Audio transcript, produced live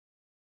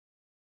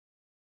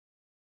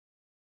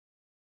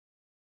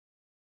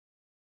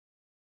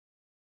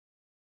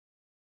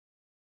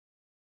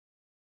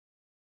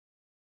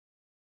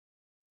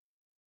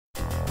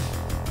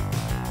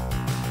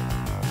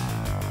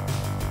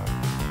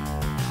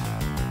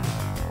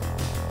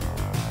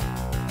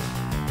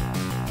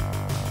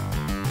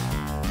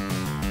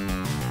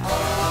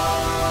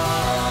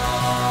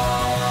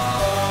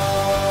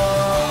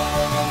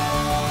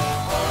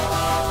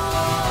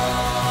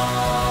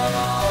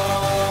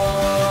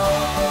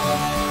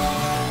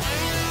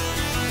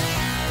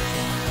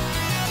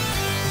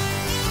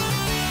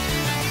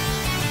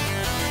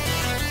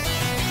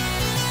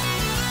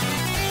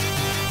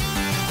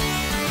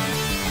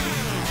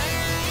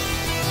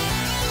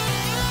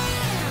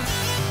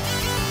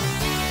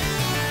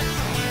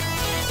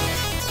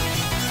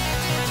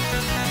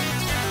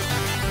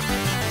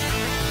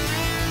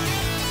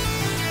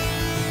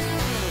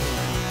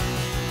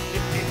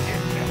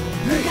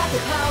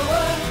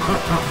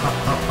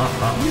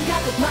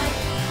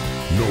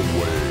No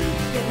way.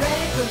 Get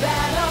ready for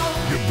battle.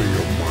 Give me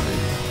your money.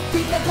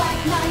 Beat the Black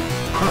Knight.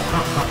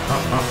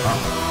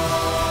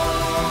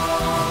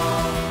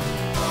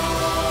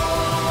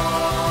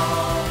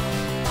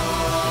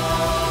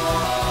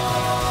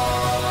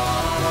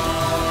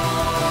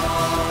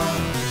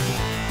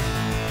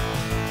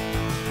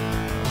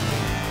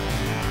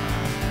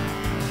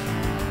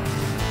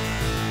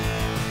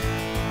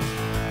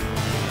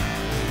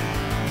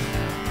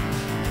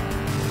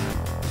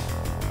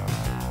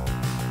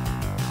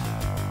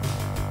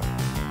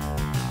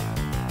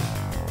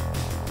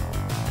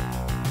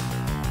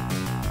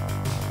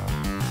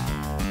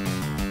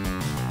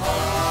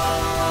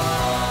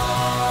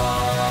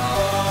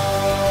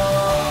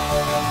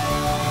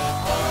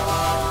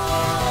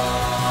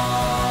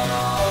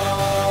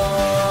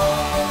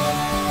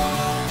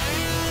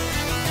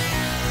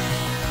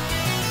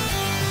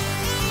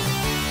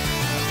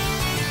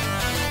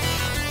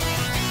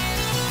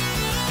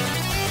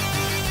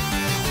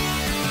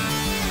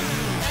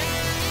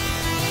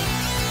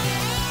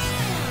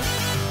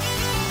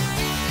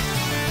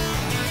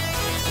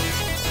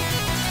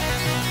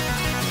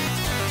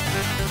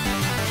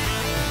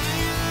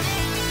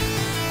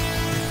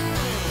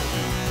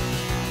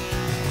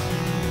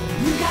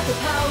 You got the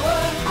power.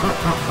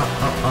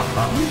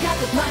 You got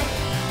the might.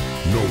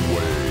 No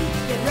way.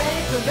 Get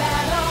ready for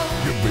battle.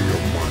 Give me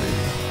your money.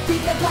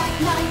 Beat the Black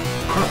Knight.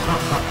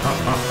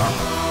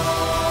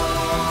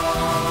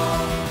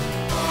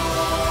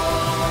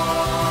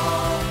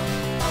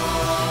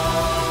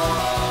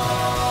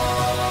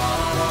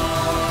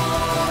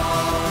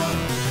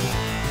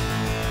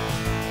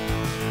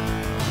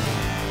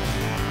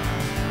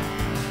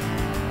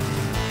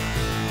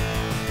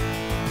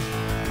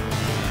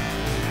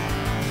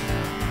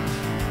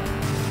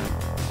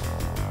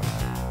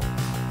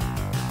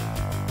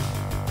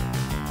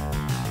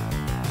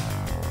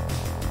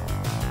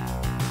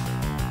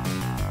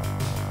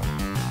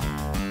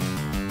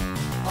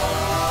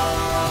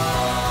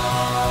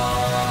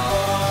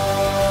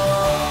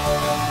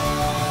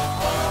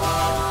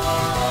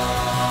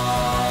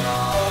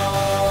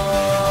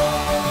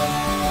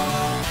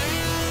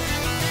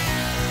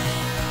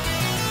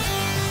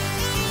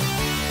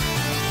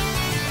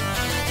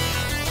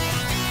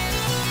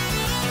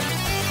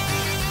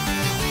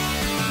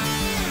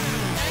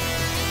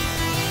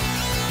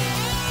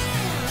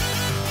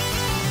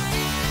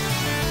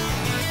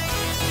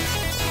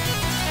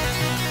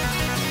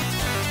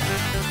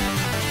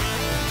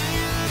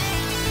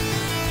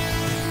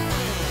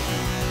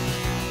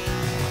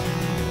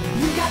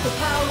 You got the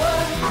power.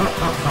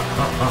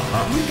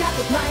 You got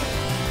the might.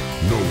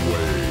 No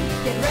way.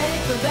 Get ready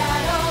for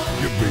battle.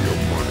 Give me your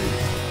money.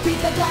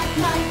 Beat the Black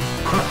Knight.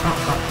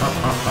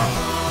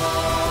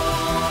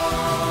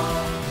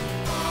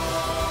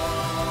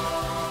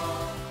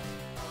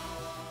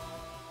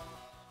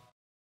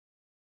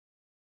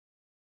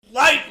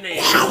 Lightning!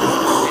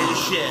 And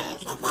shit.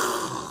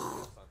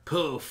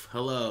 Poof,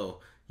 hello.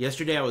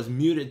 Yesterday I was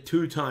muted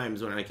 2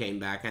 times when I came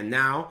back, and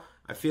now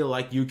I feel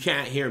like you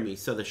can't hear me.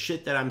 So the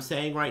shit that I'm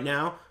saying right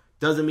now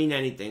doesn't mean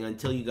anything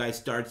until you guys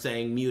start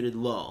saying muted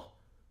lol.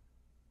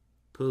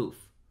 Poof.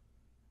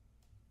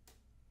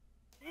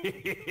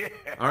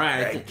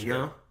 Alright, Thank you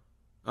know?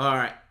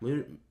 Alright.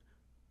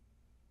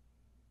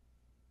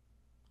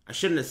 I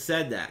shouldn't have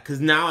said that, because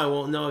now I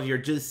won't know if you're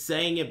just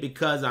saying it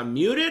because I'm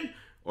muted,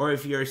 or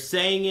if you're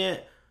saying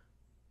it...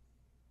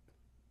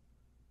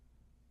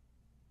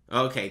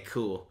 Okay,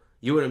 cool.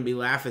 You wouldn't be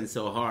laughing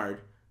so hard.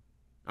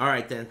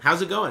 Alright then,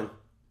 how's it going?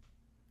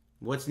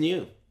 What's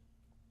new?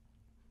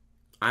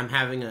 I'm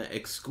having an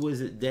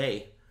exquisite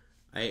day.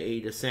 I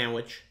ate a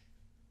sandwich.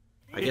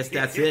 I guess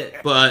that's it.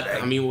 But,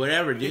 I mean,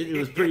 whatever, dude. It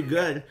was pretty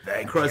good.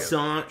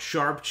 Croissant,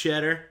 sharp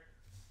cheddar.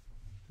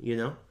 You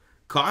know?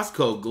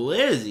 Costco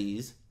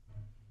glizzies.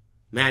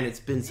 Man,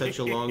 it's been such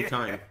a long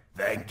time.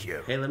 Thank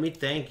you. Hey, let me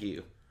thank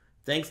you.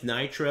 Thanks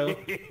Nitro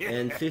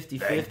and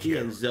 50/50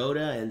 and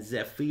Zoda and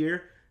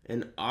Zephyr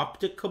and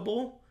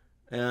Opticable.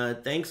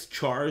 Thanks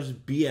Char's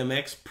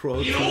BMX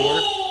Pro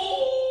Tour.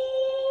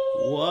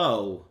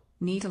 Whoa.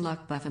 Need a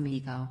luck buff,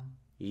 amigo.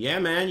 Yeah,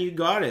 man, you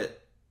got it.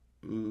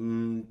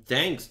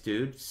 Thanks,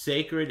 dude.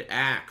 Sacred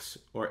Axe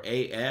or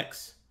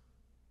AX.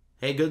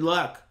 Hey, good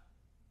luck.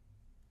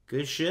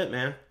 Good shit,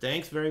 man.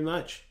 Thanks very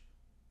much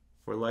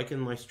for liking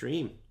my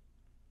stream.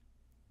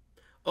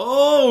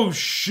 Oh,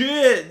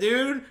 shit,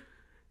 dude.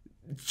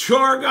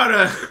 Char got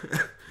a...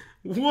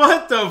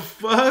 What the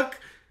fuck?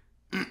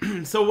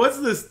 So what's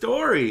the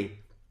story?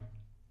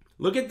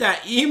 Look at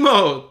that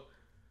emote.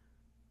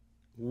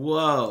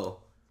 Whoa.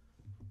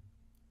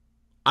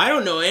 I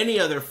don't know any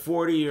other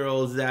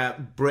 40-year-olds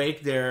that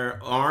break their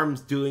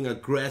arms doing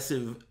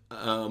aggressive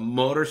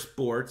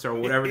motorsports or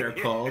whatever they're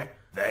called.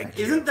 Thank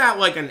you. Isn't that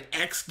like an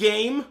X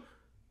game?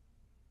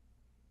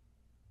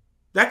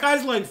 That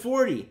guy's like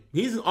 40.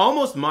 He's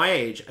almost my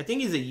age. I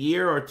think he's a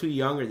year or 2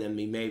 younger than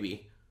me,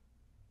 maybe.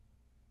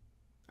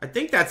 I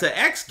think that's an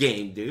X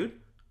game, dude.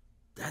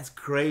 That's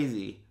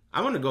crazy.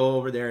 I'm going to go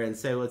over there and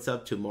say what's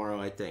up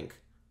tomorrow, I think.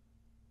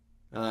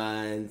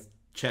 And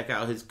check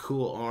out his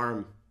cool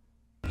arm.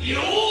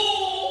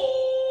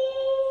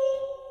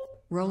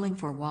 Rolling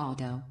for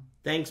Waldo.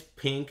 Thanks,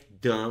 Pink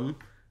Dumb.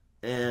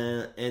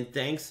 And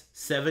thanks,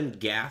 7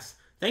 Gas.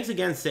 Thanks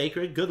again,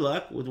 Sacred. Good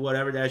luck with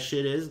whatever that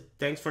shit is.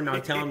 Thanks for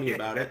not telling me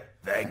about it.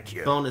 Thank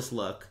you. Bonus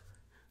luck.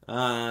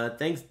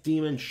 Thanks,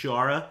 Demon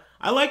Shara.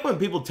 I like when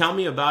people tell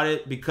me about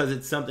it because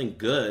it's something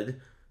good,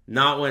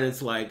 not when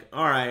it's like,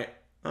 alright,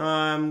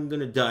 I'm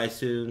gonna die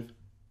soon.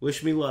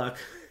 Wish me luck.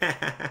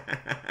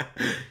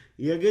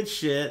 Yeah, good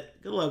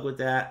shit. Good luck with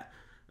that.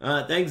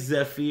 Thanks,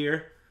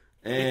 Zephyr.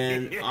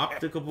 And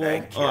Optical. Oh,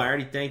 I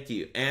already thanked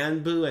you.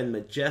 Anbu and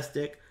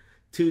Majestic.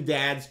 2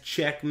 Dads,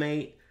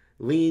 Checkmate.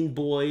 Lean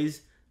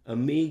Boys.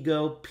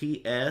 Amigo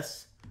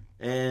PS.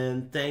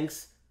 And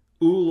thanks,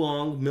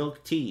 Oolong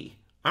Milk Tea.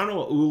 I don't know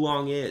what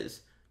Oolong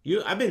is.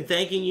 I've been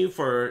thanking you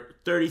for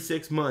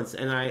 36 months,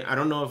 and I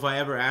don't know if I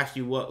ever asked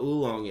you what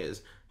Oolong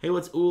is. Hey,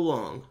 what's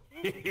Oolong?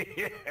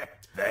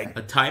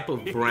 A type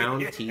of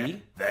brown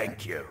tea?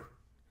 Thank you.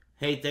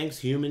 Hey, thanks,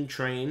 Human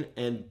Train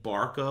and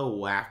Barco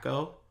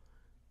Wacko.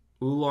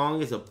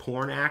 Oolong is a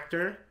porn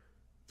actor.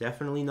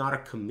 Definitely not a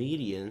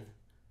comedian.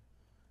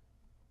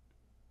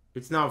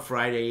 It's not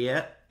Friday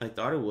yet. I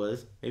thought it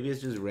was. Maybe it's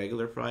just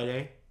regular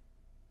Friday.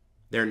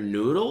 They're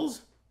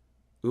noodles?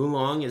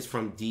 Oolong is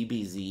from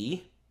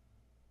DBZ.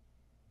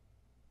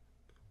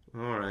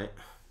 Alright.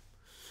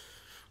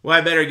 Well,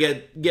 I better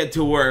get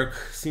to work.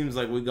 Seems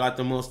like we got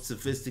the most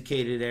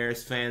sophisticated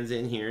Aris fans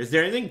in here. Is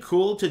there anything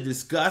cool to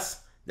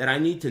discuss that I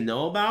need to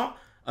know about?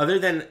 Other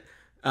than,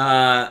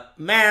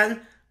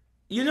 man,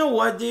 you know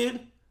what, dude?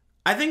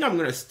 I think I'm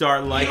gonna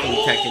start liking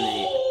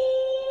Tekken 8.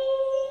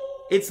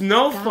 It's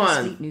no Got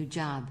fun. a sweet new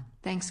job.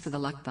 Thanks for the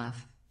luck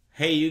buff.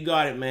 Hey, you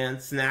got it, man.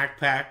 Snack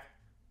pack.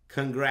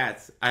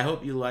 Congrats. I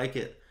hope you like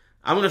it.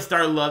 I'm gonna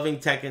start loving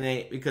Tekken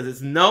 8 because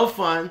it's no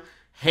fun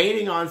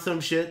hating on some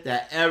shit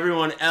that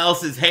everyone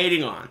else is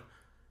hating on.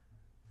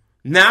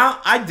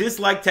 Now, I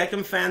dislike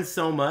Tekken fans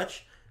so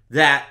much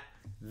that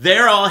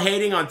they're all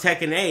hating on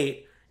Tekken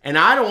 8, and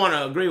I don't want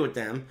to agree with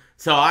them,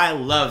 so I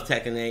love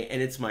Tekken 8,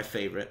 and it's my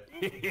favorite.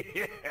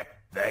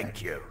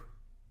 Thank you.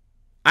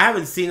 I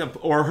haven't seen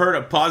or heard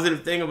a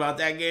positive thing about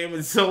that game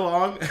in so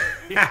long.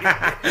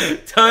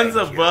 Tons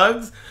of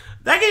bugs.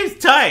 That game's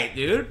tight,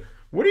 dude.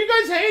 What are you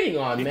guys hating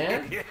on,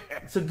 man?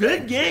 It's a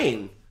good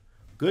game.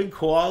 Good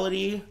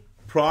quality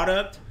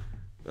product.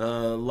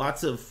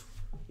 Lots of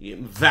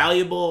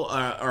valuable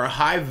or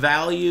high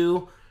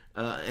value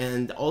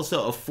and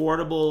also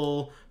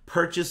affordable,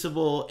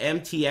 purchasable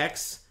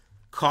MTX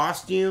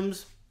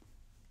costumes.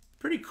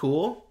 Pretty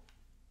cool.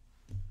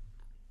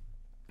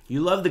 You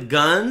love the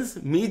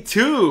guns? Me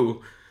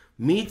too.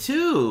 Me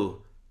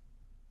too.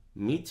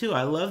 Me too.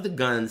 I love the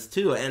guns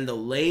too, and the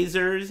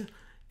lasers,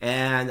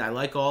 and I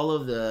like all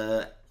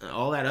that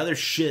other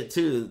shit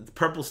too. The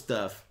purple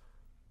stuff.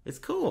 It's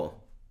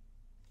cool.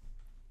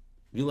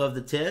 You love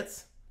the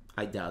tits?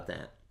 I doubt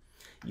that.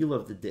 You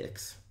love the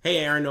dicks. Hey,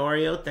 Aaron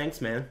Oreo. Thanks,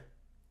 man.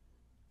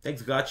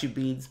 Thanks, Gotcha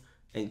Beads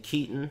and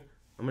Keaton.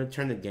 I'm gonna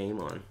turn the game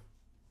on.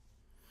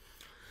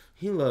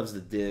 He loves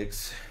the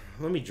dicks.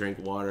 Let me drink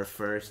water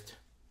first.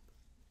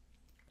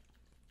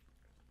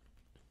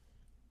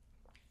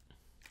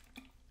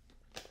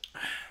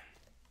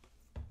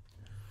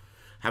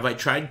 Have I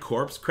tried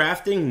corpse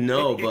crafting?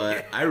 No,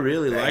 but I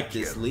really like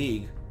this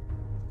league.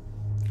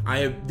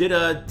 I did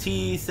a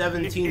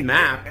T17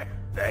 map.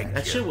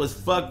 That shit was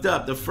fucked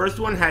up. The first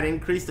one had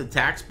increased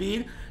attack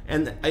speed,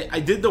 and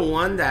I did the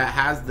one that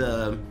has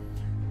the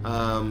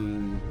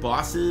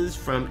bosses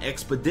from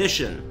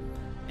Expedition,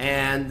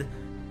 and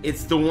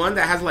it's the one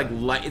that has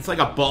it's like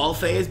a ball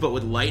phase but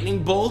with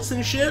lightning bolts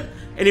and shit.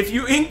 And if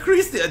you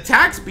increase the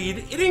attack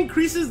speed, it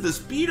increases the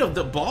speed of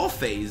the ball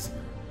phase,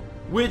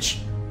 which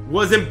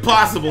was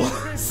impossible.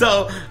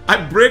 So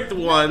I bricked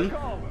one,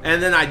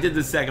 and then I did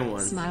the second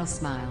one. Smile,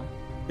 smile.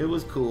 It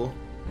was cool.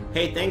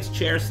 Hey, thanks,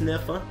 Chair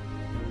Sniffer.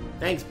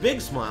 Thanks,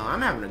 Big Smile. I'm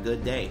having a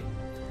good day.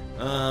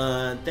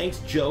 Thanks,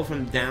 Joe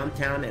from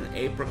downtown and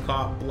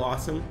Apricot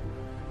Blossom.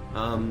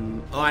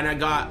 Oh, and I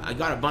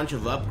got a bunch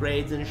of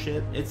upgrades and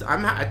shit.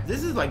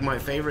 This is like my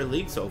favorite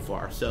league so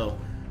far. So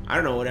I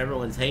don't know what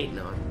everyone's hating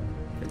on.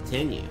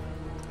 Continue.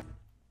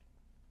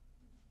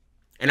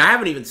 And I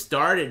haven't even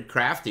started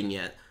crafting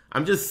yet.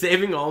 I'm just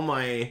saving all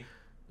my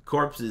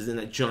corpses in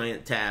a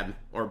giant tab,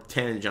 or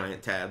 10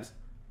 giant tabs.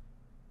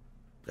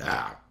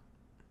 Ah.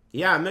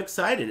 Yeah, I'm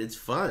excited. It's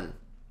fun.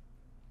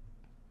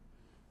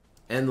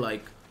 And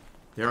like,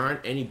 there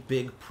aren't any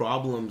big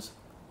problems.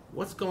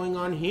 What's going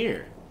on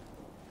here?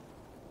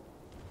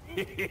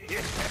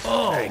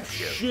 Oh,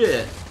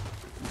 shit.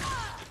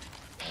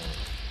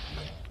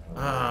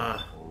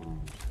 I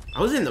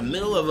was in the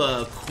middle of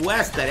a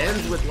quest that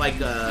ends with like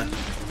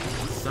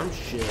some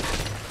shit.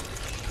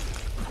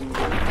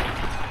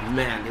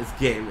 Man, this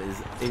game is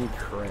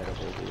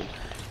incredible, dude.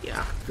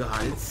 Yeah,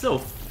 God, it's so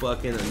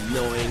fucking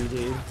annoying,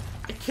 dude.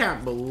 I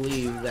can't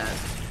believe that,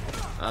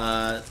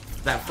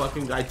 that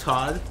fucking guy,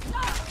 Todd.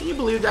 Can you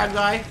believe that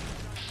guy?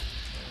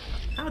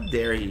 How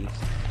dare he?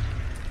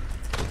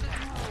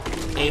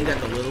 Aimed at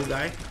the little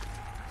guy.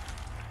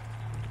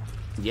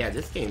 Yeah,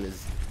 this game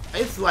is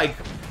it's like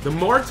the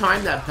more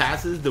time that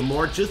passes, the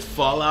more just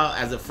Fallout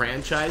as a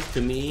franchise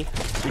to me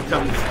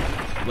becomes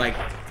like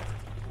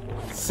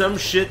some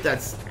shit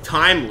that's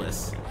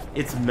timeless.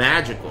 It's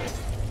magical.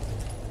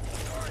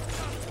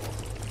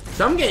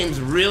 Some games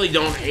really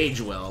don't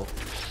age well,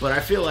 but I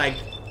feel like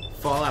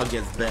Fallout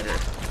gets better.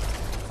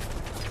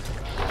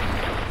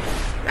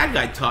 That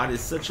guy Todd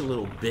is such a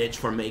little bitch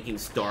for making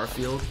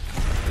Starfield.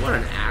 What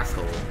an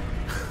asshole.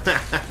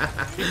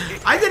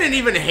 I didn't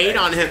even hate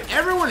on him.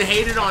 Everyone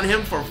hated on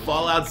him for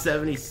Fallout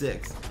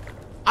 76.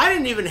 I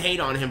didn't even hate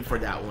on him for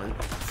that one.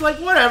 It's like,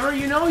 whatever,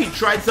 you know, he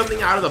tried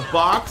something out of the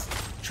box,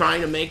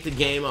 trying to make the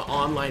game an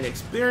online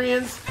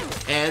experience,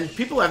 and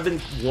people have been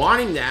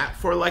wanting that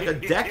for like a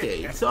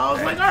decade. So I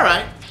was like,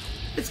 alright,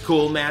 it's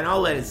cool, man,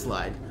 I'll let it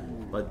slide.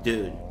 But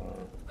dude,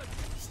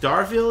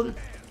 Starfield?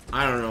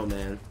 I don't know,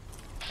 man.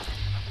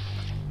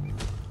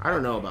 I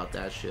don't know about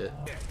that shit.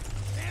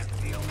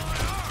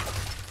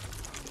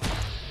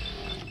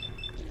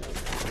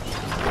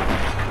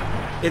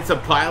 It's a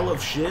pile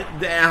of shit?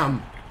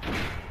 Damn.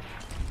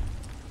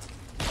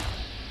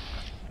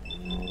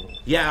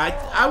 Yeah,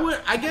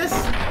 I guess,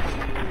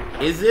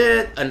 is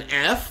it an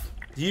F?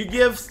 Do you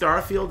give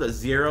Starfield a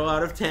 0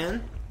 out of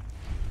 10?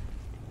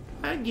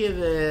 I'd give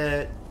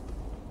it,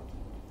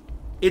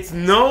 it's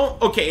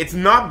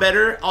not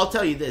better, I'll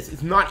tell you this,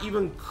 it's not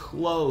even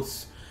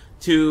close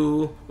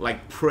to,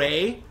 like,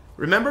 Prey.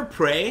 Remember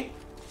Prey?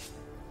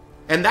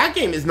 And that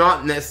game is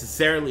not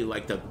necessarily,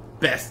 like, the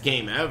best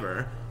game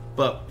ever,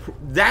 but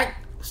that,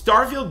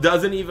 Starfield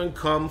doesn't even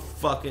come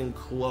fucking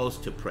close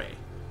to Prey.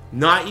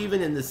 Not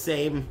even in the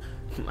same,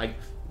 like,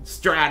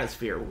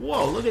 stratosphere.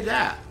 Whoa, look at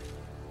that.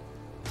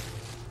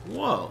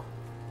 Whoa.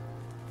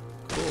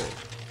 Cool.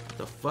 What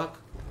the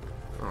fuck?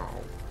 Oh. Well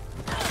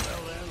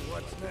then,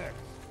 what's next?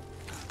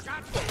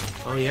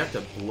 Oh, you have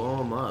to blow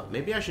them up.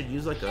 Maybe I should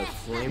use, like, a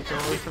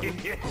flamethrower or something?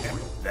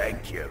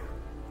 Thank you.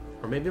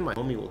 Or maybe my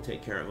homie will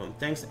take care of them.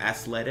 Thanks,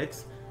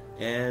 Athletics.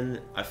 And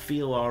I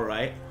feel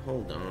alright.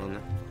 Hold on.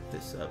 Put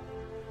this up.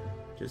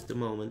 Just a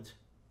moment.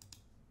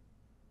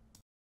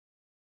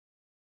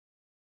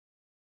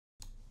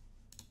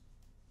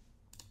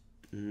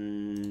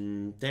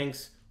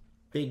 Thanks,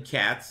 Big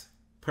Cats.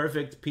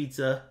 Perfect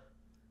Pizza.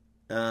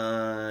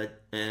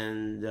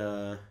 And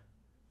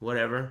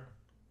whatever.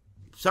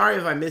 Sorry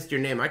if I missed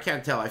your name. I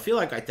can't tell. I feel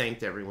like I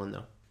thanked everyone,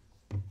 though.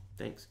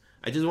 Thanks.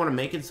 I just want to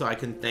make it so I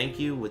can thank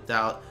you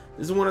without...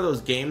 This is one of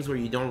those games where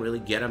you don't really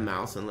get a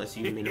mouse unless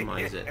you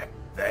minimize it.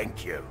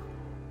 Thank you.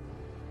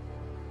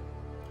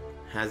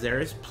 Has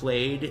Aris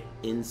played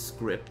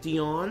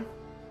Inscription?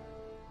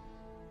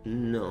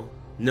 No.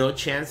 No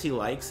chance he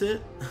likes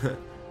it?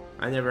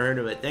 I never heard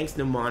of it. Thanks,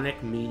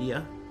 Mnemonic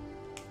Media.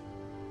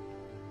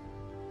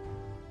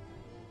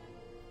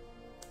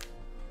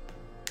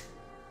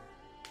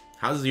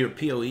 How's your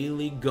PoE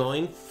league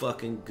going?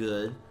 Fucking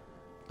good.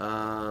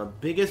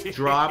 Biggest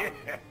drop...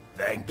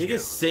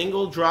 Biggest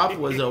single drop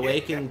was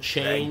Awaken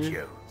Chain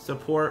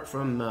support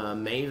from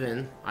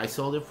Maven. I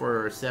sold it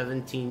for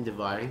 17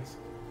 divines.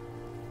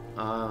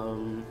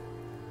 And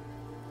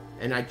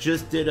I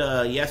just did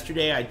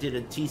yesterday I did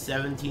a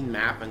T17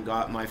 map and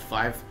got my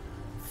five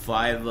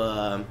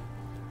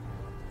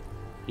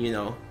you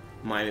know,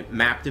 my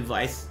map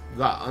device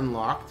got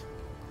unlocked.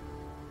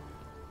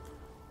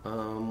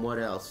 What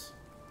else?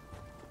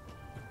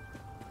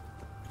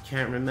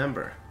 Can't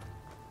remember.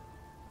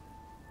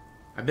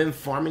 I've been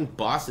farming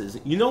bosses.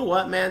 You know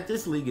what, man?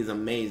 This league is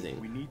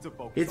amazing.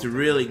 It's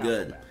really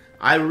good.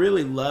 I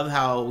really love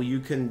how you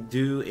can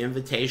do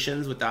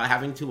invitations without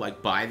having to,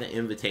 like, buy the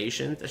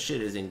invitation. That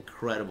shit is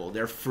incredible.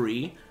 They're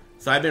free.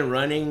 So I've been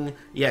running,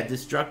 yeah,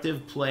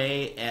 destructive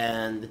play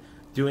and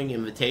doing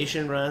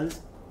invitation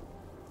runs.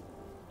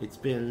 It's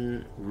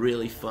been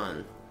really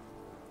fun.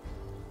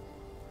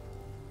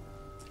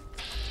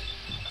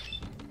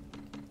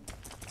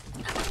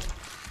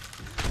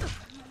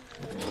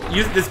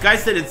 This guy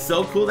said it's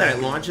so cool that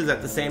it launches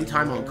at the same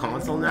time on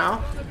console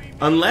now.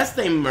 Unless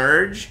they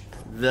merge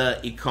the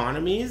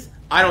economies,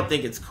 I don't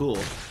think it's cool.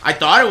 I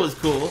thought it was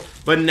cool,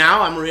 but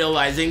now I'm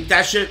realizing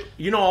that shit,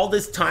 you know, all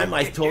this time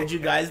I told you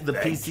guys the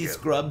PC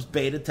Scrubs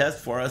beta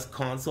test for us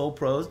console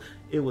pros,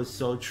 it was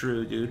so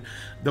true, dude.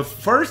 The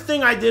first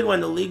thing I did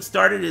when the league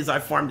started is I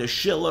farmed a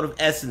shitload of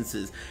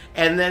essences.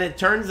 And then it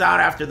turns out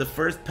after the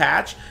first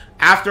patch,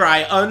 after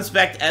I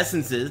unspec'd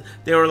essences,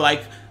 they were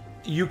like,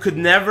 you could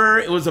never,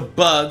 it was a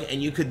bug,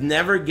 and you could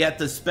never get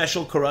the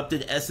special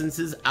corrupted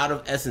essences out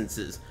of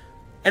essences.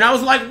 And I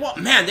was like, what?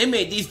 Man, they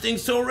made these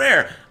things so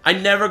rare. I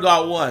never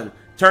got one.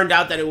 Turned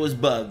out that it was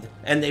bugged,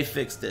 and they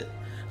fixed it.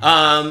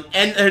 And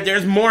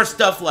there's more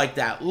stuff like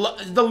that.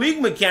 The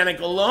league mechanic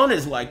alone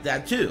is like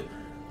that, too.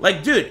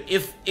 Like, dude,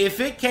 if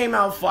it came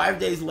out 5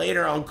 days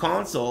later on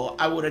console,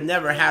 I would have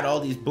never had all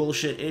these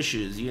bullshit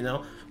issues, you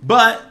know?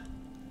 But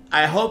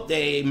I hope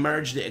they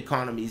merge the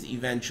economies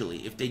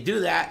eventually. If they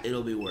do that,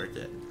 it'll be worth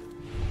it.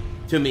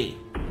 To me.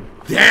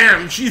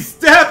 Damn, she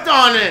stepped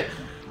on it!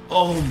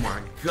 Oh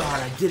my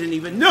god, I didn't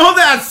even know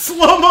that!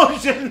 Slow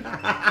motion!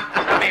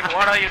 I mean,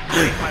 what are you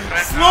doing, my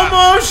friend? Slow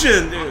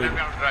motion, dude! Let me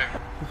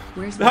drive.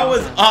 Where's That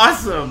was Waldo?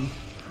 awesome.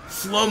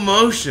 Slow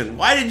motion.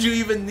 Why did you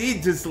even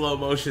need to slow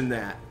motion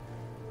that?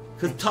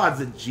 Because Todd's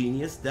a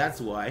genius,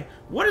 that's why.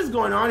 What is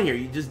going on here?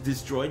 You just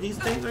destroyed these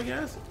things, I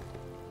guess?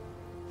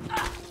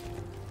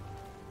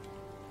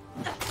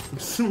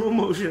 Slow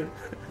motion.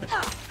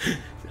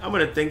 I'm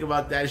gonna think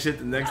about that shit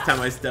the next time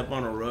I step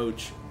on a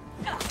roach.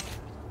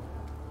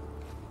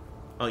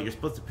 Oh, you're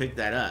supposed to pick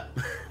that up.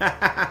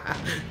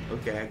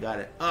 Okay, I got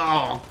it.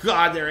 Oh,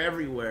 God, they're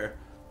everywhere.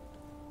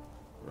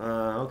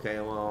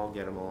 Okay, well, I'll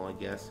get them all, I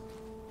guess.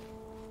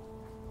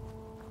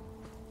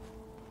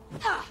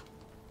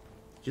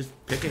 Just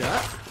pick it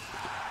up.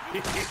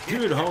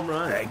 Dude, home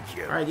run. Thank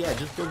you. Alright, yeah,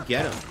 just go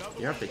get them.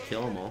 You don't have to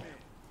kill them all.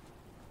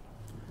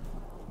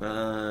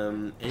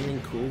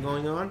 Anything cool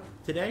going on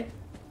today?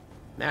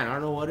 Man, I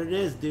don't know what it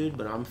is, dude,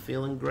 but I'm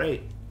feeling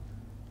great.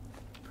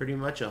 Pretty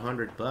much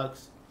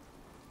 $100.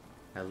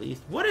 At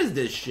least. What is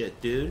this shit,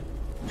 dude?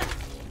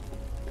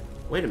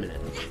 Wait a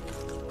minute.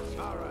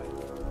 Alright.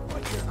 I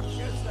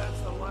guess that's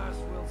the last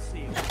we'll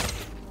see.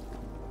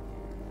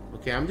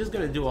 Okay, I'm just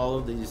gonna do all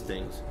of these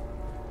things.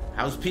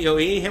 How's PoE?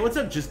 Hey, what's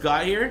up? Just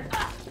got here?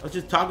 I was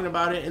just talking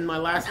about it in my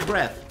last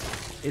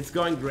breath. It's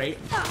going great,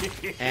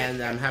 and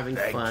I'm having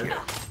fun. you.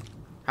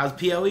 How's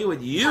PoE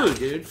with you,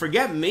 dude?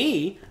 Forget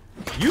me.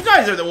 You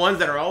guys are the ones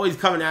that are always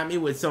coming at me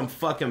with some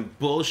fucking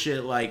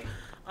bullshit like,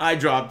 I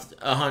dropped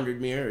 100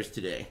 mirrors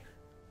today.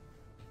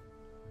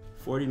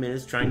 40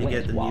 minutes trying to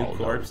get the new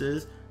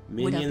corpses.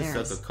 Minions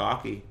Aris? suck a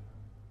cocky.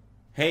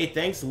 Hey,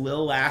 thanks,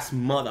 lil ass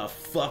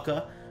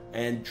motherfucker.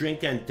 And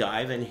Drink and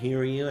Dive and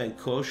Hear You and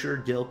Kosher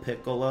Dill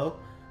Piccolo.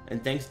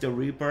 And thanks to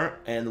Reaper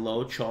and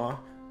Low Chaw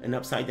and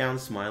Upside Down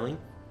Smiling.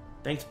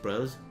 Thanks,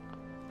 bros.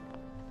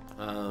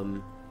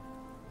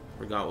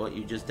 Forgot what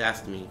you just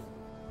asked me.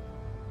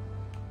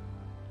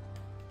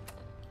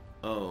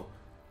 Oh,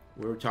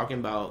 we were talking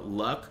about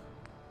luck.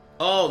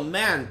 Oh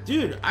man,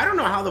 dude, I don't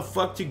know how the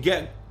fuck to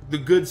get the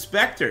good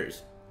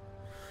specters.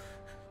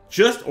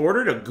 Just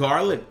ordered a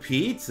garlic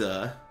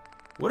pizza.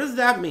 What does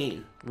that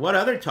mean? What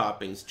other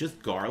toppings?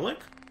 Just garlic?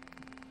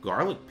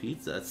 Garlic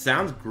pizza. It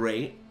sounds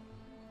great.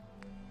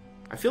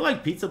 I feel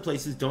like pizza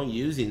places don't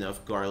use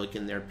enough garlic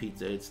in their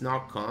pizza. It's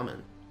not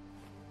common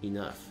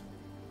enough.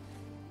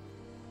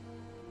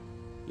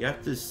 You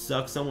have to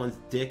suck someone's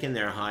dick in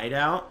their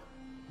hideout?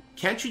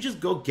 Can't you just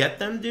go get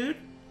them, dude?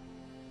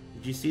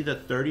 Did you see the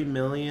 30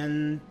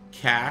 million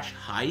cash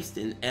heist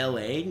in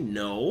LA?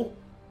 No.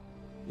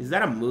 Is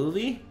that a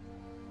movie?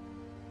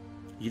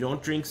 You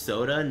don't drink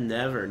soda?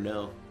 Never,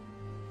 no.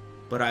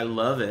 But I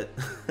love it.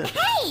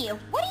 Hey,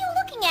 what are you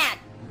looking at?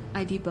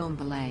 ID Bone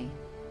Belay.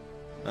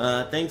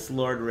 Thanks,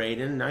 Lord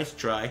Raiden. Nice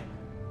try.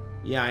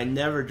 Yeah, I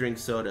never drink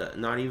soda.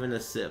 Not even a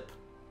sip.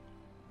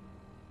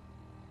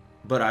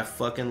 But I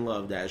fucking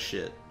love that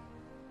shit.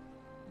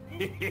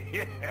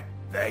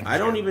 Thank I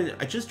don't you. even...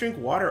 I just drink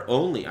water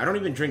only. I don't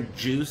even drink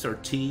juice or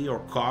tea or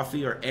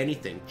coffee or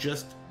anything.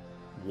 Just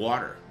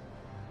water.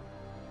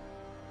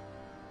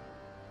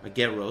 I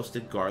get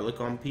roasted garlic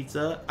on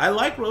pizza. I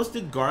like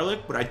roasted garlic,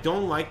 but I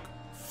don't like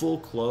full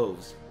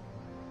cloves.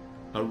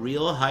 A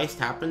real heist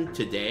happened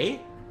today?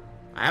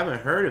 I haven't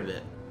heard of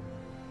it.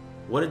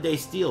 What did they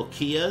steal?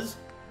 Kias?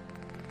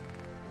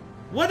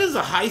 What does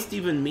a heist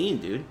even mean,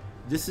 dude?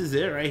 This is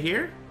it right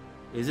here?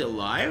 Is it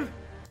live?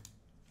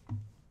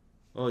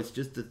 Oh, it's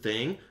just a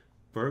thing?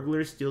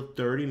 Burglars steal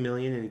 30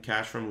 million in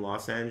cash from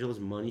Los Angeles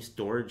money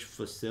storage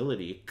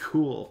facility.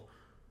 Cool.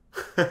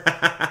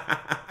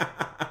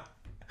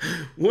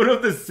 One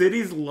of the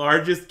city's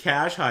largest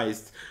cash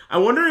heists. I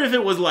wonder if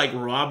it was like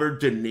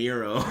Robert De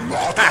Niro.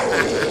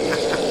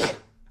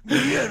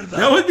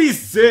 That would be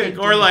sick.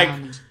 Or like,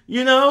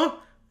 you know,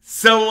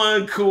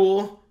 someone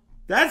cool.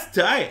 That's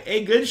tight.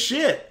 Hey, good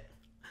shit.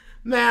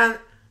 Man,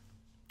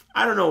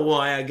 I don't know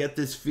why I get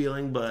this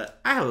feeling,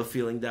 but I have a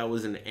feeling that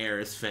was an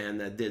Aris fan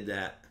that did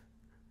that.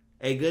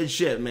 Hey, good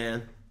shit,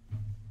 man.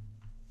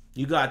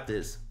 You got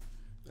this.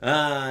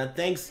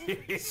 Thanks,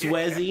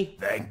 Swezzy.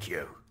 Thank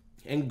you.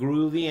 And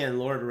Groovy and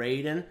Lord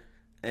Raiden.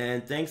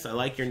 And thanks, I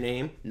like your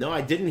name. No,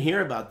 I didn't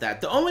hear about that.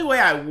 The only way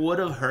I would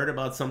have heard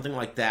about something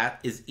like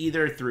that is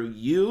either through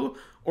you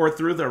or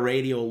through the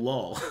radio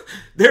lol.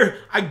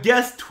 I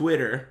guess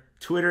Twitter.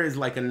 Twitter is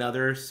like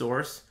another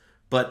source,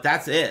 but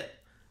that's it.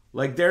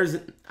 Like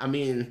I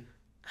mean,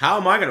 how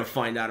am I going to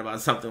find out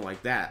about something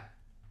like that?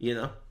 You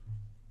know?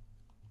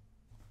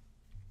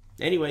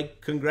 Anyway,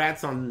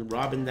 congrats on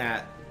robbing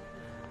that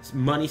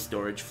money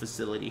storage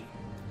facility.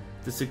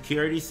 The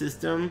security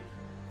system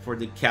for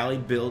the Cali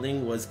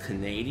building was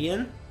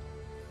Canadian?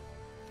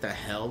 What the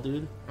hell,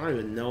 dude? I don't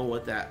even know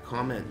what that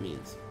comment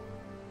means.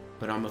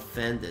 But I'm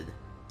offended.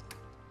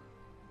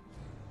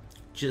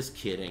 Just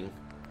kidding.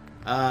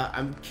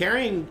 I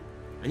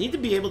need to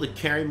be able to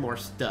carry more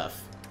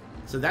stuff.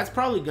 So that's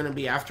probably going to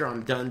be after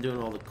I'm done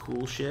doing all the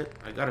cool shit.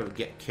 I gotta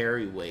get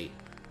carry weight.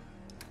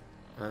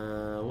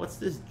 What's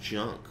this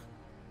junk?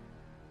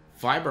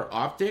 Fiber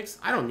optics?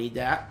 I don't need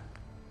that.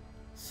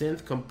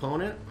 Synth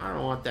component? I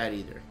don't want that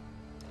either.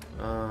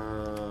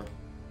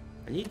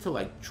 I need to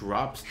like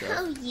drop stuff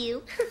Oh,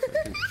 you. so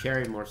I can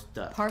carry more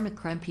stuff. Parma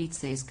creme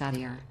pizza's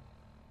Gaudier.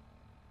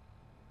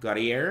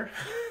 Gaudier?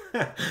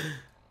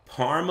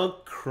 Parma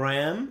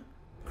creme?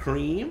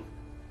 Cream?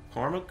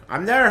 Parma?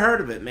 I've never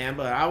heard of it, man,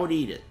 but I would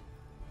eat it.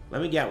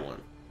 Let me get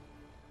one.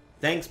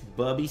 Thanks,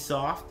 Bubby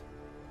Soft.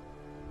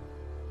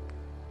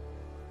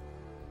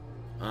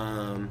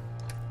 I'm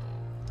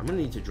gonna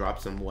need to drop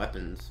some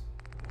weapons.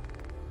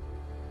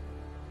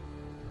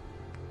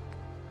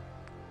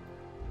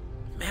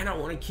 Man, I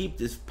want to keep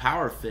this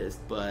power fist,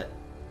 but...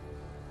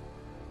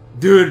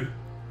 Dude,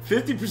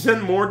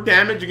 50% more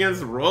damage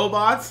against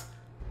robots?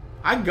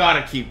 I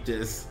gotta keep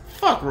this.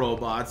 Fuck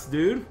robots,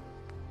 dude.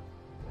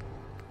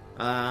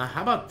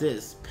 How about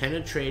this?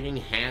 Penetrating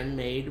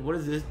handmade. What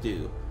does this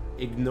do?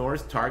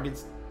 Ignores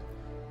targets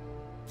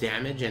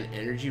damage and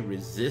energy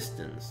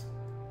resistance.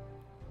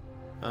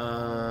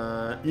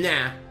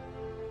 Nah.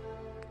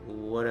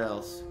 What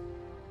else?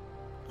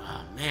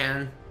 Oh,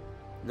 man.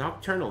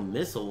 Nocturnal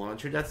missile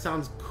launcher. That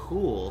sounds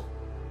cool.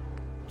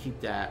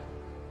 Keep that.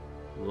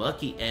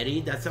 Lucky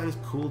Eddie. That sounds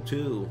cool,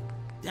 too.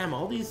 Damn,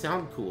 all these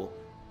sound cool.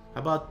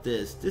 How about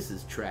this? This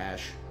is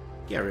trash.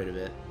 Get rid of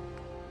it.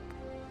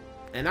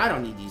 And I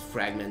don't need these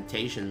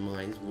fragmentation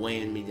mines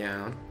weighing me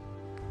down.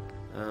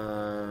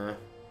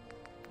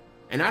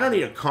 And I don't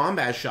need a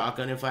combat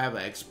shotgun if I have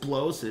an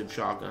explosive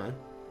shotgun.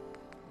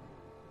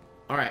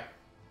 Alright.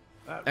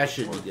 That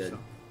should be good.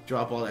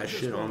 Drop all that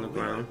shit on the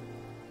ground.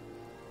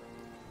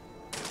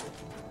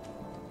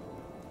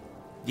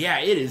 Yeah,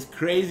 it is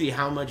crazy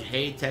how much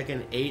hate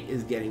Tekken 8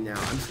 is getting now.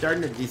 I'm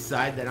starting to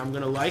decide that I'm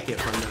gonna like it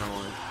from now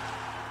on.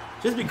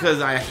 Just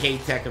because I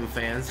hate Tekken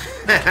fans.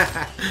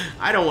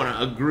 I don't want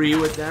to agree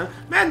with them.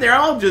 Man, they're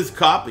all just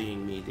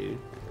copying me, dude.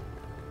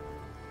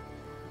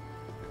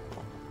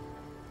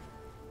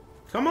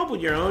 Come up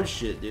with your own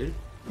shit, dude.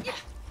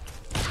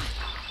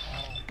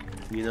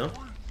 You know?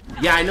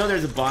 Yeah, I know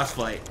there's a boss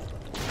fight.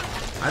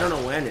 I don't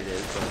know when it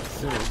is, but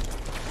soon.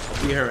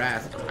 I'll be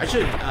harassed. I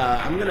should,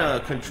 I'm gonna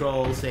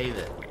control save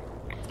it.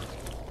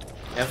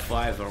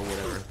 F5 or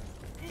whatever.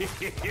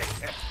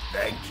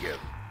 Thank you.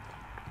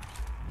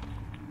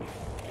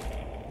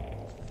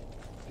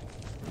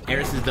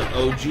 Aris is the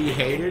OG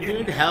hater,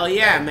 dude? Hell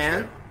yeah,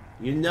 man.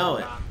 You know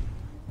it.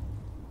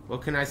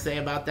 What can I say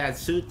about that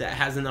suit that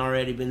hasn't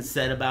already been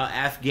said about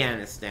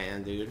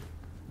Afghanistan, dude?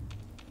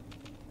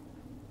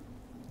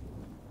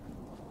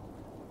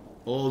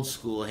 Old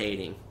school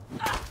hating.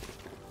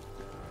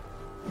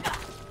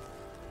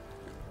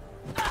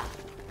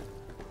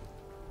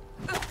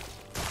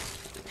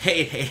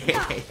 Hey, hey,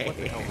 hey, hey,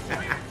 hey.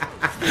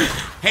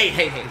 Hey,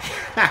 hey, hey.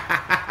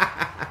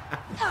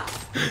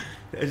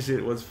 That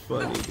shit was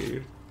funny,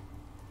 dude.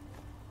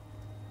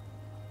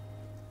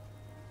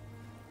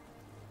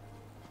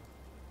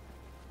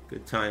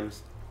 Good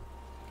times.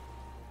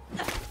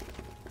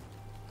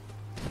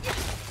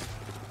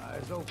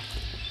 Eyes open.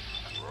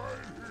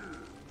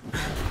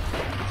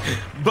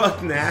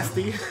 Buck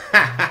Nasty.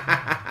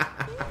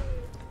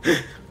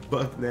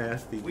 Buck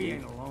Nasty. We Dude.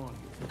 ain't alone.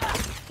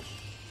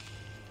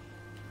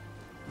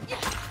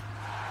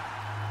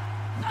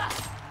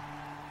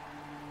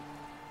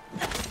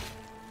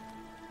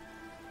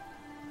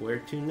 Where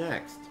to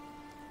next?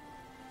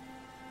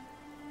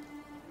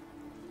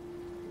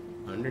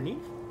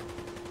 Underneath?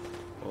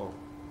 Oh.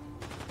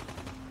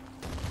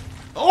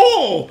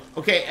 Oh!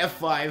 Okay,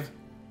 F5.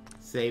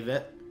 Save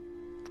it.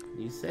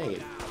 You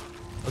save.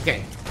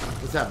 Okay.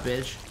 What's up,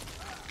 bitch?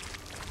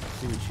 Let's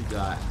see what you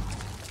got.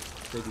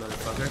 Big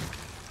motherfucker.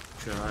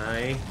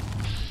 Try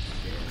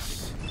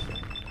this.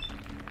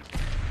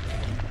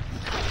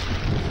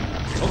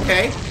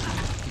 Okay.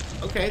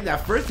 Okay,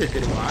 that first hit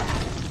didn't work.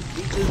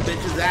 Beat this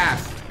bitch's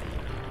ass.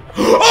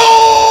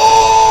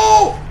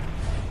 Oh!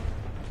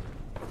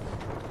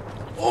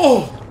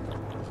 Oh!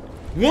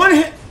 One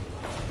hit.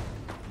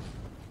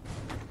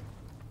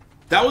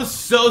 That was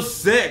so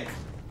sick.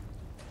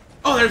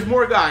 Oh, there's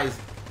more guys.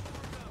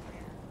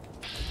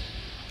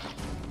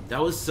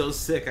 That was so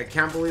sick. I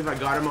can't believe I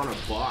got him on a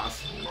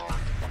boss.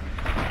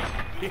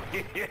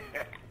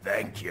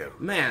 Thank you.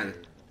 Man.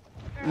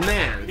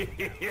 Man.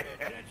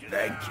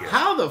 Thank you.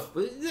 How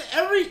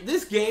the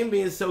this game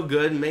being so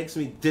good makes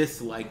me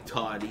dislike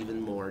Todd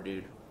even more,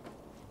 dude.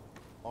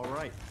 All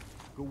right.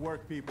 Good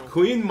work, people.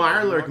 Queen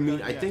Mirelurk We're not meat,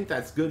 done I yet. think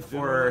that's good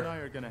General and I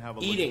for are gonna have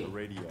a eating. look at the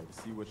radio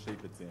to see what shape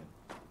it's in.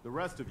 The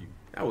rest of you,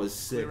 That was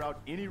sick. clear out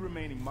any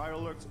remaining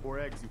Mirelurks or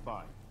eggs you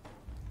find.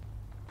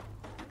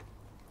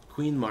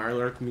 Queen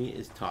Mirelurk meat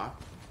is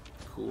top.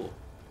 Cool.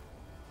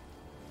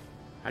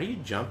 How do you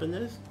jump in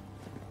this?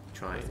 Let's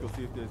Triangle. go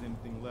see if there's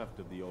anything left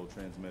of the old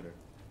transmitter.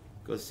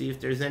 Go see if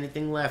there's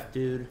anything left,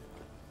 dude.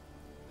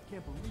 I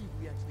can't believe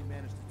we actually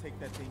managed to take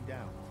that thing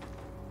down.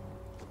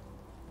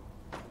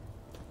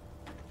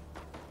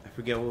 I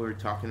forget what we were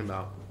talking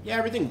about. Yeah,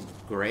 everything's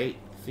great.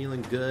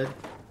 Feeling good.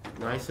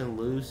 Nice and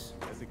loose.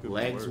 Guess it could be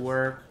Legs worse.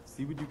 work.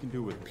 See what you can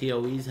do with it.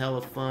 PoE's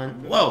hella fun.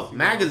 gonna Whoa, see what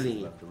magazine. else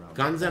is left around.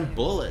 Guns and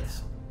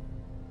bullets.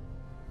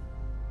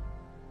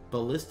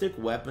 Ballistic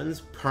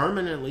weapons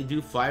permanently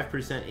do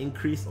 5%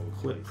 increased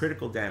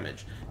critical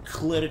damage.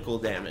 Critical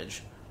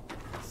damage.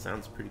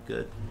 Sounds pretty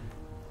good.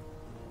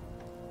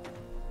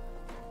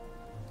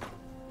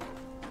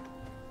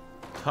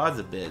 Todd's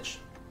a bitch.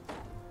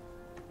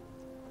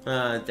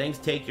 Thanks,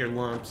 take your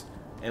lumps.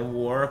 And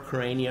war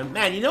cranium.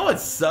 Man, you know what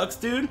sucks,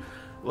 dude?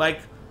 Like,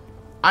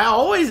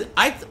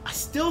 I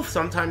still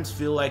sometimes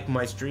feel like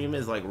my stream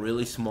is like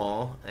really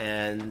small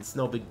and it's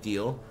no big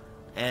deal.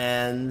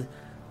 And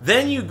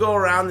then you go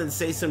around and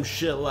say some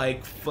shit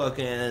like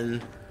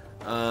fucking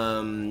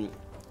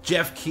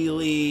Jeff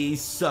Keighley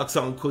sucks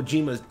on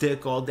Kojima's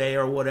dick all day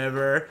or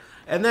whatever.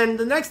 And then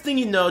the next thing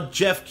you know,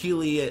 Jeff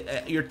Keighley,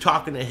 you're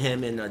talking to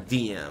him in a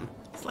DM.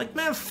 It's like,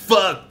 man,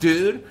 fuck,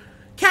 dude.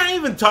 Can't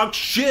even talk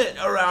shit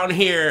around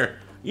here.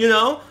 You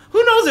know?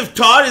 Who knows if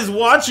Todd is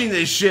watching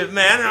this shit,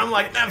 man? And I'm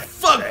like, man,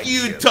 fuck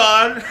you,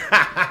 Todd.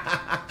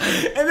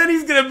 And then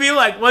he's gonna be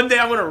like, one day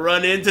I'm gonna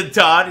run into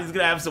Todd. He's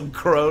gonna have some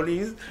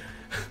cronies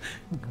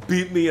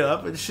beat me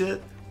up and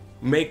shit.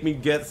 Make me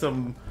get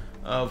some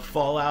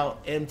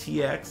Fallout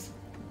MTX.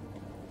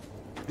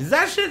 Is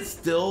that shit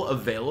still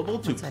available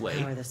to play?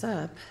 Power this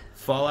up.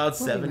 Fallout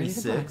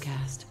 76.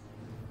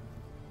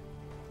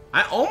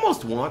 I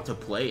almost want to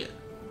play it.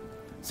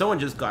 Someone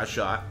just got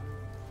shot.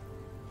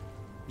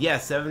 Yeah,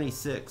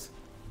 76.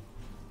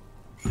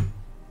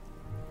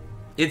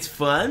 It's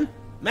fun?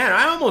 Man,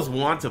 I almost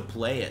want to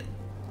play it.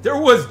 There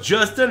was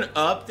just an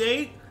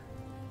update?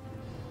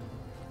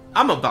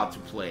 I'm about to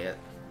play it.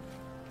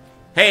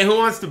 Hey, who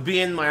wants to be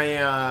in my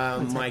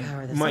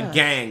my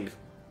gang?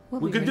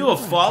 We could do a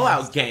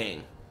Fallout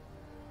gang.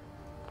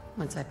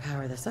 Once I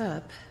power this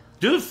up.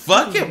 Dude,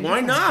 fuck it,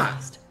 why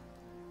not?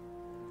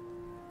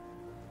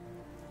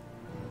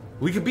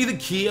 We could be the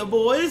Kia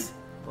boys?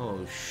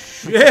 Oh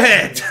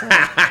shit!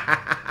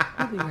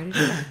 We'll be ready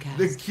to broadcast.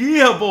 The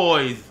Kia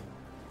boys!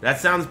 That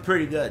sounds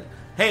pretty good.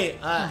 Hey,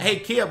 hey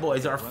Kia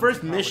boys, our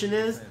first mission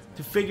is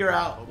to figure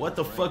out what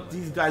the fuck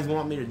these guys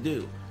want me to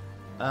do.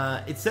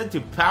 It said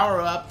to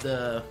power up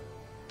the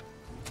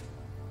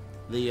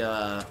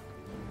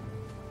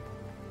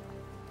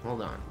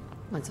hold on.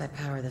 Once I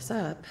power this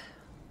up,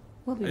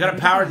 we'll be I gotta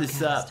ready power to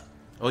this up. broadcast.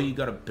 Oh, you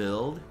gotta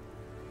build?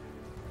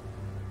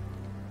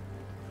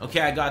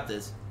 Okay, I got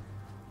this.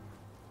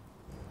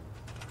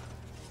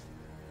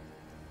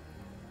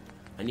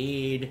 I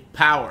need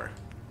power.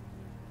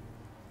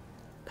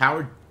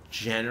 Power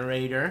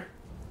generator.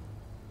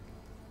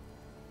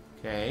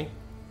 Okay.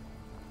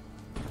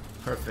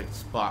 Perfect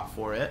spot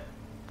for it.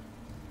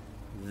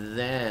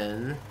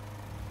 Then...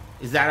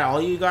 Is that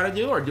all you gotta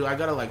do? Or do I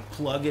gotta, like,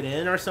 plug it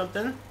in or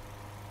something?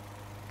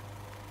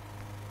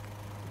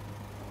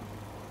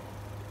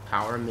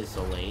 Power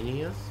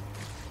miscellaneous?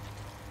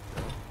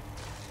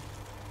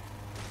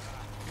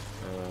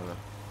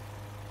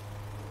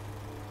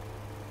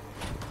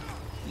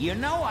 You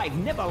know, I've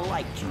never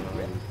liked you,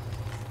 Rip.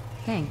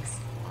 Thanks.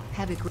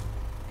 Have a great...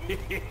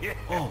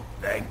 Oh,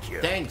 Thank you.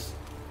 thanks.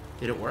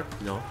 Did it work?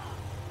 No.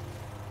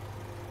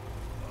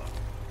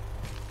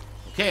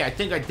 Okay, I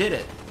think I did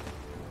it.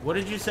 What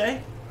did you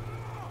say?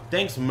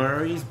 Thanks,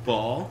 Murray's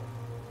Ball.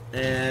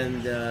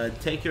 And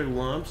take your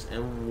lumps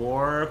and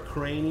war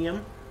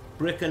cranium,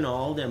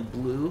 brickanald and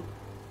blue,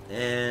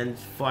 and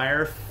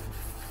fire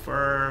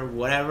for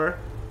whatever,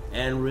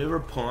 and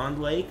river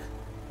pond lake.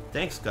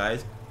 Thanks,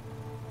 guys.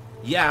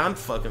 Yeah, I'm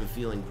fucking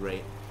feeling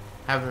great.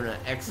 Having an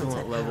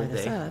excellent level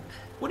day. Up,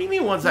 What do you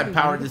mean once I we'll be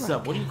powered ready to this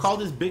up? What do you broadcast. call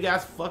this big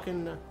ass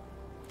fucking...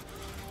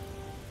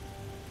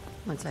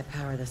 once I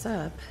power this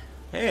up,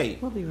 Hey.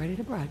 we'll be ready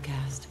to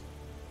broadcast.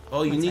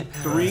 Oh, you Once I need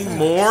power 3 this up,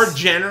 more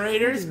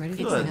generators? we'll be ready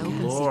to Good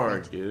broadcast.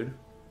 lord, dude.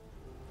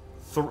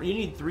 You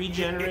need 3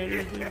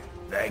 generators, dude?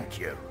 Thank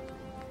you.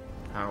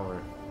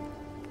 Power.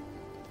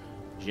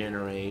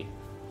 Generate.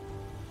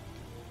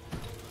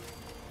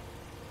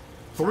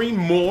 3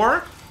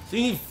 more? So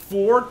you need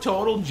 4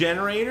 total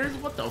generators?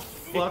 What the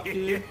fuck,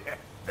 dude?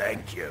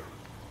 Thank you.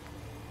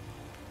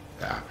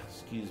 Ah,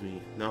 excuse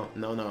me. No,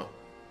 no, no.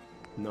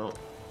 No.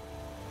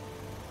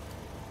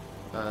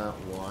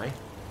 Why?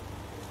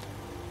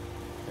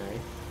 Okay.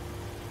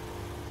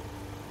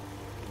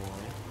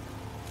 Why?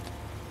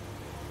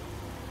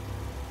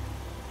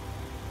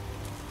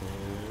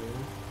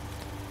 And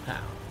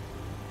how?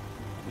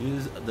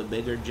 Use the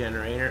bigger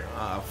generator.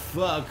 Ah,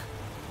 fuck.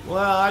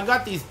 Well, I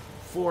got these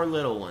 4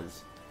 little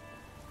ones.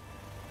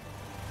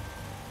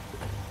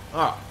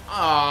 Oh.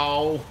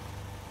 Oh.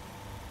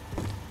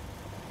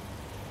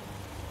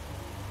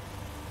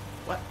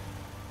 What?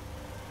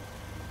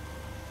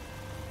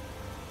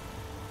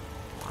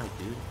 Why,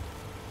 dude?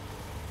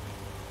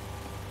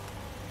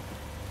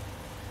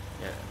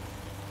 Yeah.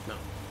 No.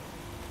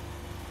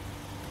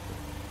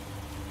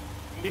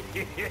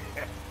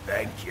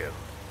 Thank you.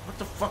 What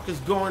the fuck is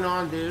going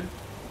on, dude?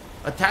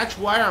 Attach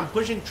wire. I'm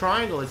pushing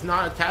triangle. It's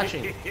not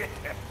attaching.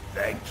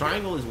 Thank you.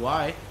 Triangle is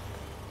Y.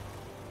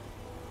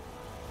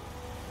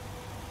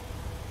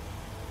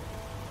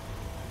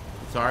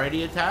 It's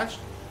already attached,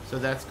 so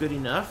that's good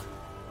enough.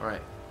 All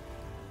right.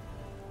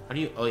 How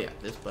do you? Oh yeah,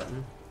 this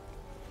button.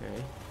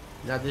 Okay.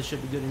 Now this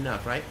should be good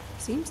enough, right?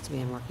 Seems to be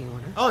in working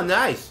order. Oh,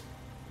 nice.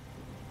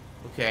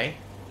 Okay.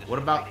 What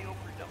about,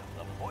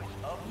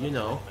 you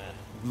know,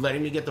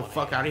 letting me get the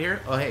fuck out of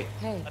here? Oh, hey.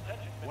 Hey,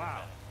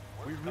 Wow,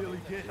 we really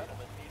did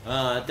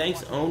it.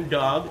 Thanks, Own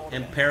Dog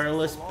and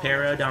Perilous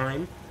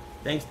Paradigm.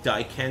 Thanks,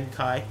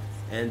 Daikenkai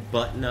and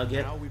Butt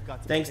Nugget.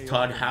 Thanks,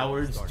 Todd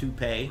Howard's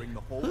toupee.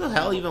 Who the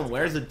hell even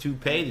wears a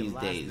toupee these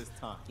days?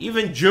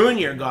 Even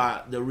Junior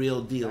got the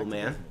real deal,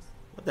 man.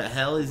 What the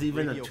hell is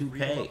even a Radio Freedom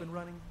toupee? up and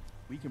running.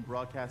 We can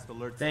broadcast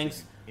alerts.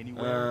 Thanks, to you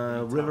anywhere,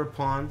 anytime. River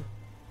Pond.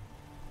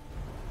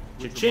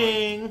 With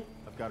Cha-ching!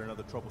 I've got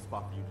another trouble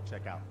spot for you to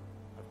check out.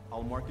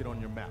 I'll mark it on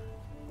your map.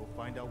 Go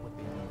find out what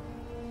they do.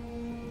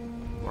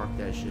 Mark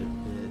that shit,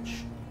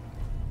 bitch.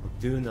 I'll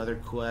do another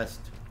quest.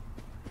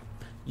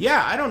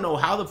 Yeah, I don't know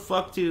how the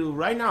fuck to...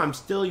 Right now, I'm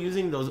still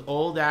using those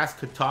old-ass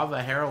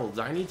Katava Heralds.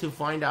 I need to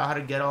find out how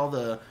to get all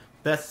the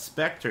best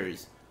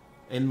Spectres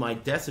in my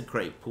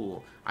Desecrate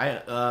pool.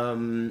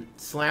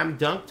 Slam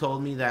Dunk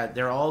told me that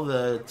they're all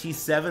the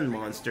T7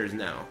 monsters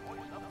now.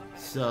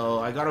 So,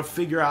 I gotta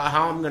figure out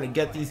how I'm gonna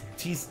get these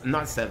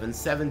not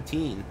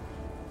 17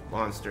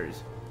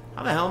 monsters.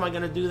 How the hell am I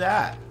gonna do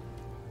that?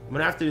 I'm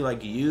gonna have to,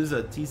 like, use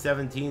a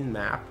T17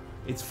 map.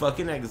 It's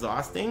fucking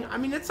exhausting. I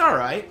mean, it's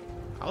alright.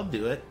 I'll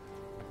do it.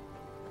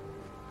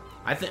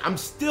 I'm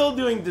still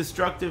doing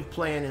destructive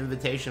play and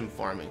invitation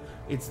farming.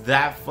 It's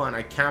that fun.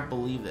 I can't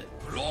believe it.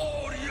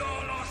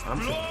 I'm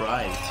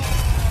surprised.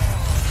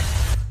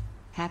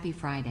 Happy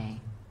Friday,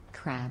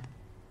 Crab.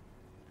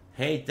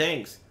 Hey,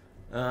 thanks.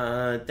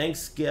 Thanks,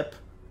 Skip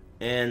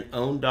and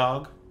Own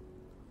Dog.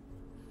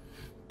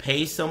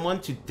 Pay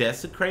someone to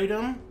desecrate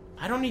them?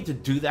 I don't need to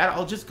do that.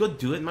 I'll just go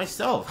do it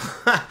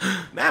myself.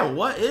 Man,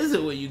 what is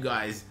it with you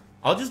guys?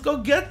 I'll just go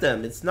get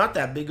them. It's not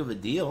that big of a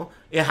deal.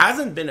 It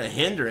hasn't been a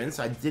hindrance.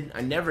 I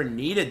never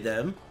needed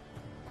them.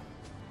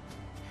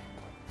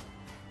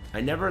 I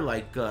never,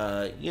 like,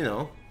 you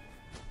know.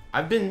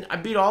 I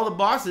beat all the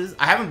bosses.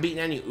 I haven't beaten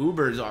any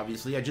Ubers,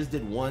 obviously. I just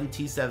did one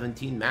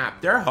T17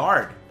 map. They're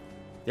hard.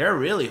 They're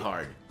really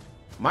hard.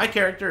 My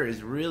character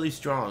is really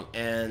strong,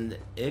 and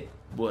it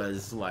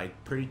was, like,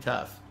 pretty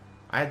tough.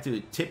 I had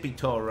to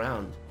tippy-toe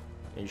around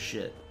and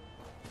shit.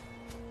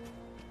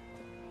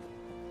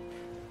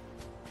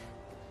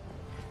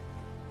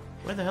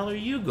 Where the hell are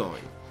you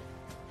going?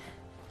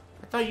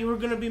 I thought you were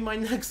gonna be my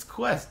next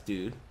quest,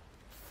 dude.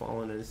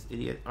 Fallen as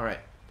idiot. Alright.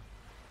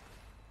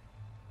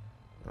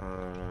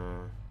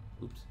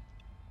 Oops.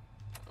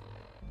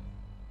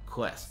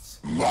 Quests.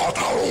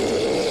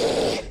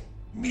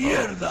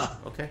 Mierda!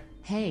 Okay.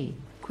 Hey,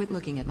 quit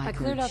looking at my I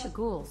cleared out pooch. the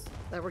ghouls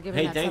that were giving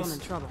Hey, that thanks.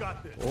 settlement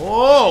trouble.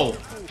 Whoa!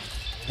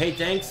 Hey,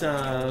 thanks,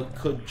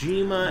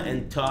 Kojima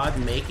and Todd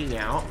making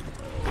out.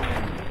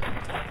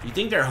 You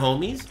think they're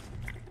homies?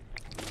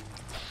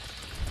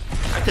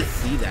 I could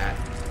see that.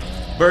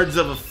 Birds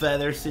of a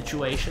feather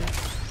situation.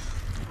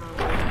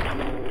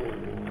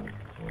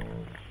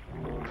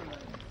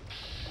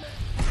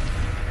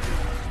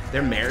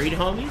 They're married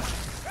homies?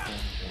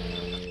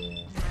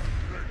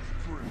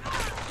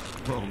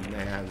 Oh,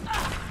 man.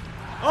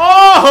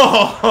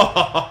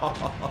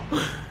 Oh!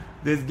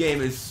 This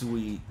game is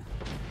sweet.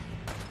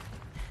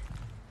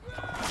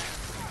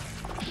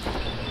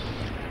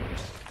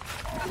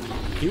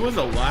 He was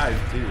alive,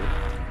 too.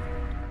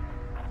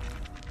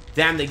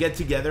 Damn, they get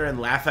together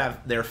and laugh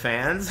at their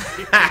fans.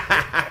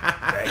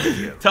 Thank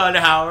you. Todd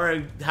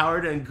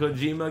Howard and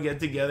Kojima get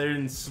together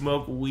and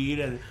smoke weed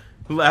and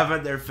laugh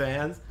at their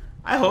fans.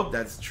 I hope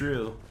that's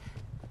true.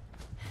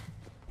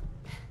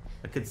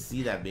 I could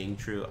see that being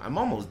true. I'm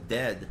almost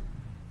dead.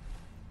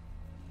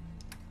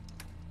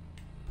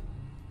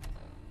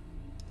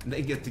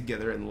 They get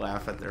together and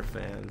laugh at their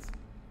fans.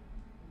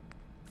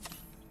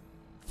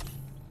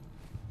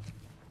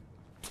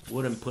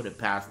 Wouldn't put it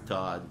past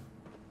Todd.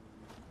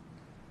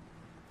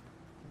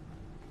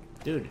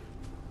 Dude.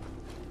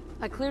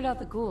 I cleared out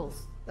the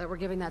ghouls that were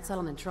giving that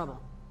settlement trouble.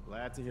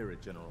 Glad to hear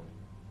it, General.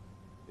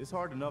 It's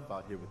hard enough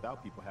out here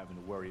without people having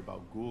to worry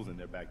about ghouls in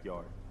their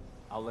backyard.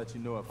 I'll let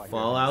you know if I hear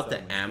Fallout, of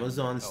any the settlements.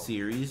 Amazon Oh,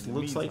 series, in the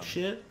looks like meantime,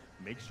 shit.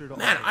 Make sure to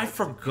Man, also I help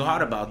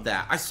forgot anyone about you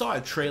that. I saw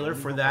a trailer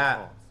need. for Only that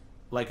calls.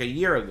 like a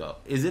year ago.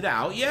 Is it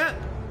out yet?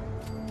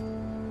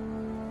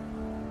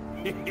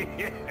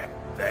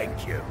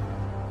 Thank you.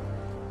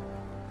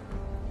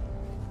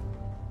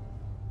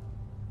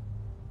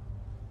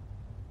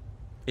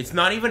 It's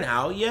not even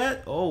out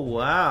yet? Oh,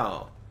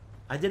 wow.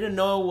 I didn't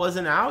know it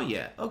wasn't out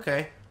yet.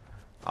 Okay.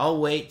 I'll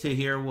wait to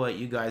hear what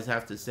you guys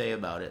have to say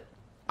about it.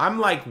 I'm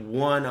like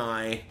one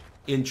eye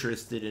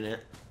interested in it.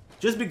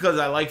 Just because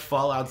I like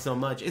Fallout so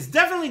much. It's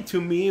definitely,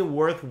 to me,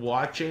 worth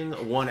watching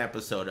one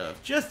episode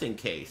of. Just in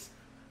case.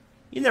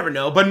 You never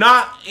know. But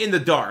not in the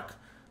dark.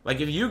 Like,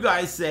 if you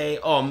guys say,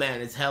 oh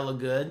man, it's hella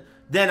good,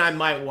 then I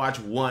might watch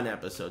one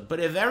episode. But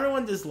if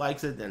everyone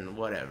dislikes it, then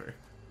whatever.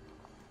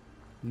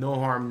 No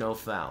harm, no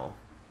foul.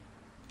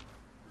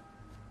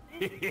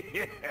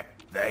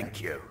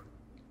 Thank you.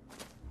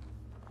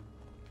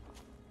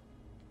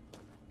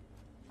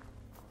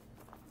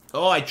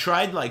 Oh, I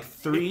tried like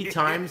 3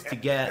 times to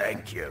get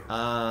Thank you.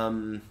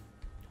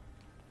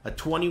 A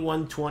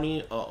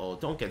 21-20. Uh-oh,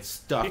 don't get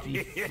stuck,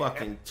 you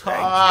fucking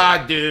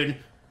Todd, dude.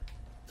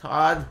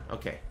 Todd?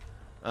 Okay.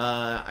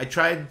 I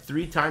tried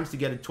 3 times to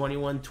get a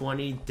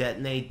 21-20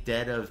 detonate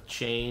dead of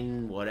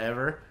chain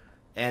whatever,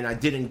 and I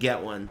didn't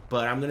get one,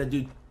 but I'm gonna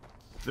do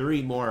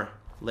 3 more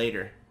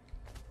later.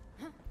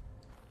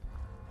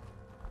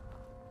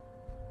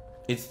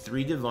 It's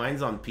 3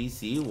 divines on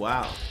PC?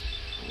 Wow.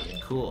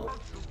 Cool.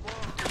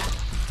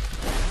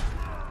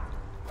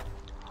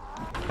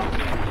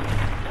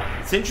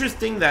 It's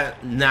interesting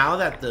that now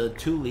that the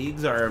 2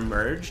 leagues are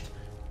merged,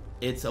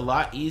 it's a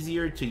lot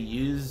easier to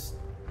use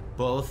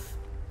both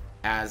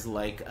as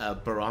like a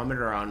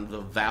barometer on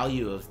the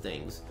value of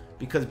things.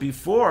 Because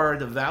before,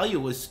 the value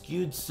was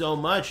skewed so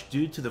much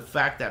due to the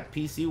fact that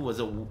PC was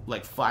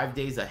like 5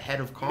 days ahead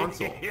of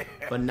console.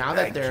 But now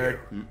that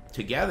they're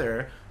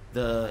together,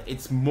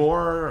 it's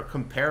more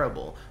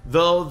comparable.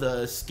 Though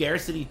the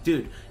scarcity,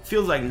 dude, it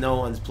feels like no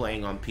one's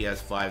playing on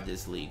PS5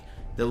 this league.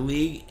 The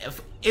league,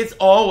 it's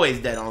always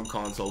dead on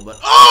console, but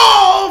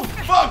oh,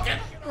 fucking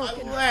my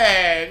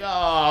leg,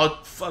 oh,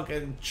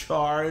 fucking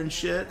char and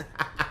shit.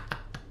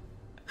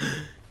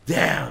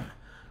 Damn.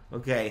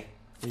 Okay,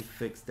 we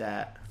fixed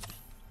that.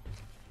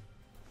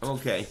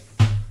 Okay.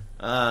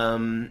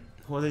 What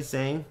was I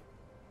saying?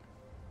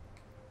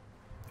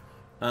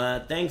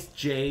 Thanks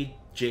J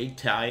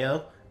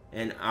Tayo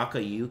and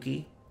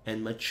Akayuki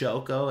and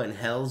Machoko and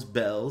Hell's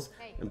Bells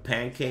and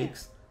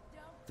Pancakes.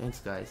 Thanks,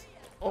 guys.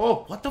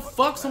 Oh, what the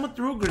fuck? Someone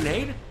threw a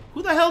grenade?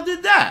 Who the hell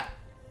did that?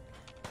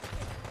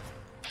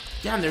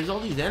 Damn, there's all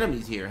these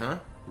enemies here, huh?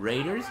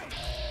 Raiders?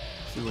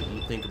 See what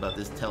you think about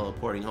this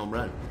teleporting home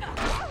run.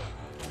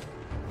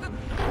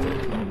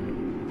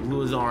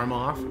 Blew his arm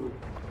off.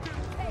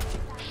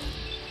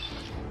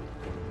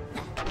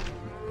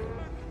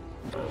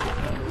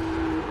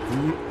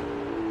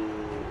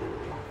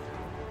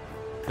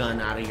 Gun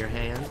out of your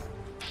hands.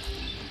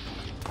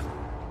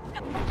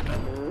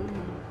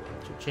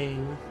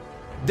 Cha-ching.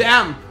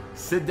 Damn!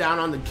 Sit down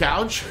on the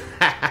couch.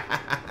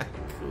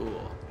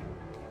 Cool.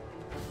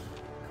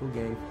 Cool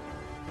game.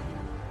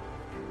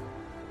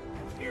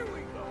 Here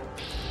we go.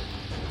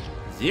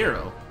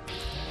 0?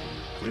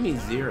 What do you mean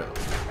 0?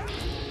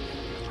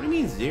 What do you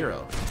mean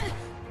 0?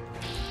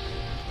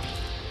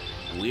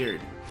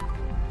 Weird.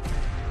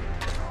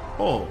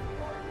 Oh.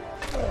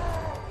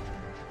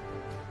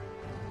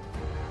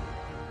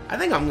 I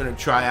think I'm gonna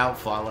try out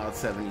Fallout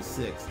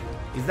 76.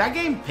 Is that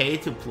game pay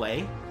to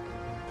play?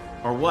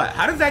 Or what?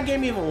 How does that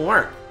game even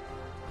work?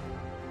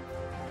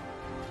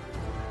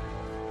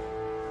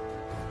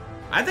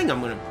 I think I'm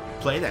gonna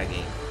play that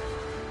game.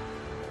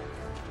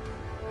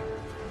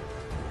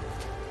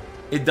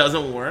 It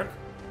doesn't work?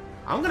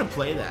 I'm gonna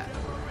play that.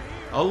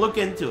 I'll look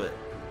into it.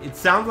 It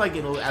sounds like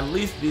it'll at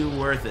least be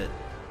worth it.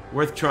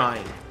 Worth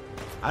trying.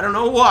 I don't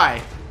know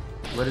why,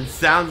 but it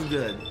sounds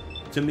good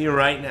to me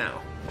right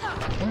now.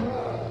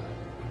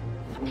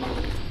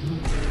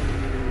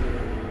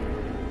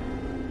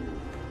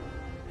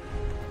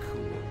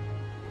 Cool.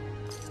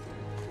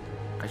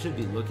 I should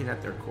be looking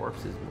at their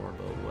corpses more,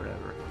 but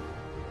whatever.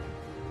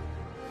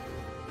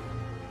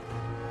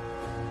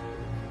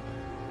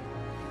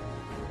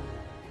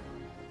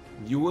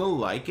 You will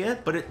like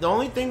it, but the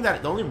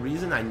only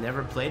reason I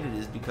never played it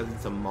is because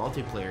it's a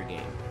multiplayer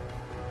game.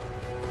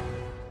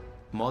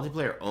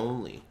 Multiplayer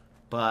only.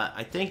 But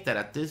I think that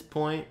at this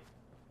point,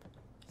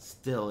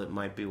 still it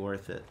might be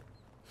worth it.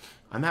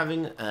 I'm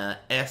having a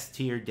S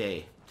tier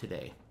day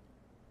today.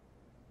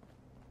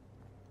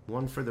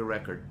 One for the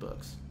record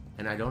books.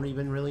 And I don't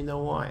even really know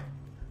why.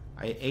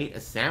 I ate a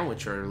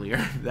sandwich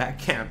earlier. That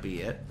can't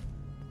be it.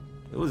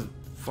 It was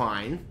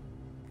fine.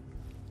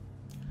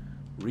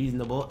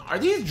 Reasonable. Are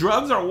these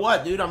drugs or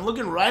what, dude? I'm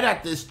looking right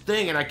at this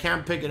thing and I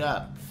can't pick it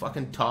up.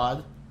 Fucking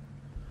Todd.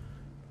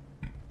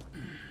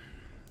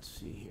 Let's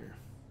see here.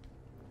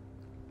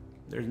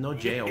 There's no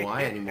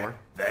JOI anymore.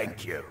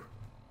 Thank you.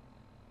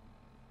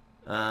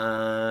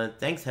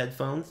 Thanks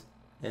headphones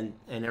and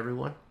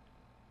everyone.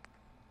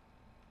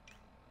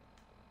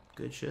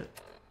 Good shit.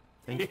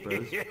 Thanks,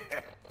 bros.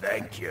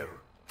 Thank you.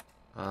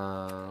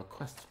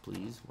 Quests,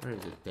 please. Where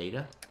is it?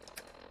 Data?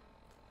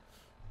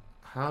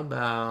 How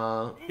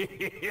about...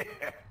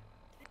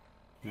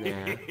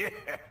 Nah.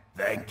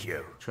 Thank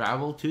you.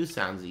 Travel too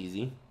sounds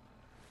easy.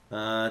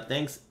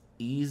 Thanks,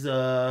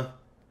 Isa...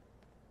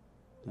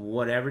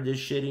 Whatever this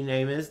shitty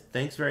name is.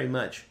 Thanks very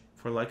much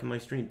for liking my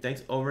stream.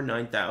 Thanks, over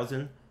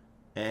 9,000.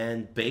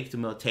 And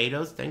Baked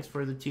Potatoes. Thanks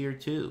for the tier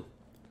 2.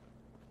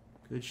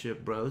 Good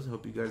shit, bros.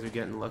 Hope you guys are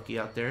getting lucky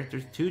out there.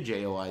 There's 2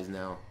 JOIs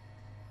now.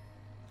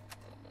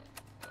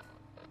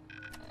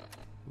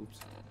 Oops.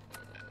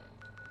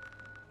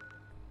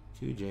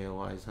 2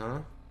 JOIs, huh?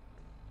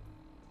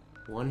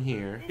 One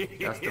here.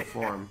 That's the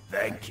form.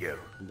 Thank you.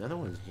 The other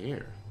one's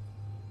here.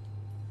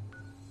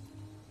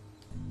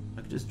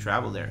 I could just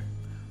travel there.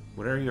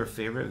 What are your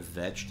favorite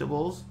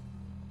vegetables?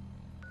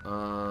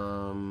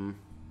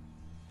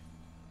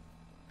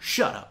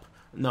 Shut up.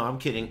 No, I'm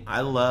kidding.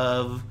 I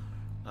love,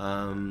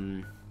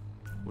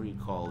 what do you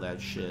call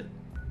that shit?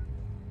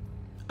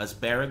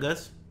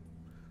 Asparagus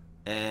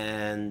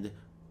and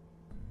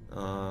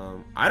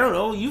I don't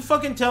know. You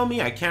fucking tell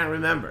me. I can't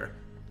remember.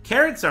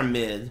 Carrots are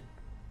mid.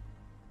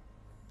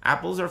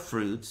 Apples are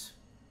fruits.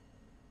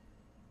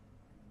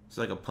 It's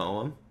like a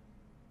poem.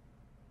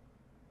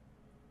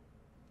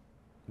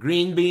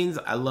 Green beans.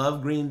 I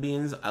love green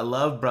beans. I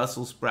love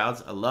Brussels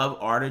sprouts. I love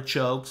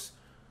artichokes.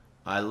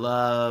 I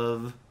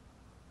love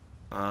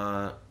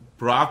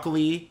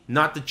broccoli.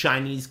 Not the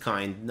Chinese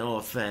kind. No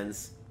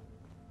offense.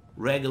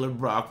 Regular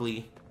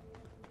broccoli.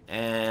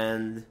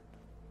 And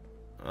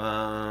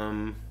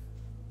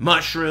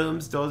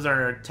mushrooms. Those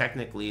are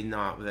technically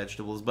not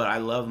vegetables, but I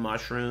love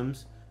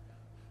mushrooms.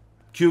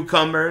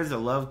 Cucumbers. I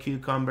love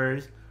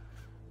cucumbers.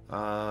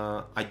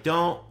 I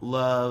don't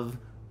love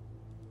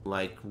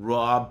like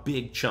raw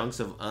big chunks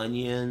of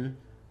onion.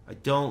 I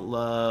don't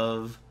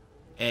love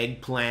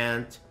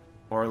eggplant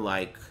or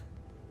like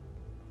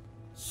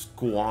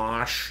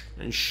squash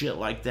and shit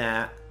like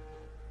that.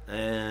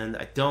 And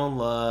I don't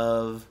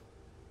love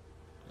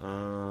I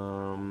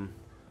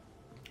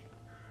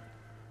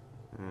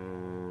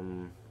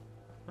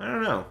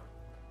don't know.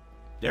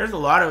 There's a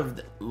lot of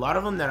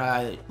them that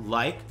I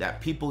like that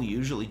people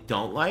usually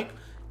don't like,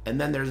 and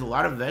then there's a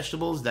lot of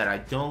vegetables that I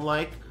don't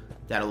like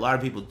that a lot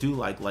of people do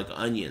like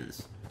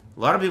onions. A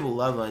lot of people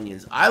love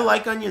onions. I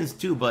like onions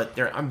too, but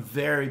I'm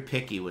very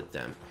picky with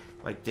them.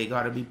 Like, they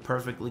gotta be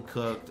perfectly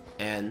cooked,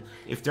 and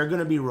if they're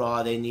gonna be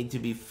raw, they need to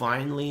be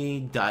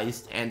finely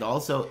diced and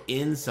also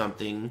in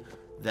something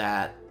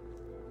that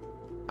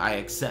I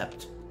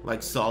accept,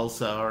 like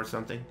salsa or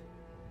something.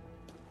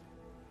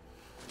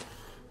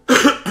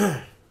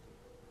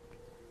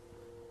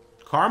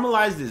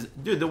 Caramelized is...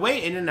 Dude, the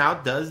way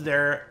In-N-Out does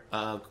their,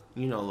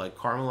 you know, like,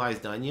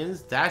 caramelized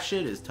onions, that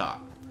shit is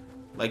top.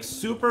 Like,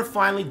 super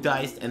finely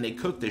diced, and they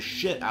cook the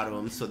shit out of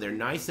them, so they're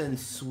nice and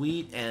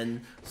sweet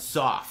and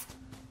soft.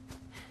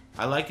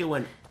 I like it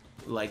when,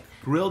 like,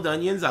 grilled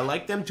onions, I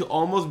like them to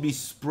almost be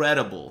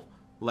spreadable.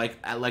 Like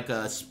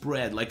a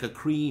spread, like a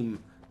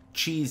cream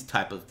cheese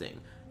type of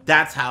thing.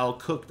 That's how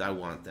cooked I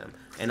want them.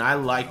 And I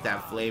like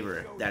that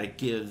flavor that it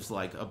gives,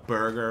 like, a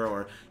burger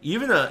or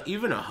even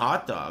a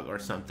hot dog or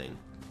something.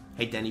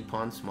 Hey, Denny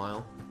Pond,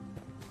 smile.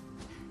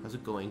 How's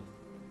it going?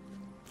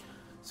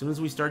 As soon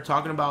as we start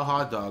talking about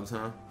hot dogs,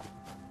 huh?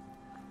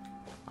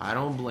 I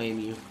don't blame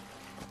you.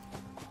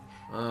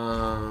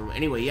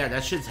 Anyway, yeah,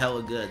 that shit's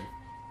hella good.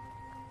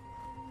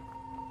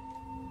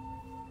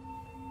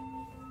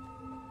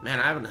 Man,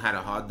 I haven't had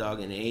a hot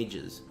dog in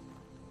ages.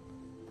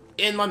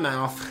 In my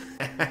mouth.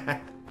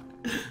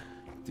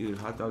 Dude,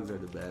 hot dogs are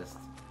the best.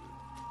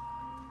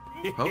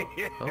 Oh,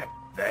 oh.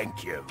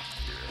 Thank you.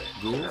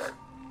 Ghouls?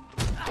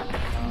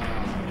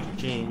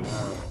 James.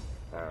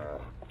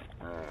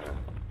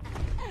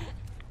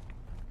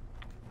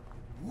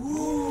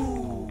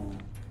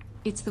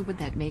 It's the wood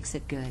that makes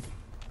it good.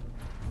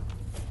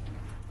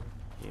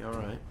 Yeah,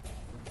 alright.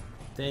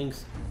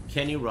 Thanks.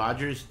 Kenny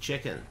Rogers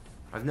chicken.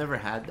 I've never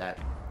had that.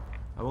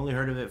 I've only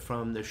heard of it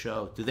from the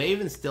show. Do they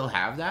even still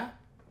have that?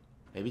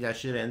 Maybe that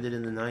shit ended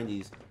in the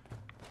 90s.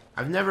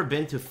 I've never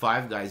been to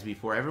Five Guys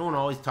before. Everyone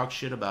always talks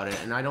shit about it,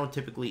 and I don't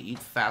typically eat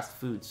fast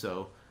food,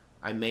 so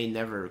I may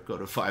never go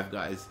to Five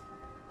Guys.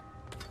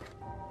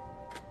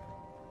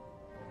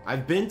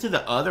 I've been to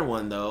the other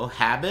one, though,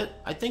 Habit.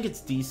 I think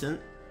it's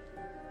decent.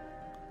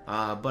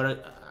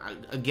 But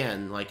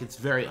again, like, it's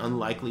very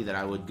unlikely that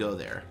I would go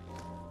there.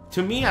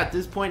 To me, at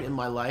this point in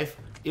my life,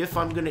 if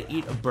I'm gonna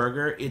eat a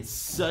burger, it's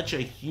such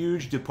a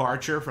huge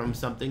departure from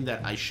something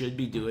that I should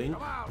be doing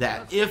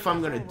that if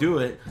I'm gonna do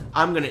it,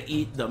 I'm gonna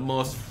eat the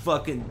most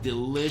fucking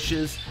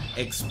delicious,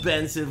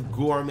 expensive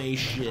gourmet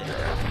shit.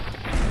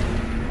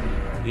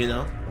 You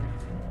know?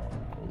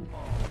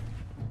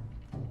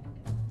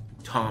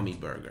 Tommy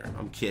Burger.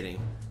 I'm kidding.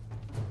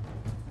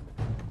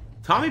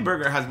 Tommy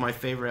Burger has my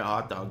favorite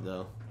hot dog,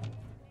 though.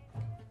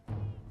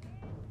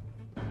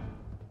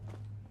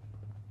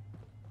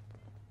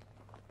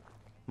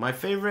 My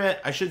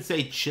favorite, I should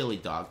say chili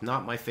dog,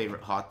 not my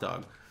favorite hot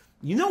dog.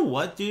 You know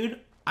what, dude?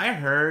 I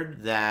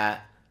heard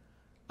that,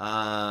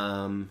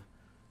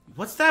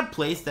 what's that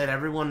place that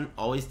everyone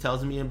always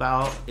tells me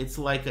about? It's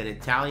like an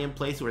Italian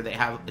place where they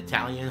have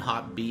Italian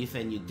hot beef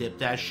and you dip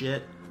that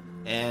shit.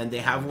 And they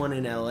have one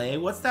in LA.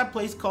 What's that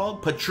place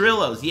called?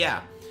 Petrillo's, yeah.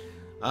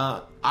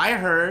 I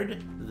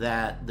heard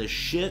that the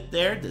shit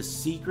there, the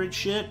secret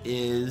shit,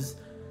 is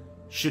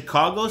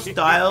Chicago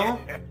style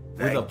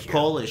with a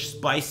Polish,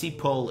 spicy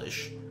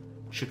Polish.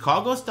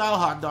 Chicago style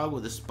hot dog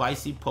with a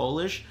spicy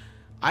Polish.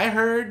 I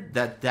heard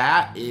that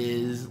that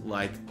is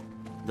like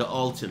the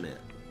ultimate.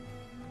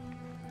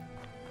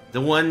 The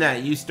one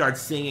that you start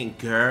singing,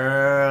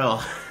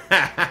 girl.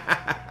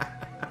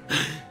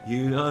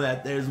 You know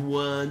that there's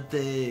one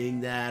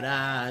thing that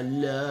I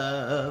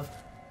love.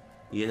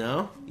 You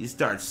know? You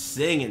start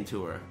singing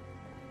to her.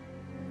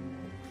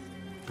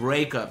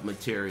 Breakup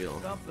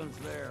material. Something's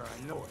there,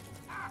 I know it.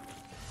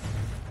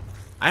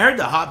 I heard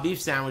the hot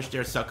beef sandwich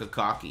there suck a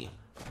cocky.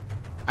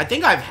 I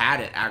think I've had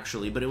it,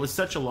 actually, but it was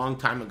such a long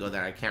time ago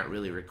that I can't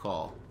really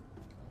recall.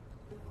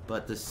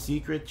 But the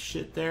secret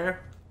shit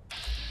there...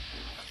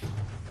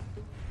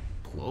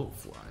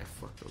 Bloatfly,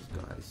 fuck those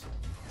guys.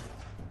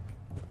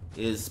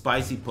 Is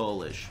spicy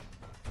Polish.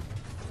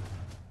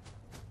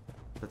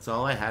 That's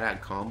all I had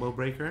at Combo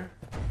Breaker.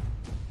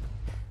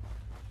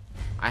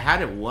 I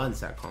had it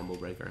once at Combo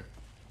Breaker.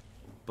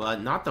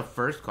 But not the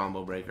first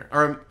Combo Breaker.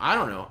 Or, I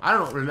don't know. I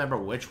don't remember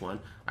which one.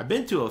 I've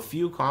been to a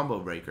few Combo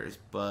Breakers,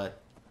 but...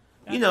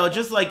 You know,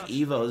 just like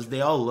Evos,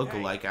 they all look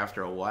alike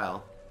after a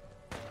while.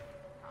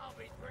 I'll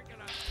be drinking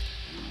a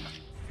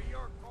to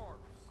your corpse.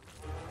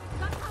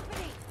 Got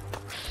company.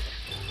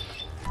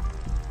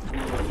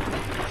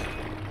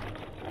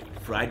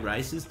 Fried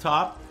rice is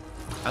top.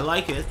 I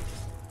like it.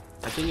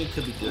 I think it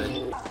could be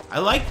good. I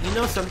like, you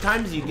know,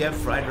 sometimes you get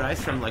fried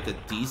rice from like a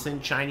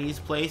decent Chinese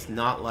place,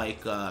 not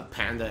like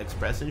Panda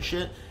Express and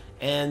shit.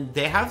 And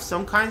they have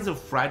some kinds of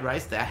fried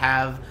rice that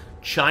have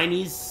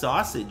Chinese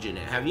sausage in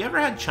it. Have you ever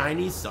had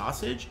Chinese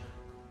sausage?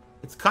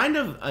 It's kind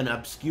of an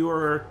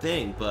obscure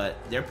thing, but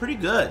they're pretty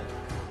good.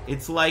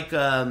 It's like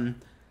kind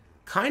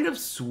of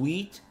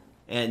sweet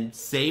and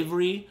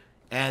savory,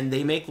 and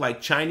they make like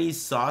Chinese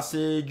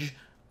sausage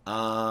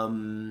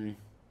fried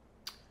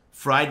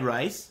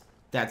rice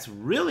that's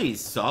really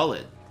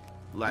solid.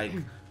 Like,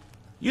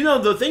 you know,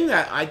 the thing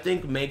that I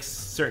think makes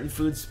certain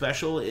foods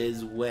special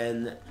is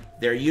when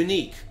they're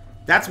unique.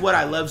 That's what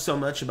I love so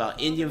much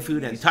about Indian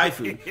food and Thai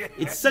food.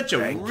 It's such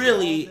a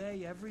really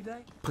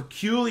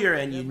peculiar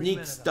and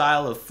unique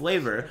style of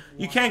flavor.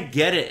 You can't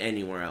get it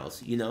anywhere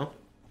else, you know?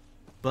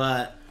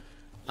 But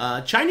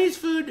Chinese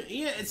food,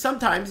 yeah,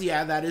 sometimes,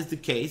 yeah, that is the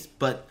case.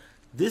 But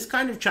this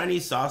kind of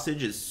Chinese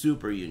sausage is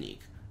super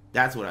unique.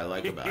 That's what I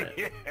like about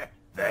it.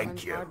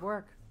 Thank you. Hard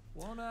work.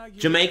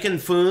 Jamaican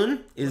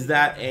foon, is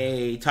that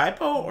a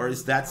typo or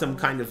is that some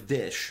kind of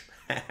dish?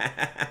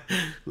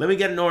 Let me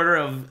get an order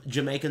of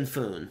Jamaican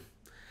foon.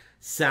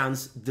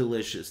 Sounds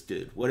delicious,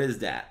 dude. What is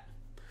that?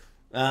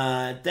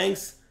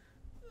 Thanks,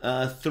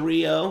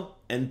 3-0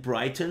 and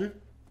Brighton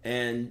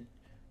and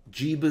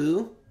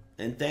Jibu.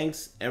 And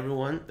thanks,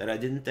 everyone that I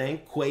didn't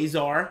thank.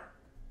 Quasar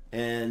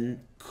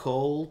and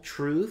Cole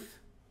Truth.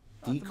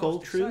 D-Cole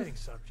Truth. Exciting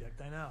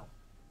subject, I know.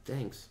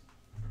 Thanks.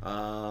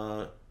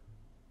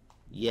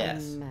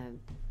 Yes.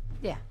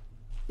 Yeah,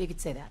 you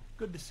could say that.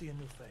 Good to see a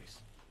new face.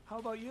 How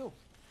about you?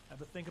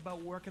 Ever think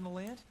about working the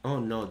land? Oh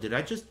no, did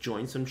I just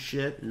join some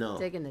shit? No.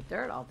 Digging the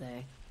dirt all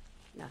day.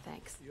 No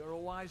thanks. You're a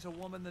wiser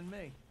woman than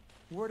me.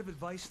 Word of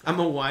advice. I'm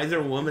a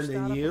wiser woman Start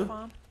than up a you?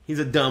 farm? He's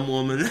a dumb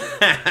woman.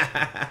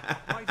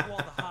 Why do all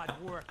the hard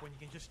work when you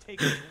can just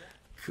take it?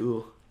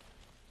 Cool.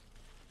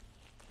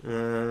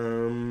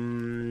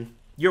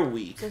 You're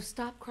weak. So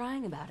stop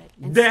crying about it.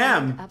 And stand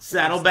Damn! up for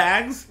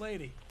Saddlebags?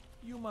 Lady,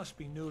 you must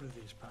be new to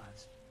these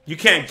parts. You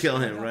can't kill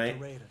him, right?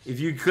 If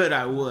you could,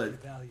 I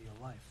would. Value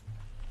your life.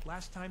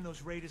 Last time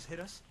those raiders hit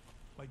us,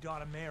 my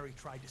daughter Mary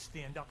tried to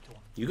stand up to them.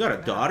 You got a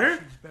Now daughter?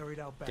 she's buried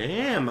out back.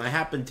 Damn, I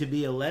happen to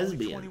be a Only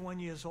lesbian. 21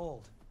 years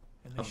old.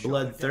 And they A shot her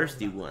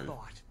bloodthirsty down without one.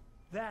 thought.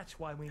 That's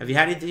why we Have you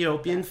had need to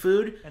Ethiopian get back.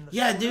 food? And the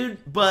Yeah, story-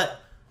 dude,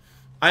 but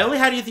I only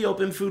had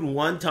Ethiopian food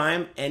one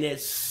time and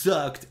it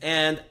sucked.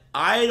 And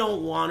I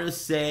don't want to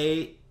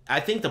say, I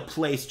think the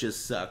place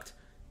just sucked.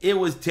 It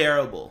was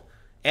terrible.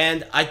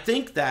 And I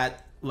think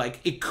that, like,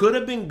 it could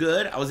have been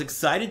good. I was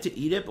excited to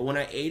eat it, but when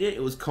I ate it,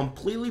 it was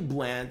completely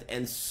bland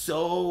and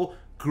so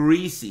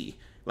greasy.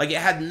 Like, it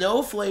had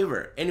no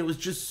flavor, and it was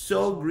just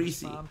so All this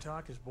greasy. Mom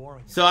talk is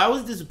boring. So I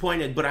was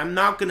disappointed, but I'm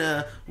not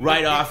gonna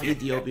write off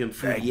Ethiopian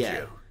food Thank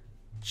yet. you.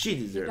 She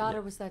Your deserved daughter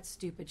it. was that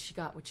stupid. She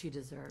got what she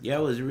deserved. Yeah,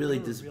 it was really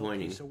You're a real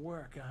disappointing. piece of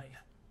work, aren't you?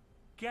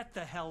 Get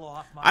the hell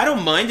off my. I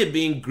don't mind it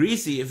being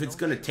greasy if it's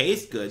gonna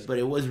taste good, but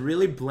it was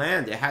really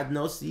bland. It had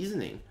no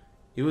seasoning.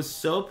 It was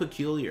so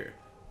peculiar.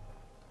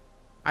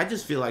 I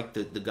just feel like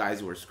the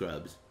guys were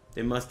scrubs.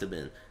 They must have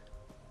been.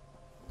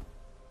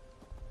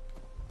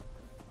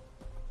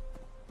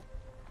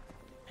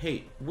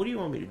 Hey, what do you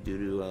want me to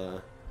do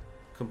to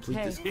complete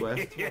Hey. this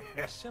quest?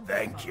 Simple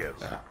Thank thoughts. you.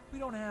 We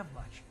don't have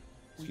much.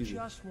 We Excuse me.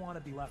 just want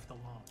to be left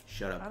alone.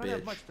 Shut up, I don't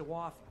have bitch. much to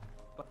offer,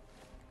 but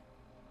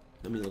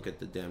Let me look at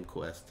the damn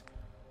quest.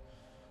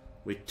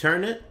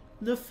 Return it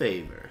the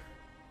favor.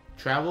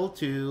 Travel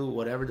to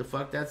whatever the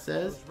fuck that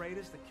says. those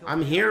raiders that killed I'm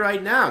me, here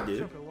right now, they dude.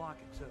 took her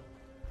locket too.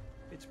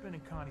 It's been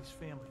in Connie's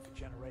family for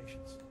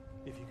generations.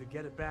 If you could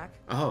get it back,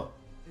 Oh,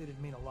 it'd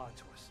mean a lot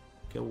to us.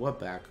 get what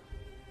back?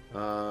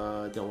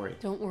 Don't worry.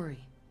 Don't worry.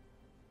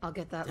 I'll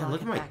get that Damn,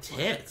 look at locket my back for you.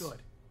 tits. Good.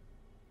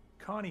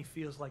 Connie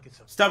feels like it's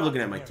a Stop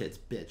looking at my fucking tits,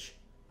 bitch.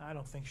 I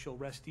don't think she'll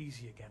rest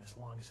easy again as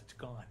long as it's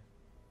gone.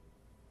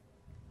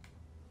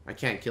 I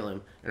can't kill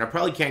him. And I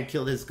probably can't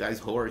kill this guy's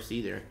horse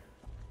either.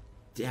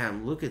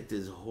 Damn, look at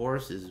this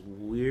horse's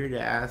weird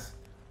ass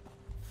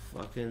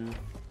fucking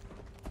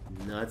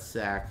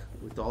nutsack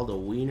with all the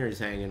wieners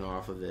hanging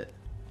off of it.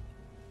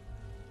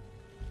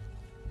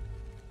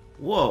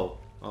 Whoa.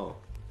 Oh.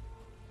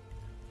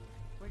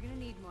 We're gonna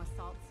need more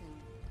salt soon.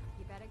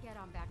 You better get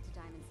on back to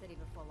Diamond City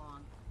before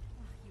long.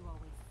 Ugh, you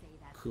always say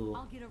that. Cool.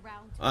 I'll get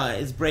around to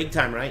It's break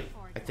time, right?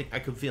 I think I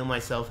could feel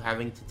myself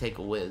having to take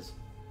a whiz.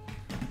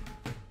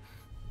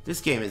 This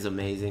game is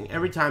amazing.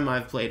 Every time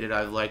I've played it,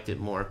 I've liked it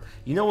more.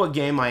 You know what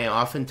game I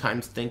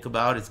oftentimes think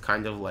about? It's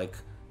kind of like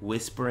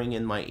whispering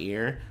in my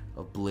ear?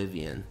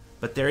 Oblivion.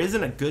 But there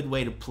isn't a good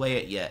way to play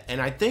it yet.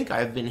 And I think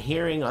I've been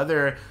hearing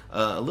other...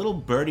 a little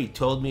birdie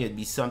told me it'd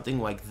be something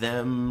like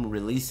them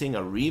releasing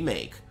a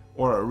remake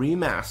or a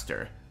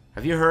remaster.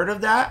 Have you heard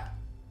of that?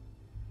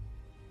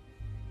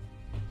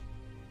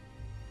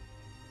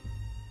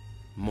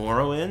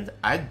 Morrowind?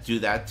 I'd do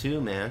that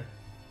too, man.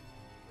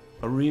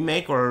 A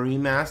remake or a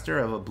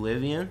remaster of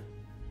Oblivion?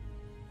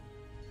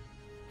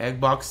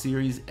 Xbox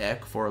Series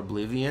X for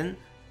Oblivion?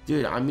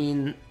 Dude, I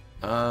mean,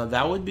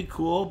 that would be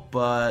cool,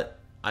 but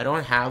I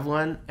don't have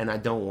one and I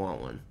don't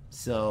want one.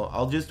 So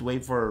I'll just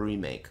wait for a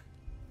remake.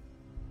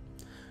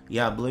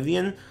 Yeah,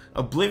 Oblivion.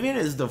 Oblivion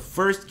is the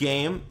first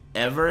game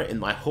ever in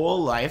my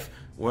whole life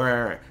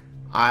where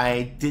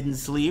I didn't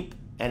sleep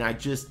and I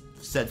just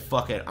said,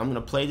 fuck it, I'm gonna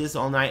play this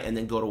all night and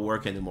then go to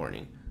work in the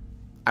morning.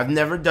 I've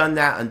never done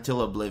that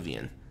until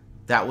Oblivion.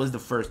 That was the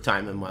first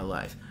time in my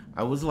life.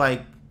 I was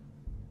like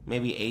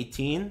maybe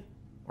 18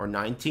 or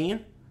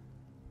 19.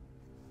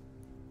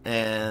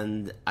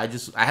 And I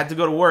had to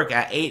go to work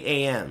at 8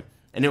 a.m.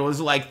 And it was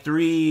like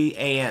 3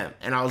 a.m.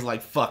 And I was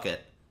like, fuck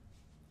it.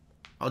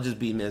 I'll just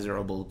be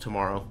miserable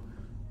tomorrow.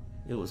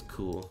 It was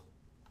cool.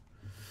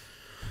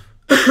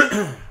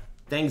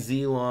 Thanks,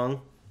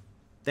 Z-Long.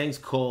 Thanks,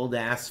 Cold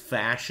Ass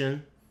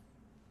Fashion.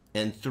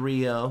 And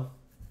 3-0.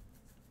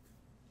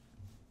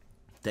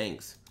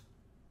 Thanks.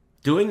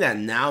 Doing that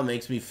now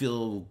makes me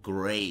feel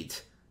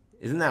great.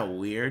 Isn't that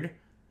weird?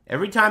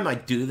 Every time I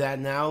do that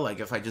now, like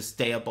if I just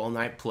stay up all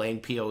night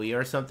playing PoE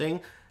or something,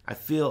 I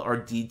feel, or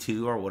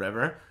D2 or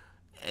whatever,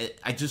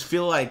 I just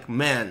feel like,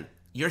 man,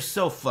 you're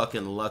so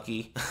fucking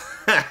lucky.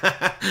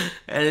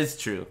 And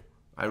it's true.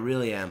 I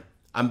really am.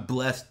 I'm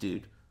blessed,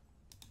 dude.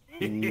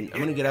 I'm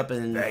gonna get up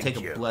and take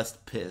a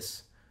blessed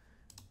piss.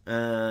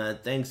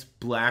 Thanks,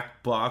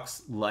 Black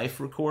Box Life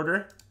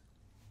Recorder.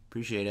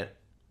 Appreciate it.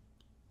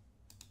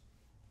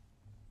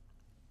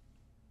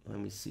 Let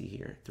me see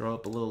here. Throw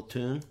up a little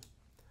tune.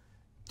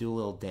 Do a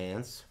little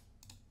dance.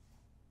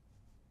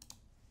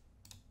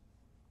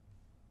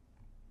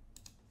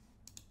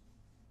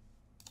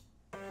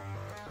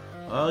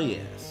 Oh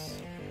yes.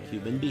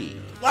 Cuban B.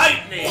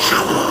 Lightning!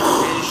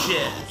 And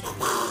shit.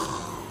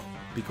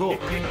 Be cool.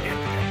 Thank you.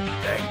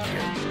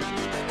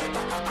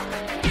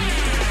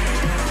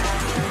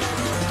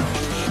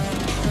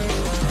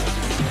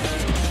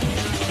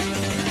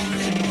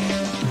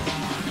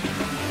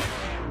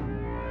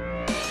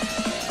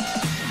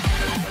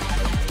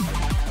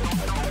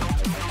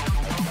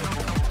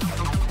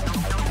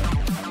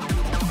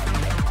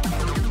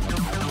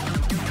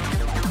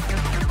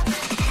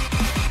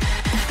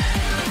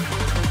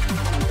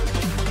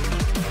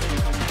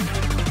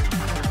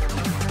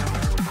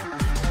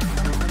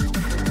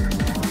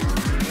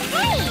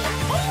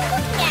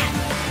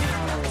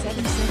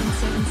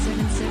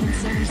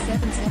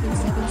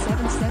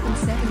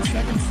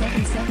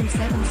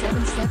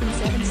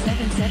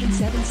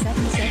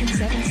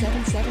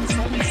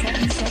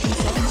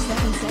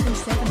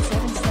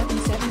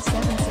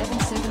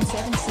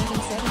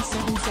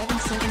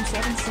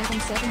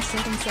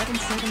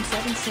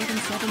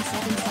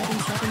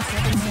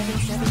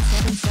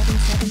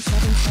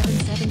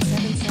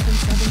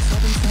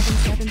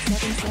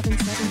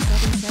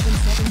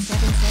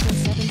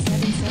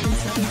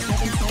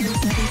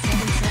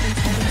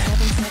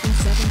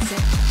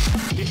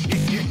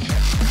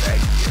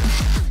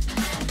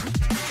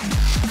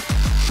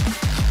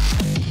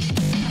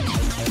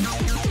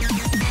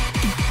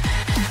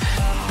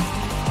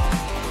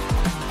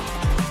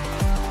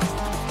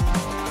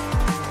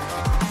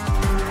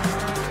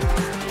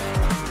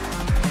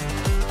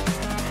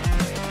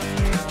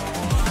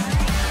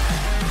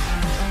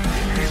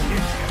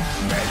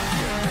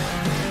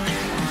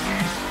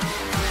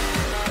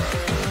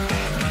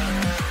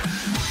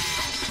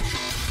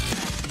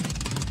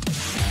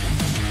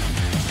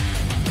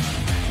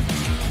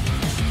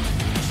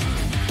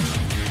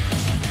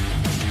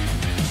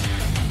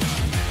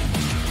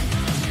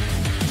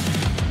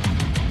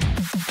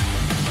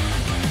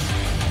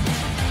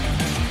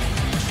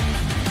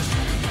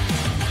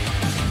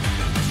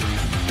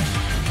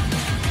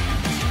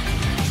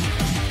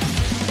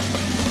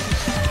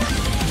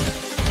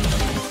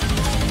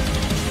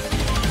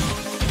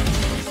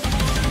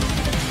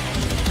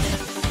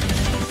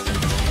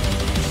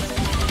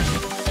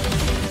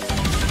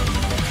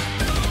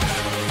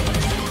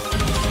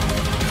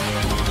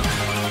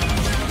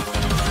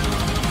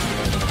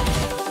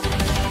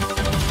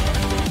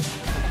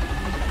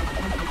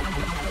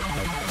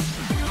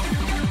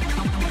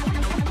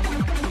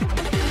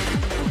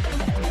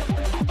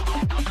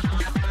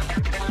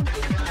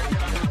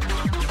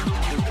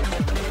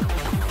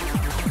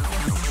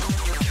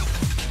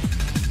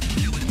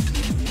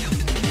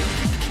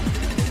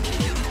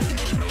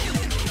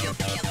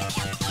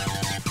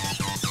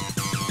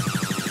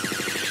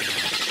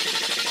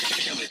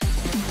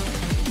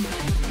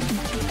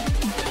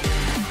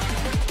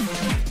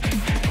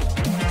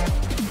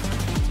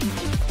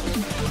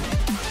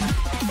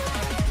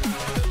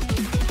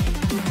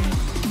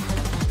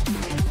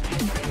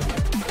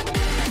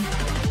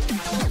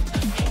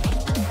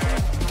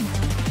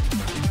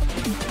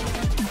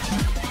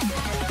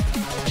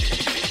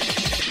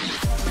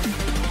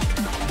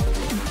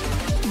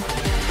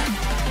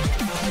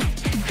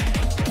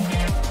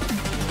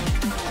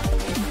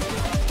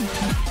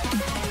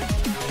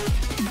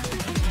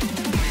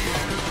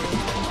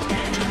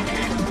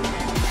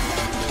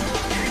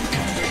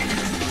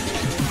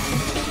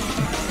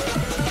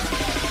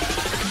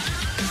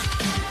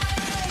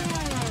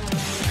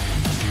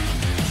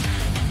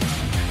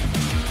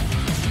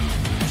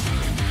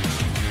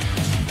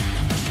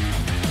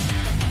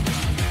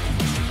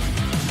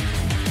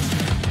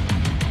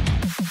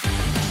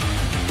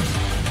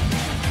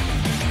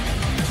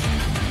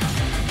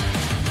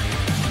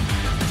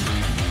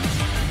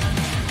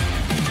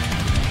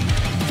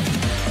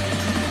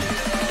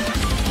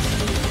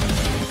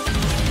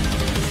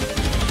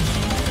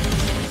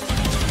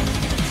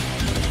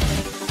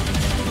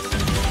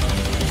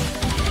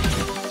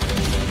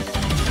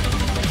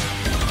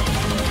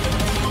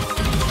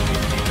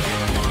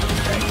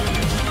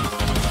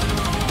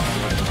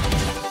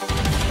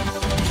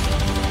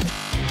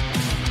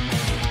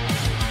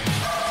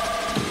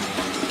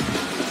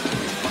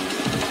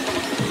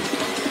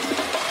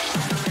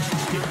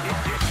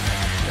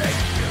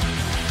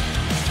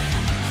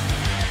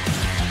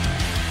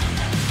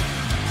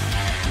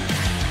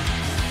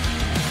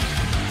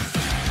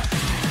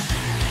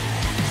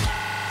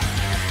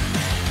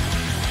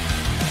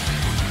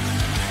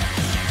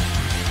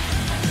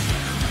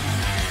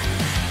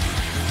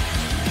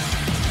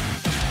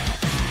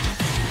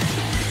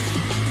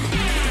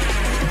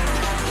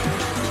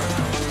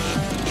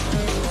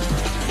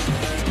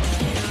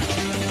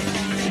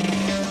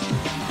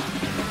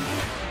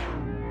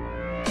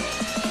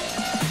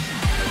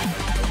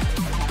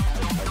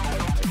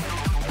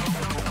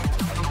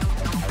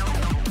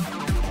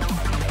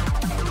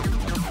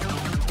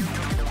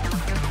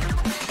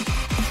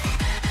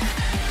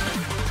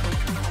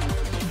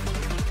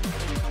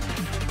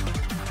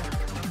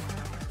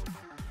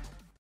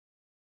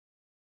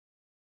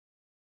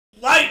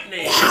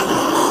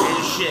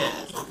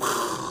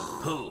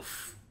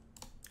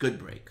 Good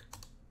break.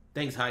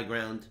 Thanks, High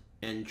Ground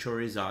and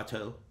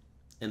Chorizato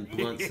and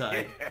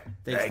Bluntside.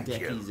 Thanks, Thank Decky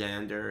you.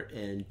 Xander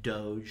and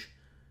Doge.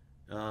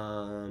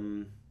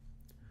 And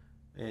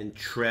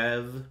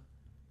Trev.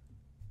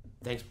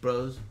 Thanks,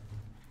 bros.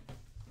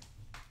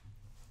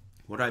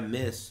 What I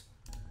miss?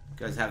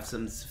 You guys have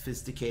some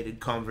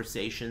sophisticated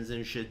conversations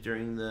and shit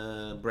during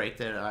the break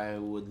that I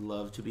would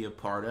love to be a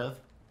part of.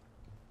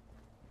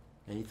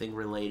 Anything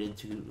related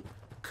to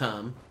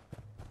cum.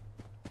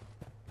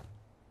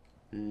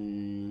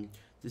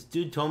 This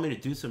dude told me to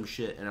do some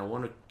shit and I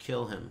want to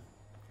kill him.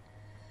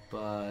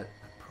 But I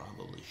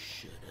probably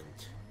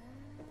shouldn't.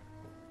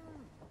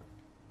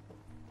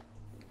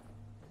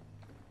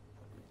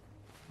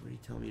 What did he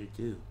tell me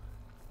to do?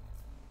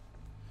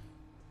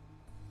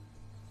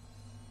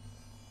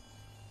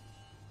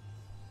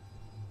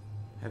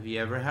 Have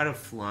you ever had a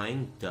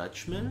Flying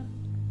Dutchman?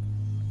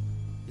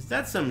 Is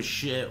that some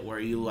shit where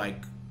you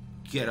like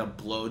get a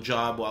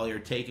blowjob while you're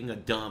taking a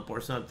dump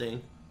or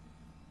something?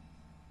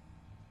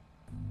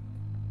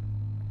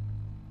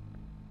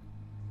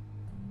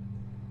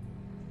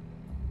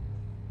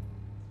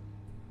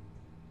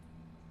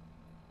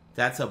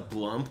 That's a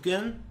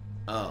Blumpkin?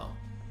 Oh.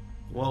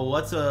 Well,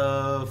 what's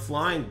a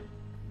Flying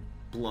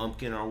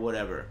Blumpkin or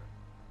whatever?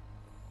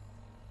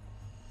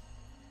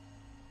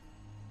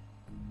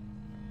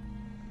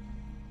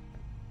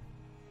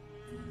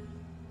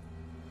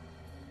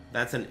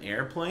 That's an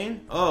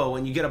airplane? Oh,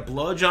 when you get a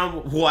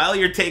blowjob while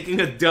you're taking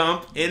a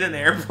dump in an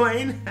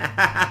airplane?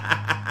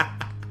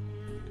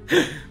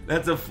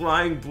 That's a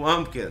Flying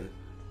Blumpkin.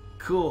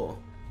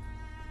 Cool.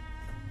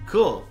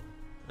 Cool.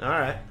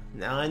 Alright,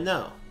 now I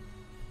know.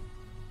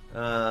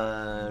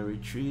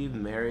 Retrieve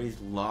Mary's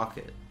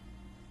locket.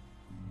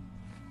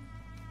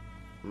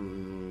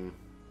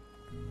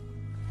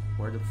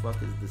 Where the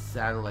fuck is the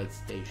satellite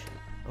station?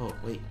 Oh,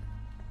 wait.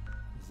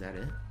 Is that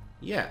it?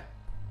 Yeah.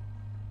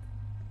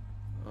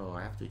 Oh,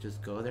 I have to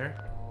just go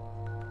there?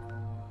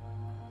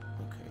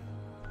 Okay.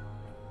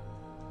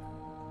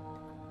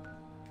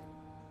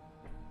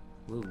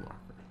 Move marker.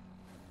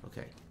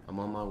 Okay, I'm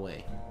on my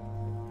way.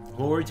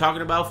 What were we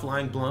talking about?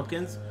 Flying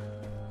Blumpkins?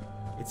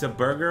 It's a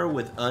burger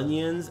with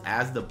onions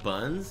as the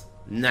buns?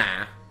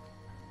 Nah.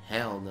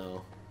 Hell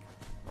no.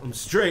 I'm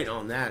straight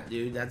on that,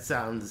 dude. That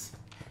sounds...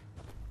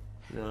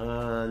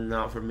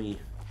 not for me.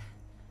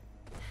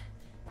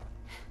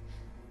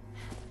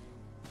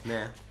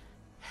 Nah.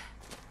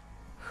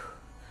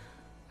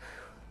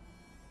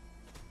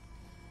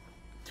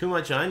 Too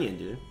much onion,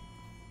 dude.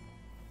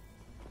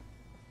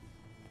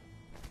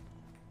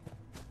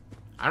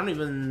 I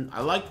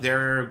like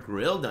their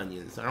grilled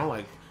onions. I don't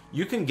like...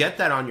 You can get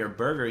that on your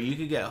burger. You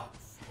could get...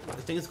 I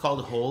think it's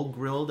called whole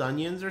grilled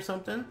onions or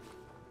something.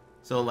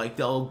 So, like,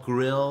 they'll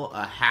grill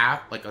a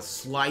half... Like, a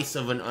slice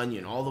of an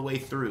onion all the way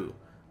through.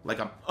 Like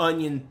a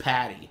onion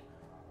patty.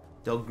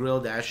 They'll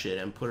grill that shit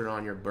and put it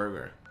on your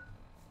burger.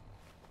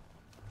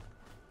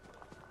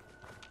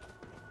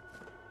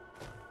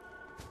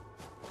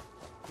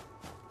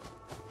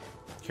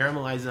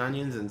 Caramelized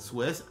onions and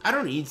Swiss? I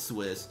don't eat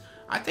Swiss.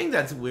 I think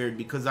that's weird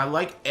because I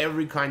like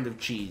every kind of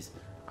cheese.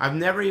 I've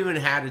never even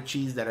had a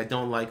cheese that I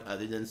don't like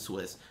other than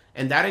Swiss.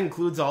 And that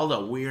includes all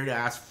the weird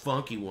ass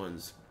funky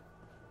ones.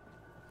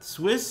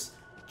 Swiss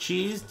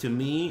cheese, to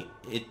me,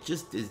 it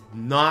just is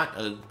not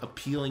an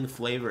appealing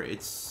flavor.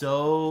 It's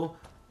so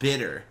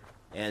bitter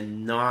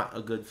and not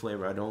a good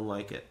flavor. I don't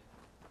like it.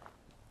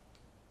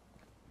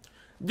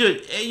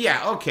 Dude,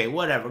 yeah, okay,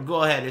 whatever.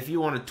 Go ahead if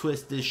you want to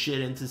twist this shit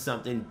into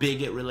something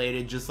bigot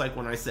related, just like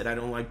when I said I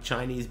don't like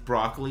Chinese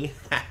broccoli.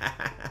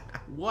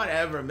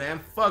 Whatever, man.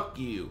 Fuck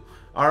you.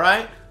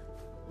 Alright?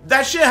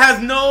 That shit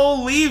has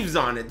no leaves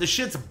on it. The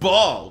shit's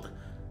bald.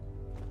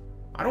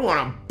 I don't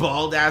want a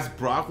bald-ass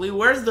broccoli.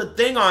 Where's the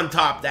thing on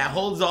top that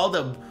holds all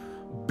the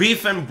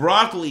beef and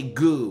broccoli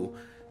goo?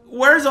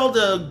 Where's all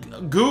the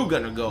goo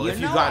gonna go if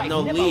you got no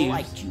leaves? I never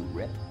liked you,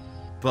 Rip.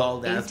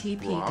 Bald-ass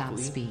ATP broccoli.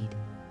 Godspeed.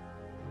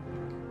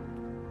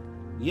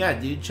 Yeah,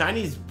 dude,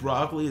 Chinese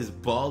broccoli is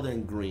bald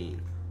and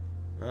green.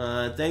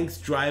 Thanks,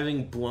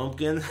 driving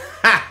Blumpkin.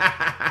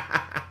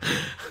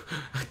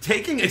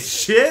 Taking a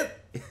shit?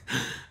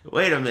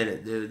 Wait a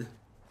minute, dude.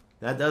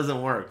 That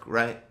doesn't work,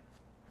 right?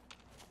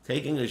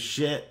 Taking a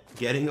shit,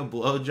 getting a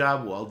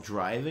blowjob while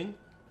driving?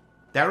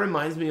 That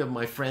reminds me of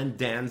my friend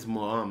Dan's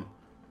mom.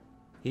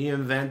 She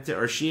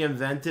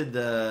invented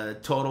the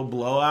total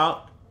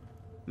blowout.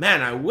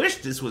 Man, I wish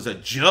this was a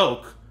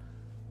joke.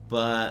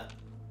 But,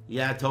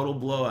 yeah, total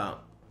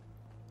blowout.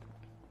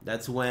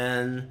 That's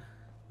when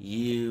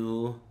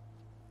you...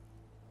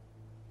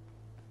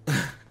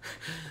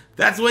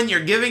 That's when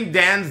you're giving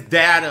Dan's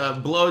dad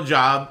a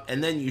blowjob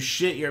and then you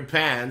shit your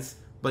pants,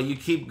 but you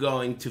keep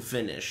going to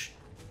finish.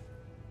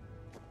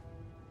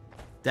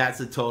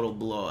 That's a total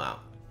blowout.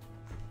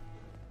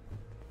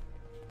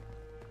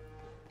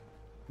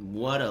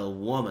 What a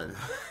woman.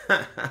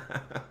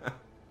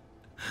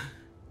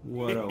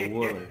 What a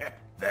woman.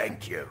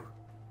 Thank you.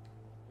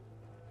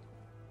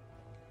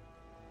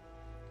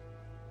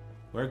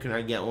 Where can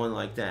I get one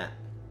like that?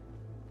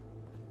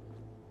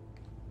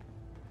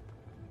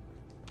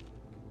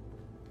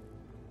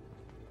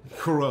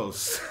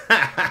 Gross.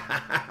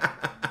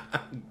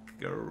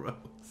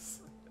 Gross.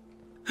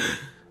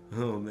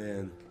 Oh,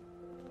 man.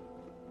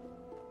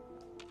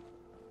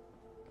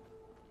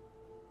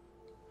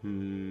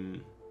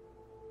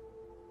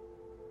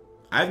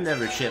 I've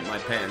never shit my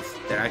pants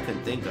that I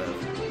can think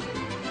of.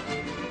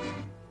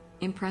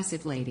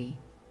 Impressive lady.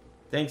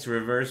 Thanks,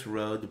 Reverse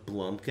Road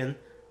Blumpkin.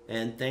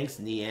 And thanks,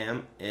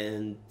 Niam.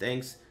 And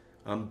thanks,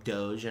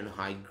 Doge and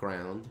High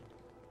Ground.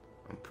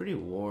 I'm pretty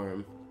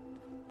warm.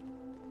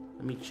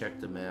 Let me check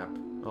the map.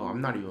 Oh,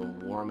 I'm not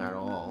even warm at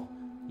all.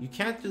 You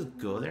can't just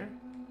go there?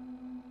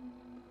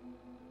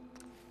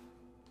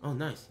 Oh,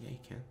 nice. Yeah, you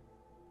can.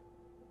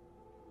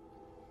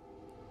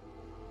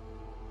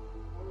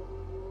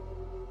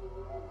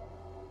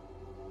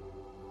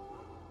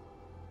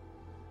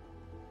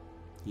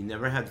 You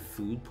never had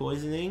food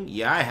poisoning?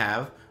 Yeah, I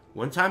have.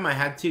 One time I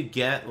had to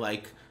get,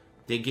 like,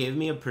 they gave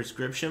me a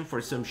prescription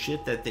for some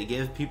shit that they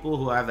give people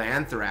who have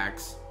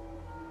anthrax.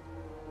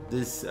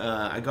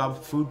 I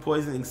got food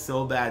poisoning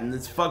so bad, and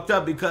it's fucked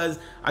up because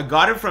I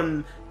got it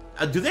from,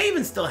 do they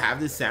even still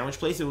have this sandwich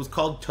place? It was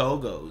called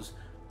Togo's.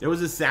 There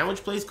was a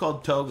sandwich place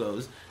called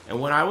Togo's, and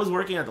when I was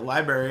working at the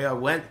library, I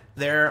went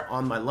there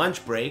on my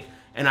lunch break,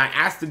 and I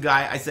asked the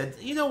guy, I said,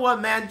 you know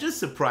what, man, just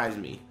surprise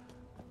me.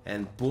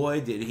 And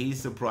boy, did he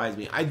surprise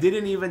me. I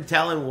didn't even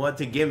tell him what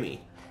to give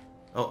me.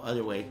 Oh,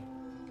 other way.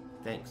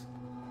 Thanks.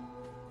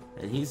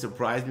 And he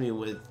surprised me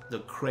with the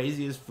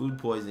craziest food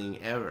poisoning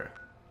ever.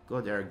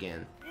 Go there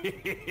again.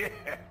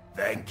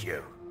 Thank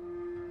you.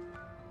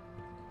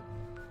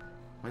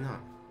 Why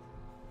not?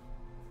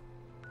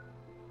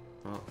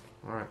 Oh,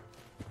 alright.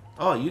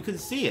 Oh, you can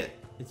see it.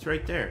 It's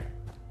right there.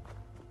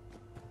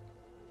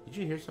 Did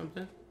you hear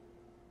something?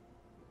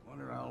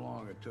 Wonder how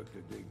long it took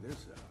to dig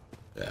this out.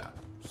 Yeah.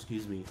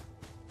 Excuse me.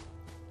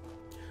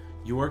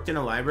 You worked in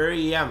a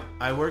library? Yeah,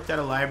 I worked at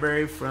a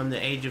library from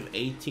the age of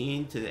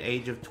 18 to the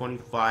age of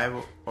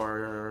 25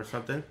 or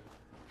something.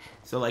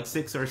 So like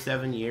 6 or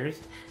 7 years.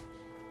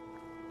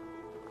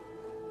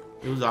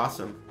 It was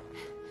awesome.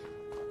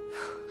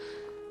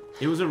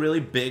 It was a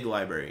really big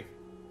library.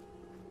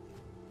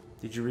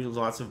 Did you read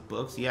lots of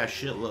books? Yeah,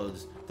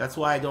 shitloads. That's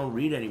why I don't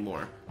read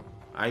anymore.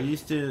 I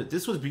used to...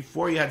 This was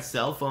before you had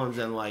cell phones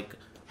and like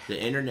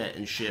the internet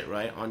and shit,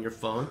 right? On your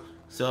phone.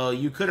 So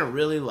you couldn't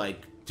really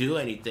like do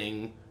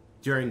anything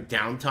during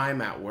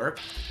downtime at work.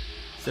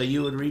 So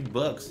you would read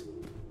books.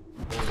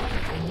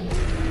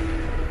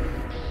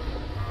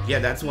 Yeah,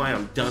 that's why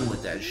I'm done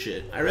with that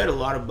shit. I read a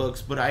lot of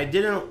books, but I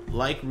didn't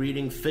like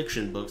reading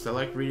fiction books. I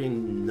liked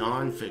reading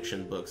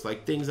non-fiction books,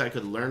 like things I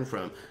could learn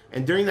from.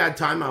 And during that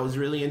time, I was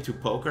really into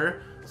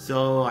poker.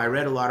 So I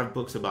read a lot of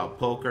books about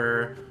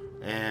poker,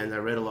 and I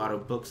read a lot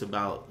of books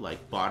about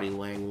like body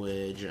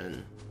language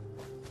and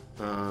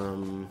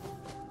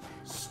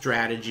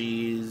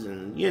strategies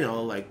and, you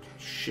know, like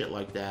shit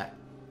like that.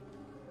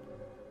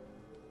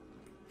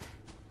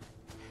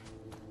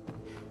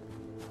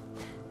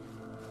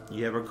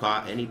 You ever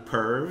caught any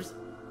pervs?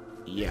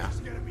 Yeah.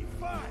 It's gonna be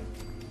fun.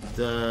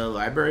 The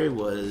library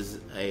was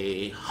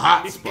a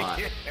hot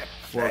spot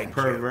for Thank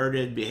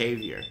perverted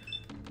behavior.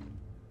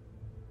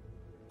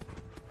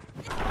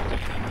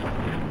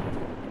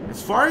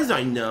 As far as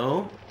I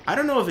know, I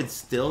don't know if it's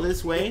still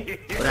this way,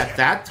 but at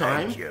that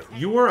time,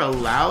 you were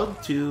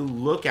allowed to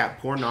look at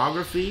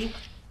pornography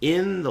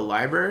in the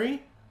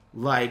library.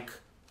 Like,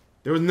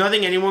 there was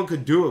nothing anyone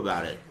could do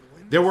about it.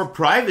 There were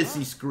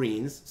privacy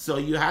screens, so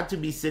you had to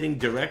be sitting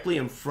directly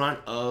in front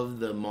of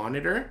the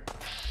monitor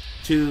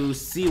to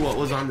see what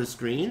was on the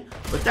screen.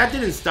 But that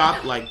didn't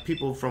stop, like,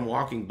 people from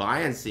walking by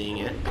and seeing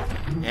it.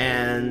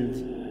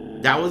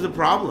 And that was a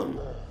problem.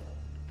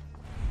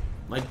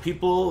 Like,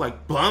 people,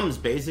 like bums,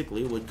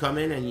 basically, would come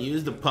in and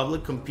use the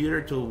public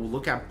computer to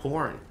look at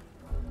porn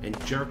and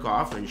jerk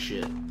off and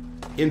shit.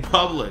 In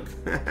public.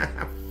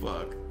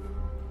 Fuck.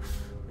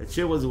 That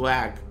shit was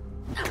whack.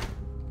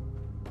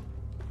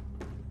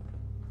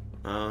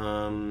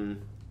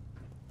 And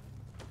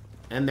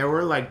there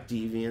were, like,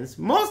 deviants.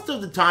 Most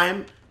of the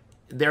time,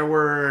 there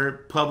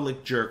were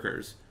public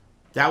jerkers.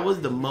 That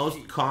was the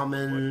most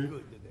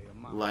common,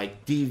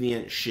 like,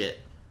 deviant shit.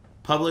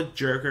 Public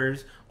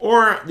jerkers.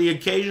 Or the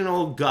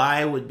occasional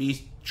guy would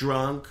be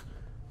drunk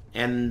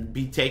and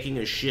be taking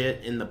a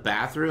shit in the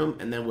bathroom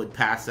and then would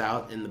pass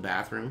out in the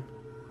bathroom.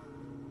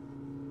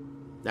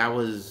 That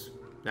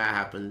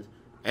happened.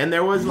 And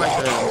there was like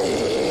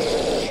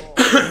a...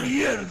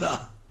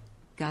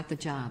 Got the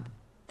job.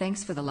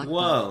 Thanks for the luck.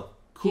 Whoa,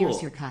 cool.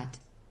 Here's your cut.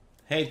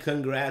 Hey,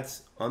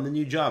 congrats on the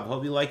new job.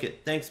 Hope you like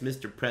it. Thanks,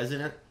 Mr.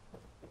 President.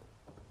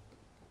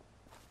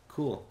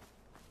 Cool.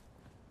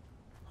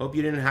 Hope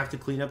you didn't have to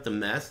clean up the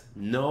mess.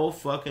 No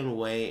fucking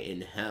way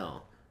in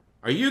hell.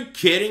 Are you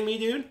kidding me,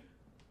 dude?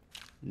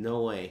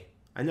 No way.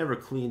 I never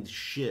cleaned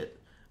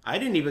shit. I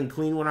didn't even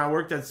clean when I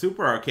worked at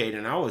Super Arcade,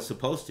 and I was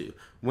supposed to.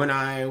 When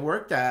I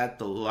worked at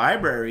the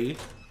library,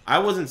 I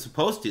wasn't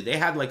supposed to. They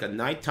had like a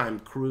nighttime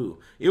crew.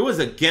 It was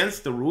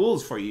against the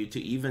rules for you to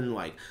even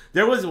like...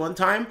 There was one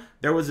time,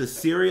 there was a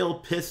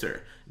serial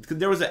pisser.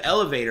 There was an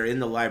elevator in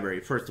the library,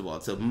 first of all.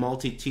 It's a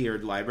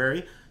multi-tiered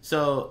library.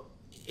 So...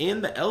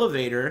 in the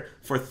elevator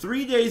for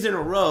 3 days in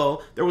a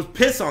row, there was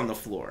piss on the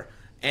floor.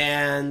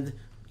 And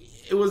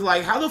it was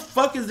like, how the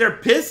fuck is there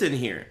piss in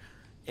here?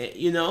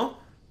 You know?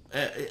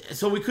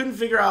 So we couldn't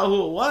figure out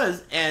who it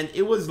was, and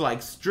it was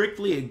like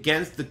strictly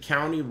against the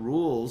county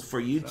rules for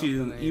you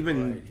to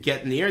even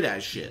get near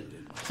that shit.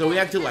 So we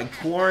had to like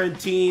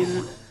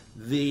quarantine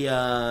the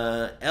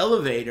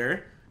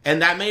elevator,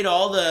 and that made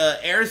all the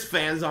Aris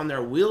fans on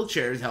their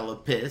wheelchairs hella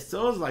pissed.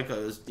 So it was like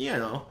a, you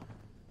know,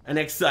 an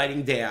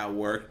exciting day at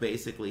work,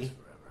 basically.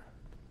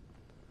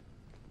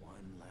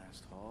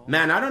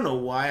 Man, I don't know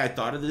why I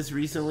thought of this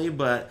recently,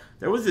 but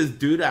there was this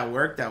dude at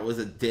work that was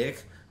a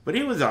dick, but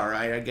he was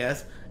alright, I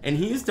guess. And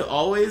he used to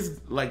always,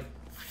 like,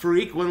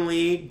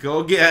 frequently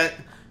go get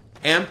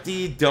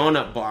empty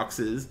donut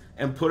boxes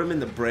and put them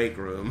in the break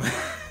room.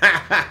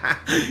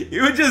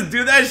 He would just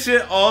do that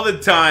shit all the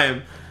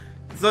time.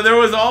 So there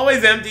was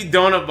always empty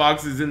donut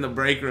boxes in the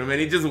break room,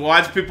 and he just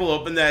watched people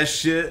open that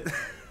shit.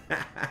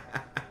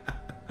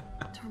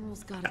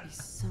 Terminal's gotta be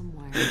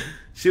somewhere.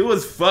 Shit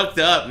was fucked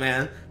up,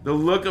 man. The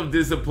look of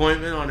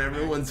disappointment on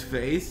everyone's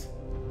face.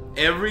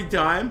 Every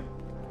time.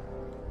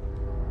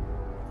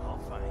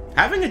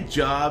 Having a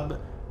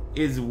job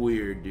is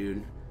weird,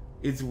 dude.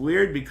 It's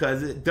weird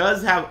because it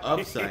does have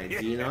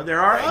upsides, you know? There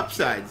are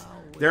upsides.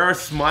 There are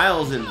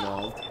smiles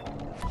involved.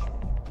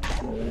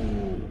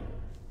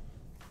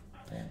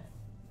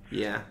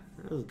 Yeah,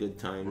 that was good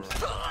times.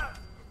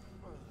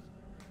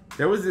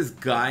 There was this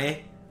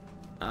guy,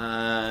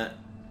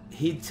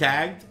 he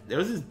tagged, there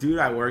was this dude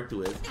I worked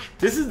with.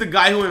 This is the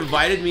guy who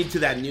invited me to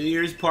that New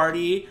Year's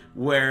party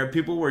where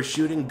people were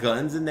shooting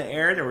guns in the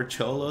air. There were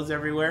cholos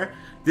everywhere.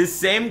 This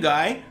same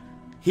guy,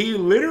 he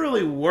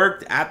literally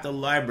worked at the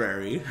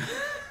library.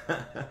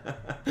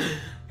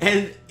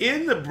 And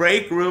in the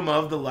break room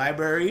of the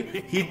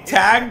library, he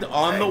tagged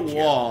on the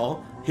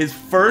wall his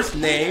first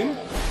name,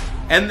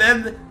 and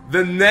then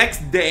the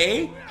next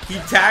day, he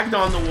tagged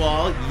on the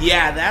wall,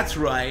 yeah, that's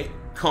right,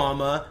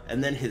 comma,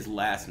 and then his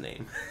last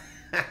name.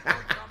 I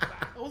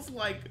was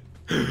like,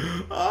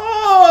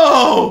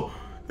 oh,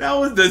 that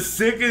was the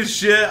sickest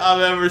shit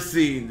I've ever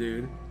seen,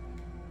 dude.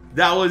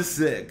 That was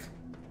sick.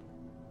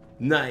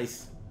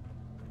 Nice.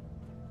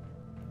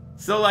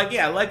 So, like,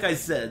 yeah, like I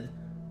said,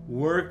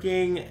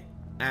 working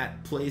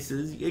at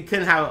places, it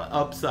can have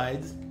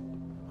upsides.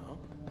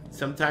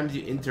 Sometimes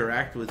you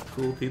interact with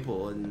cool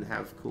people and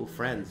have cool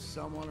friends.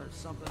 Someone or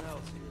something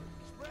else here.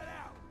 Spread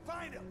out.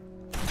 Find him.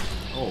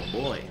 Oh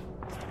boy.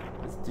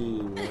 Let's do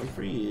one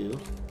for you.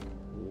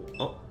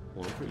 Oh,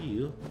 one for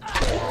you.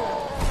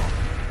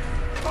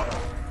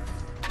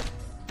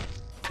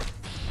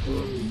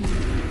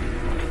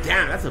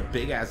 Damn, that's a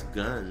big ass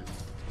gun.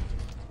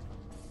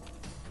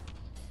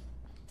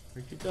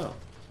 Where'd you go?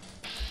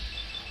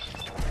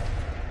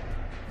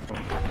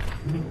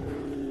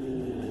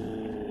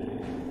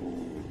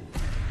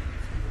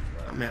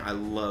 Man, I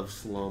love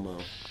slow-mo.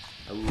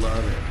 I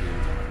love it,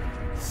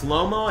 dude.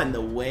 Slow-mo and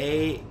the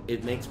way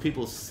it makes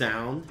people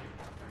sound.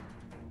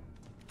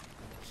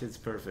 Shit's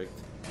perfect.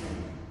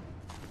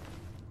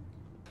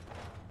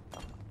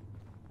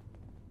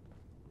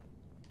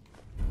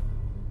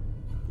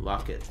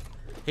 Lock it.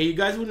 Hey, you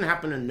guys wouldn't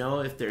happen to know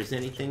if there's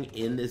anything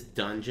in this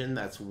dungeon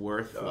that's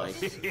worth, like,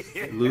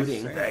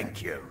 looting?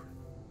 Thank you.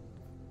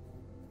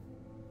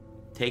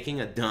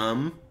 Taking a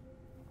dumb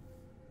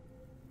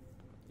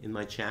in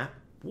my chat?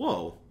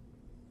 Whoa.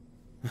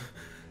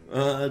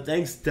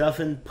 Thanks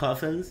Duffin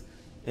Puffins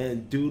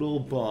and Doodle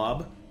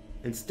Bob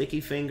and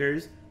Sticky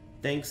Fingers.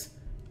 Thanks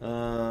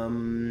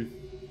Bottle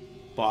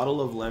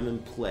of Lemon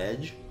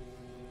Pledge.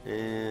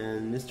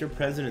 And Mr.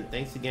 President,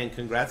 thanks again.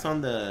 Congrats on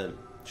the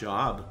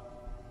job.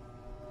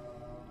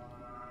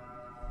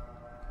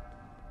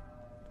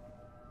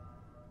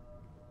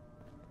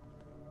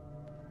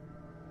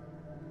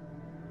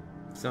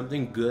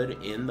 Something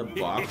good in the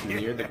box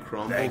near the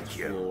crumbled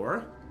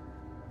floor?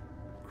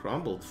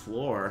 Crumbled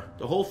floor?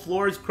 The whole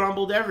floor is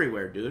crumbled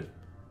everywhere, dude.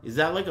 Is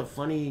that like a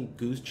funny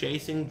goose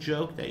chasing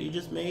joke that you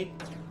just made?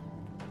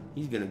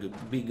 He's gonna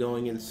be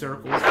going in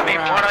circles. I mean,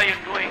 what are you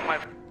doing, my...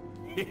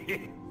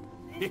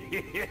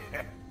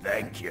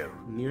 Thank you.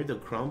 Near the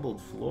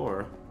crumbled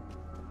floor.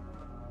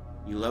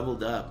 You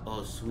leveled up.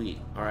 Oh, sweet.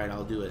 Alright,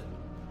 I'll do it.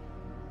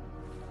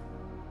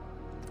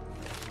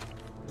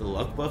 The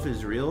luck buff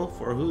is real?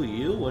 For who?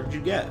 You? What did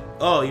you get?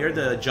 Oh, you're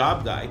the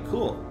job guy.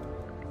 Cool.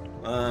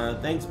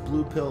 Thanks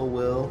Blue Pill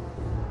Will.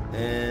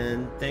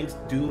 And thanks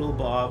Doodle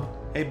Bob.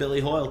 Hey Billy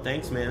Hoyle,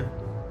 thanks man.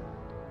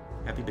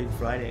 Happy Big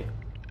Friday.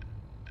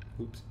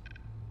 Oops.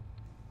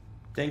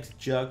 Thanks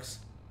Jux.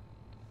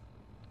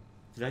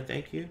 Did I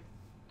thank you?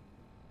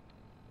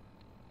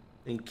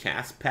 And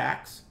Cast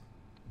Packs.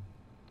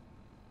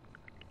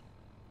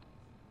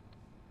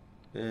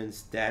 And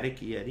Static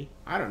Yeti.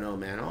 I don't know,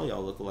 man. All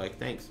y'all look alike.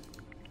 Thanks.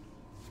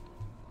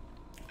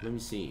 Let me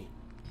see.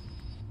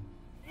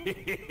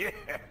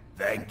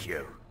 Thank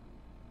you.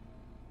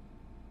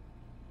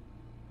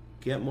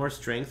 Get more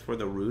strength for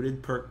the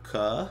rooted perk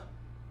K.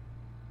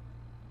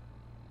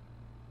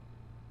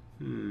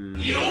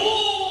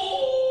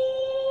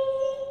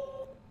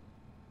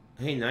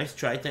 Hey, nice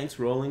try. Thanks,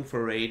 Rolling,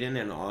 for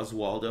Raiden and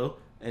Oswaldo.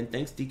 And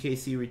thanks,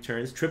 DKC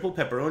Returns. Triple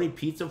pepperoni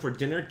pizza for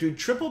dinner. Dude,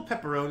 triple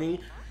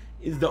pepperoni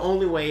is the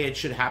only way it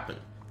should happen.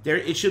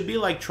 It should be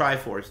like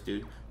Triforce,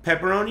 dude.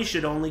 Pepperoni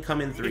should only come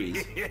in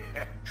threes.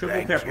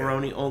 Triple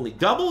pepperoni only.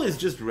 Double is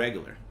just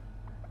regular.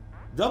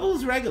 Double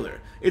is regular.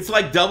 It's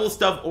like double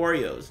stuffed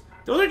Oreos.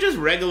 Those are just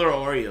regular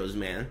Oreos,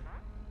 man.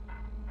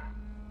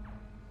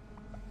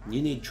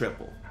 You need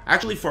triple.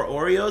 Actually, for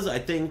Oreos, I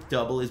think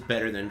double is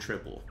better than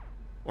triple.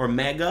 Or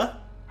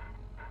mega.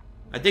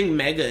 I think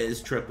mega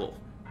is triple.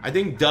 I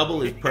think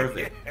double is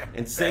perfect.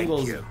 And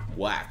single's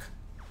whack.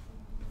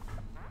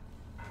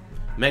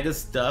 Mega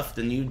stuff,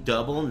 the new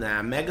double?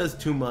 Nah, mega's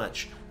too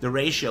much. The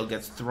ratio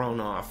gets thrown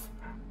off.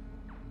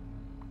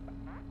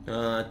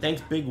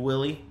 Thanks, Big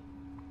Willie.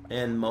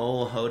 And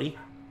Mo Hody.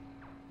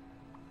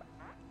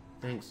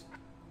 Thanks.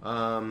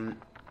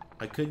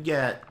 I could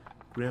get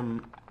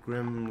Grim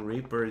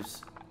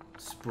Reaper's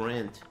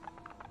Sprint.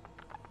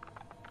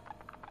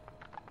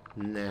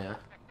 Nah.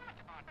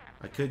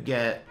 I could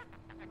get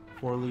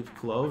 4-leaf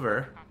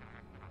clover.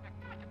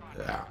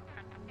 Yeah.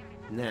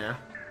 Nah.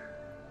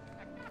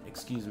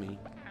 Excuse me.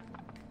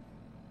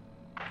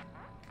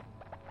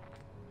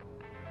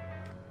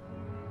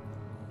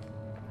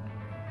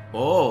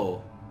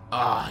 Oh.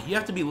 You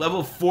have to be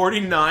level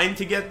 49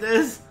 to get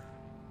this?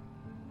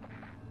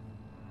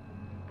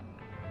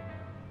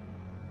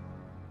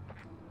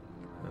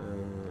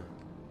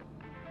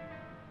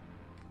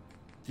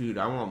 Dude,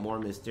 I want more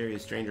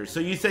Mysterious Strangers. So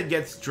you said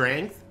get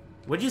strength?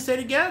 What'd you say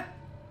to get?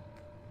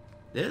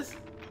 This?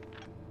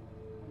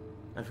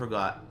 I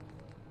forgot.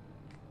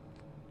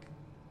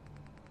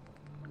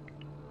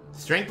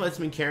 Strength lets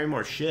me carry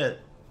more shit.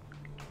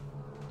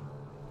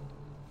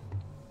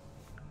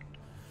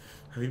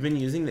 Have you been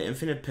using the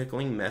infinite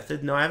pickling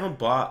method? No, I haven't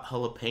bought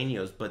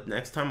jalapenos, but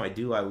next time I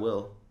do, I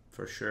will.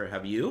 For sure.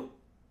 Have you?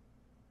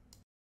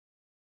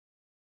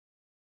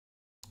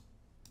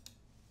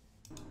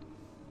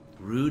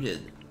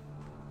 Rooted.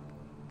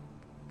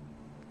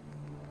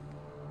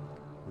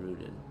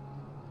 Rooted.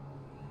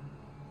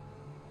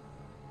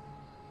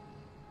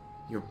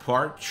 You're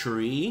part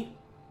tree?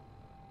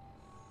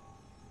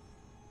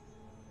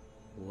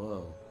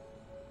 Whoa.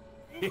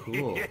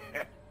 Cool.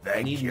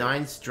 I need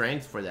 9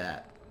 strength for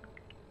that.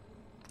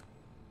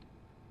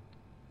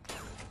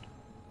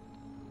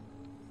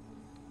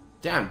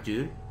 Damn,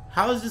 dude.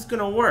 How is this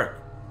gonna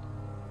work?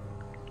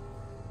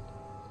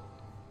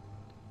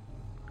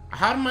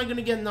 How am I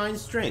gonna get 9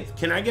 strength?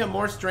 Can I get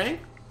more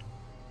strength?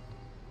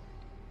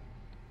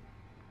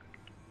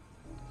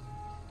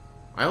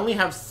 I only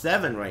have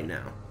 7 right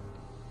now.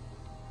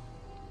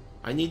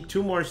 I need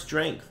 2 more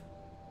strength.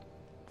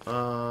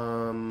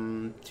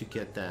 To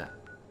get that.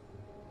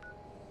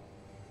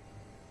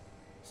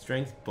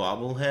 Strength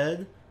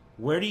bobblehead?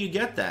 Where do you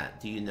get that?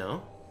 Do you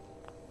know?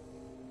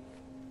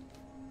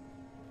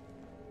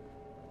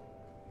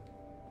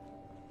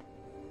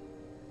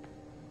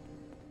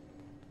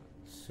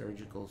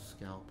 Surgical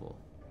scalpel.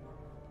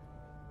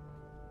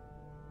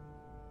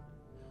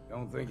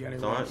 Don't think anyone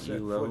Thought set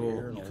you foot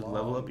here in you a could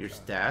level long up your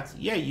time. stats?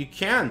 Yeah, you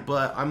can,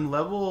 but I'm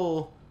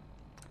level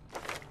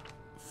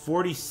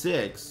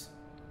 46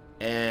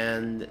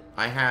 and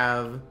I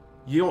have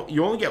you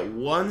only get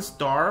 1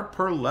 star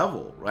per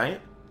level, right?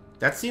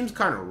 That seems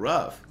kind of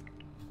rough.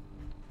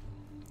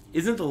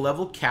 Isn't the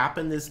level cap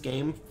in this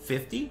game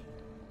 50?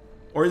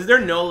 Or is there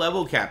no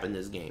level cap in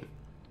this game?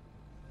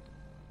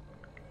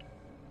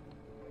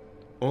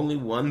 Only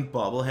 1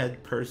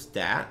 bobblehead per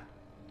stat?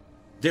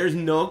 There's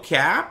no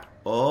cap?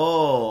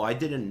 Oh, I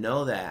didn't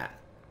know that.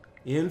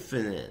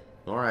 Infinite.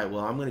 Alright,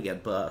 well, I'm gonna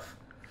get buff.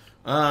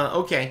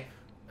 Okay.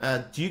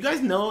 Do you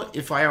guys know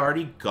if I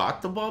already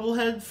got the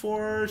bobblehead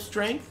for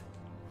strength?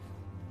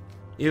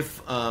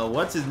 If,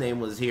 what's his name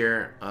was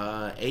here?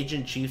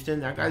 Agent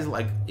Chieftain? That guy's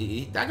like,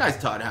 that guy's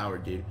Todd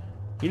Howard, dude.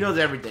 He knows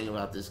everything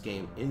about this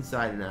game,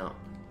 inside and out.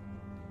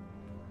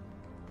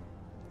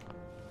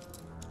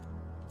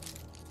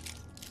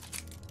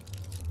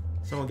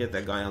 Someone get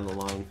that guy on the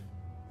line.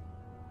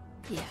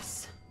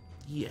 Yes.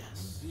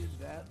 Yes. Did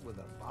that with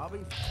a bobby?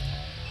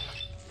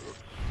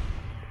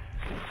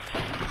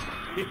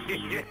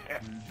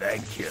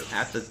 Thank you.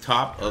 At the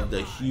top of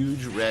the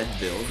huge red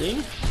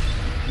building?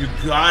 You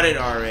got it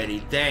already.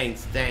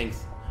 Thanks,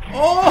 thanks.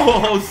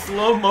 Oh,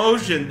 slow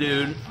motion,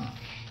 dude.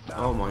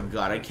 Oh my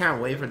god, I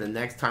can't wait for the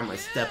next time I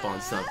step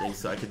on something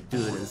so I could do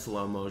it in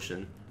slow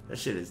motion. That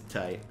shit is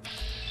tight.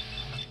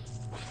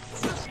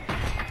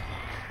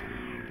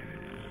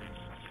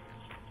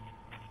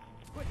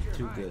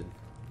 Too good.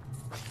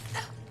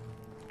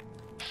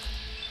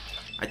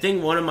 I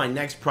think one of my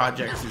next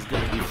projects is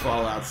going to be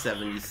Fallout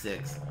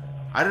 76.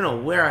 I don't know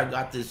where I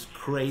got this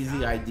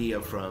crazy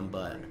idea from,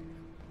 but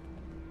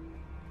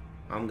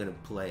I'm going to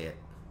play it.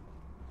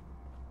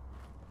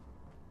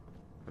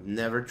 I've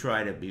never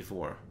tried it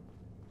before.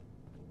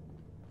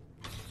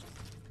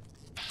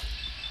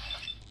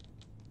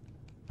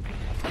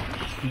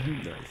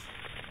 Nice.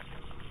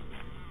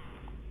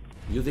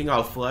 You think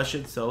I'll flush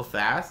it so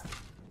fast?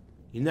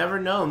 You never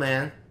know,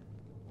 man.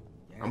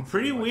 I'm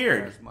pretty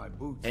weird.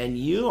 And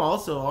you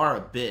also are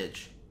a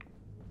bitch.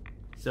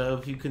 So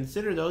if you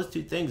consider those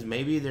two things,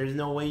 maybe there's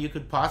no way you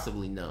could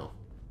possibly know.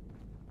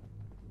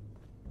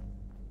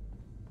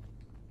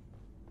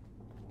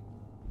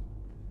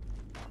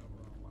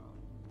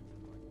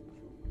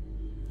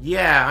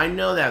 Yeah, I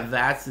know that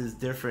VATS is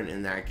different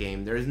in that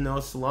game. There's no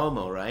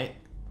slow-mo, right?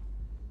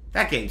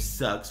 That game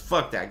sucks.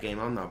 Fuck that game.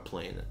 I'm not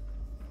playing it.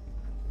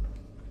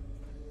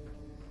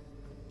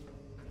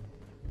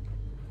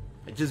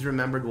 I just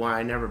remembered why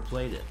I never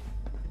played it.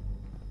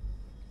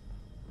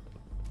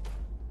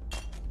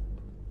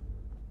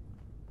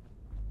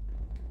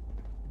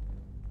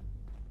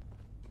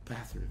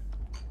 Bathroom.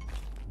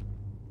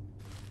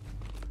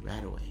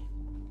 Right away.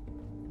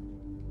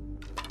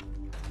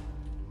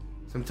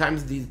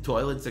 Sometimes these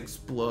toilets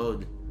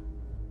explode.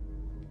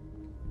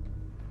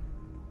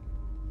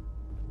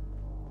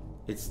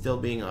 It's still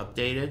being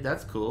updated.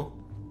 That's cool.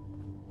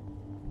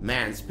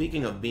 Man,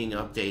 speaking of being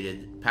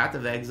updated, Path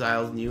of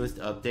Exile's newest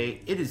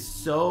update, it is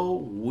so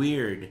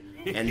weird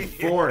and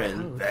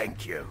foreign.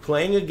 Thank you.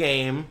 Playing a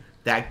game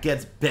that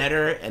gets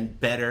better and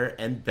better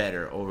and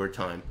better over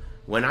time.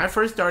 When I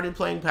first started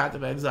playing Path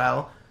of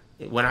Exile,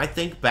 when I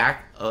think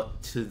back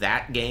to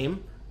that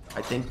game,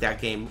 I think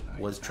that game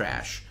was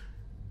trash.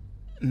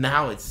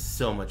 Now it's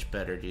so much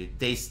better, dude.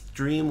 They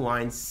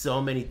streamline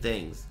so many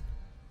things.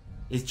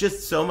 It's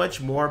just so much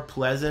more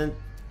pleasant,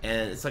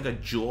 and it's like a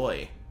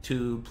joy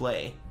to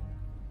play.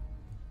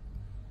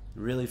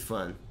 Really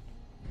fun.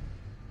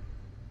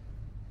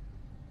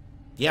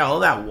 Yeah, all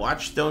that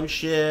Watchstone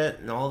shit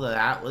and all the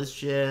Atlas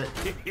shit.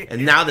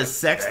 And now the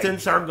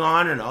sextants are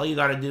gone, and all you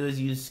gotta do is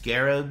use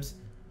scarabs,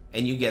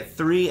 and you get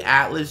 3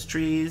 Atlas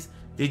trees.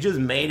 They just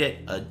made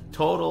it a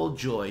total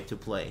joy to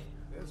play.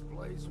 This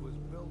place was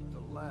built to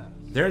last.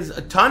 There's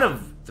a ton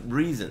of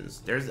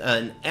reasons. There's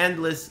an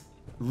endless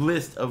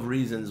list of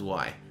reasons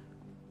why.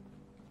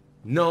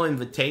 No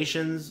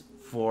invitations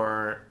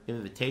for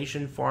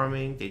invitation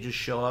farming. They just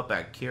show up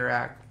at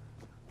Kirak.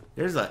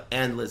 There's an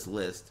endless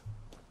list.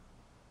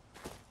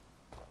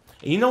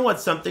 And you know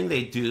what's something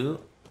they do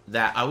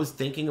that I was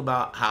thinking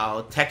about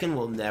how Tekken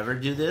will never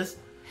do this?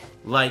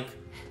 Like,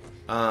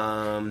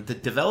 the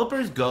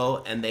developers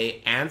go and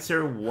they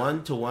answer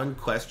one-to-one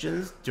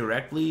questions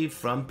directly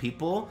from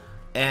people,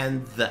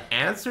 and the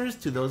answers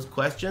to those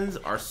questions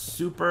are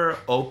super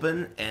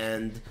open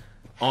and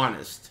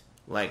honest.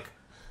 Like,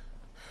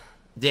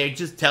 they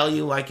just tell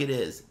you like it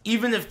is.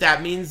 Even if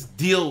that means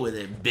deal with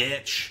it,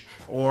 bitch.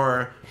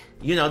 Or,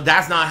 you know,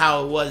 that's not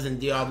how it was in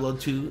Diablo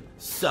 2.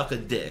 Suck a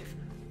dick.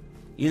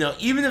 You know,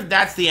 even if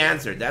that's the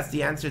answer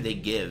they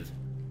give.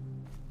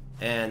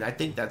 And I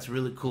think that's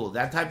really cool.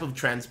 That type of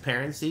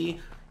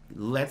transparency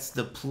lets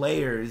the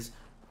players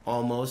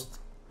almost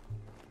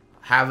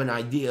have an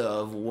idea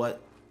of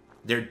what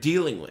they're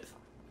dealing with.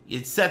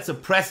 It sets a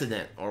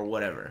precedent or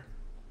whatever.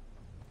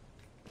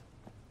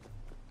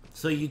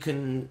 So you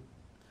can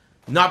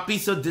not be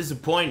so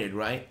disappointed,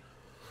 right?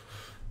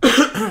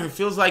 It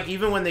feels like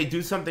even when they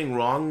do something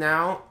wrong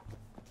now,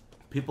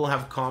 people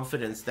have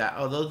confidence that,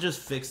 oh, they'll just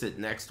fix it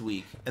next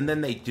week. And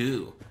then they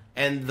do.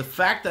 And the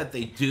fact that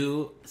they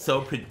do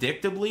so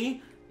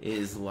predictably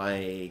is,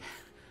 like,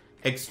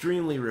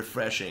 extremely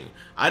refreshing.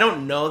 I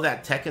don't know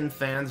that Tekken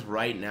fans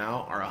right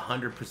now are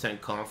 100%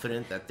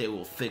 confident that they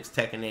will fix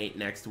Tekken 8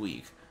 next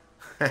week.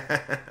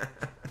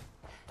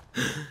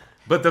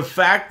 But the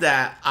fact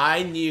that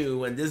I knew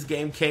when this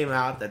game came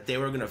out that they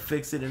were going to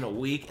fix it in a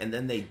week, and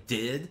then they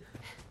did,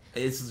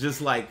 it's just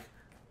like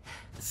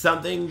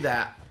something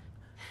that,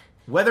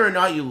 whether or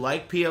not you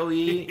like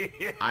PoE,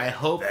 I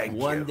hope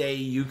one day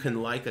you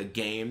can like a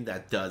game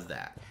that does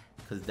that.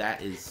 Because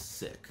that is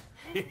sick.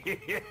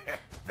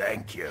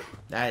 Thank you.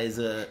 That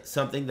is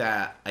something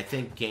that I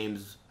think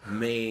games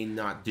may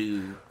not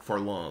do for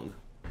long.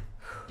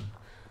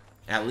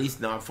 At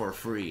least not for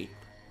free.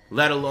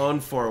 Let alone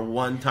for a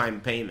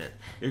one-time payment.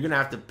 You're going to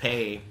have to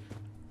pay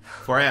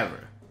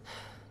forever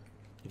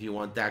if you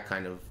want that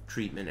kind of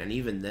treatment. And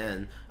even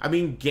then, I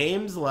mean,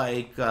 games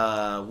like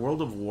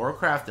World of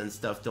Warcraft and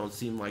stuff don't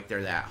seem like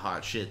they're that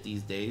hot shit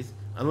these days.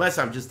 Unless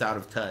I'm just out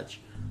of touch.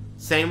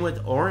 Same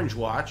with Orange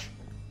Watch.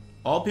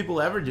 All people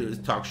ever do is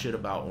talk shit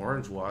about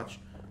Orange Watch.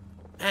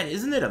 Man,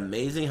 isn't it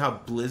amazing how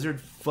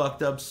Blizzard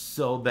fucked up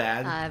so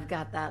bad? I've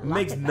got that. It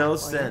makes no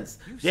sense.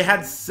 They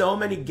had so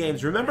many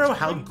games. Remember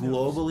how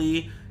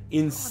globally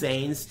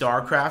insane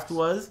StarCraft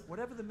was?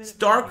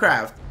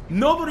 StarCraft.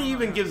 Nobody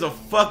even gives a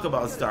fuck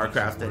about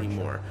StarCraft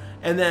anymore.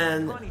 And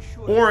then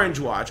Orange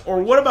Watch.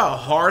 Or what about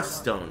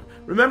Hearthstone?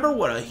 Remember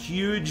what a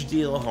huge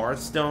deal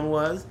Hearthstone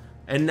was?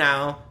 And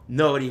now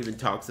nobody even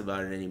talks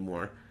about it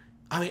anymore.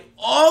 I mean,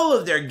 all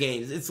of their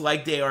games, it's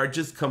like they are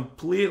just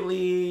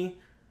completely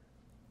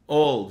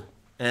old.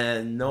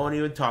 And no one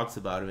even talks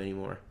about them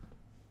anymore.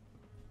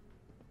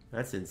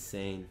 That's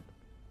insane.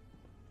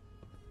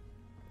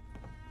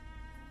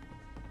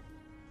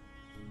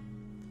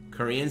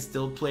 Koreans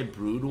still play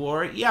Brood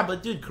War? Yeah,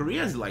 but dude,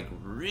 Korea's like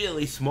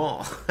really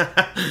small.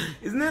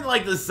 Isn't it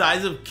like the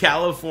size of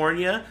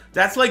California?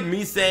 That's like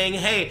me saying,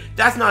 hey,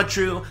 that's not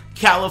true.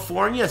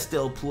 California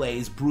still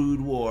plays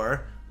Brood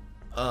War.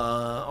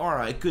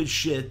 Alright, good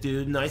shit,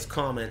 dude. Nice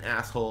comment,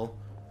 asshole.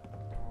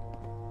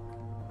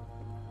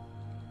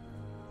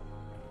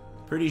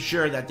 Pretty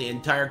sure that the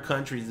entire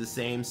country is the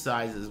same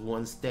size as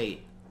one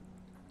state.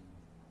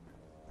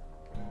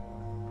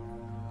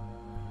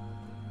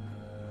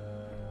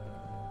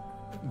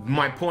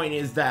 My point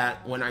is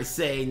that when I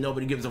say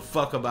nobody gives a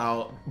fuck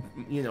about,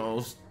 you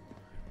know,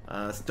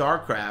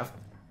 StarCraft,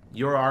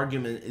 your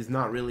argument is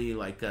not really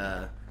like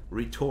a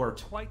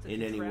retort Quite the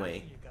in any contraption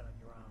way. you got on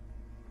your arm.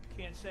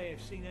 Can't say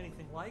I've seen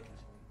anything like it.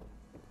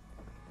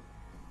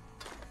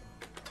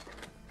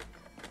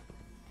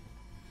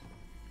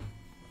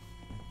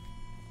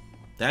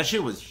 That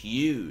shit was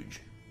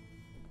huge.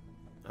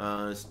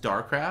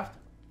 StarCraft?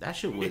 That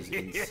shit was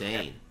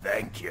insane.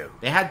 Thank you.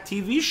 They had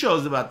TV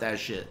shows about that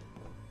shit.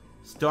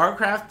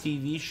 StarCraft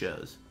TV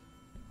shows.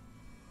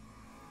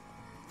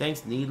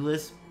 Thanks,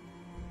 Needless.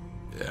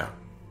 Yeah.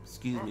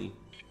 Excuse me.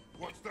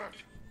 What's that?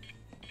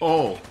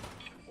 Oh.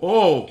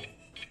 Oh.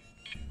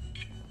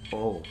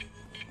 Oh.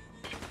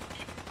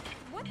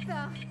 What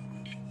the?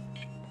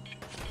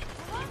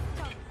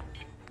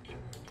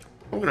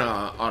 I'm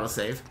gonna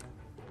autosave.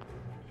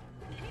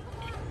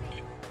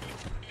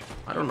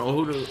 I don't know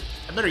who to...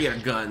 I better get a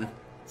gun.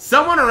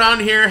 Someone around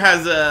here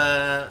has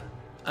a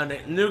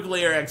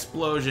nuclear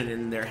explosion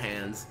in their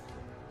hands.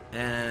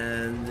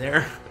 And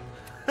they're...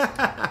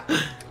 I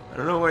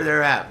don't know where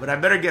they're at, but I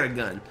better get a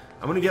gun.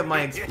 I'm gonna get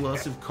my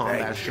explosive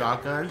combat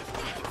shotgun.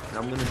 And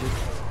I'm gonna do...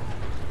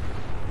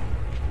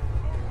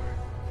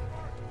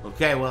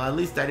 Okay, well at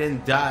least I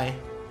didn't die.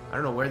 I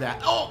don't know where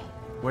that... Oh!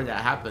 Where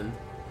that happened.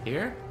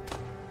 Here?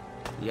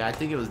 Yeah, I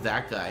think it was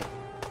that guy.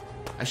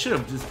 I should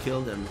have just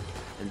killed him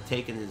and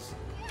taken his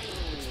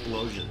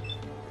explosion.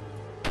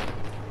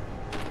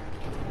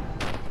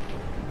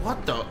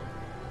 What the?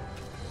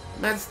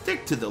 Man,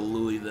 stick to the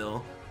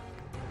Louisville.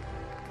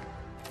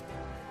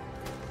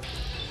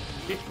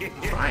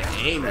 Try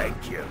aiming.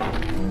 Thank you.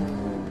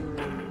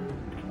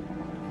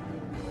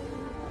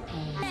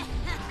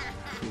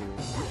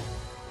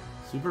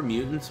 Super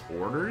Mutants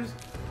Orders?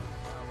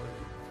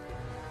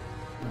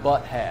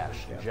 Butt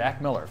hash.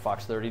 Jack Miller,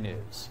 Fox 30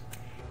 News.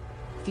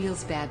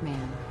 Feels bad,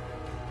 man.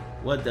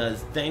 What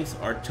does? Thanks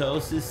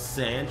Artosis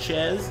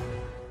Sanchez.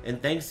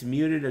 And thanks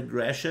Muted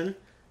Aggression.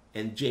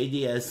 And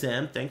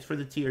JDSM. Thanks for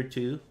the tier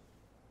 2.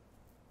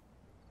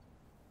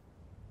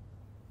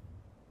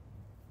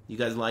 You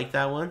guys like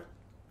that one?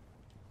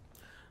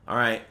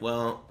 Alright,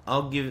 well,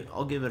 I'll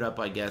give it up,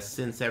 I guess,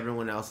 since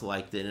everyone else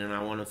liked it and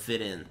I want to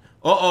fit in.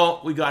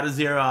 Uh-oh, we got a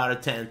 0 out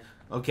of 10.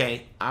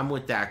 Okay, I'm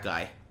with that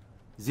guy.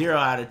 0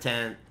 out of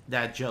 10.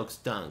 That joke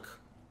stunk.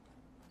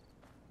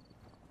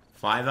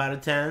 5 out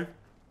of 10?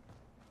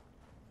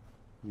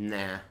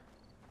 Nah.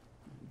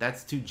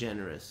 That's too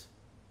generous.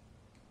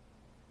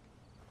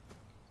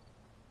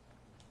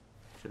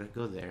 Should I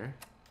go there?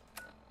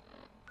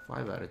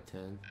 5 out of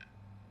 10.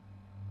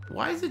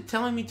 Why is it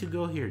telling me to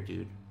go here,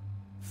 dude?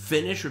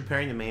 Finish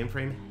repairing the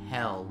mainframe?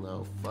 Hell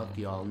no. Fuck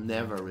y'all.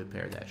 Never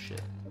repair that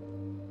shit.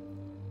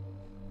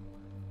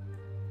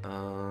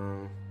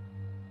 Talk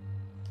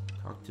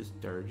to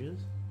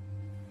Sturgis?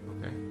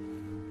 Okay.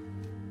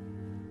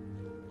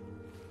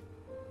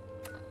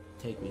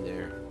 Take me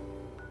there.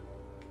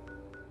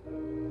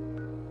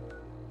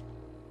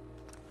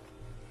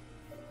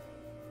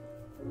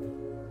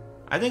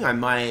 I think I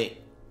might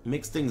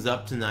mix things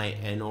up tonight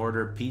and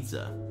order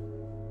pizza.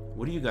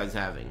 What are you guys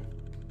having?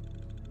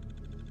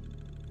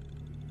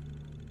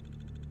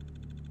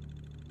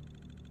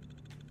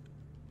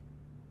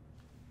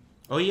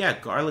 Oh yeah,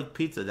 garlic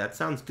pizza. That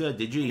sounds good.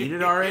 Did you eat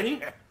it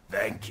already?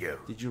 Thank you.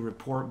 Did you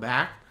report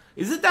back?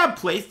 Is it that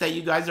place that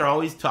you guys are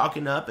always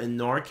talking up in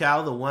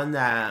NorCal? The one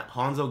that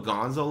Hanzo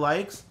Gonzo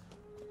likes?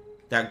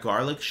 That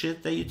garlic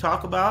shit that you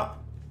talk about?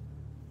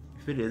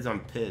 If it is, I'm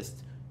pissed.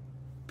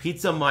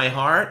 Pizza My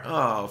Heart?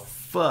 Oh,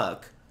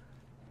 fuck.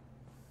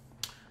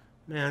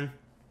 Man.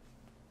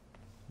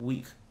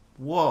 Weak.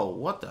 Whoa,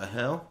 what the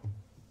hell?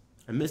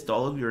 I missed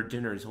all of your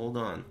dinners. Hold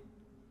on.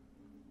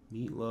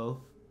 Meatloaf.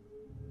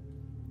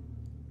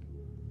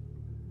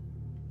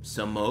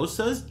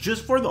 Samosas?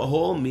 Just for the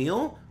whole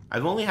meal?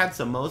 I've only had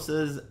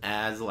samosas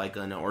as like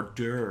an hors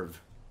d'oeuvre.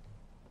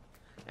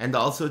 And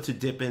also to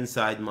dip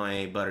inside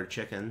my butter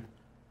chicken.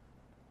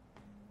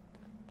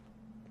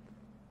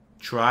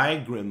 Try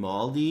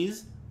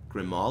Grimaldi's?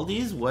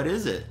 Grimaldi's? What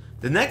is it?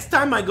 The next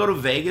time I go to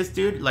Vegas,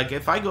 dude, like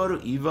if I go to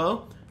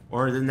Evo,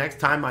 or the next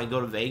time I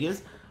go to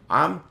Vegas,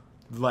 I'm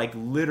like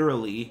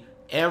literally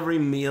every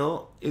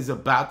meal is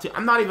about to...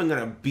 I'm not even going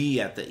to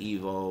be at the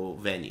Evo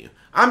venue.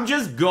 I'm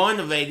just going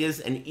to Vegas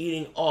and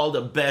eating all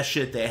the best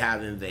shit they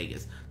have in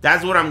Vegas.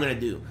 That's what I'm going to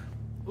do.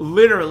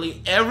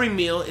 Literally, every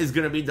meal is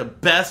going to be the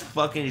best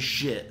fucking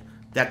shit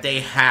that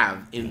they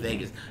have in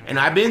Vegas. And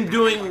I've been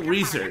doing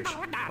research,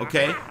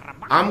 okay?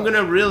 I'm going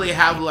to really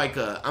have like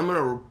a... I'm going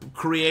to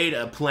create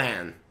a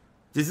plan.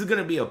 This is going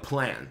to be a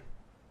plan.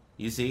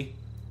 You see?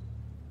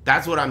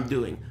 That's what I'm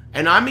doing.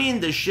 And I mean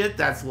the shit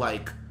that's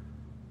like,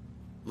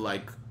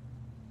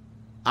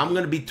 I'm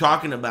gonna be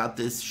talking about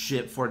this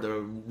shit for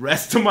the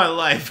rest of my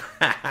life.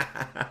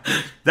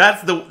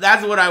 That's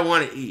what I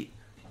want to eat.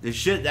 The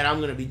shit that I'm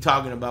gonna be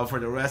talking about for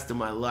the rest of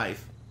my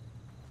life.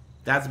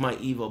 That's my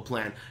evil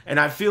plan. And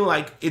I feel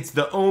like it's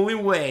the only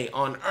way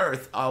on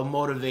earth I'll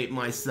motivate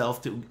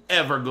myself to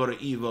ever go to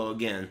Evo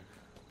again.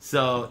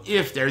 So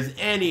if there's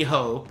any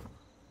hope,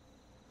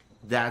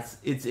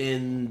 it's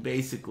in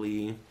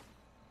basically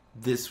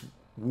this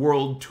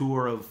world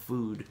tour of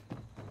food.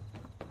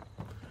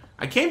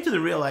 I came to the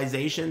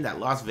realization that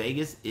Las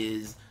Vegas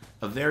is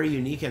a very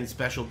unique and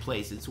special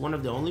place. It's one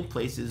of the only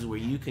places where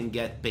you can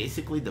get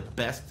basically the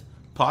best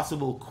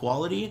possible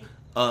quality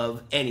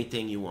of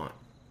anything you want.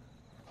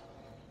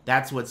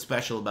 That's what's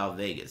special about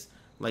Vegas.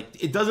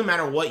 Like, it doesn't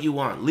matter what you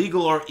want,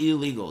 legal or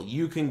illegal,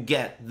 you can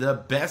get the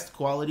best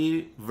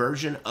quality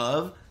version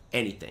of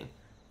anything.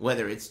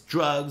 Whether it's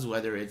drugs,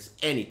 whether it's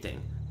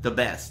anything. The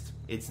best.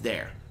 It's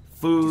there.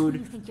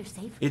 Food,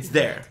 it's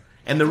there.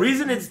 And the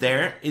reason it's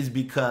there is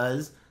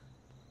because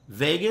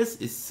Vegas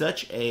is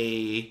such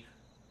a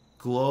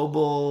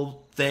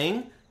global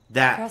thing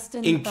that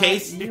Preston, in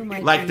case,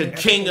 like, the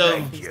king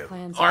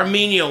of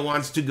Armenia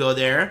wants to go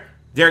there,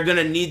 they're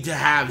gonna need to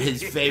have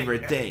his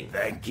favorite thing.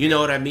 You know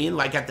what I mean?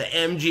 Like at the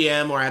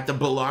MGM or at the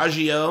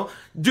Bellagio.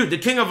 Dude, the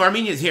king of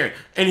Armenia is here.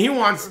 And he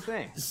wants,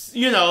 10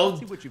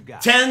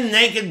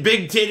 naked,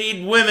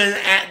 big-tittied women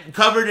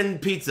covered in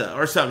pizza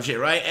or some shit,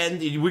 right? And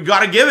we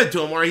gotta give it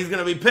to him or he's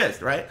gonna be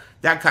pissed, right?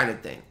 That kind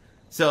of thing.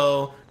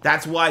 So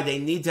that's why they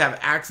need to have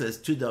access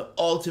to the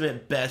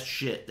ultimate best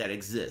shit that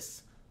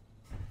exists.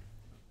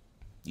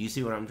 You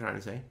see what I'm trying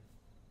to say?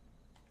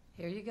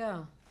 Here you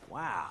go.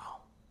 Wow,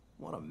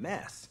 what a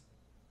mess.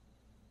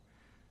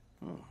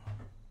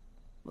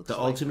 The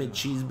ultimate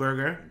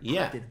cheeseburger?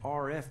 Yeah.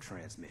 RF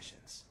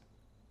transmissions.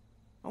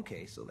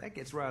 Okay, so that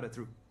gets routed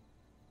through...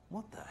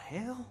 What the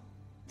hell?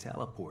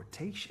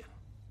 Teleportation.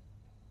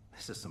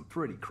 This is some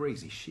pretty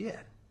crazy shit.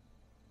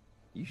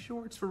 You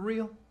sure it's for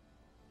real?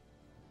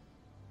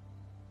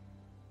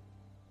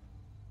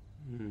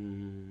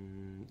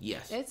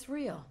 Yes. It's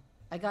real.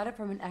 I got it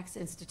from an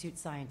ex-Institute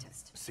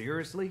scientist.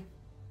 Seriously?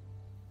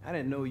 I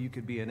didn't know you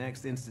could be an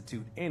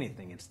ex-Institute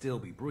anything and still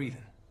be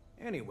breathing.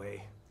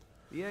 Anyway...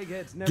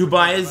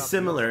 Dubai is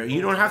similar.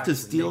 You don't have to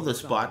steal the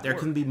spot. There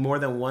can be more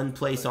than one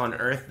place on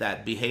Earth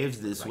that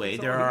behaves this way.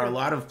 There are a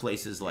lot of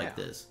places like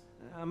this.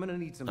 I'm gonna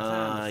need some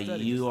time to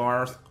study you this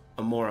are stuff.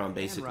 a moron,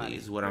 basically,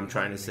 is what I'm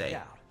trying to say.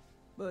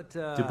 But,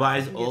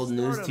 Dubai's old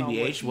news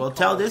TBH. Well,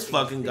 tell this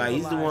fucking guy.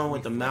 He's the one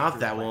with the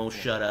mouth that won't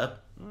shut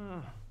up.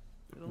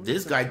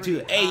 This guy,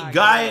 too. Hey,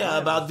 guy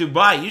about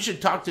Dubai. You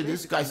should talk to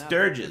this guy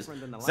Sturgis.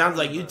 Sounds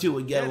like you two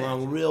would get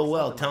along real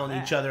well,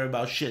 telling each other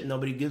about shit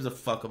nobody gives a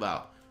fuck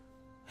about.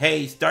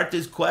 Hey, start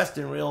this quest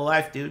in real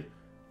life, dude.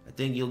 I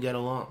think you'll get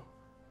along.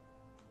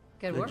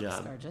 Good work,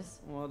 job. Sturgis.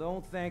 Well,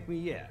 don't thank me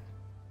yet.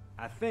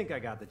 I think I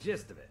got the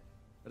gist of it.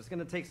 But it's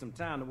gonna take some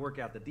time to work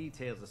out the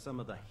details of some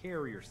of the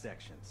hairier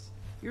sections.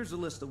 Here's a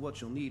list of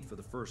what you'll need for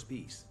the first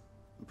piece.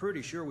 I'm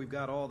pretty sure we've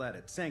got all that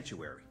at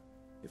Sanctuary,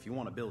 if you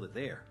want to build it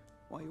there.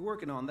 While you're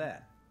working on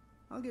that,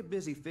 I'll get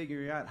busy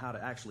figuring out how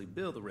to actually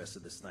build the rest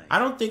of this thing. I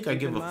don't think I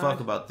give a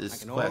fuck about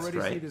this quest,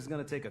 right? This is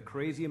gonna take a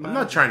crazy amount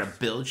I'm not trying to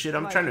build shit.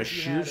 I'm trying to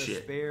shoot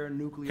shit.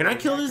 Can I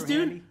kill this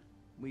dude?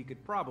 We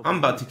could probably. I'm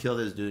about to kill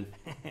this dude.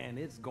 And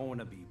it's going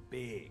to be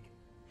big.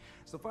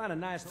 So find a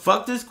nice.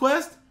 Fuck this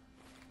quest?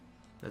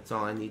 That's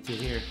all I need to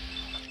hear.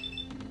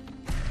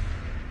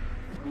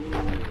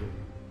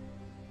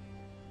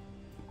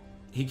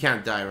 He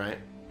can't die, right?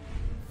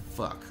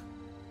 Fuck.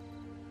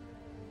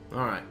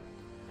 Alright.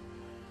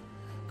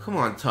 Come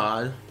on,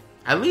 Todd.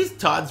 At least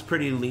Todd's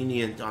pretty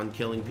lenient on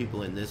killing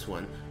people in this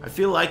one. I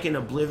feel like in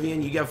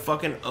Oblivion, you get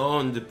fucking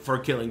owned for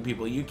killing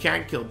people. You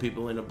can't kill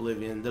people in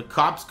Oblivion. The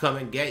cops come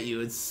and get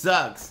you. It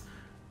sucks.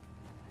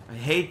 I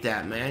hate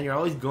that, man. You're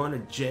always going to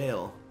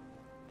jail.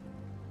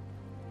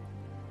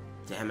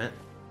 Damn it.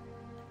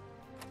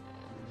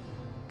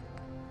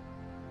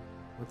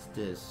 What's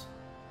this?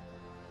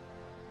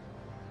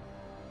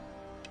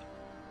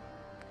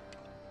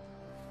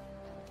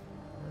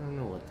 I don't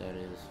know what that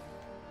is.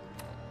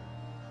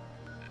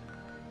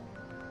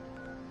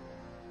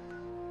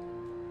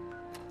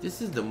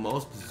 This is the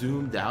most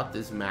zoomed out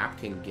this map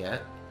can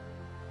get.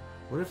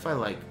 What if I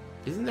like...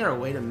 Isn't there a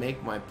way to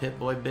make my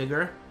Pip-Boy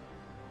bigger?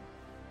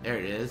 There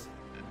it is.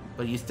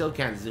 But you still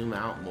can't zoom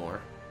out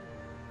more.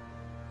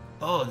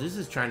 Oh, this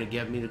is trying to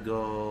get me to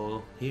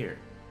go here.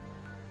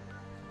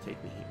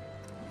 Take me here.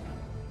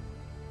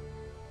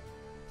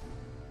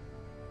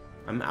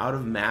 I'm out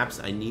of maps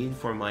I need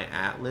for my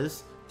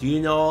atlas. Do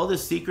you know all the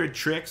secret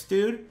tricks,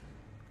 dude?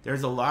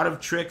 There's a lot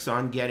of tricks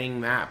on getting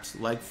maps.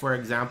 Like, for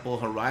example,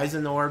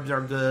 horizon orbs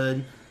are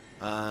good.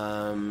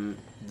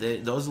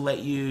 Those let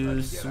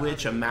you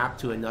switch a map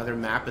to another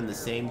map in the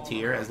same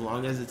tier as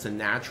long as it's a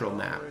natural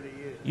map.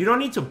 You don't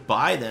need to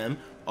buy them.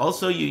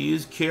 Also, you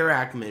use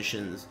Kirak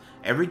missions.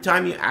 Every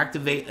time you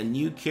activate a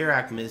new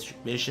Kirak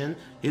mission,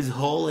 his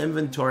whole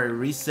inventory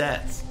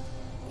resets.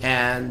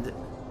 And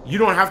you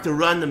don't have to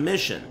run the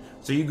mission.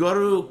 So you go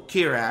to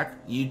Kirak,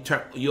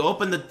 you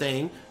open the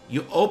thing,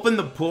 you open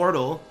the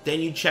portal, then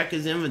you check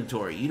his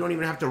inventory. You don't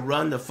even have to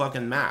run the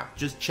fucking map.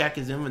 Just check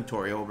his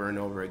inventory over and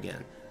over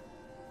again.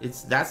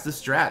 That's the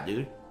strat,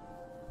 dude.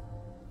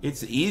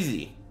 It's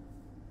easy.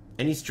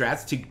 Any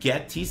strats to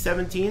get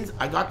T-17s?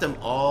 I got them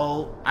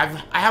all. I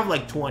have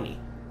like 20.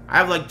 I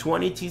have like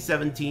 20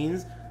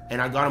 T-17s,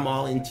 and I got them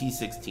all in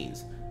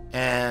T-16s.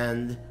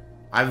 And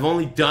I've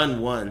only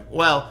done one.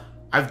 Well,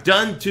 I've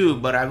done two,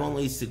 but I've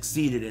only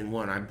succeeded in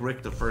one. I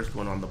bricked the first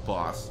one on the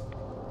boss.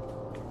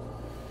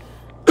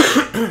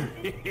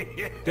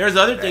 There's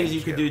other things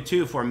you could do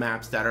too for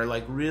maps that are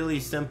like really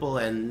simple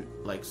and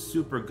like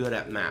super good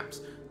at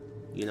maps.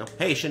 You know,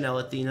 hey Chanel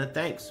Athena,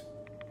 thanks.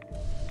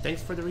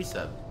 Thanks for the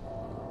resub.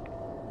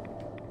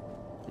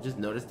 I just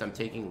noticed I'm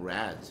taking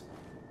rads.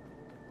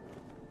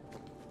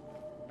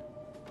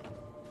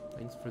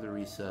 Thanks for the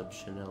resub,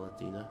 Chanel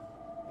Athena.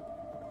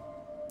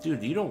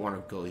 Dude, you don't want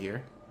to go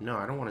here. No,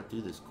 I don't want to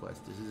do this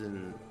quest. This is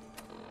in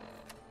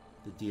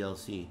the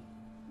DLC.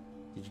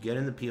 Did you get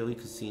in the PoE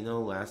casino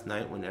last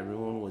night when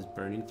everyone was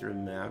burning through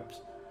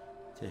maps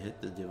to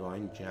hit the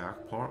divine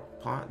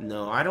jackpot?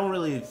 No, I don't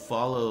really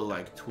follow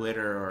like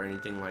Twitter or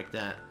anything like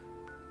that.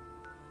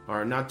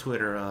 Or not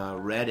Twitter,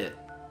 Reddit.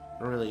 I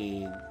don't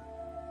really...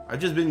 I've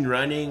just been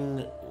running,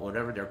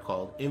 whatever they're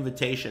called,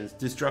 invitations,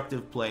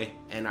 destructive play,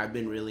 and I've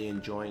been really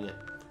enjoying it.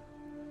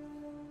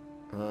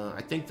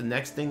 I think the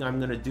next thing I'm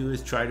gonna do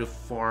is try to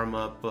farm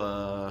up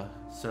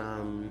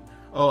some...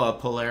 Oh,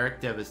 Polaric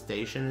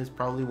Devastation is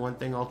probably one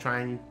thing I'll try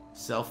and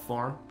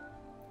self-farm.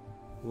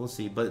 We'll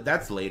see, but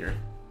that's later.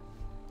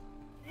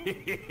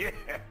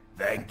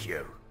 Thank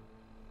you.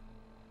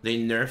 They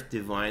nerfed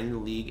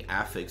Divine League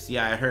affix.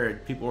 Yeah, I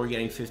heard. People were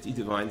getting 50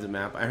 Divines a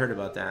map. I heard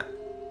about that.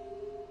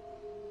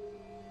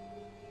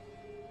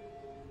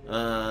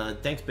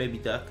 Thanks, Baby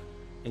Duck.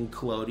 And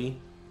Clody.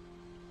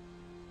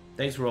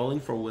 Thanks,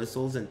 Rolling, for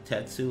Whistles and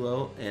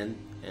Tetsuo.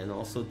 And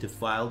also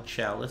Defiled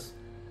Chalice.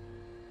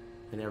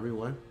 And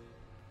everyone.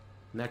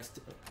 Next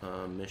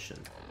mission.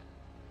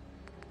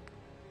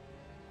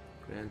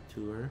 Grand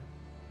Tour.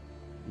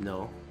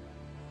 No.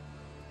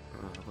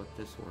 How about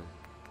this one?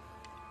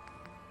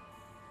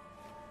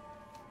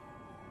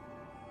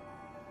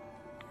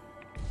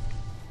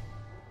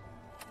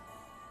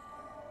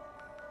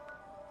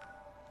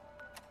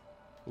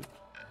 Oops.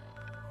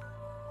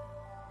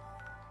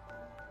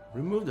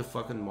 Remove the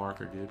fucking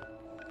marker, dude.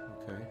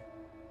 Okay.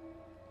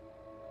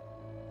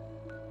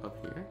 Up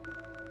here?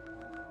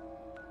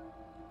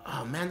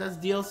 Oh man, that's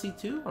DLC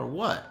too? Or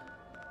what?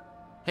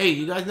 Hey,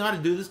 you guys know how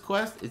to do this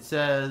quest? It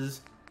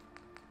says...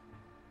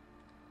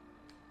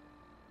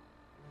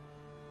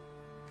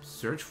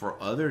 Search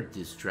for other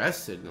distress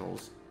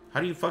signals. How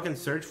do you fucking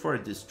search for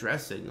a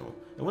distress signal?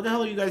 And what the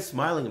hell are you guys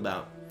smiling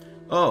about?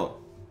 Oh.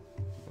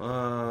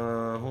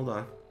 Hold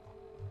on.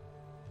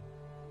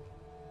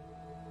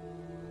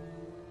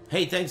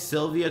 Hey, thanks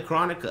Sylvia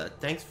Chronica.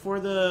 Thanks for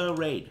the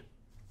raid.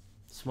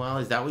 Smile,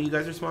 is that what you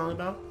guys are smiling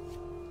about?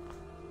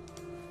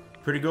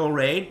 Pretty girl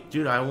raid?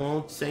 Dude, I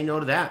won't say no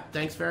to that.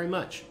 Thanks very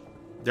much.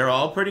 They're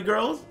all pretty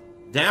girls?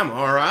 Damn,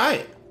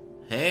 alright.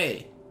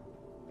 Hey.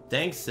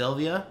 Thanks,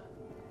 Sylvia.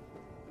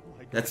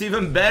 That's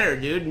even better,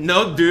 dude.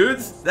 No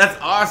dudes? That's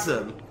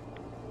awesome.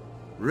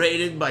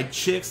 Rated by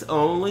chicks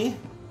only?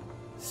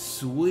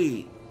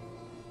 Sweet.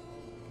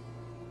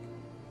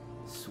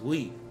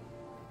 Sweet.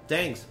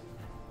 Thanks.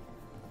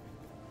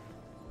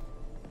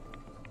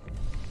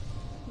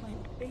 My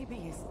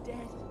baby is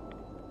dead.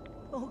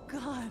 Oh,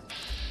 God.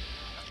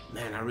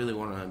 Man, I really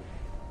want to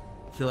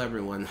kill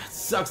everyone. It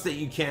sucks that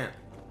you can't.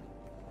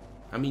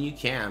 I mean, you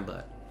can,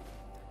 but...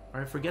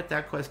 Alright, forget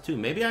that quest too.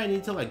 Maybe I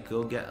need to, like,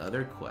 go get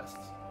other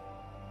quests.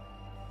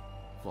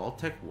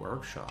 Vault-Tec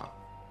Workshop.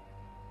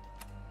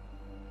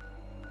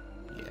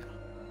 Yeah.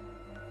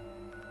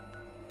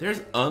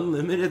 There's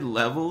unlimited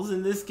levels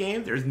in this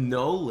game? There's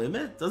no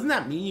limit? Doesn't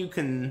that mean you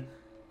can,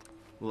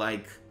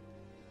 like...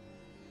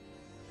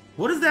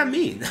 What does that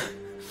mean?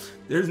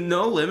 There's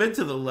no limit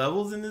to the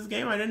levels in this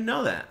game? I didn't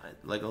know that.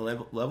 Like a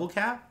level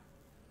cap?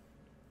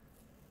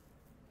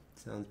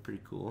 Sounds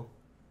pretty cool.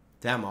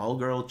 Damn,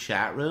 all-girl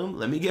chat room?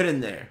 Let me get in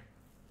there.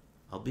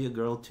 I'll be a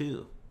girl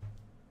too.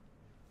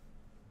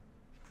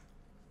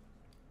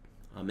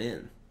 I'm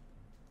in.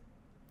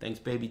 Thanks,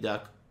 Baby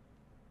Duck.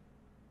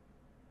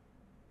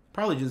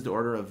 Probably just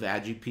order a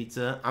veggie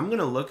pizza. I'm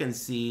gonna look and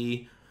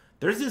see.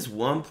 There's this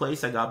one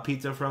place I got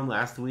pizza from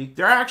last week.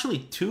 There are actually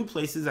two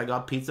places I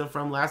got pizza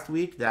from last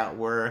week that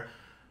were...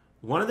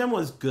 One of them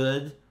was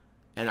good,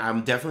 and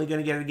I'm definitely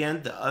gonna get it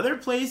again. The other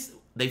place,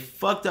 they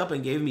fucked up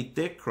and gave me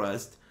thick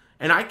crust,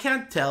 and I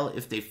can't tell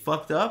if they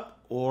fucked up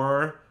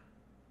or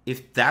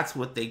if that's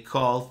what they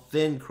call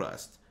thin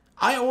crust.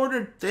 I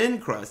ordered thin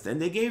crust,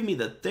 and they gave me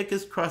the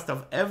thickest crust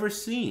I've ever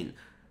seen.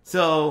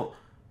 So,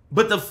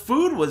 but the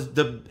food was,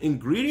 the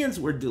ingredients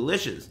were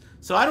delicious.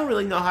 So I don't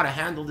really know how to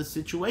handle this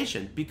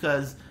situation,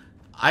 because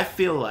I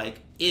feel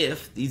like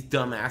if these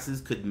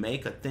dumbasses could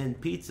make a thin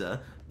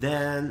pizza,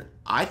 then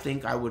I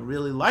think I would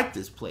really like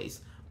this place.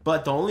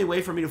 But the only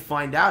way for me to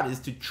find out is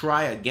to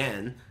try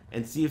again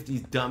and see if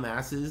these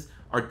dumbasses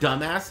are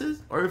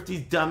dumbasses or if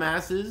these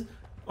dumbasses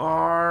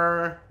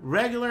are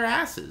regular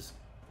asses.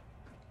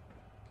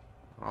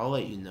 I'll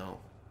let you know.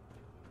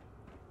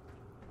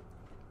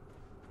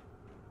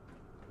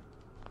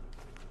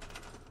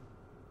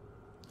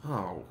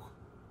 Oh.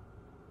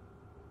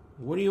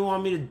 What do you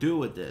want me to do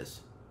with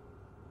this?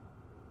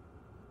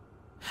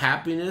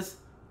 Happiness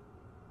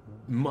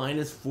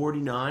minus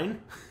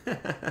 49?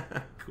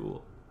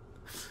 Cool.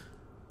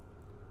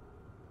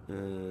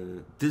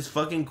 This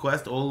fucking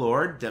quest, oh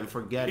lord, then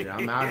forget it.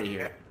 I'm out of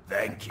here.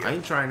 Thank you. I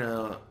ain't trying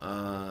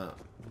to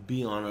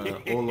be on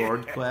a oh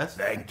lord quest.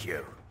 Thank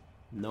you.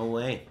 No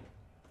way.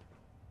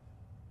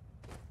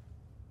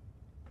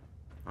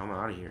 I'm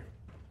out of here.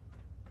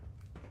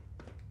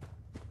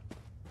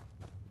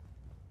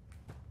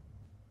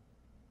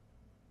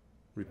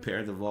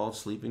 Repair the vault,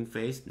 sleeping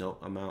face.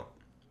 Nope, I'm out.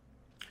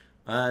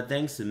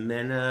 Thanks to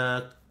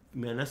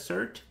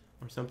Menacert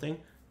or something.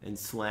 And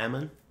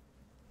Slammin'.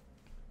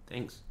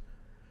 Thanks.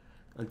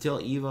 Until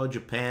Evo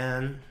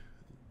Japan.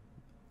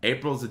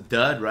 April's a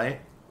dud,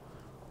 right?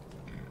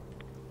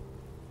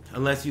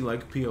 Unless you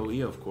like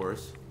PoE, of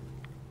course.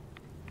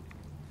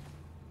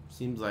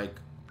 Seems like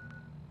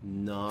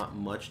not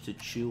much to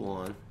chew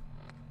on.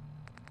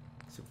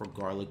 Except for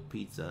garlic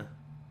pizza.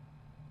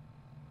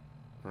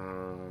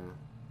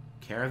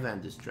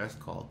 Caravan distress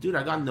call. Dude,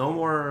 I got no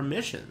more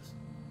missions.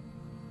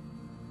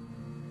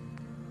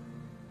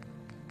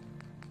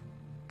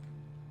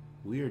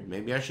 Weird.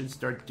 Maybe I should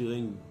start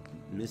doing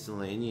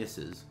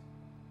miscellaneouses.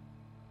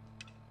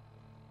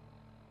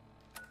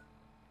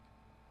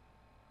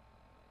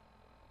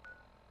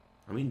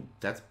 I mean,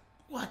 that's...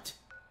 What?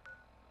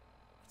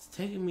 It's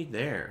taking me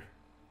there.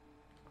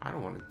 I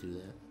don't want to do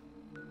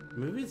that.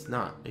 Maybe it's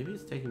not. Maybe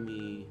it's taking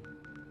me...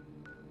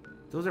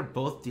 Those are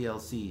both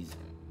DLCs.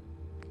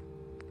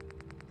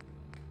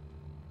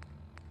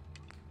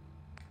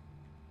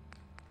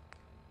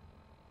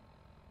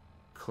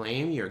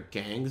 Claim your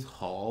gang's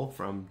haul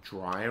from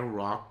Dry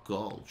Rock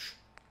Gulch.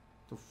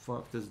 The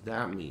fuck does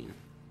that mean?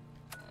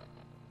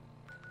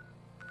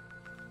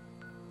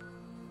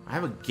 I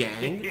have a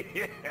gang?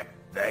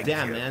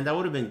 Damn, man, that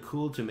would have been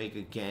cool to make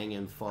a gang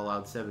in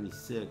Fallout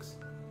 76.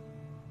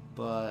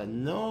 But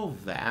no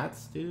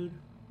VATS, dude.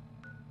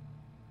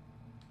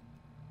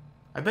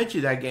 I bet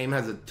you that game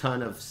has a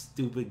ton of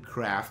stupid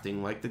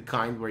crafting, like the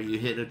kind where you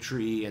hit a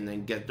tree and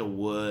then get the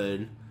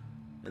wood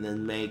and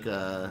then make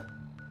a...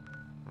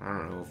 I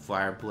don't know,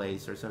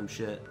 fireplace or some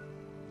shit.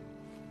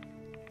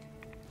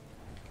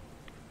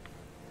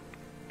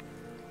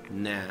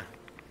 Nah.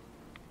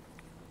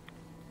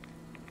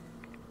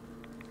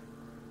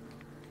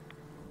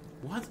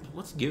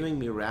 What's giving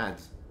me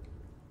rats?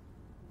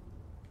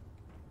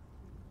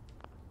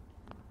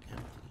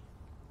 Empty.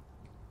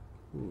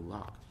 Ooh,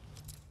 locked.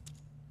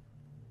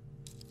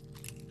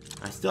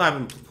 I still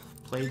haven't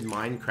played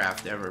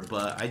Minecraft ever,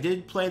 but I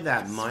did play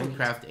that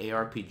Minecraft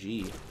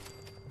ARPG.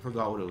 I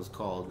forgot what it was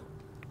called.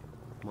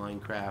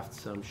 Minecraft,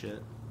 some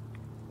shit.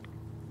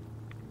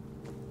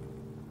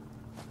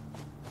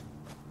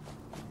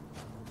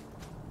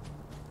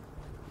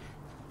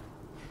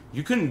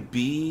 You can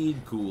be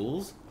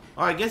ghouls?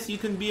 Oh, I guess you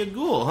can be a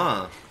ghoul,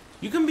 huh?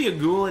 You can be a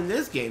ghoul in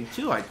this game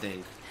too, I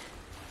think.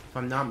 If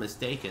I'm not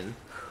mistaken.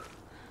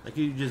 Like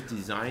you just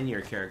design your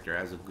character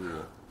as a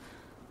ghoul.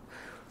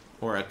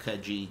 Or a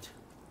Khajiit.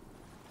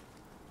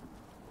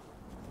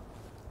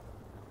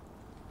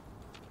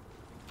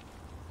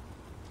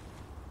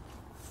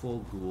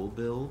 Full ghoul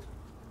build.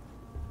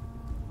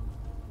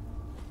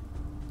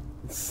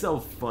 It's so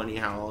funny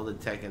how all the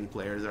Tekken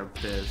players are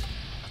pissed.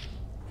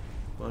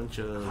 Bunch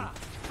of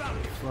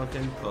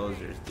fucking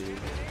posers, dude.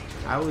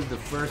 I was the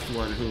first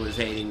one who was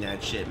hating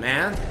that shit,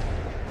 man.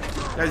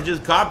 You guys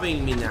just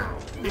copying me now.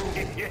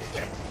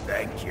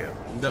 Thank you.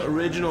 The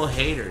original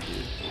hater,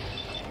 dude.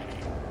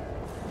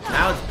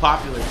 Now it's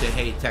popular to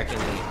hate Tekken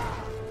 8.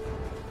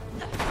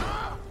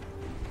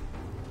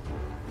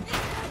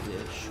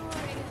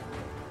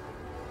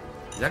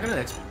 Is that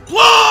gonna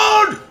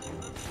explode?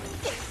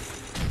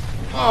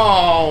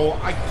 Oh,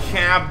 I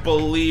can't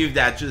believe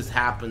that just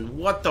happened.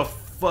 What the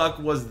fuck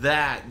was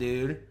that,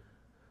 dude?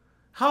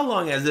 How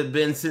long has it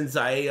been since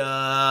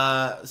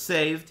I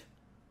saved?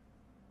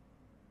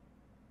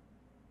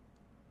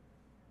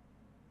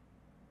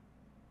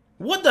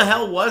 What the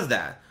hell was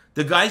that?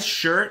 The guy's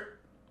shirt?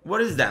 What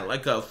is that?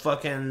 Like a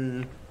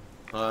fucking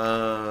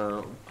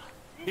that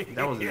wasn't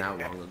that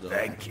long ago.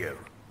 Thank you.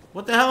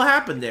 What the hell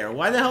happened there?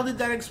 Why the hell did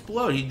that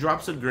explode? He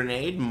drops a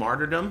grenade,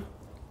 martyrdom.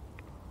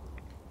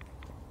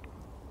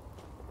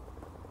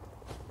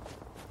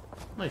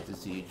 I'd like to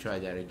see you try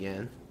that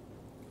again.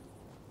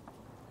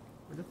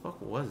 Where the fuck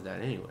was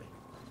that anyway?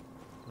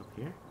 Up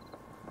here?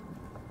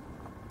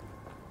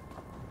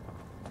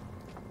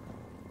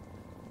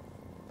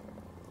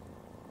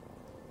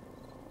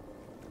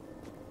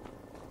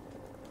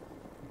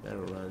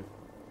 Better run.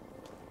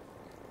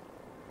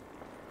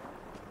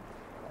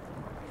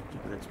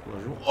 Stupid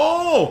explosion.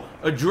 Oh!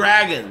 A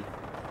dragon!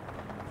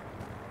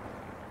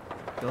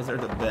 Those are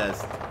the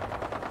best.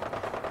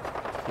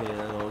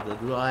 Kill the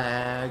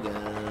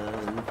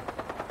dragon.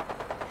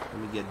 Let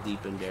me get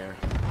deep in there.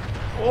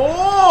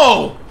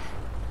 Oh!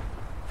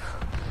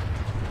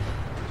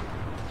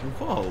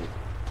 Whoa.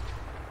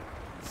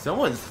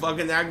 Someone's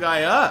fucking that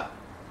guy up.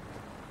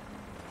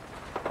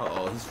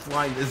 Uh-oh, he's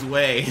flying this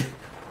way.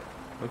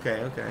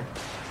 Okay, okay.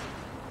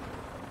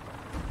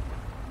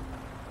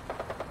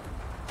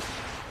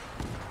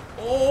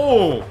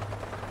 Oh!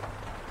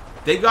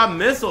 They got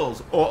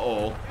missiles.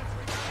 Uh-oh.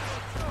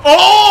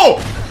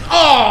 Oh!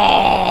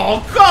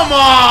 Oh! Come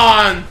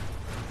on!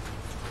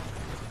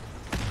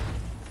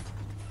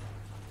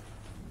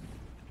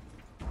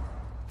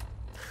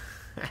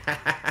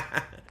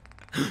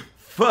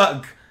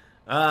 Fuck.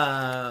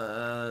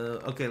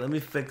 Okay, let me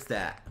fix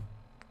that.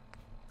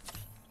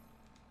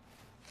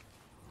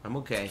 I'm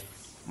okay.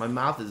 My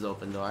mouth is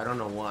open though, I don't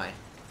know why.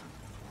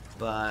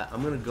 But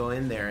I'm gonna go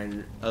in there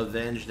and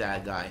avenge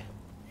that guy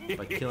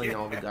by killing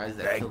all the guys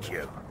that killed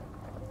him.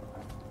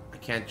 I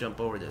can't jump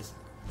over this.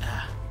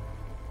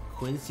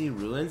 Quincy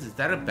Ruins? Is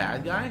that a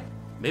bad guy?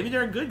 Maybe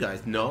they're good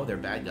guys. No, they're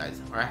bad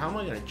guys. Alright, how am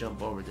I gonna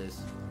jump over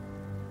this?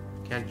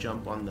 Can't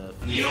jump on the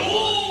field.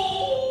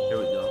 Here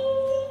we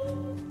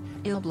go.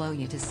 It'll blow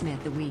you to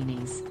smith the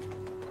weenies.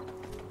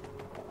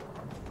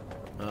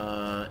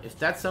 If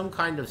that's some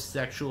kind of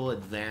sexual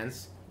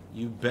advance,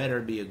 you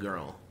better be a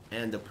girl.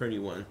 And a pretty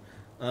one.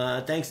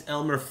 Thanks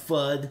Elmer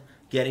Fudd,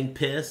 getting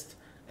pissed.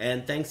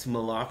 And thanks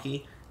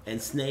Malaki and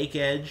Snake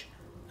Edge.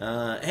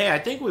 Hey, I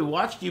think we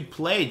watched you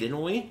play,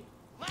 didn't we?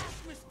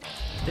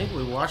 I think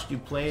we watched you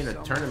play in a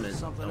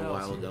tournament a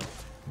while ago.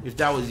 If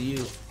that was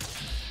you.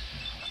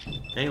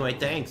 Anyway,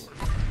 thanks.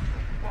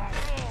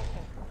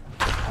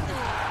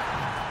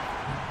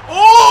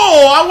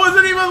 Oh, I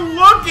wasn't even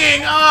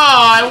looking. Oh,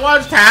 I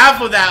watched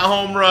half of that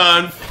home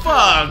run.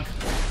 Fuck.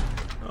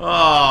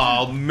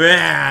 Oh,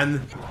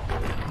 man.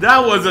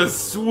 That was a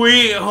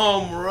sweet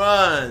home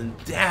run.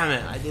 Damn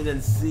it, I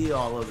didn't see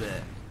all of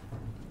it.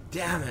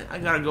 Damn it, I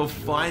gotta go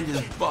find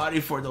his body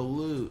for the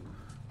loot.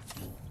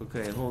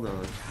 Okay, hold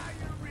on.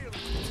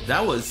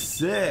 That was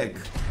sick.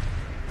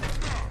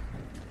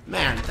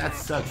 Man, that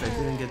sucks. I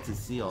didn't get to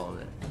see all of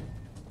it.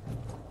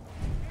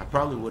 I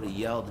probably would have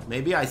yelled.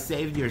 Maybe I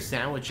saved your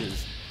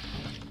sandwiches.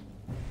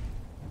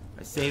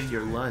 I saved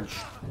your lunch.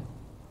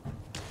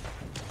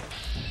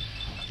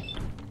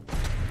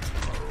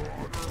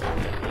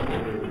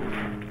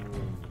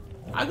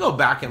 I go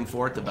back and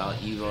forth about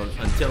Evo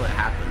until it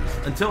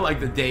happens. Until like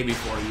the day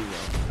before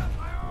Evo.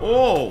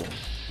 Oh!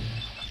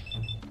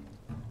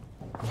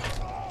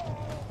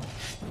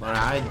 But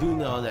I do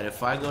know that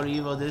if I go to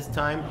Evo this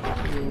time,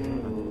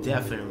 I'm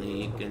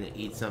definitely gonna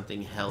eat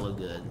something hella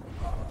good.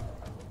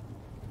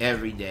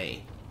 Every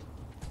day.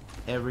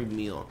 Every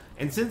meal.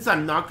 And since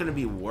I'm not gonna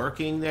be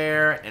working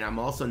there, and I'm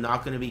also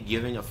not gonna be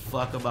giving a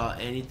fuck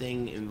about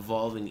anything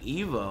involving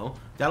Evo,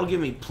 that'll give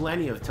me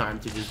plenty of time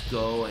to just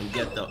go and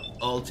get the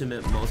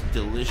ultimate, most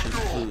delicious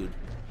food.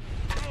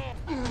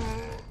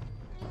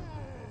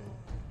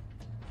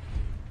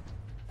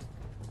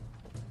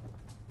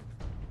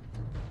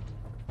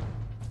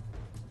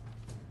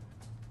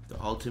 The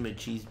ultimate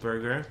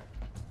cheeseburger.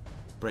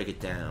 Break it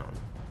down.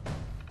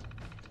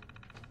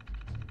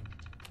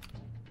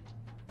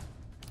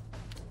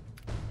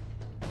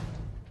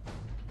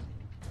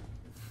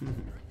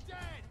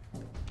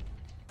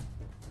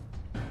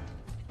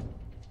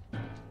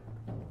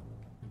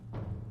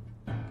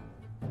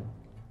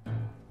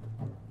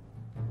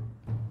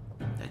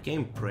 That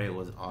game Prey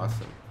was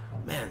awesome.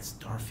 Man,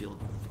 Starfield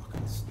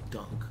fucking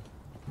stunk.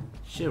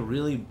 Shit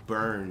really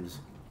burns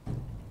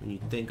when you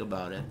think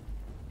about it.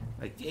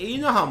 Like, you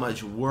know how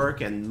much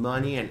work and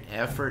money and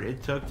effort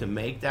it took to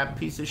make that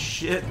piece of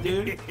shit,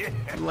 dude?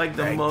 Like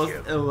the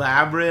most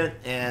elaborate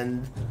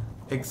and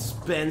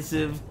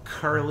expensive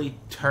curly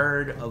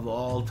turd of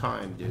all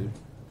time, dude.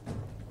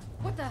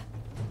 What the?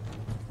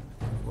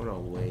 What a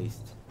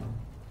waste.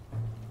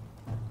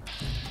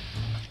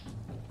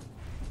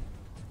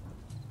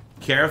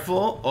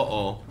 Careful.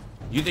 Uh-oh.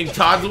 You think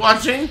Todd's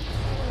watching?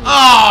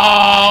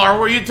 Oh, or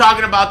were you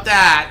talking about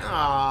that?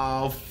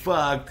 Oh,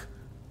 fuck.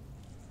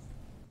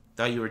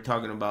 Thought you were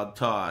talking about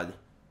Todd.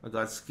 I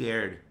got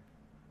scared.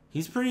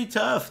 He's pretty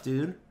tough,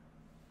 dude.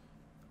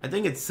 I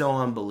think it's so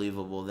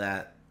unbelievable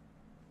that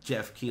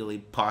Jeff Keighley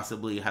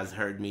possibly has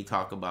heard me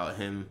talk about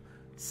him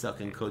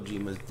sucking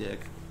Kojima's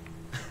dick.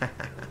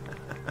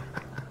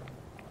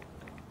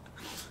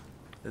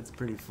 That's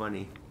pretty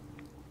funny.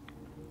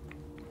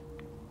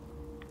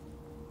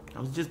 I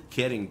was just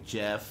kidding,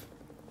 Jeff.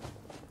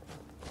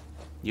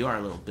 You are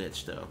a little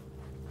bitch, though.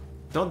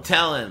 Don't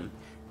tell him.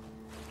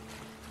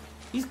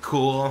 He's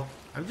cool.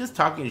 I'm just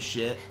talking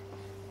shit.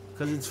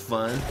 Because it's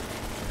fun.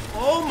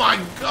 Oh my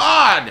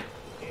god!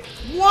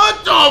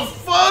 What the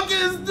fuck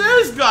is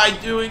this guy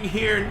doing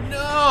here?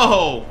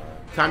 No!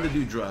 Time to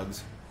do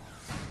drugs.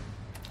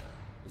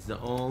 It's the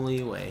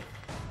only way.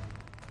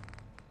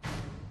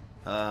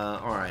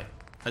 Alright.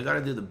 I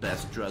gotta do the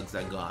best drugs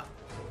I got.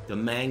 The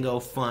mango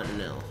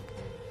fentanyl.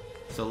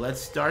 So let's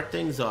start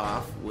things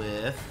off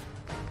with...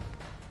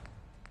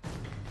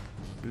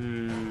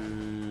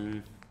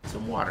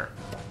 some water.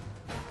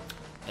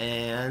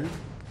 And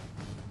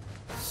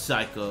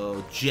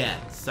Psycho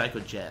Jet. Psycho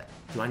Jet.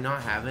 Do I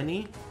not have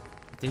any?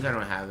 I think I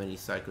don't have any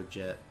Psycho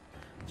Jet.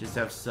 Just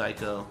have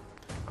Psycho.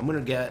 I'm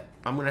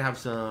gonna have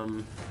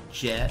some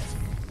Jet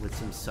with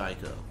some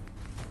Psycho.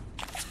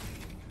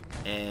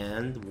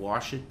 And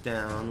wash it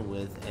down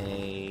with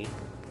a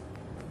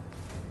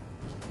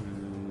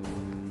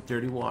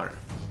dirty water.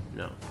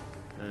 No.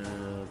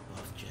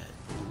 Buff Jet.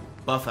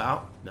 Buff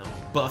out? No.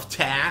 Buff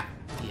Tap?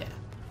 Yeah.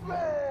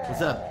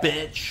 What's up,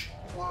 bitch?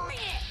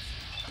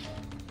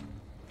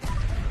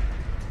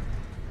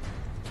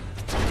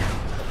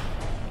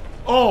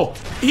 Oh,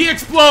 he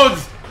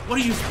explodes! What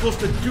are you supposed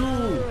to do?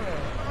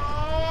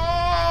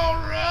 Oh,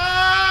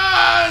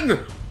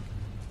 run!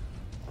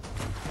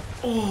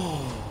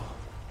 Oh.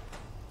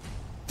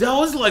 That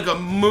was like a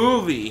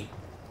movie.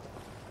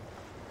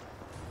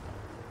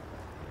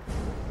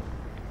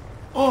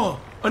 Oh,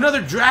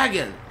 another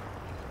dragon.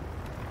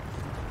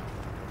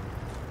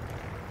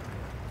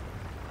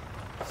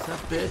 What's up,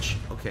 bitch?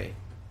 Okay.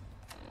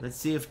 Let's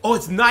see if... Oh,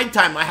 it's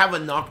nighttime. I have a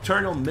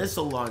nocturnal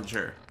missile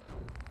launcher.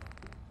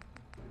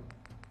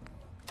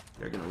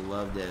 They're gonna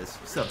love this.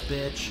 What's up,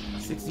 bitch?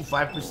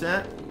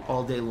 65%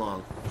 all day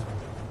long.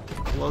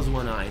 Close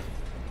one eye.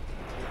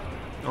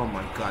 Oh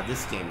my god,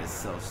 this game is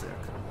so sick.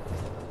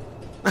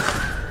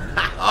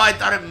 Oh, I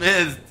thought it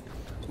missed.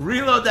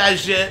 Reload that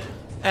shit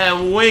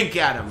and wink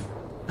at him.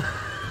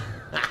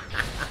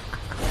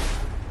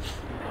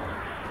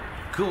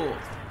 Cool.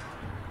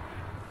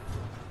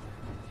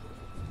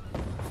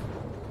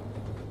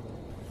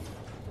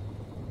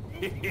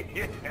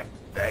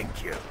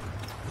 Thank you.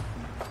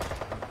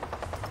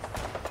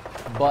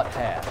 Butt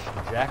hash.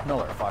 Jack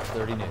Miller, Fox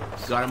 30 News.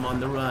 Got him on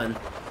the run.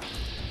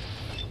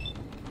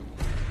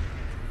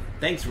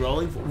 Thanks,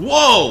 Rolling for...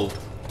 Whoa!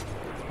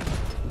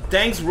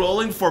 Thanks,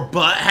 Rolling for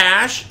butt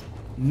hash.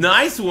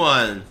 Nice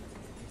one.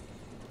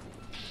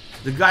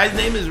 The guy's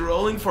name is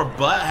Rolling for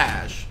butt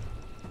hash.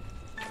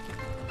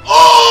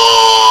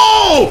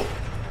 Oh!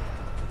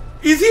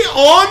 Is he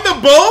on the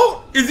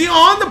boat? Is he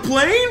on the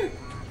plane?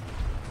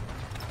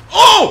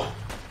 Oh!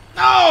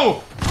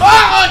 No!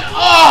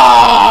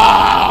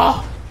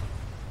 Oh!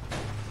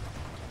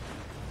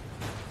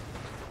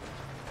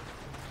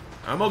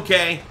 I'm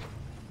okay.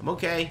 I'm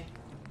okay.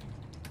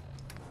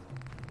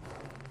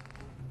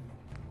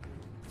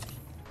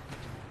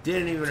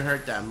 Didn't even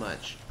hurt that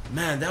much.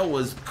 Man, that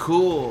was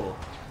cool.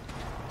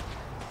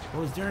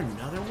 Oh, is there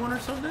another one or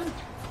something?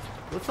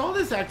 What's all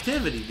this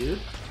activity, dude?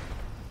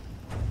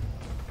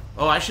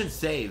 Oh, I should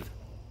save.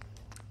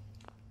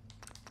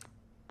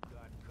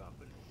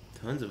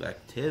 Tons of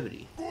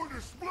activity.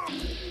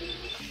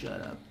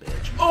 Shut up,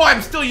 bitch. Oh,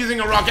 I'm still using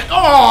a rocket.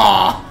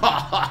 Oh!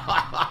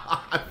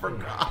 I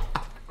forgot.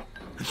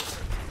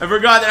 I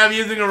forgot that I'm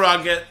using a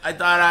rocket. I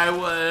thought I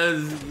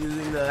was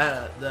using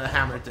the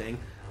hammer thing.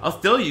 I'll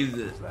still use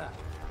it.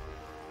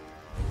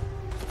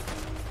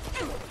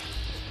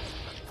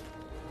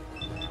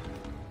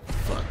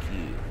 Fuck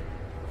you.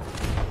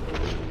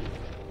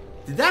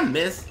 Did that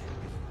miss?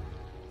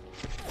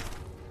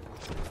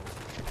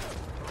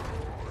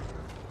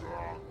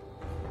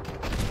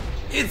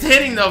 It's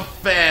hitting the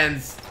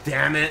fence.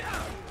 Damn it.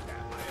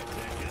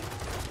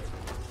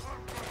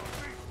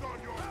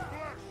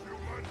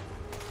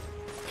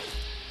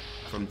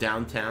 From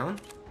downtown,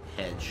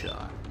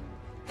 headshot.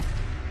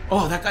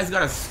 Oh, that guy's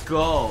got a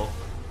skull.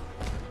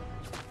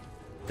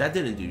 That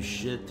didn't do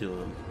shit to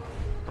him.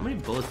 How many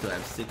bullets do I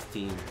have?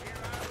 16.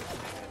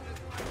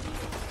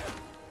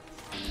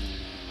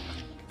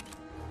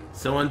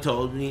 Someone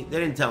told me, they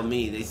didn't tell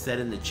me, they said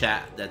in the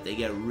chat that they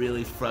get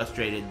really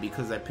frustrated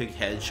because I pick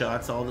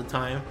headshots all the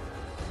time.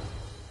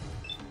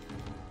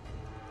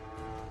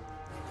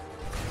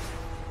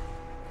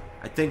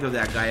 I think of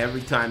that guy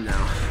every time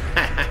now.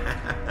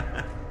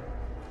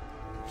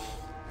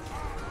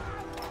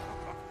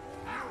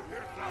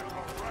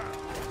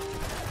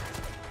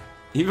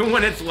 Even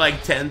when it's like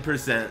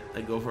 10%,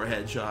 I go for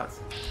headshots.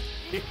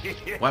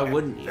 Why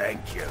wouldn't you?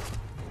 Thank you.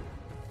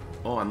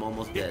 Oh, I'm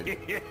almost dead.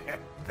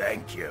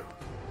 Thank you.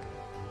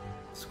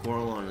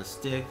 Squirrel on a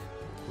stick,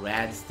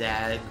 rad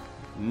stag,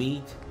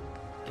 meat,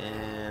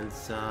 and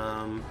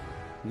some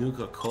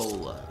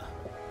Nuka-Cola.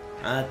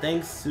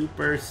 Thanks,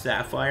 Super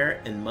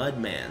Sapphire and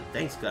Mudman.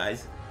 Thanks,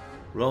 guys.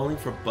 Rolling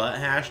for butt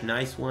hash,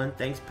 nice one.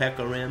 Thanks,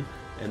 Pekarim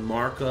and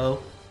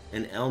Marco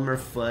and Elmer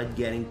Fudd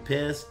getting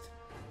pissed.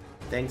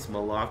 Thanks,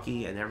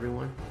 Malaki and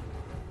everyone.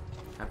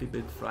 Happy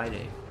Big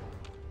Friday.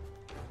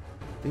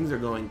 Things are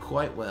going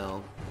quite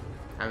well.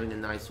 Having a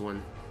nice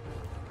one.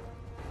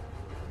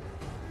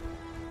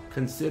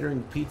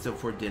 Considering pizza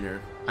for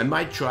dinner. I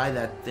might try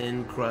that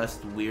thin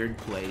crust weird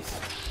place.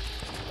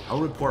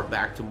 I'll report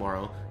back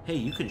tomorrow. Hey,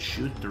 you can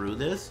shoot through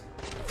this?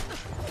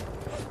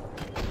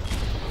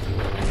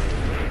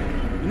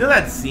 You know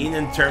that scene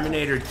in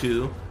Terminator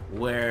 2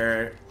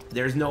 where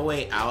there's no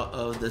way out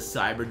of the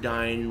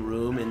Cyberdyne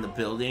room in the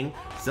building,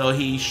 so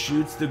he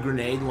shoots the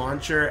grenade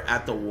launcher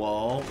at the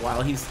wall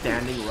while he's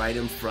standing right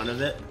in front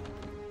of it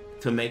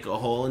to make a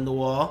hole in the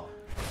wall?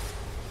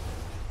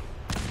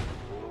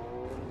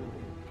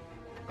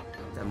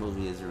 That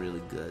movie is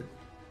really good.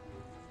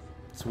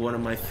 It's one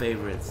of my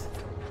favorites.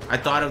 I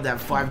thought of that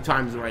 5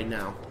 times right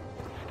now.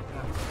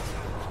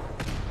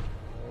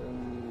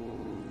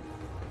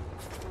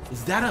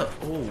 Is that a...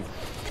 Oh,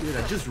 dude,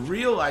 I just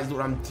realized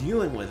what I'm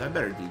dealing with. I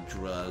better do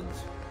drugs.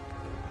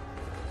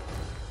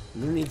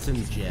 I'm gonna need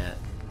some jet.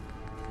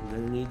 I'm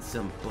gonna need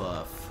some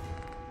buff.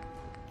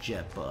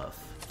 Jet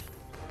buff.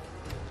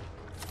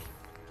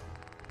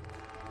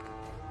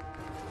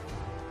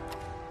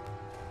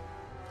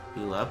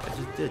 Heal up? I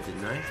just did,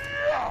 didn't I?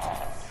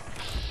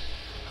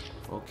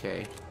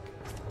 Okay.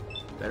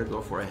 Better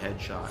go for a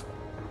headshot.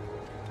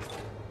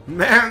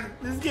 Man,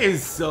 this game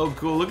is so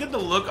cool. Look at the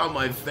look on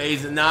my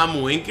face, and now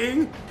I'm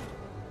winking.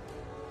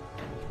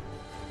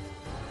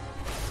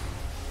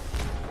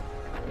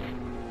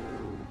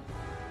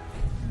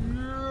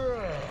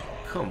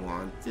 Come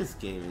on, this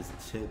game is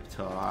tip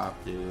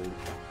top, dude.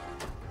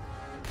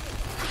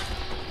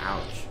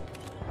 Ouch.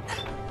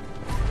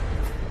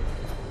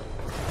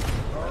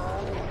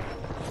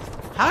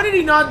 How did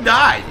he not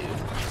die, dude?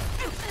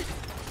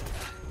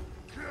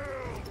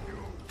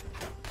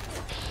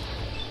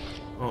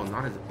 Oh,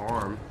 not his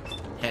arm.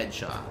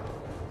 Headshot.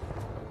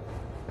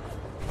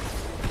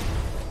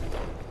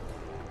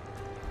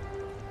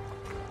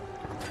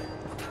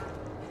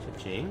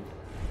 Cha-ching.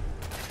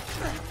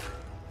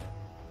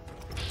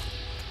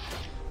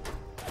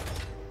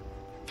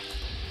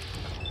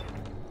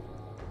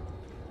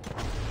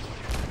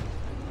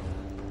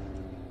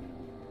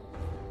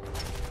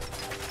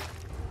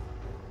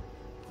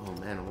 Oh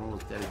man, I'm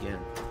almost dead again.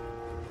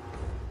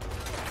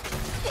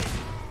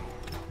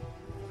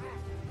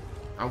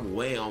 I'm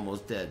way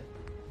almost dead.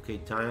 Okay,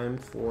 time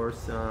for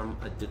some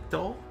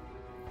addictol.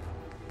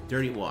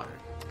 Dirty water.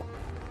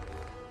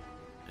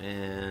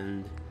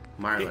 And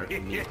Mylar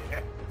for me.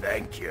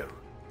 Thank you.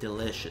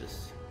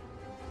 Delicious.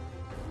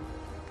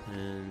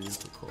 And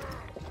Coca-Cola.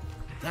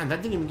 Damn,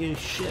 that didn't even give me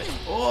shit.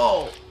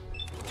 Oh!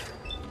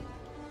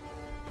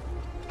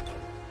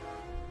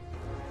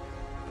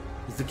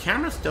 Is the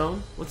camera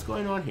stone? What's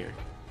going on here?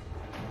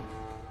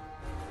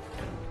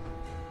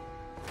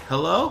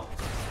 Hello?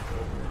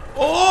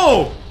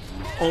 Oh!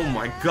 Oh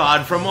my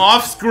god, from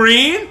off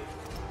screen?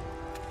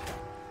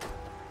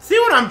 See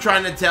what I'm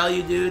trying to tell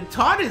you, dude?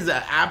 Todd is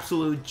an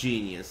absolute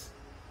genius.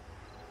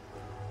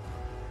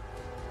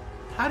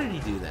 How did he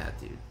do that,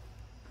 dude?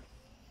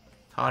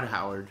 Todd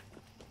Howard.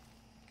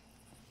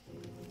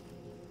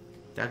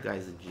 That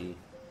guy's a G.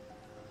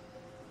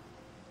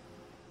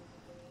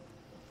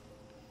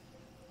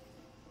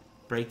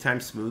 Break time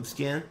smooth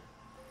skin?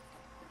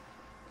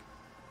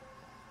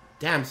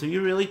 Damn, so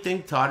you really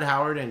think Todd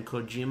Howard and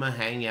Kojima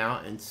hang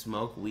out and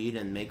smoke weed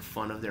and make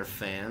fun of their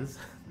fans?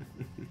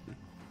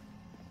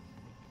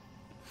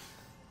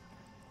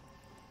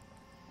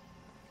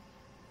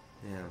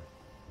 Yeah.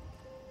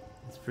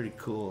 It's pretty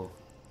cool.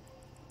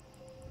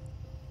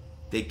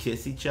 They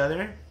kiss each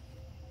other?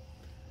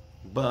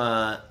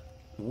 But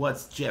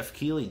what's Jeff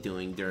Keighley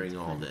doing during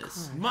all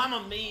this?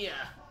 Mamma mia!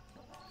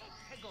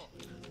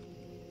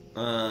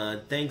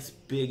 Thanks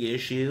Big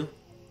Issue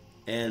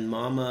and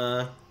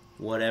Mama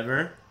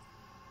whatever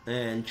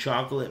and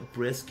Chocolate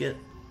Brisket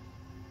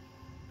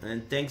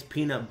and thanks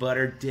Peanut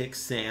Butter Dick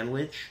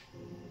Sandwich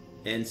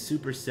and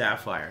Super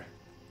Sapphire.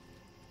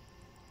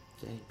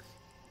 Thanks.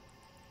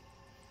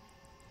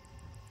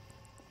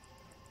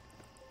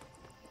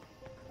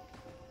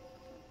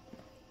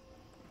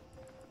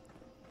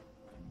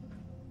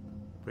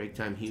 Break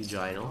time huge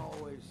idol.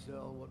 Always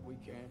sell what we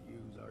can't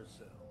use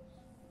ourselves.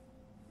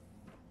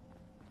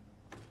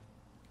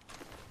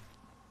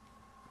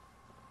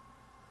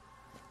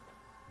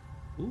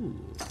 Ooh.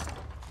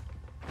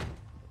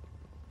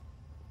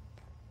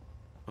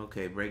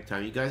 Okay, break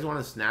time. You guys want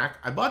a snack?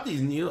 I bought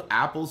these new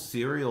apple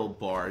cereal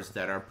bars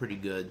that are pretty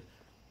good.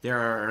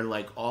 They're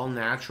like all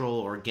natural,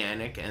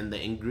 organic, and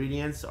the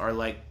ingredients are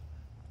like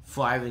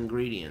 5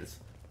 ingredients,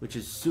 which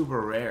is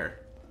super rare.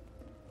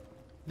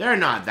 They're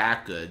not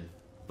that good,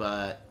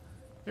 but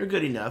they're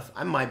good enough.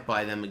 I might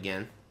buy them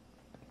again.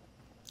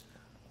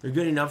 They're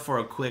good enough for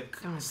a quick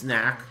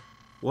snack.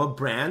 What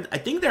brand? I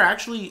think they're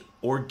actually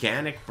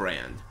organic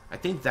brand. I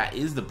think that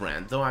is the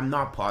brand, though I'm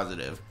not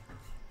positive.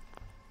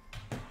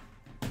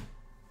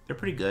 They're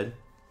pretty good.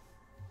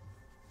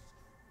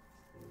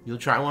 You'll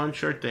try one?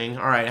 Sure thing.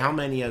 Alright, how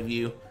many of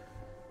you?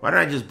 Why don't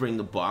I just bring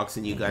the box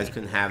and you guys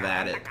can have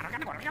at it?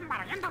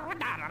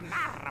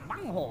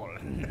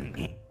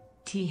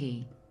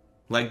 Teehee.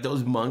 Like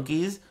those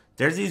monkeys?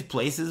 There's these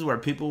places where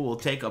people will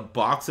take a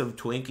box of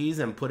Twinkies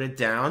and put it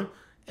down,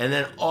 and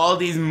then all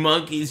these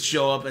monkeys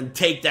show up and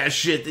take that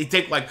shit. They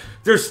take like,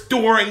 they're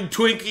storing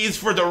Twinkies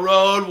for the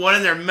road, one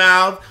in their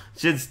mouth.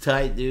 Shit's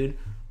tight, dude.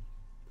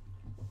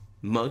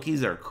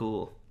 Monkeys are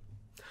cool.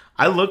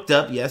 I looked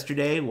up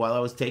yesterday while I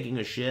was taking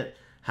a shit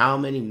how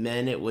many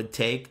men it would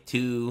take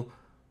to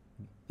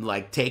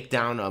like take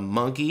down a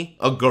monkey,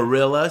 a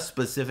gorilla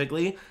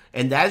specifically,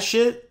 and that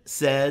shit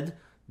said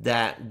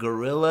that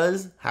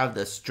gorillas have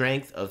the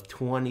strength of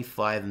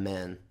 25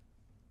 men.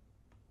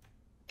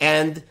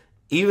 And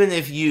even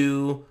if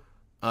you,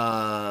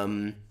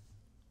 like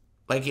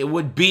Like, it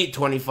would beat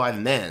 25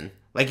 men.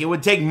 Like, it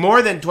would take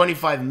more than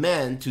 25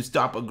 men to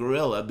stop a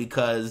gorilla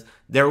because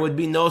there would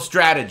be no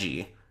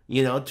strategy,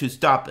 you know, to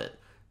stop it.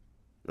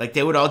 Like,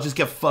 they would all just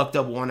get fucked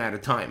up one at a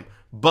time.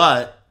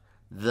 But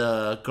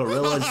the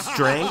gorilla's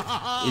strength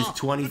is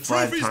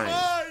 25 times.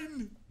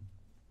 Mine!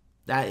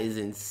 That is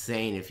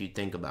insane if you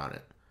think about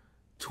it.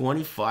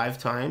 25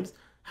 times?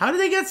 How do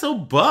they get so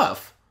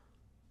buff?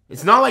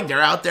 It's not like they're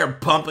out there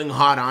pumping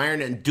hot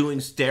iron and doing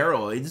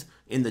steroids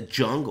in the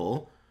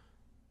jungle.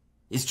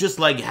 It's just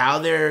like how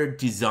they're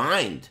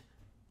designed.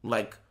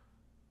 Like,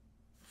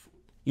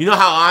 you know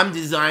how I'm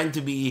designed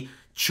to be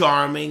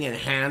charming and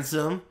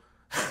handsome?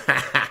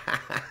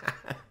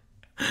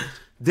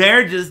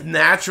 They're just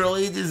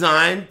naturally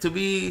designed to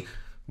be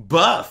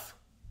buff.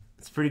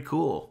 It's pretty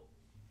cool,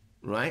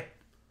 right?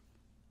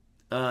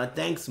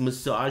 Thanks,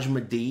 Massage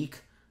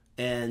Madik.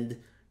 And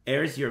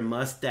Aris, your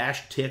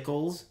mustache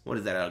tickles. What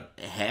is that, a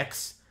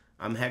hex?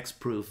 I'm hex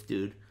proof,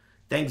 dude.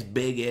 Thanks,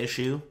 Big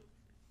Issue.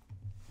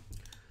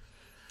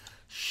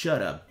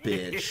 Shut up,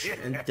 bitch.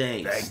 And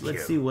thanks.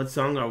 Let's see, what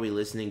song are we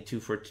listening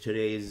to for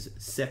today's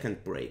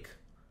second break?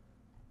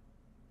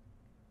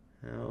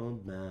 How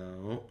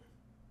about...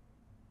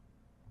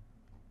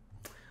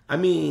 I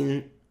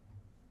mean,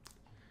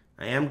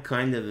 I am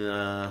kind of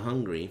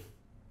hungry.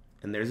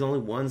 And there's only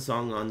one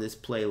song on this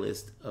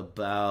playlist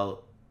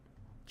about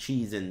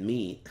cheese and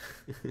meat.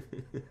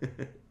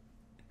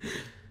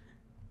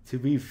 To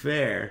be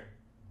fair.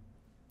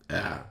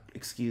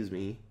 Excuse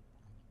me.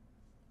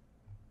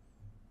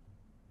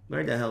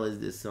 Where the hell is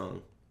this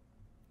song?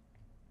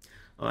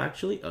 Oh,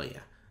 actually, oh yeah.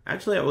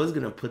 Actually, I was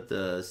going to put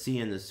the Sea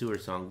in the Sewer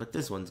song, but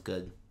this one's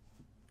good.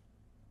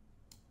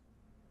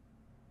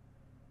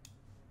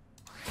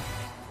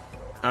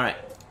 Alright,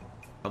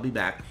 I'll be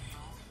back.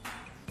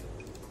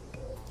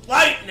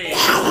 Lightning!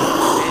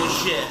 And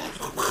shit.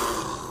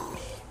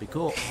 Be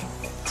cool.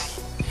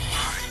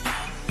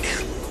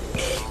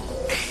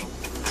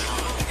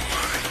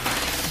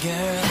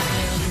 Girl,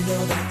 you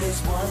know that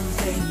there's one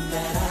thing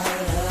that I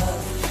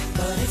love,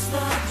 but it's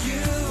not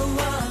you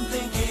I'm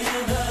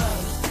thinking of.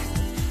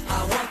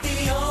 I want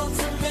the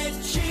ultimate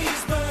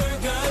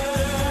cheeseburger.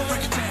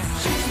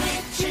 Cheese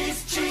meat,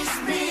 cheese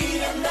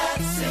meat, and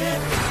that's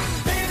it.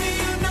 Baby,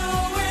 you know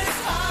it's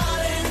hot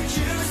and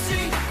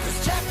juicy, 'cause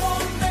Jack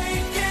won't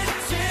make it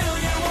till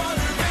you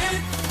order it.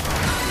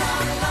 I'm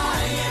not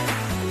lying,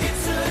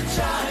 it's a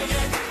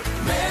giant,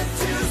 meant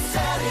to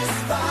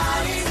satisfy.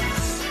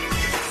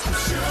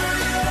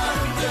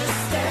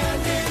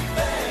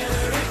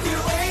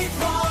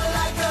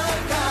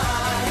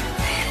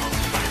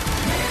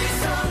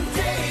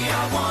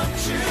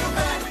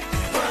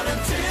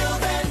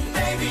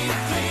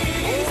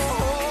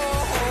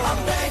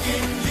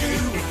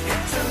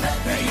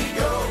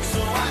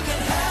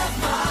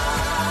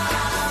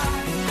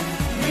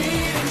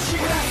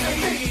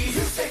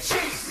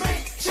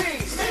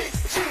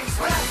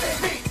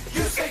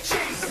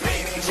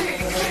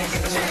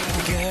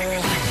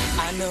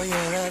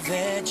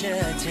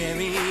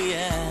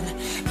 Vegetarian,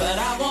 but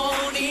I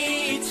won't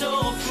eat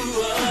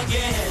tofu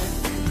again.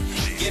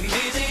 Give me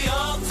the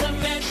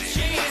ultimate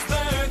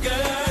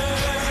cheeseburger.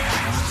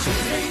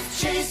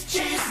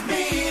 Cheese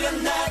meat,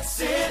 and that's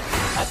it.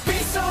 I'd be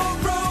so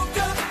broke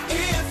up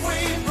if we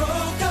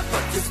broke up,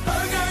 but this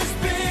burger's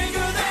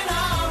bigger than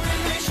our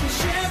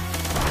relationship.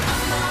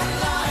 I'm not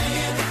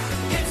lying,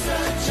 it's a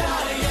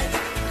giant,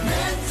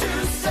 meant to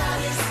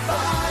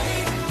satisfy.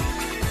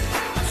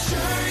 I'm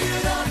sure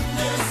you'd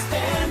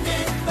understand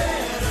it.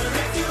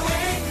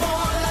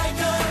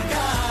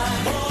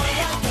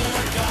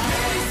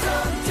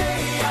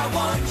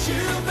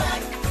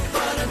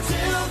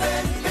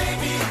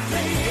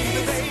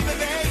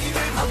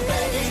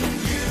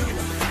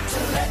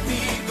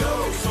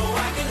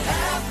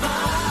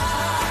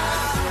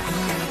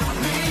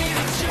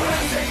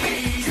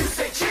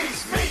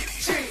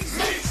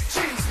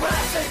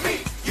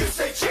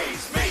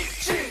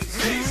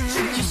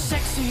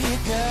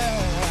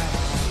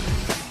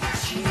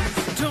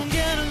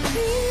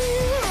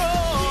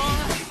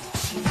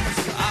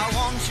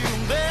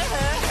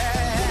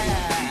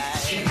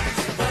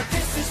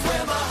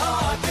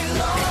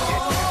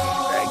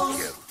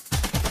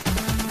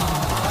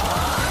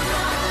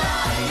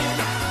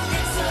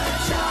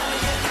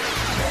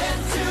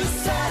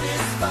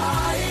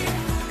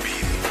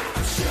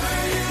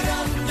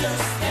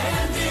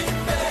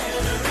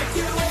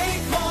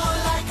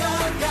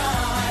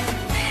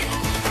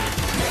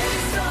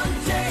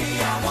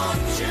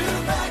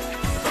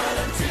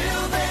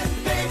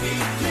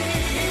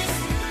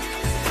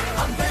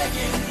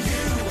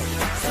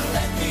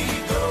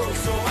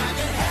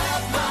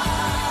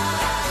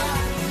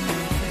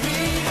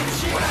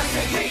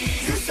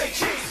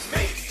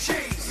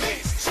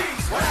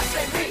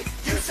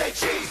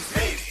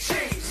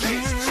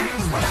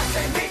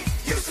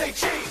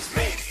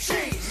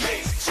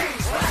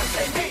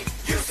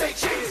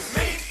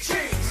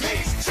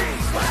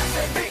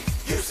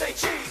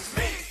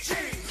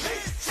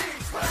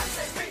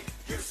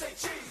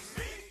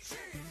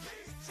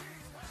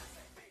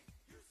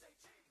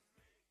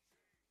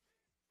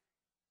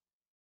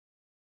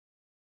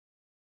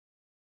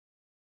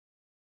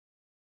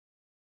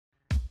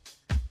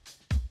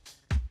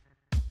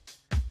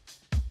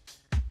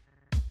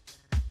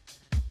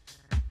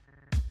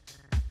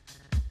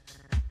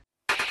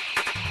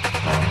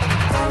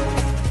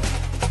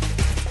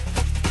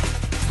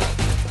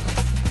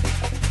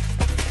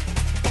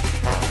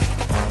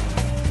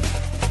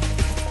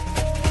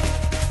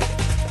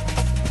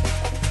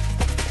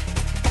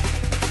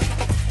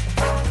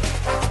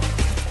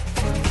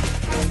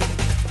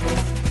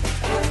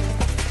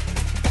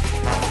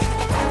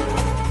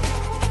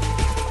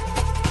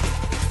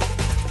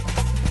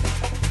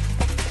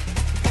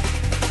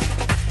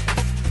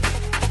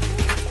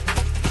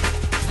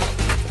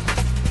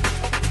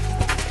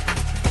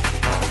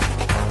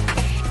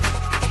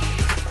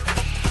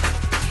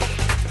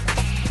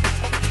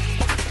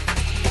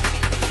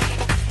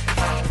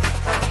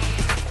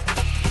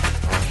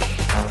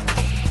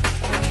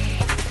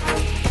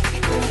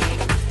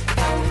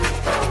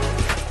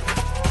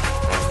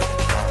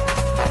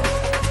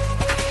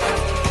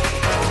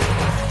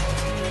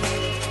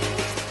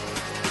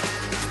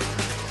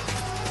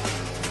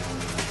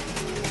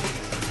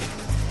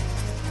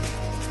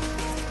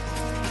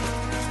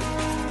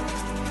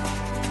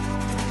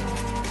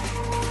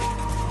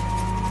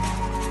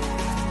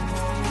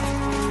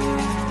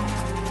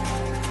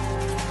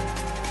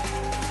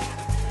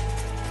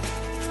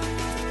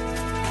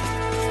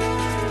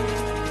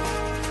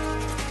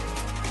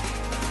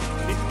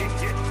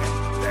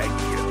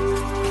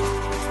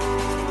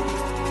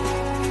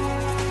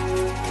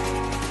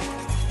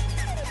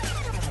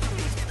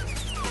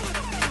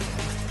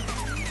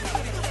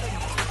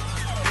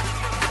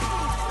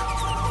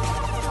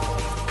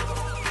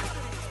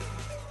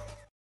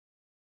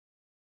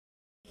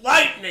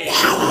 lightning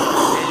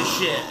and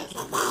shit.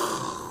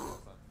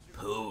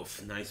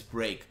 Poof, nice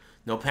break.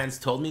 No Pants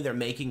told me they're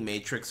making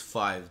Matrix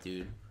 5,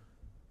 dude.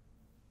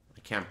 I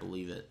can't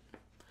believe it.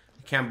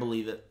 I can't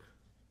believe it.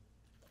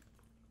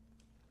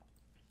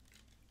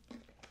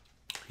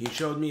 He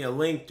showed me a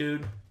link,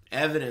 dude.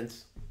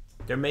 Evidence.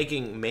 They're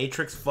making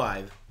Matrix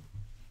 5.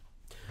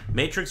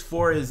 Matrix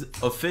 4 is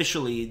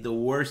officially the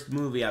worst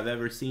movie I've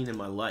ever seen in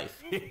my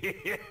life.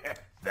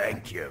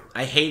 Thank you.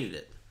 I hated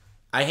it.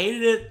 I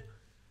hated it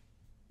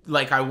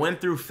like I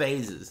went through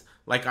phases.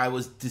 Like I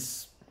was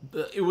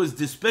it was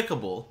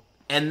despicable.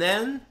 And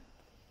then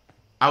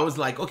I was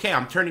like, okay,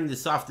 I'm turning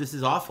this off. This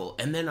is awful.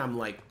 And then I'm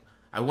like,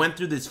 I went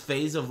through this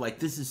phase of like,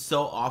 this is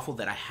so awful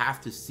that I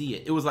have to see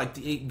it. It was like,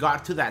 it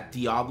got to that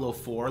Diablo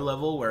 4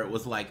 level where it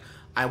was like,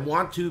 I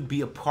want to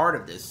be a part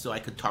of this so I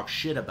could talk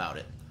shit about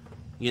it.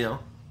 You know?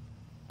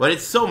 But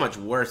it's so much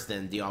worse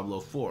than Diablo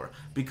 4.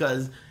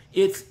 Because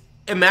it's,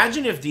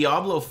 imagine if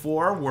Diablo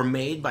 4 were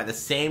made by the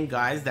same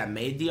guys that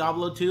made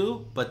Diablo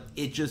 2, but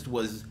it just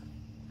was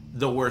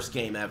the worst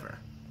game ever.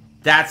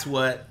 That's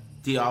what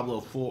Diablo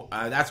 4,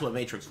 that's what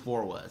Matrix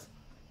 4 was.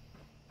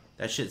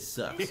 That shit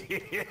sucks.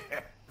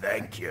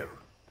 Thank you.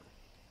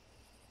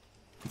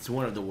 It's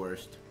one of the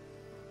worst.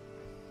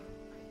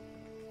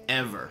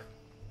 Ever.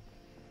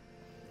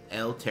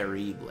 El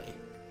Terrible.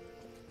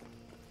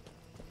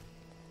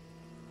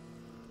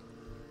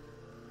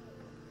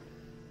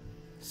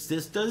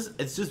 Sisters?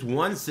 It's just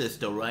one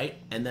sister, right?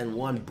 And then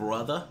one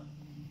brother?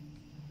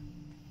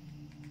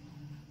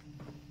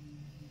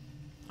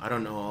 I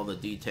don't know all the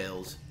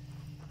details.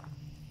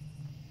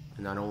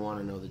 And I don't want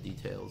to know the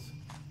details.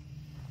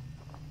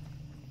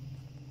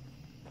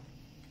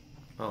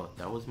 Oh,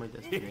 that was my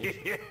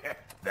destination?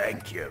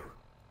 Thank you.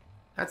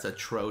 That's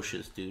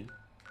atrocious, dude.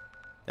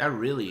 That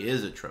really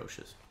is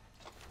atrocious.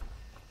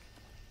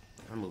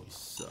 That movie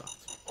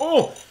sucked.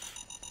 Oh!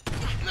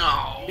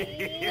 No!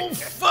 Oh,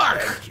 fuck!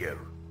 Thank you.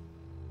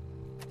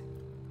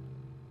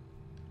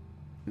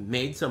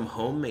 Made some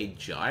homemade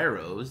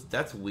gyros?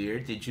 That's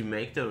weird. Did you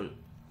make the...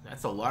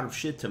 That's a lot of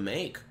shit to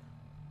make.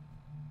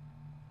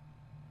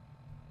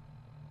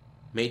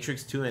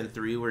 Matrix 2 and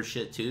 3 were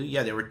shit too?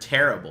 Yeah, they were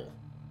terrible.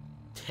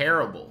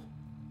 Terrible.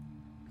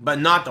 But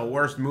not the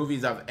worst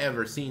movies I've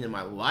ever seen in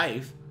my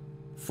life.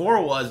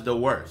 4 was the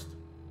worst.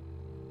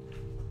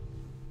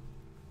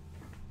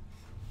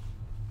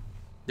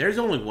 There's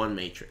only one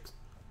Matrix.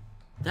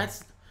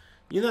 That's...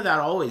 You know, that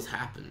always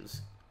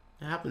happens.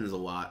 It happens a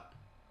lot.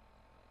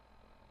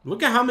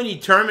 Look at how many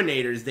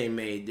Terminators they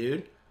made,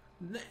 dude.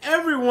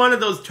 Every one of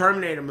those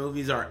Terminator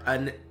movies are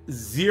a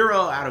 0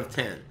 out of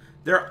 10.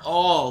 They're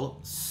all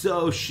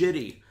so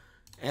shitty.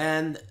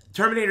 And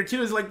Terminator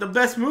 2 is like the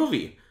best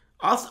movie.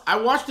 I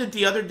watched it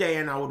the other day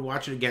and I would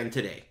watch it again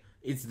today.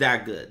 It's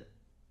that good.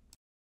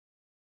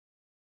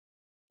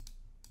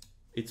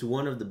 It's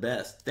one of the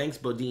best. Thanks,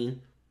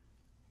 Bodine.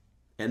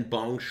 And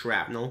Bong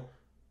Shrapnel.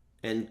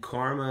 And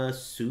Karma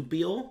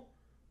Supial.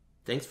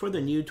 Thanks for the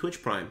new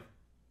Twitch Prime.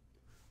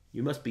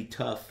 You must be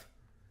tough.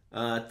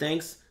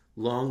 Thanks,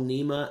 Long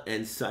Nima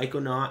and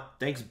Psychonaut.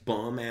 Thanks,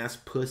 Bomb Ass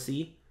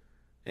Pussy.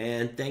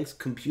 And thanks,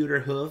 Computer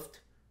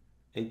Hoofed.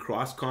 And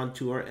Cross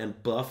Contour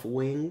and Buff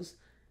Wings.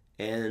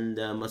 And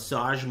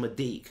Massage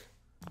Madik.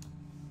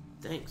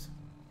 Thanks.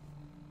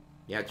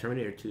 Yeah,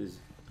 Terminator 2 is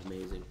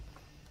amazing.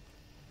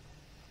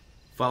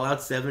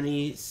 Fallout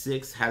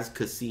 76 has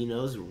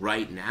casinos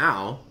right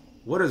now.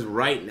 What does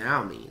right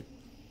now mean?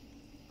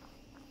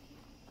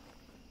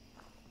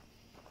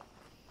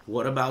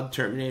 What about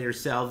Terminator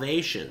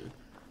Salvation?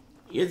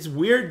 It's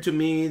weird to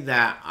me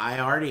that I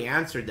already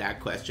answered that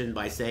question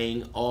by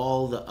saying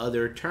all the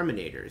other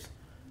Terminators.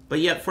 But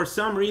yet, for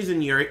some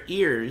reason, your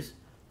ears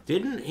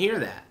didn't hear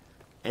that.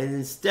 And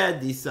instead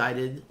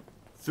decided,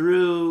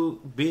 through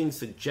being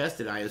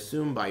suggested, I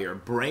assume, by your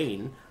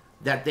brain,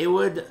 that they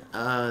would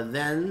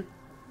then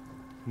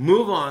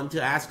move on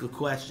to ask a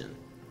question.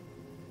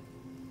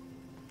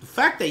 The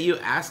fact that you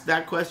asked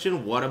that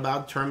question, what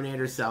about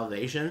Terminator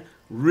Salvation,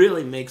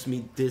 really makes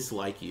me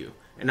dislike you.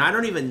 And I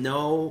don't even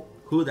know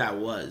who that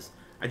was.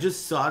 I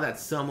just saw that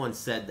someone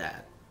said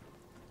that.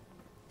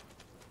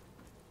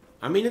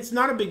 I mean, it's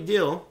not a big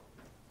deal.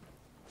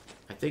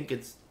 I think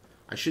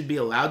I should be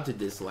allowed to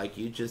dislike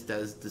you, just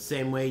as the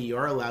same way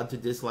you're allowed to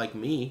dislike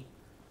me.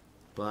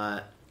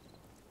 But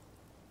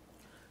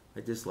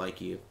I dislike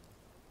you.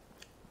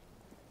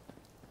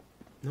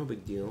 No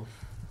big deal.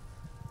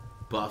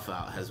 Buff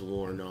out has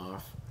worn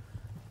off.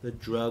 The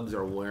drugs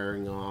are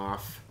wearing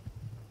off.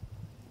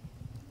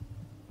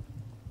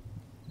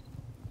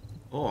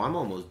 Oh, I'm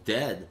almost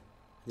dead.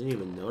 Didn't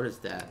even notice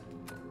that.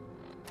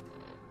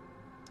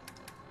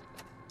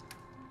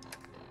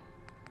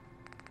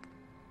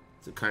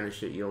 It's the kind of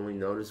shit you only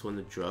notice when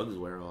the drugs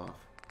wear off.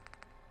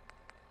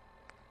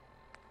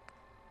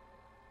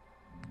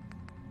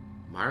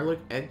 Marlick,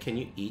 Ed, can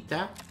you eat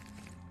that?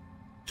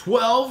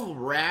 12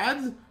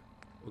 rads?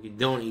 Okay,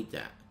 don't eat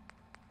that.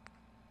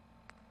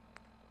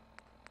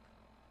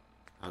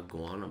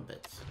 Iguana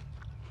bits.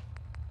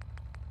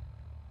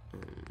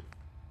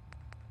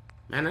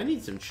 Man, I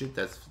need some shit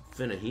that's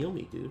finna heal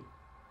me, dude.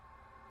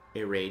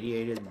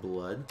 Irradiated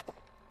blood.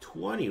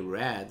 20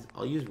 rads.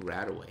 I'll use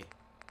rad away.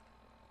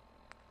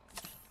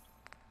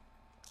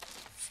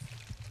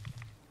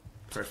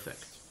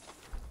 Perfect.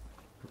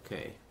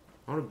 Okay.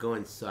 I want to go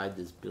inside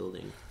this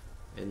building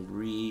and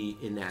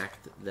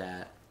reenact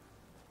that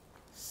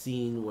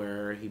scene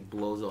where he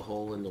blows a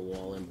hole in the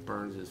wall and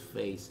burns his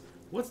face.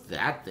 What's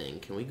that thing?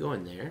 Can we go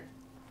in there?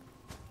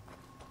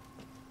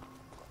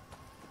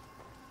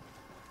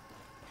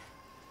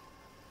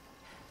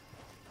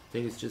 I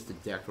think it's just a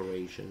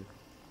decoration.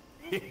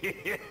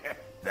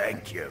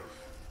 Thank you.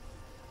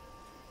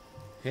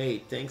 Hey,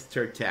 thanks,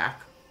 Turtak.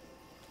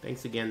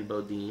 Thanks again,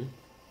 Bodine.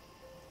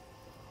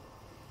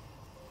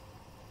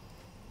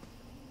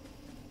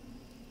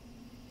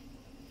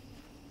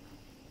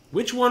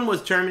 Which one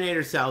was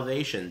Terminator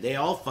Salvation? They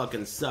all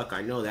fucking suck,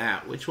 I know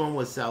that. Which one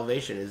was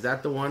Salvation? Is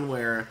that the one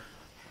where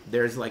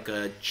there's like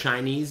a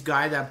Chinese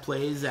guy that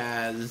plays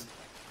as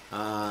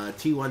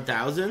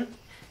T-1000?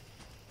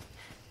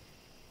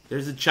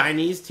 There's a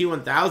Chinese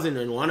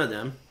T-1000 in one of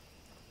them.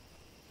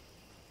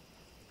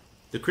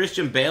 The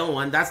Christian Bale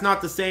one, that's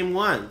not the same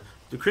one.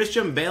 The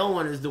Christian Bale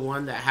one is the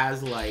one that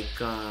has like,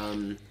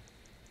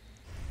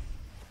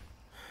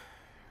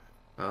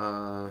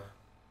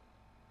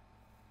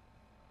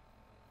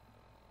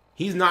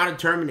 he's not a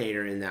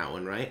Terminator in that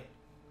one, right?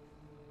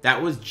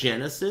 That was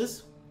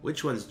Genesis?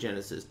 Which one's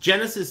Genesis?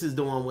 Genesis is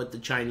the one with the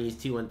Chinese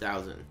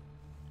T-1000.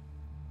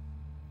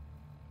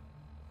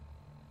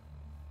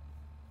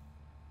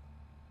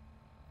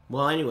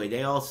 Well, anyway,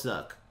 they all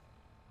suck.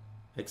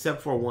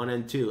 Except for 1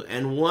 and 2.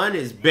 And 1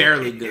 is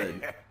barely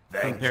good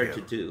compared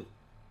to 2.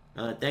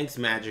 Thanks,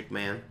 Magic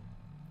Man.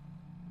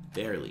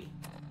 Barely.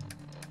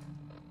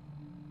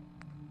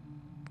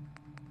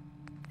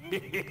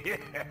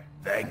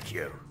 Thank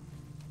you.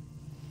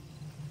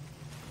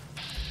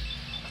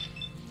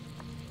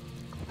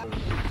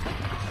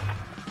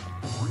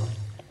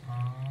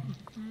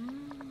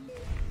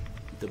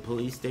 The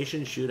police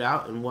station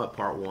shootout in what,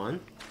 part 1?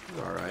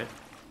 Alright.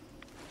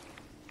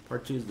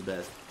 Part 2 is the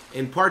best.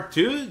 In part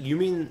 2, you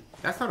mean,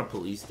 that's not a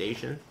police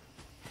station.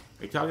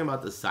 Are you talking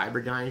about the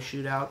Cyberdyne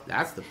shootout?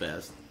 That's the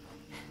best.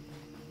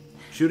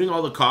 Shooting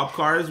all the cop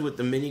cars with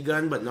the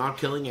minigun but not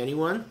killing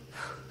anyone?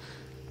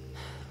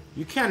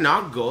 You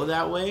cannot go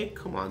that way?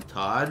 Come on,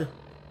 Todd.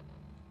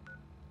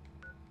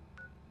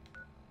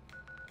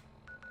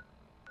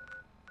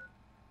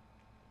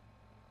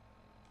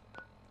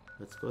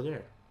 Let's go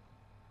there.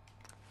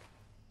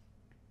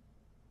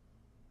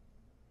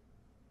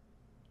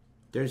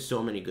 There's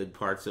so many good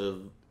parts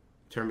of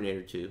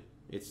Terminator 2.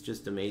 It's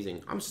just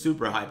amazing. I'm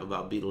super hype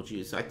about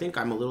Beetlejuice. I think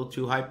I'm a little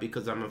too hype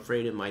because I'm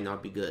afraid it might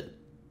not be good.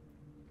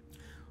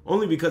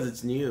 Only because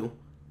it's new.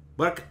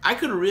 But I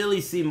could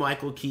really see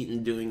Michael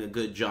Keaton doing a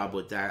good job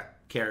with that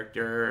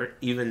character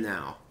even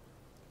now.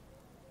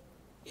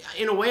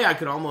 In a way, I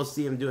could almost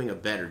see him doing a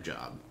better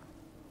job.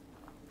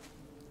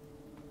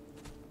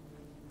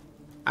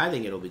 I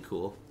think it'll be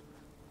cool.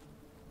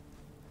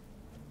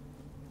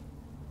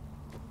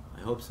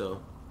 I hope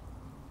so.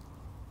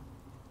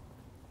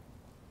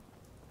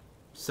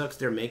 Sucks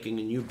they're making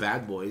a new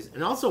Bad Boys.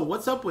 And also,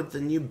 what's up with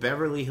the new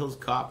Beverly Hills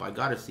Cop? I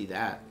gotta see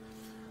that.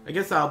 I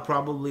guess I'll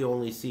probably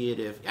only see it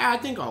if... Yeah, I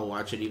think I'll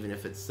watch it even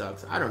if it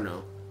sucks. I don't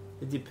know.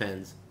 It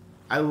depends.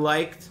 I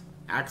liked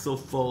Axel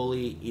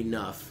Foley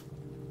enough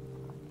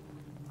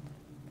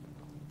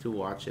to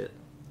watch it.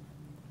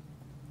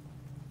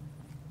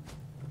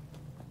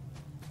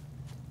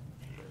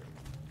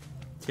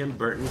 Tim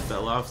Burton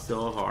fell off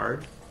so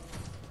hard.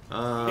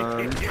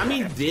 I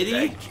mean, did he?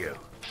 Thank you.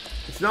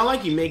 It's not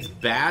like he makes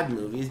bad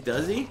movies,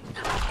 does he?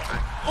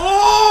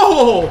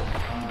 Oh!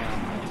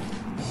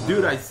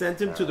 Dude, I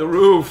sent him to the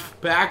roof.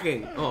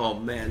 Packing. Oh,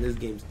 man, this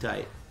game's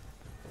tight.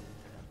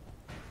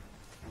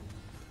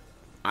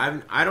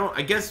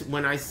 I guess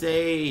when I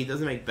say he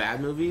doesn't make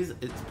bad movies,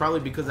 it's probably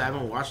because I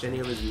haven't watched any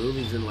of his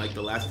movies in, like,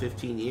 the last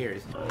 15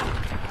 years.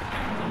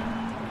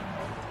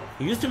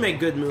 He used to make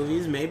good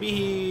movies. Maybe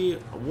he...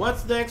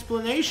 What's the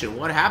explanation?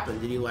 What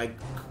happened? Did he, like...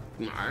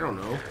 I don't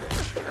know.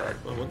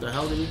 What the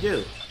hell did he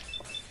do?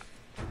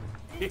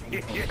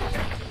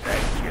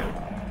 Thank you.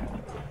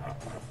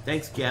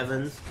 Thanks,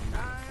 Gevins.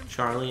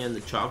 Charlie and the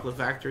Chocolate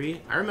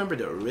Factory. I remember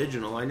the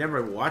original. I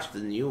never watched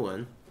the new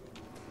one.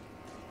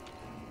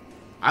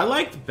 I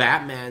liked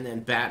Batman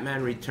and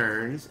Batman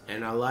Returns,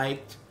 and I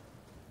liked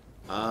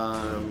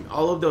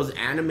all of those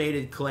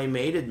animated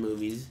claymated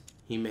movies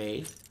he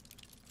made.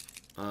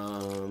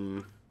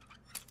 And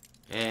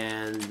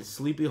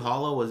Sleepy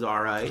Hollow was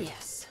alright.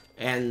 Yes.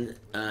 And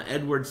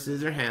Edward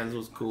Scissorhands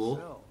was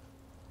cool.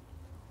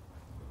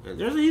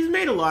 He's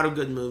made a lot of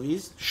good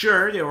movies.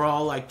 Sure, they were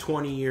all like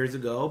 20 years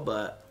ago,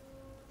 but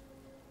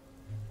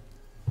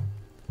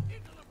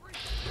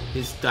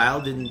his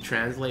style didn't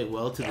translate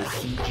well to the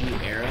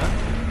CG era.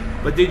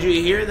 But did you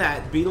hear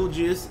that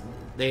Beetlejuice,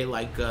 they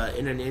like,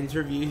 in an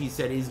interview, he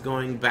said he's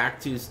going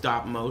back to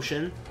stop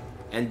motion,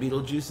 and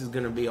Beetlejuice is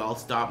going to be all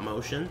stop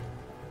motion?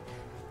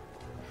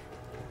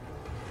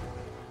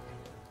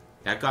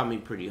 That got me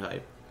pretty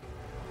hyped.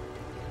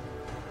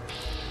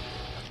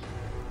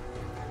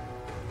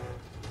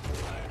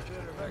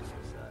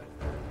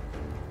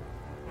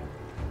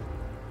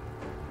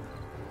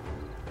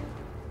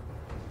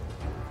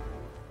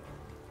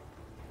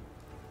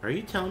 Are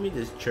you telling me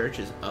this church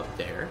is up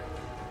there?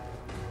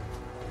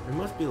 There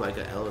must be like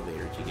an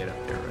elevator to get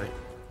up there, right?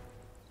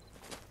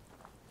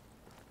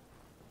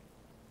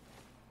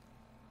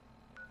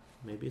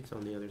 Maybe it's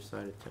on the other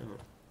side of town.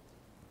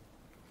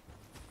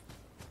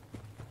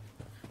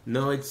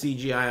 No, it's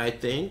CGI, I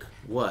think.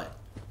 What?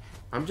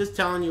 I'm just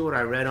telling you what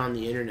I read on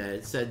the internet.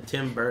 It said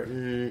Tim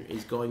Burton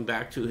is going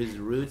back to his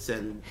roots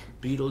and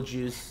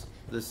Beetlejuice,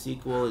 the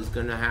sequel, is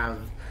gonna have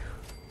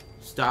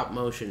stop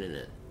motion in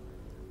it.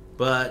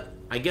 But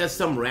I guess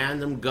some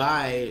random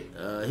guy,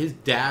 his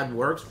dad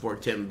works for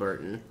Tim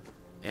Burton,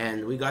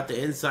 and we got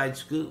the inside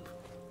scoop.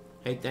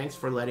 Hey, thanks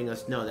for letting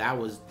us know. That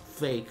was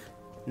fake,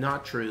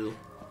 not true.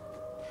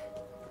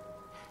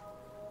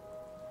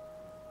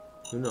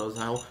 Who knows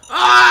how?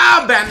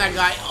 Ah! Ban that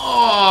guy!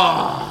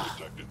 Oh!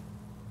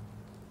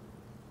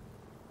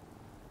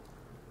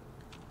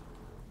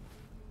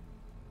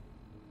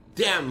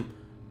 Damn!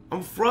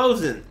 I'm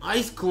frozen!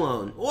 Ice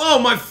clone! Whoa,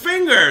 my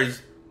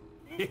fingers!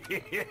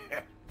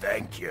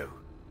 Thank you.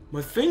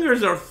 My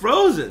fingers are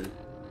frozen!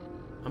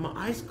 I'm an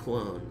ice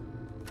clone.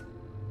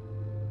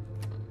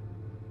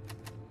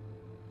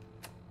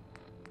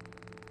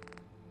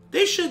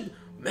 They should...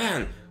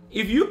 Man...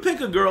 If you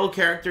pick a girl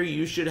character,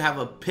 you should have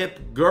a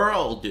Pip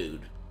girl,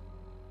 dude.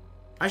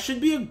 I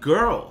should be a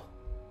girl.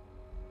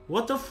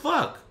 What the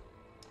fuck?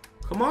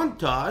 Come on,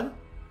 Todd.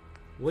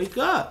 Wake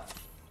up.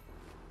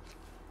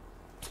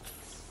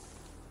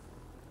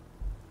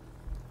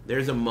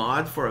 There's a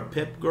mod for a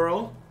Pip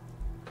girl.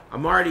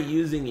 I'm already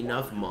using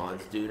enough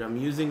mods, dude. I'm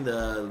using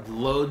the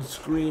load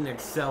screen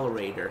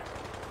accelerator.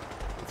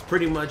 It's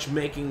pretty much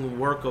making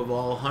work of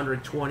all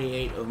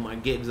 128 of my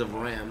gigs of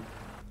RAM.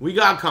 We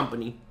got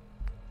company.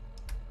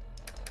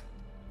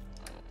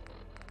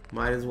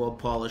 Might as well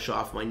polish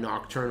off my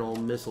nocturnal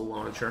missile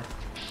launcher.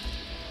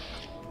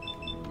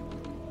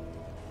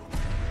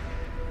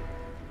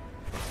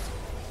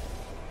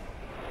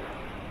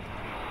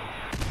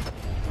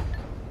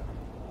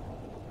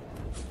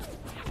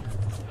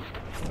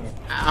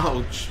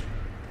 Ouch!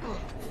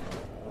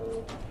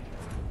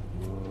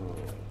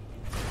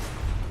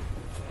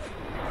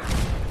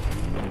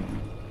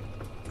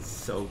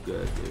 So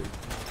good, dude.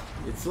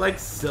 It's like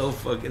so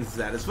fucking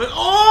satisfying.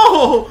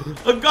 Oh!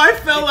 A guy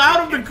fell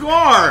out of the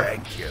car!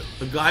 Thank you.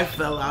 A guy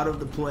fell out of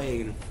the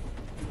plane.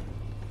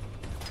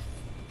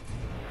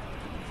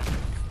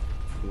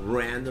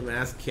 Random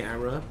ass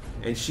camera.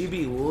 And she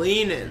be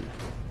leaning.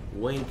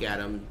 Wink at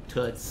him,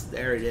 toots.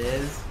 There it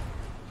is.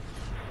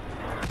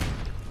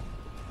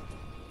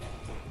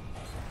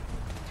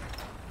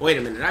 Wait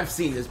a minute, I've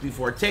seen this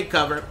before. Take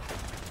cover.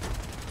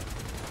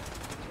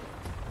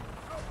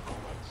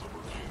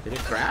 Did it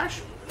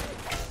crash?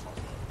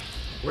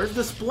 Where's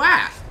the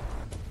splat?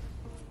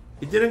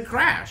 It didn't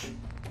crash.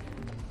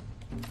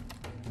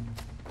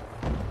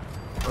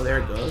 Oh, there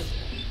it goes.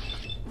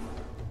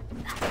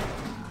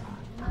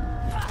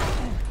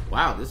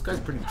 Wow, this guy's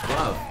pretty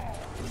tough.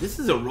 This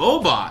is a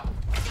robot.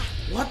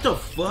 What the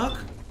fuck?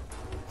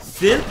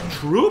 Synth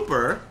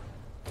Trooper?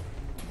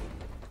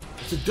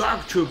 It's a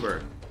Dark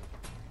Trooper.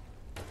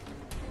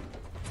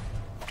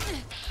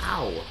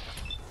 Ow.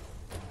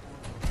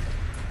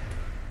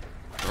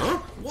 Huh?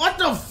 What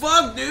the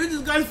fuck, dude?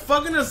 This guy's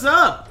fucking us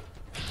up.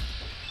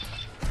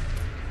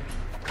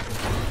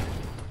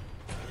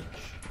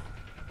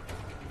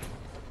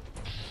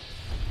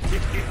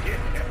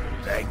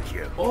 Thank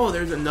you. Oh,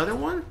 there's another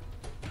one?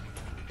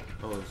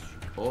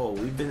 Oh,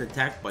 we've been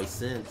attacked by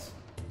synths.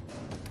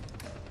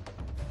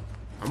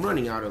 I'm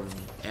running out of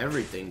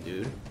everything,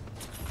 dude.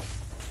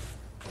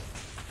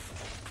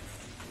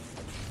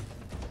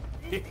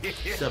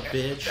 What's up,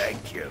 bitch?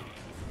 Thank you.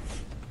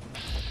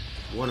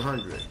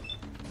 100.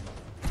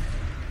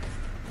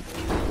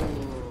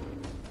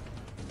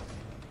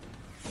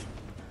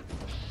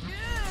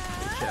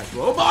 Check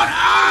robot.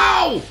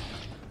 Ow!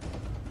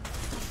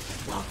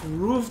 Fuck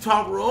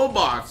rooftop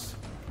robots.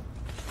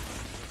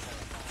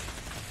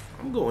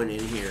 I'm going in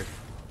here.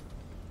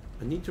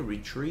 I need to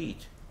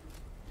retreat.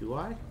 Do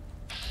I?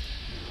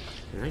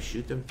 Can I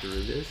shoot them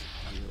through this?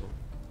 No.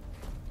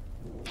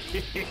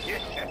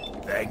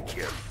 Thank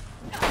you.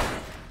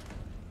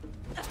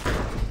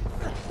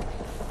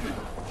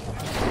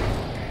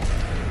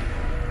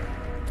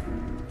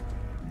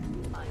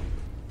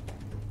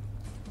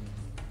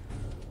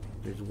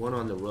 There's one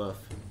on the roof.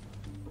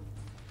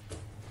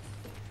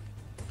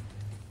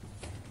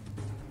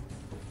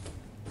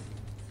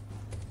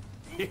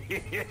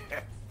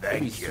 It'd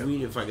be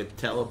sweet if I could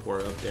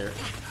teleport up there.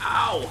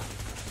 Ow!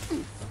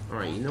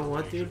 Alright, you know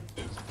what, dude?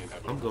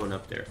 I'm going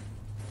up there.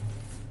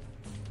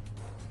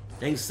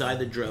 Thanks, Side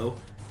the Dro,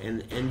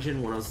 and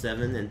Engine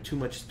 107, and Too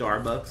Much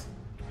Starbucks,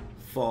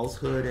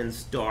 Falsehood and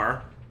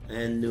Star,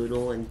 and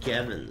Noodle and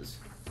Kevin's.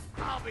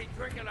 I'll be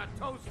drinking a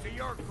toast to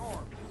your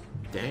corpse.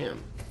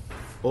 Damn.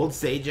 Old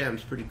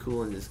Sajam's pretty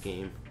cool in this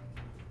game.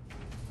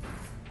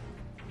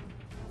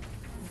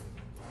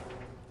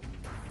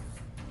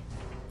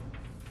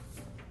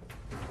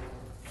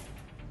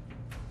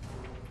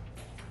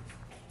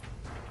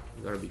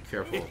 You gotta be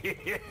careful.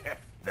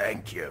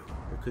 Thank you.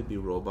 There could be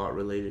robot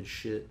related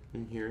shit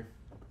in here.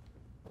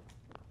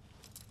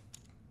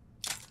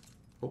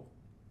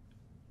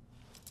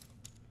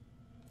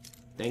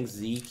 Thanks,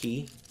 Z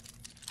key.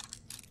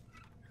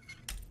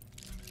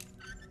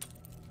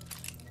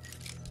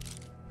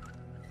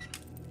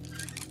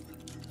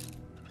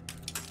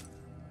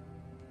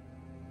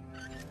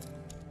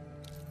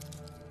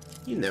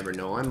 You never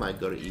know, I might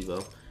go to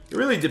Evo. It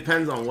really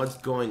depends on what's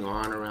going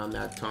on around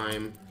that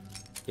time.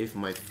 If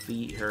my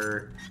feet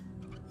hurt.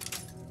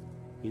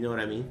 You know what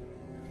I mean?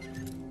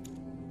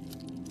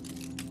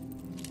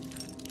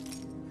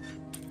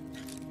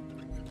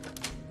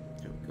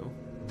 There we go.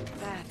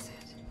 That's it.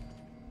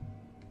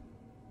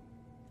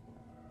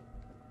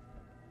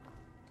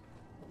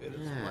 Bit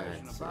of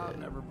splashing about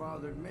never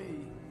bothered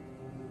me.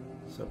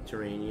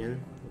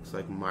 Subterranean. Looks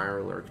like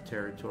Mirelurk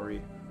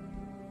territory.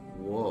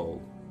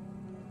 Whoa.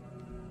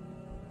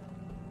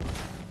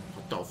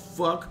 What the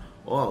fuck?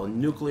 Oh,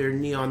 nuclear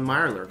neon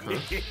Mirelurk, huh?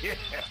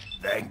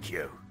 Thank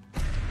you.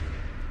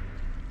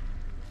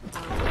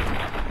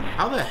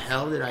 How the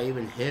hell did I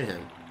even hit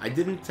him? I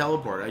didn't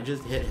teleport, I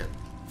just hit him.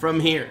 From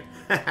here.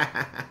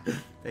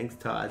 Thanks,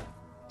 Todd.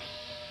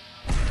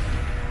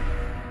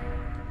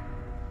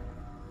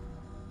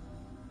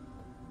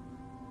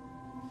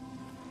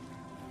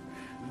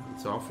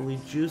 It's awfully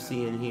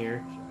juicy in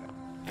here.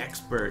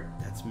 Expert,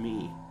 that's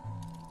me.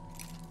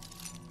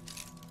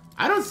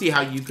 I don't see how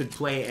you could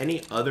play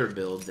any other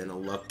build than a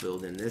luck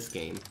build in this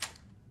game.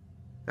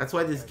 That's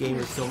why this game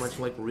is so much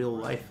like real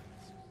life.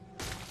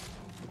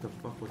 What the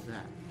fuck was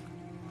that?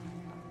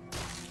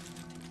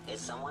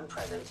 Is someone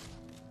present?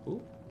 Ooh.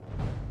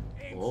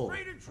 Aim Oh.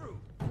 straight and true.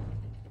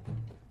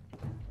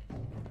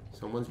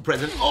 Someone's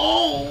present.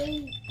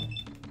 Oh!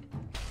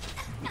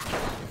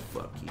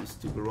 Fuck you,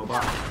 stupid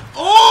robot.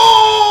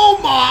 Oh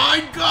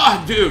my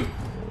god, dude!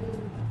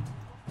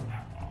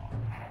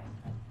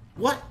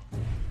 What?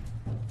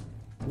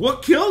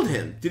 What killed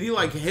him? Did he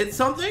like hit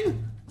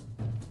something?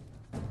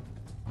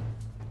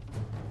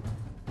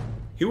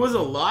 He was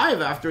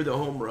alive after the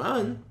home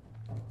run.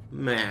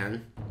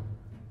 Man.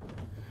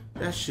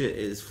 That shit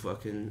is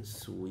fucking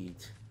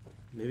sweet.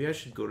 Maybe I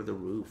should go to the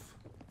roof.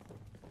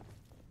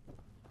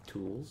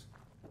 Tools.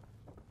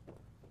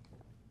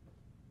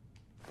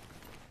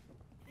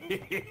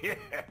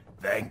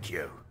 Thank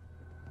you.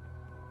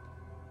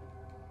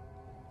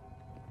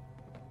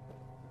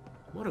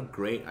 What a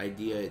great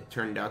idea it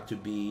turned out to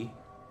be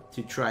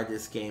to try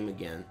this game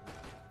again.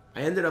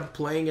 I ended up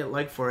playing it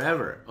like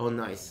forever. Oh,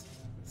 nice.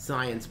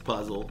 Science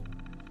puzzle.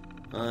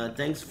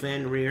 Thanks,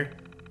 Fenrir.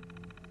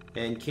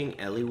 And King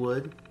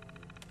Elliewood.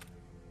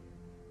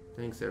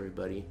 Thanks,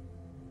 everybody.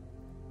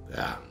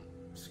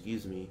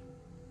 Excuse me.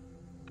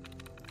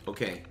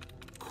 Okay.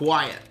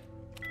 Quiet.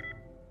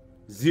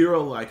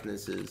 0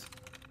 likenesses.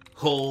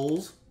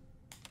 Holes.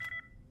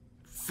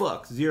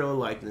 Fuck, 0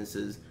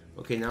 likenesses.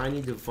 Okay, now I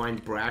need to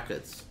find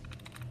brackets.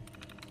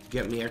 To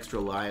get me extra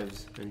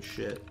lives and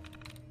shit.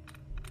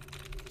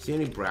 See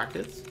any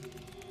brackets?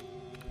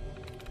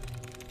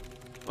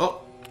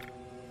 Oh!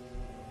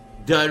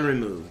 Dud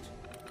removed.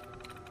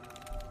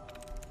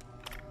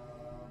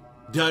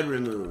 Dud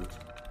removed.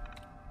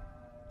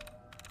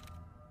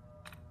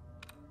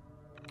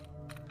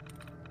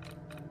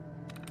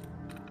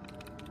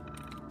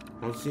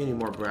 I don't see any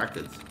more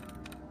brackets.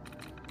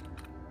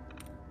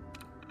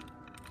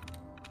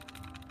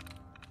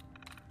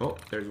 Oh,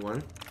 there's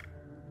one.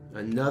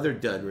 Another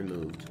dud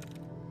removed.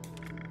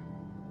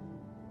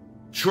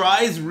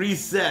 Tries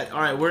reset.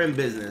 Alright, we're in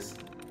business.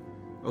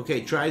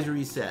 Okay, tries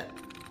reset.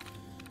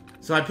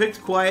 So I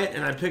picked quiet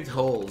and I picked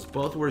holes.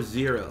 Both were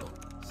 0.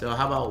 So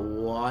how about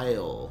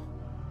while?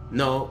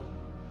 No.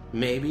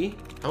 Maybe.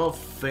 How about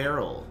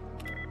feral?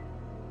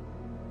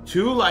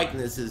 2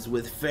 likenesses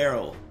with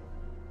feral.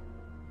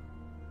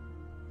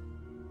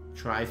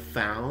 Try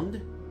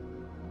found.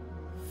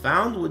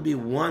 Found would be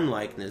 1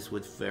 likeness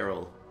with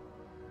feral.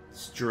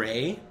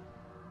 Stray.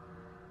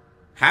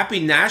 Happy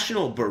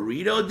National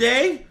Burrito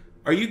Day?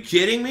 Are you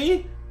kidding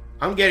me?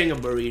 I'm getting a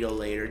burrito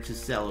later to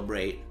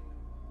celebrate.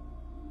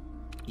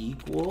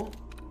 Equal.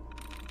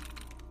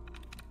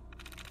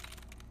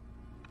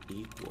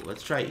 Equal.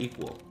 Let's try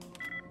equal.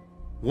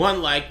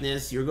 1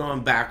 likeness. You're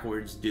going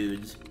backwards,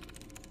 dudes.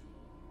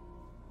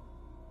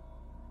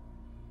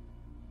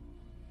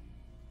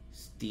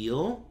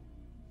 Steal.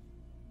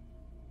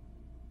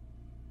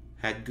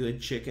 Had good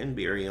chicken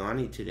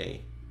biryani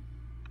today.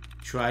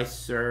 Try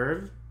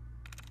serve.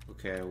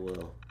 Okay, I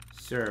will.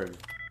 Serve.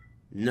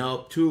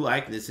 Nope, 2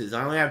 likenesses.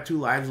 I only have 2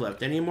 lives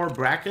left. Any more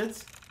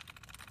brackets?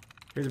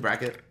 Here's a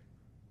bracket.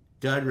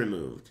 Dud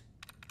removed.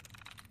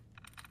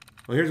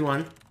 Oh, here's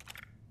one.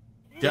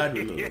 Dud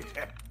removed.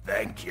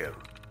 Thank you.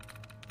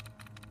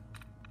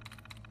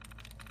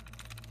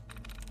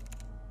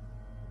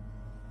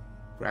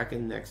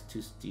 Bracket next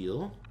to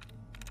steal.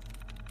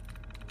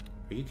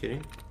 Are you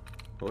kidding?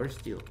 Or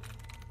steal.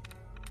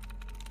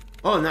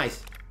 Oh,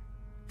 nice.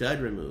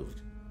 Dud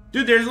removed.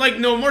 Dude, there's like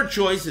no more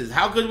choices.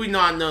 How could we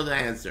not know the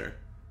answer?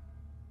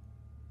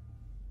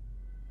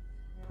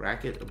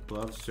 Bracket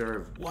above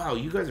serve. Wow,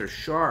 you guys are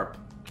sharp.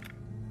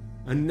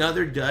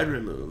 Another dud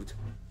removed.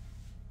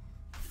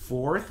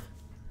 4th?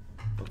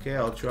 Okay,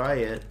 I'll try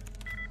it.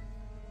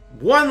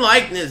 1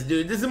 likeness,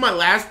 dude. This is my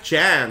last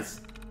chance.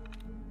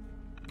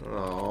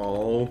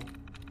 Oh.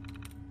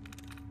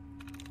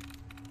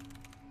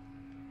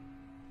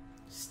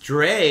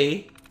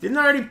 Stray? Didn't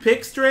I already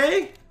pick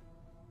Stray?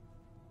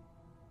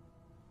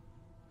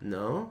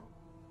 No?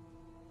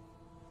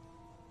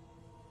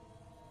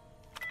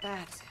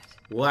 That's it.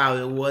 Wow,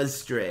 it was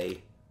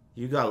Stray.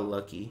 You got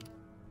lucky.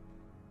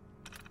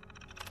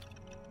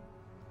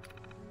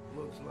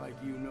 Looks like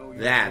you know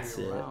your That's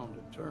way it. around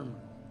a terminal.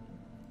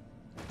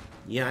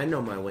 Yeah, I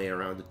know my way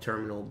around the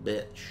terminal,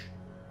 bitch.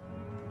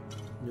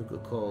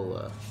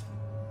 Nuka-Cola.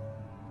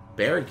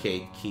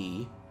 Barricade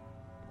key.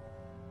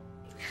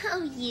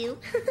 Oh, you.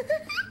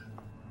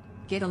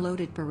 Get a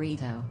loaded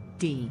burrito,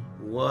 D.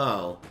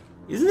 Whoa.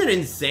 Isn't it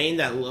insane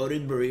that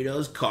loaded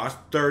burritos cost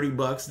 30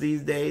 bucks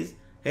these days?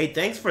 Hey,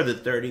 thanks for the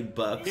 30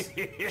 bucks.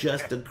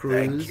 Just a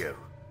cruise. Thank you.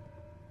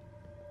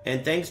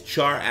 And thanks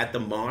Char at the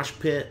Mosh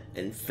Pit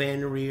and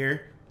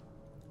Fenrir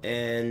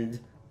and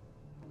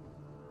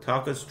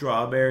Taco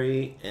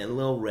Strawberry and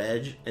Lil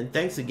Reg. And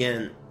thanks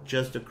again,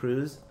 Just a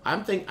Cruise. I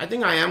think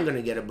I am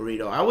gonna get a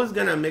burrito. I was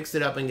gonna mix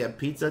it up and get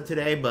pizza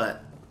today,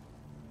 but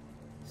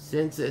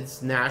since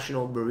it's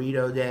National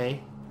Burrito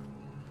Day,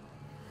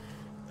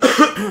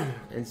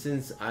 and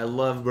since I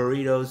love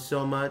burritos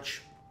so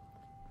much,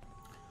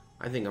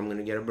 I think I'm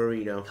gonna get a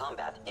burrito.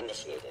 Combat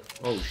initiated.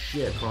 Oh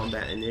shit,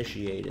 combat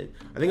initiated.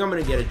 I think I'm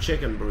gonna get a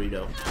chicken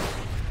burrito.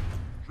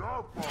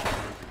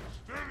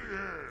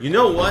 You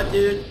know what,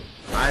 dude?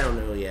 I don't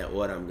know yet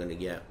what I'm gonna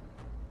get.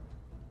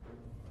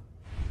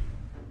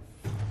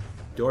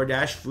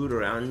 DoorDash food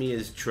around me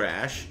is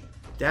trash.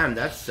 Damn,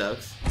 that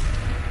sucks.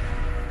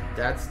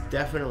 That's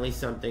definitely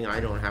something I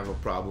don't have a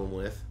problem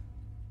with.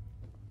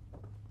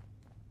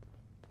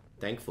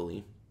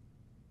 Thankfully.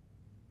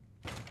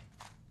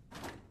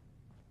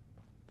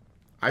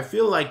 I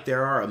feel like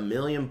there are a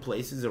million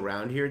places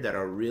around here that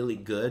are really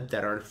good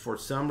that are for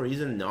some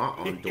reason not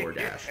on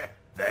DoorDash.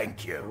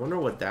 Thank you. I wonder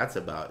what that's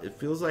about. It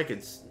feels like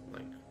it's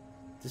like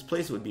this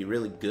place would be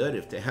really good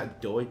if they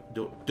had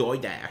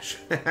DoorDash.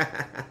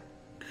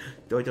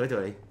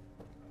 Doi.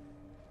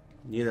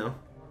 You know?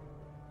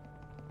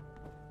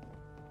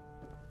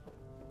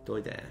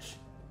 DoorDash.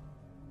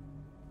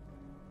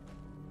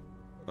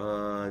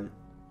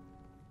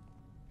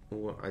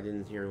 Well, I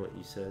didn't hear what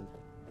you said.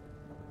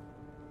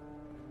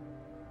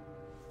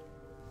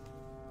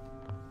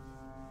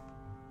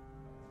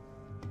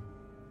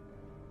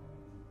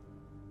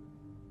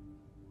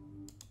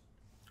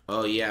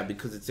 Oh yeah,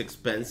 because it's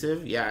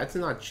expensive. Yeah, it's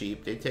not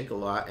cheap. They take a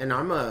lot, and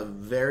I'm a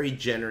very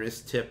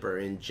generous tipper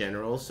in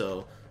general.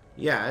 So,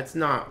 yeah, it's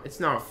not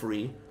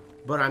free.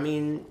 But I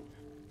mean,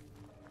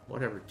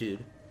 whatever,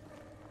 dude.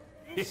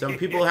 Some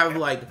people have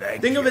like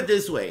think of it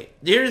this way.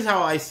 Here's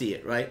how I see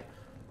it, right?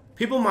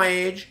 People my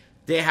age,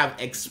 they have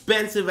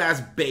expensive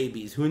ass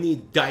babies who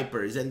need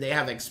diapers, and they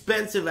have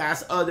expensive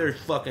ass other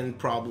fucking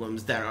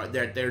problems that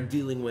they're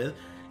dealing with.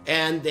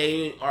 And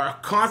they are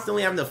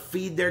constantly having to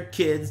feed their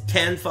kids,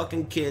 10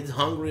 fucking kids,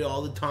 hungry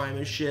all the time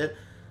and shit.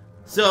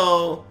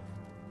 So,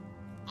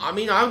 I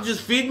mean, I'll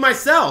just feed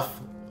myself,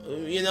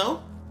 you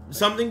know?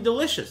 Something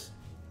delicious.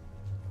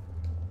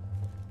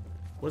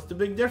 What's the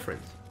big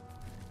difference?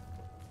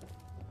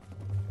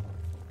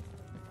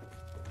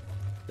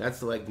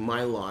 That's like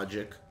my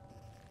logic.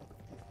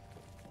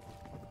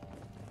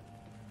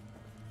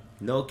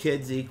 No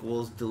kids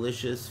equals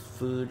delicious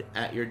food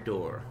at your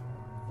door.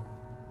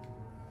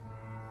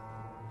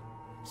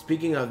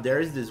 Speaking of,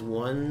 there's this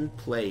one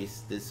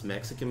place, this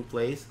Mexican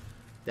place,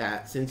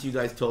 that since you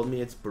guys told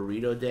me it's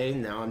burrito day,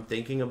 now I'm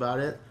thinking about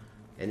it.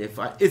 And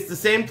it's the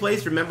same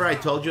place, remember I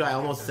told you I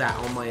almost sat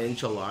on my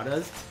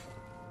enchiladas?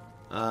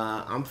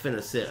 I'm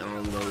finna sit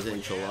on those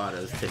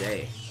enchiladas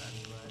today.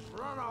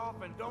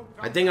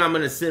 I think I'm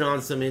gonna sit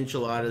on some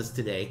enchiladas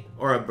today,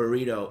 or a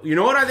burrito. You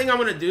know what I think I'm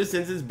gonna do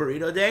since it's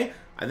burrito day?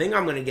 I think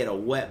I'm gonna get a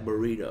wet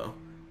burrito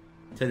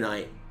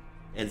tonight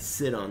and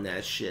sit on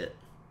that shit.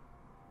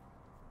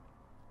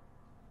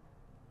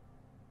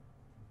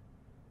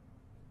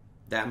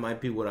 That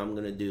might be what I'm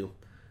gonna do.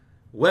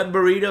 Wet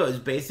burrito is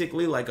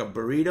basically like a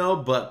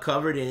burrito, but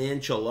covered in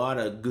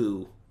enchilada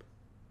goo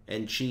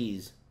and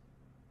cheese.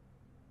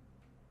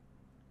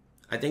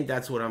 I think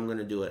that's what I'm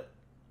gonna do it.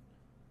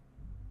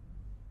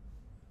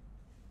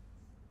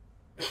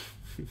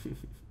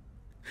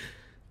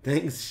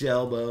 Thanks,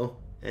 Shelbo.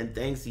 And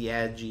thanks,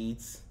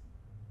 Yajeets.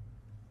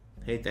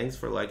 Hey, thanks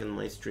for liking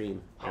my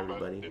stream,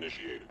 everybody.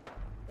 Initiated.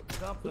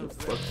 Who the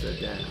fuck said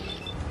that?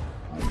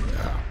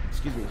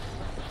 Excuse me.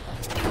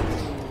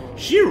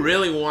 She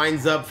really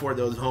winds up for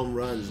those home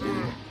runs,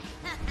 dude.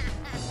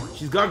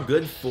 She's got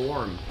good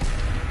form.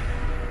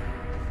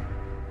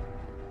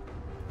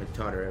 I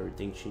taught her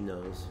everything she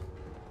knows.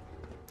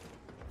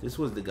 This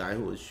was the guy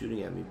who was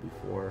shooting at me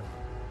before.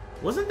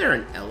 Wasn't there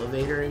an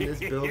elevator in this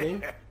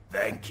building?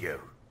 Thank you.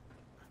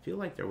 I feel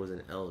like there was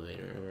an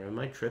elevator. Or am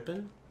I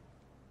tripping?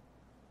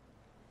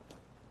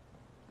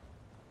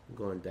 I'm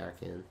going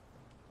back in.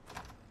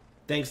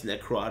 Thanks,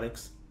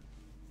 Necrotics.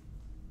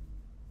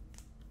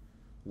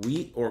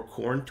 Wheat or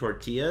corn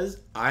tortillas?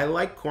 I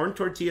like corn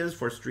tortillas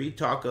for street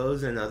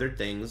tacos and other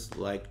things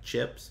like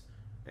chips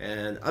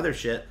and other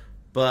shit.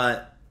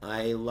 but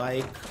I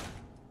like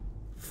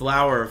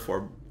flour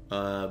for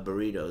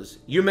burritos.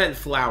 You meant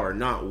flour,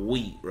 not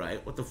wheat,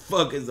 right? What the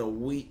fuck is a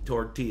wheat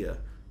tortilla?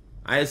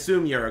 I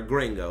assume you're a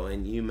gringo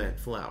and you meant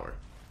flour.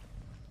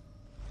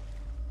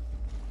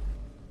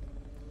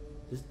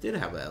 This did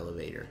have an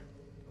elevator.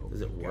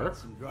 Does it work?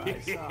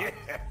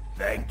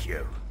 Thank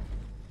you.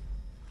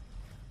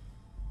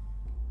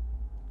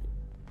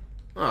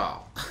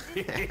 Oh.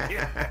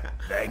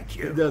 Thank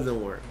you. It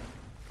doesn't work.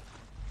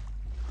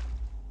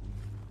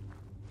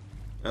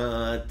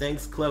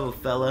 Thanks, clever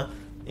fella,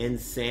 and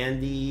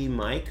Sandy,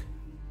 Mike,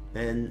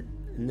 and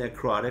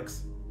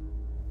Necrotics.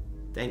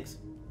 Thanks.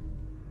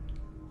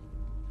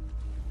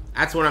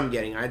 That's what I'm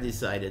getting. I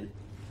decided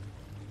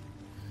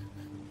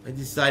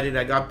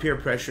I got peer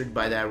pressured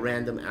by that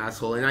random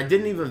asshole, and I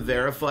didn't even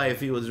verify if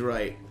he was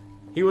right.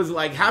 He was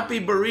like, "Happy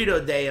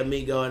Burrito Day,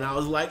 amigo," and I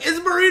was like, "It's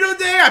Burrito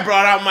Day!" I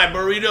brought out my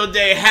Burrito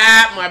Day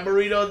hat, my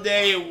Burrito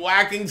Day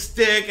whacking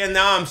stick, and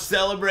now I'm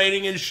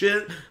celebrating and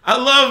shit. I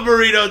love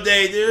Burrito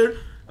Day, dude.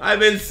 I've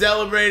been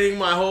celebrating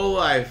my whole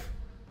life.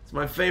 It's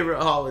my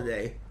favorite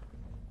holiday.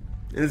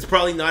 And it's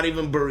probably not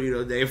even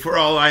Burrito Day, for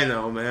all I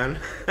know, man.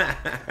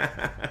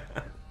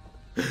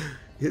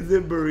 Is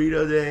it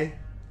Burrito Day?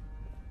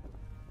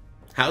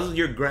 How's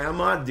your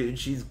grandma? Dude,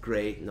 she's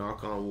great,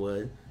 knock on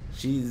wood.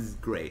 She's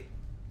great.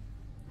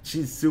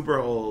 She's super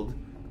old,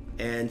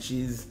 and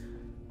she's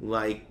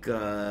like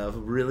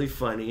really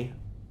funny,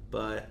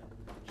 but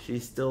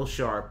she's still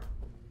sharp.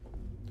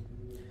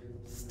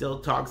 Still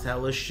talks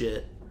hella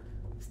shit.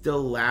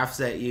 Still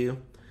laughs at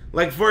you.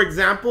 Like, for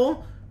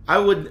example, I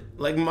would,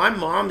 like, my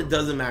mom, it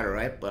doesn't matter,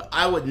 right? But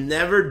I would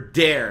never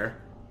dare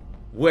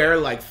wear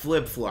like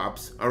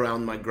flip-flops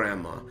around my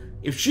grandma.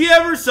 If she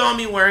ever saw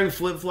me wearing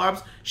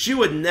flip-flops, she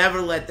would never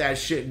let that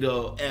shit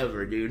go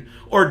ever, dude.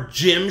 Or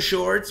gym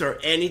shorts or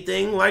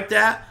anything like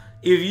that.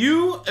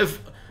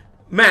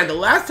 Man, the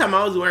last time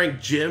I was wearing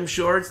gym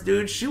shorts,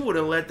 dude, she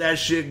wouldn't let that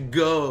shit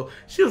go.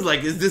 She was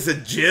like, "Is this a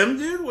gym,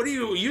 dude? What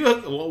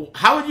do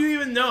how would you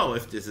even know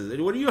if this is it?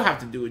 What do you have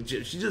to do with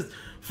gym?" She just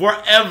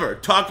forever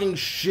talking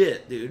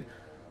shit, dude.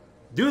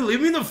 Dude,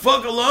 leave me the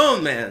fuck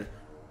alone, man.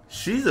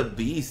 She's a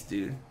beast,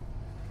 dude.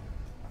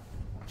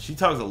 She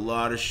talks a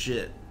lot of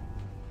shit.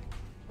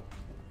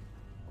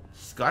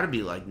 She's got to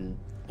be like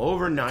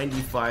over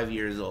 95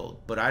 years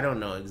old, but I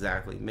don't know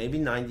exactly. Maybe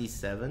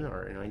 97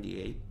 or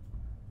 98.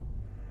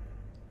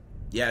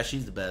 Yeah,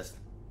 she's the best.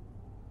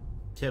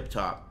 Tip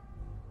top.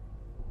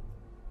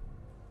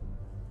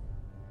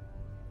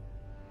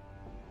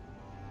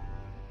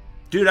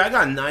 Dude, I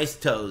got nice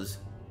toes.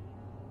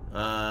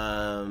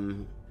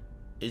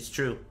 It's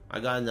true. I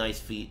got nice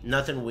feet.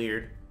 Nothing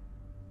weird.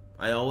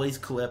 I always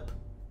clip.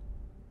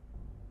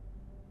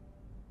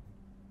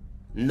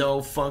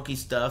 No funky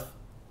stuff.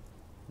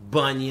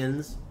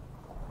 Bunions.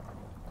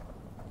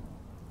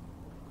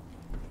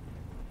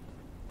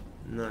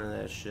 None of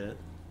that shit.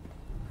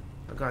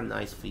 I got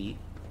nice feet.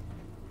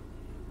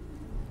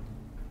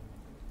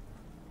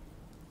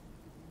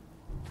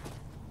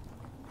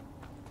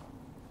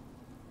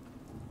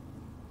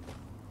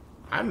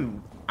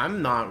 I'm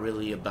not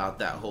really about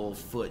that whole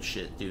foot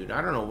shit, dude.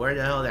 I don't know where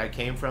the hell that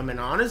came from, and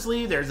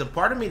honestly, there's a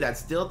part of me that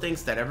still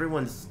thinks that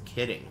everyone's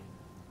kidding.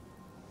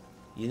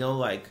 You know,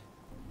 like,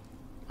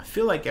 I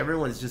feel like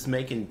everyone's just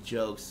making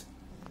jokes.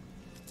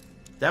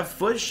 That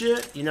foot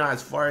shit, you know,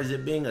 as far as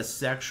it being a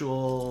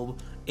sexual,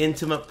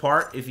 intimate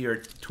part, if you're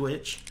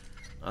Twitch,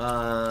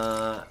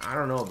 I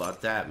don't know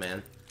about that,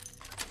 man.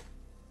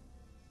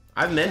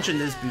 I've mentioned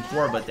this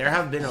before, but there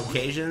have been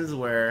occasions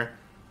where,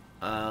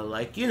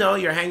 like, you know,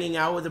 you're hanging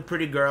out with a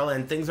pretty girl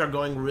and things are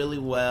going really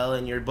well,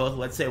 and you're both,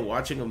 let's say,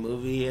 watching a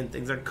movie and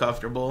things are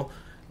comfortable,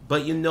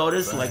 but you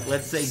notice, like,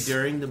 let's say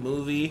during the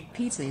movie,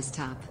 pizza is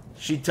top.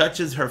 She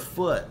touches her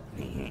foot.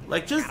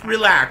 Like, just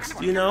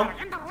relaxed, you know?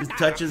 Just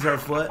touches her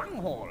foot.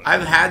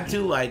 I've had to,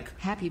 like,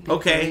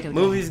 okay,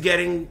 movie's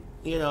getting,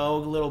 you know, a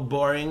little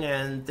boring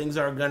and things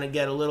are gonna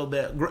get a little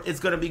bit, it's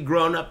gonna be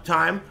grown-up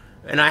time,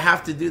 and I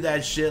have to do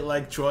that shit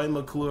like Troy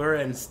McClure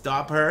and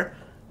stop her,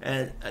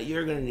 and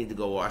you're gonna need to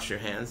go wash your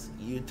hands.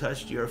 You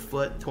touched your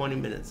foot 20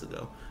 minutes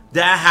ago.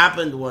 That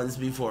happened once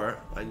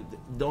before. Like,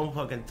 don't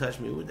fucking touch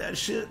me with that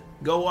shit.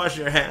 Go wash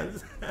your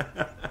hands.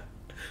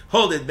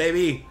 Hold it,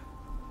 baby.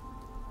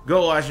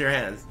 Go wash your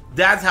hands.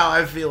 That's how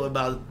I feel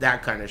about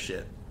that kind of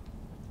shit.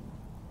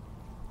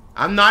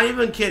 I'm not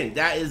even kidding.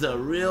 That is a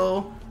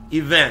real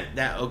event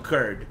that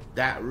occurred.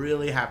 That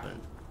really happened.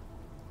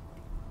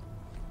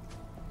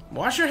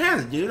 Wash your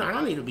hands, dude. I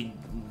don't need to be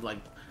like,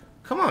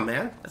 come on,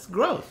 man. That's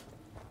gross.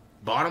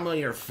 Bottom of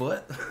your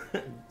foot.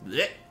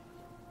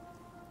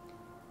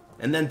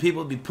 And then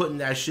people be putting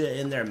that shit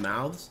in their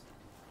mouths.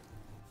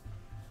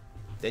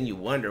 Then you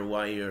wonder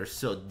why you're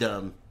so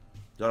dumb.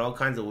 Got all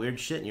kinds of weird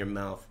shit in your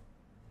mouth.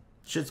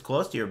 Shit's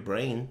close to your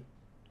brain.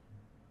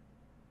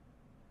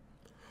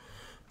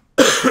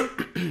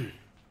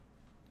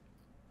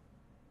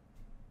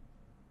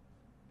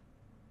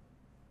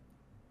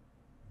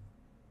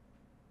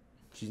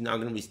 She's not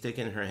gonna be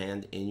sticking her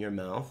hand in your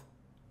mouth.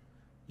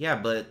 Yeah,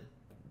 but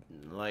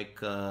like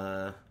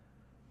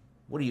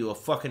What are you, a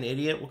fucking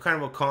idiot? What kind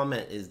of a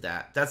comment is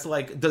that? That's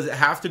like, does it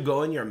have to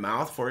go in your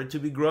mouth for it to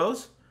be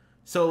gross?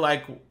 So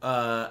like,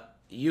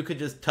 you could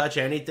just touch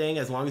anything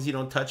as long as you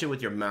don't touch it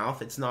with your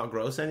mouth. It's not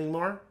gross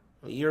anymore?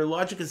 Your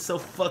logic is so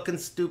fucking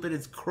stupid.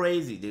 It's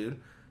crazy, dude.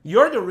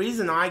 You're the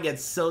reason I get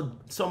so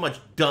much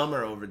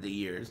dumber over the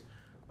years.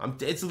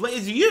 It's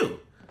you.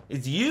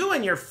 It's you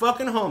and your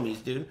fucking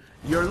homies, dude.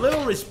 Your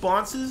little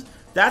responses,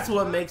 that's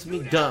what makes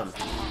me dumb.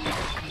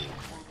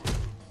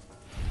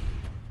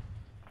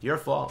 Your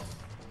fault.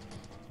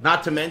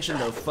 Not to mention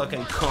the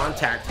fucking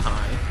contact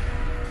high.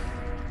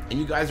 And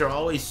you guys are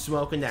always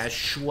smoking that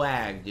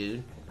swag,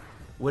 dude.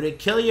 Would it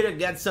kill you to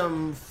get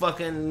some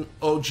fucking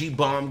OG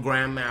Bomb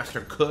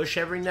Grandmaster Kush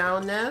every now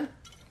and then?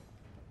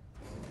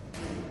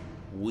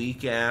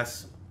 Weak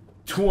ass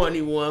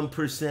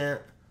 21%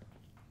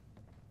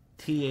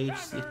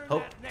 THC.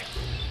 Oh.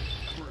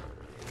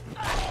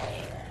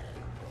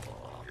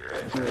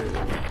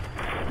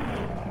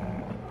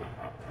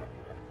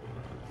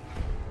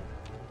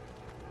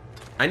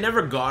 I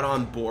never got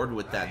on board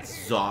with that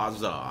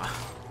Zaza.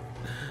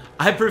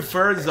 I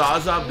prefer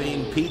Zaza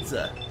being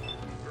pizza.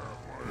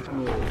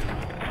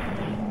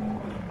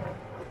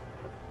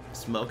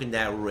 Smoking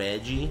that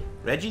Reggie.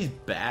 Reggie's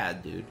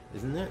bad, dude,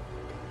 isn't it?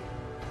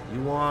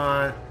 You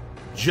want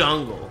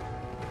jungle.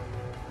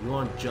 You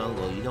want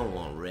jungle, you don't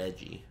want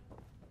Reggie.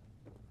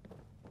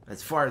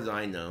 As far as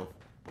I know,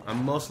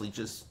 I'm mostly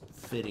just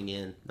fitting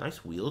in.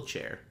 Nice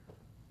wheelchair.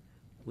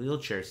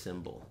 Wheelchair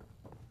symbol.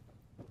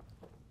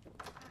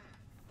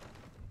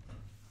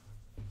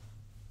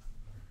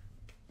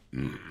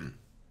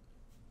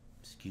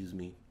 Excuse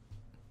me.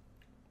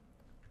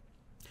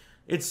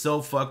 It's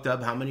so fucked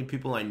up how many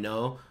people I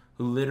know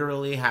who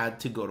literally had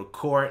to go to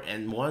court,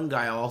 and one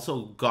guy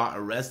also got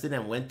arrested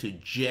and went to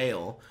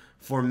jail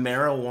for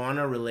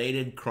marijuana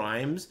related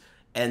crimes,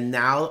 and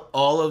now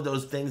all of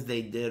those things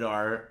they did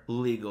are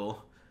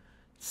legal.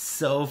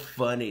 So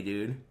funny,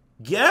 dude.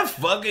 Get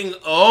fucking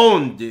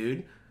owned,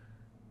 dude.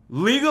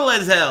 Legal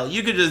as hell.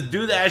 You could just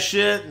do that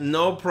shit,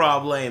 no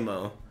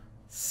problemo.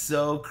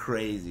 So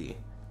crazy.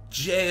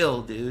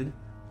 Jail, dude.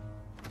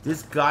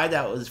 This guy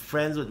that was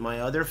friends with my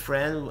other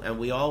friend, and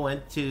we all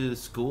went to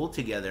school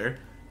together,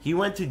 he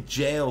went to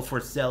jail for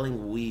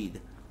selling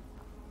weed.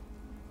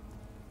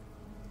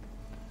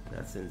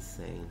 That's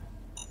insane.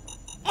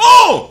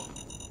 Oh!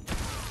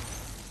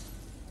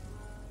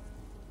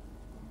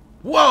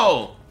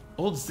 Whoa!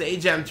 Old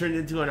Sajam turned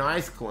into an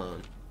ice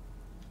clone.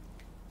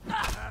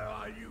 That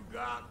all you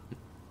got?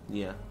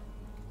 Yeah.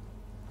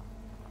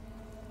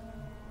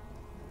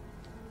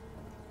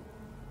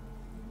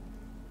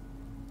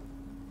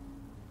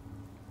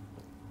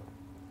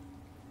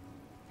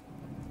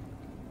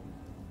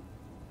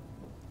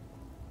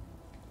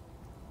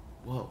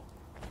 Whoa.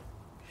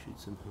 Shoot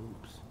some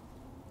hoops.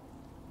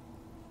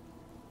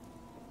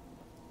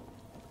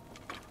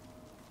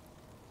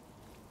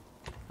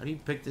 How do you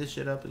pick this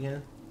shit up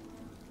again?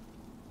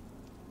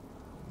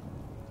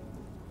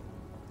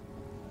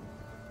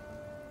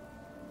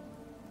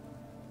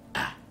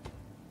 Ah.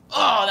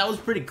 Oh, that was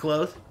pretty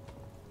close.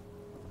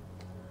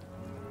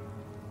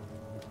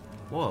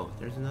 Whoa,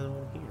 there's another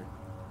one here.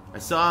 I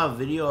saw a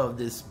video of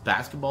this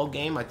basketball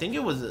game. I think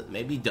it was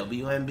maybe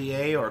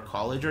WNBA or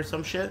college or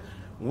some shit,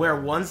 where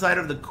one side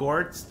of the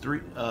court's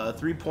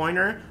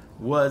three-pointer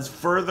was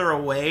further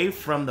away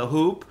from the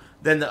hoop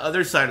than the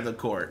other side of the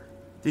court.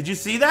 Did you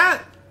see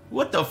that?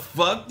 What the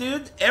fuck,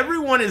 dude?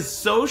 Everyone is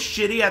so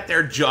shitty at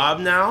their job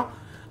now.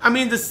 I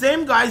mean, the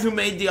same guys who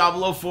made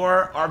Diablo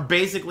 4 are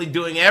basically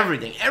doing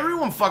everything.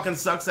 Everyone fucking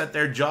sucks at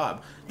their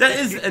job. That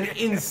is an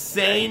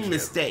insane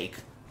mistake.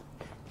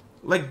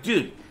 Like,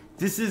 dude,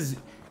 this is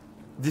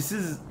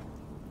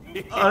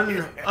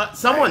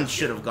someone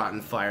should have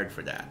gotten fired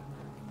for that.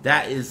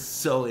 That is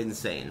so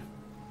insane.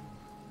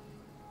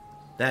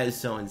 That is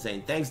so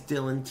insane. Thanks,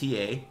 Dylan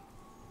TA.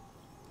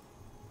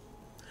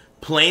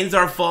 Planes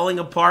are falling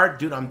apart.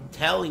 Dude, I'm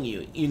telling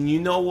you. And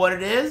you know what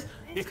it is?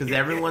 It's because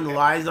everyone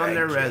lies on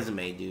their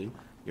resume, dude.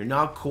 You're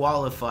not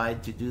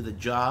qualified to do the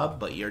job,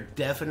 but you're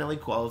definitely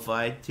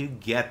qualified to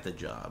get the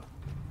job.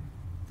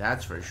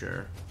 That's for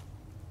sure.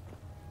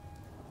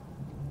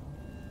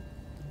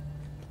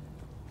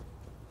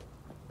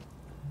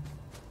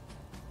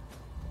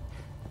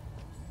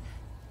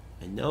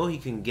 I know he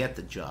can get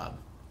the job,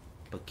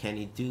 but can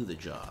he do the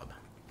job?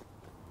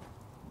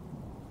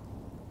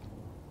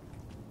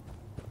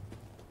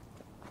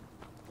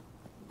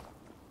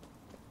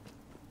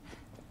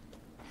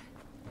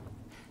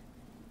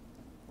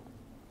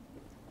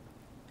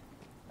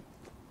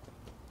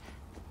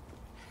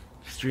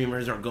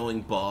 Streamers are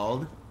going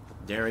bald.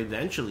 They're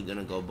eventually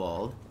gonna go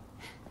bald.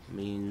 I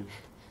mean,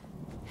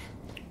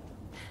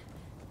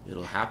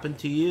 it'll happen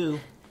to you.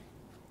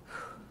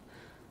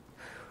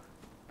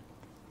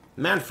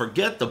 Man,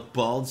 forget the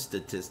bald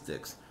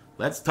statistics.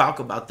 Let's talk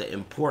about the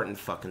important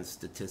fucking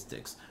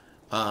statistics.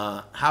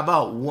 How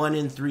about 1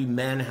 in 3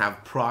 men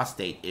have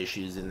prostate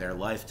issues in their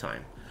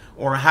lifetime?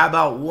 Or how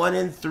about 1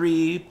 in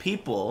 3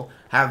 people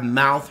have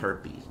mouth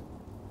herpes?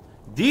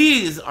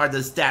 These are the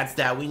stats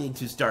that we need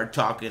to start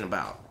talking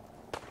about.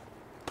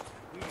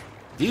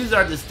 These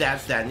are the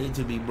stats that need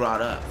to be brought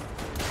up.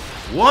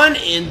 1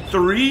 in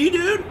 3,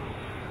 dude?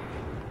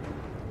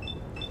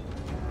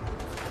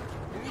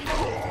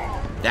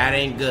 That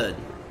ain't good.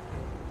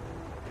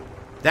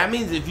 That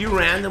means if you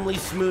randomly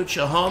smooch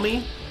a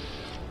homie,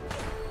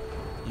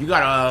 you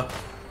got a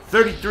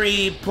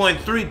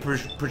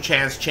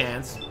 33.3%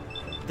 chance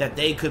that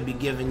they could be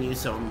giving you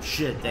some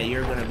shit that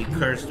you're gonna be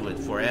cursed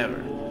with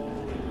forever.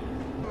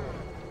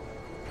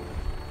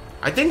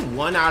 I think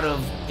 1 out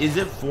of, is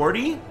it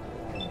 40?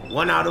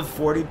 1 out of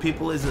 40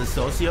 people is a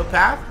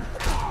sociopath?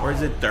 Or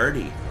is it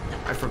 30?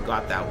 I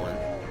forgot that one.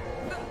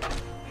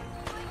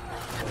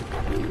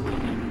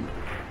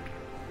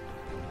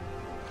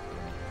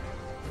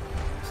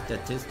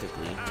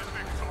 Statistically.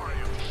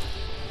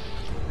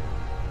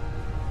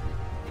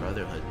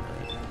 Brotherhood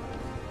night.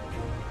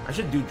 I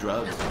should do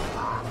drugs.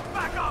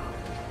 Back up!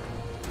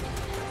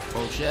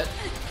 Oh shit.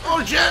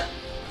 Oh shit!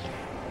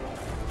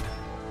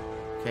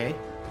 Okay.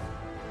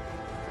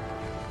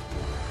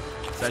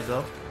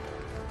 Psycho.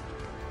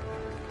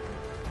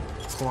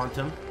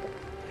 Quantum.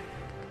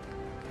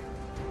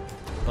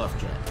 Buff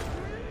jet.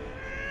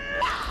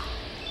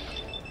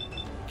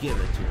 Give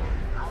it to him.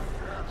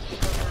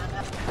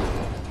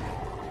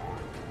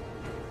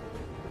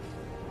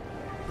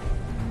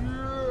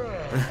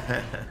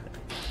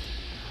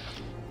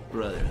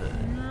 Brotherhood.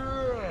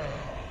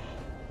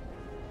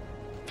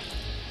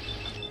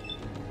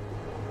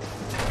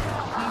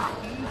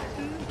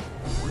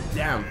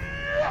 Damn.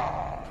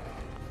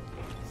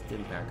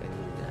 Stim pack, I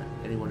need that.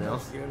 Anyone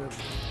else?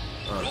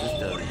 Oh,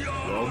 just a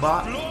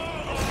robot?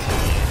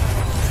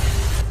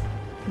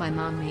 My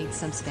mom made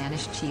some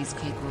Spanish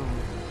cheesecake roll.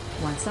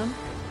 Want some?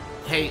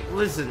 Hey,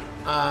 listen,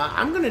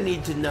 I'm gonna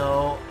need to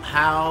know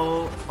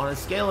how, on a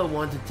scale of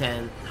 1 to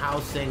 10,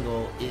 how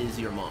single is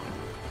your mom?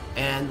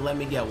 And let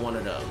me get one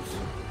of those.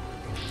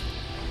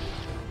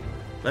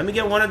 Let me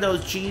get one of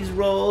those cheese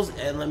rolls,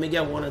 and let me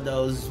get one of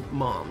those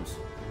moms.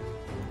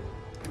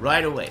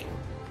 Right away.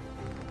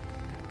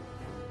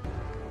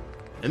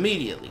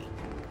 Immediately.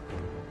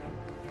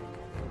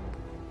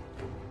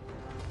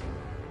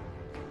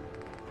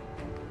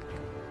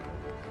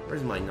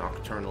 Where's my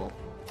nocturnal?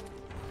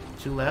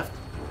 2 left?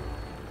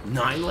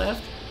 9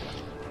 left?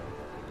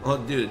 Oh,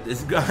 dude,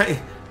 this guy.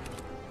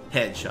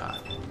 Headshot.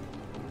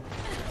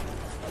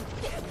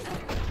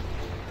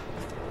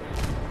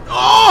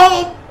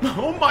 Oh!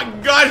 Oh my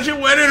gosh, it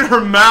went in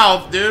her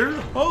mouth, dude.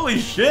 Holy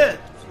shit.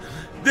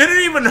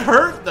 Didn't even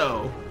hurt,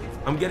 though.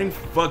 I'm getting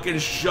fucking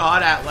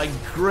shot at like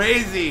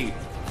crazy.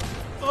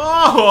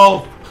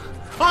 Oh!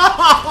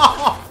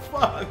 Oh,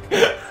 fuck.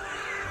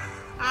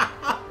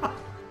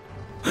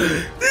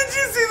 Did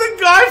you see the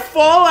guy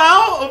fall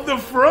out of the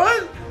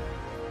front?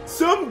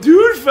 Some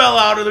dude fell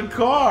out of the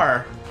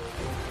car.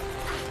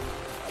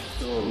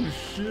 Oh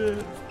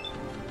shit.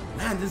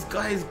 Man, this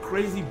guy is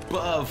crazy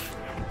buff.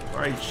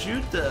 Alright,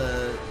 shoot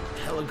the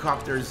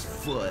helicopter's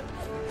foot.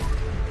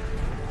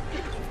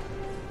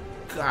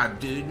 God,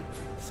 dude.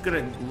 It's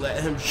gonna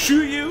let him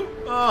shoot you?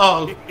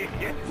 Oh,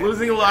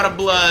 losing a lot of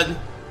blood.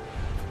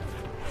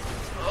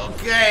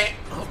 Okay,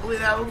 hopefully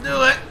that'll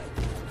do it.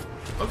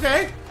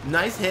 Okay,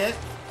 nice hit.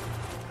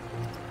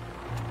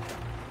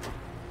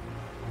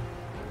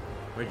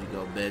 Where'd you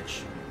go,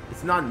 bitch?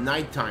 It's not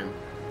nighttime.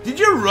 Did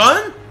you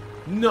run?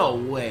 No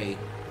way.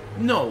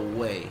 No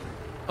way.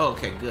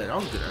 Okay, good. I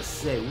was gonna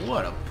say,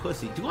 what a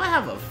pussy. Do I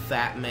have a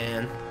fat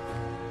man?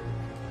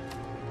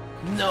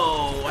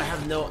 No, I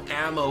have no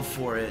ammo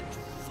for it.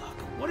 Fuck.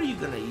 What are you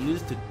gonna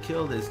use to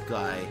kill this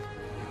guy?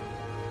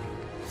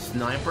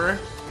 Sniper?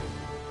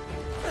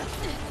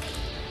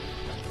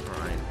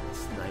 Alright,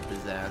 snipe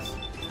his ass.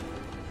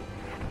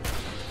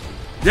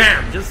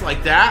 Damn, just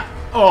like that?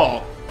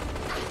 Oh.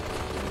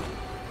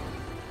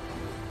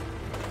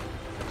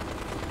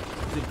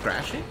 Is it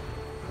crashing?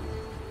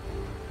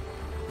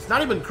 It's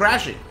not even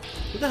crashing.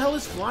 Who the hell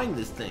is flying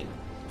this thing?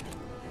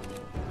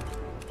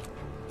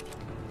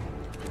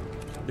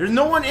 There's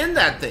no one in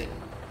that thing.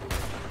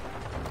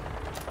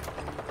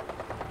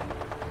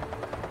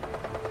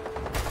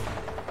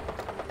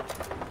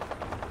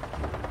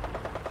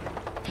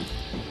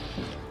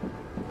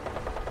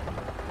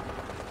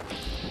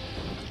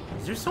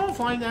 Is there someone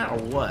flying that or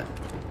what?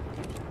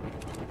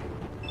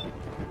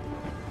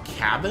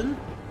 Cabin?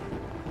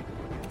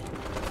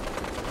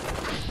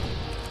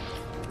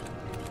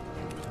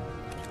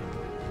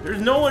 There's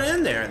no one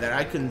in there that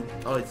I can...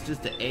 Oh, it's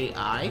just the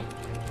AI?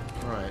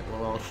 Alright,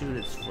 well, I'll shoot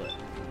its foot.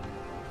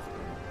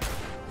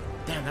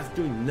 Damn, that's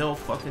doing no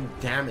fucking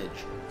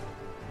damage.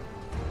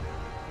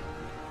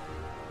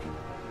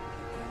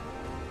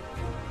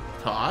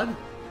 Todd?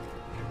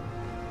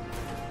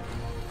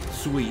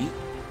 Sweet.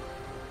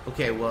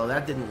 Okay, well,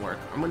 that didn't work.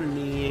 I'm gonna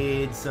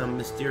need some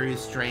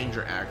mysterious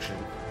stranger action.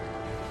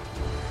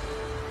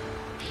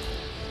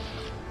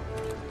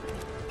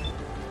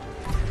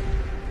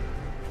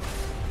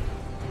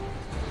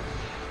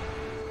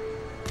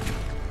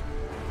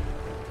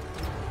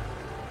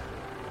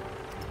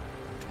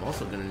 I'm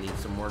also gonna need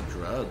some more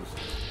drugs.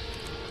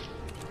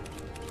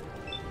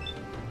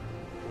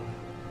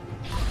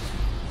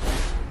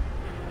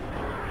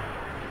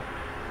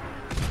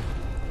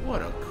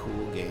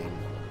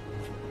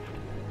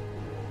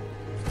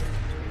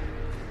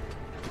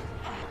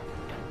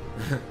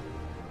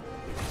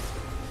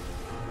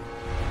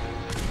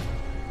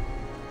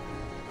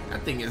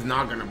 That thing is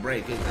not gonna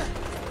break, is it?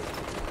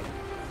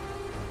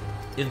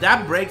 If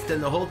that breaks, then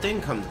the whole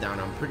thing comes down,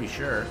 I'm pretty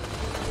sure.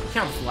 You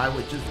can't fly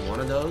with just one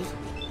of those.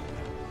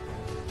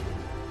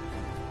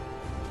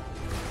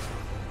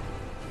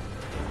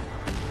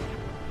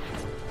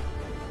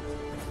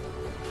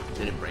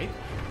 Did it break?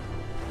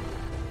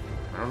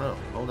 I don't know.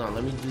 Hold on,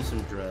 let me do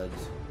some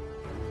drugs.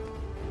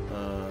 I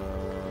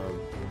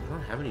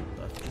don't have any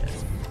buff yet.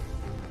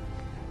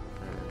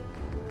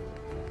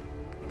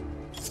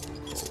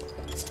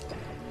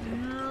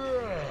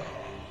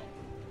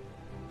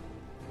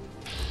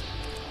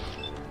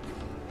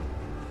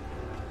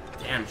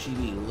 Damn, she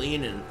be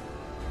leaning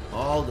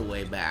all the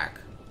way back.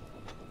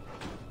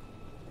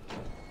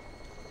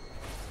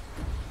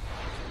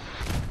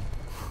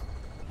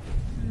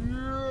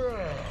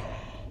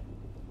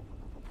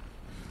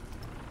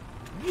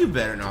 You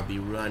better not be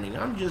running.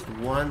 I'm just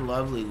one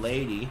lovely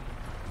lady.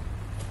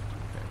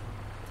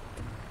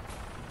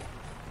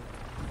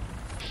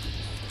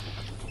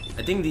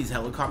 I think these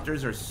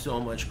helicopters are so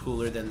much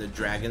cooler than the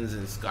dragons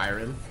in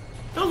Skyrim.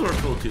 Those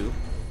were cool too,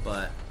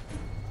 but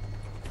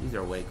these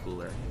are way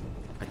cooler.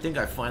 I think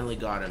I finally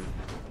got him.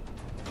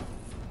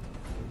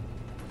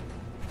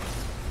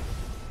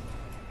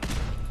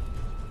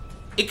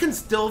 It can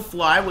still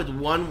fly with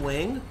one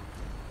wing?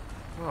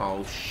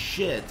 Oh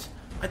shit.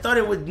 I thought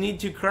it would need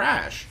to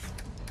crash.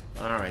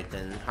 Alright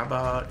then, how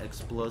about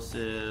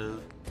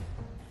explosive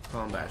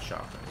combat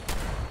shotgun?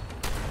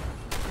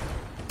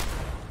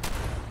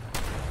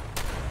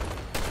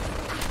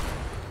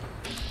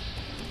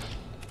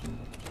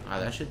 Ah,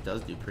 that shit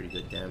does do pretty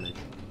good damage.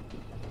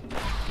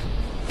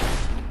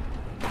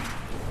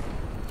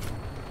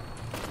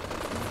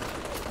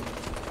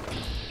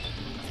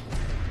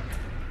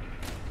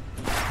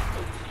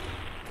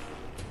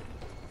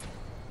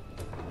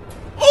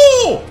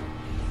 Oh!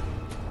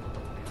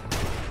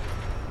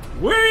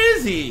 Where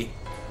is he?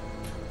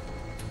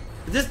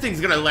 This thing's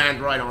gonna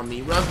land right on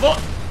me. Run, boy!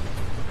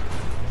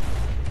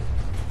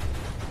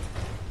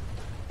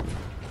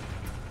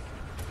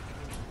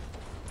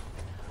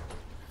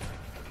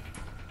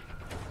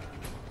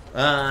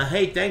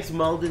 Hey, thanks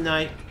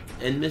Moldenite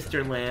and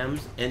Mr.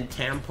 Lambs and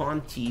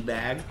Tampon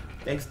Teabag.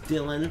 Thanks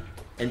Dylan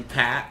and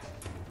Pat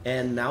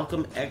and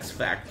Malcolm X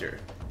Factor.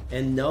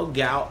 And No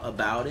Gout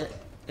About It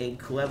and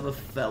Clever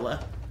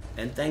Fella.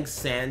 And thanks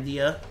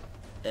Sandia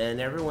and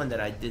everyone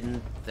that I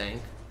didn't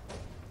thank.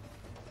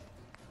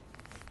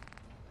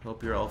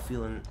 Hope you're all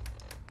feeling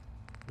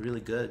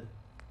really good.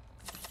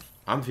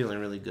 I'm feeling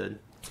really good.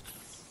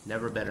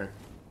 Never better.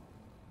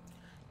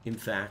 In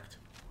fact.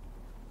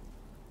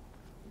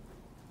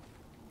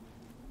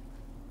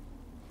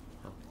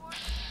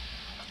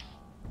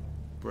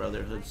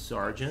 Brotherhood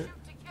Sergeant.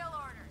 I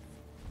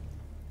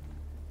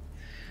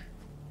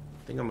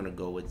think I'm gonna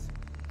go with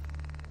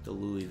the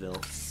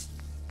Louisville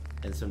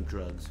and some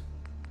drugs.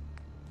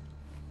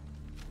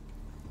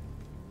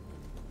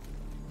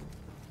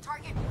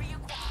 Target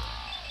reacquired.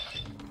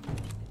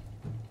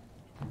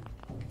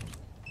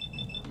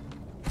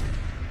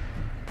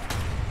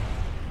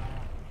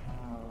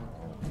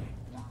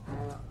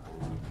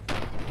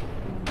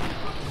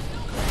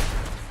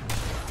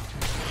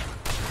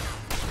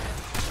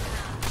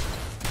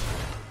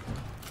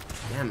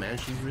 Yeah, man,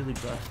 she's really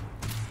buff.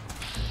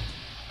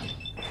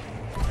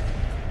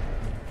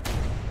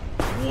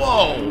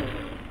 Whoa!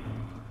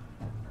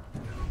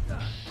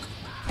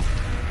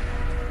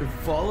 It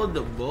followed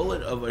the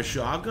bullet of a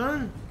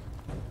shotgun?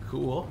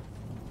 Cool.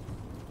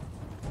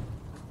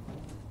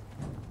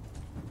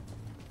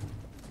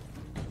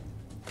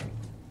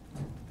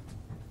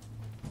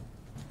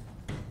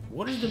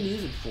 What is the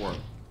music for?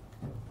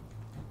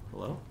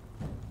 Hello?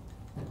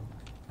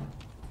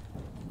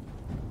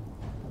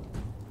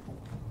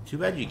 Too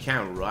bad you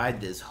can't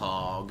ride this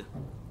hog.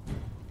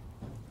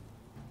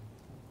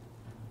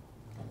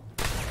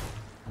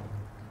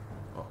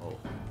 Uh-oh.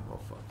 Oh,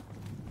 fuck.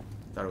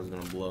 Thought it was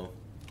gonna blow.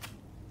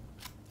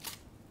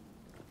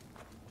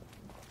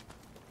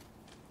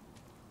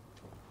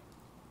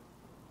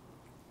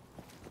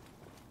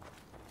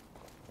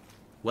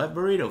 Wet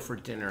burrito for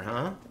dinner,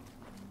 huh?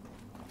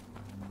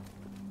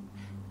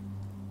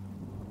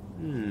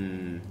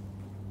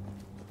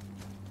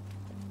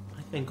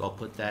 I think I'll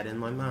put that in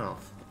my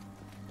mouth.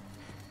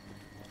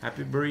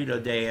 Happy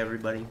Burrito Day,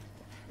 everybody.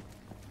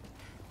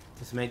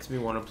 This makes me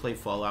want to play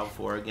Fallout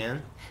 4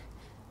 again.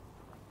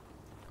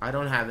 I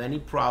don't have any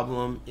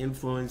problem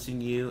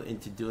influencing you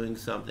into doing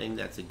something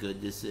that's a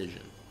good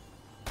decision.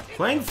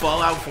 Playing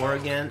Fallout 4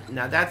 again,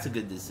 now that's a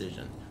good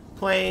decision.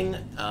 Playing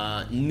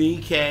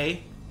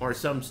Nikkei or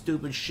some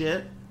stupid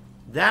shit,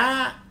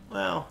 that,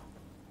 well,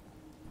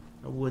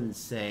 I wouldn't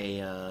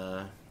say,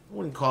 I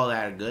wouldn't call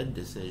that a good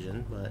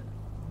decision, but,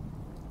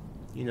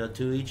 you know,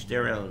 to each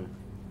their own.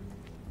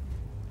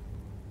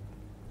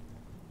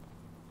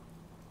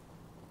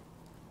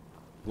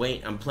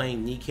 Wait, I'm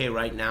playing Nikkei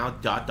right now, ...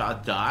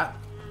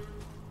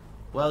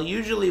 Well,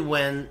 usually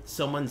when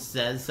someone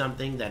says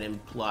something that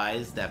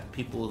implies that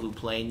people who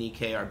play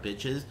Nikkei are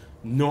bitches,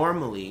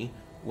 normally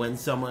when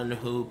someone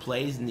who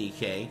plays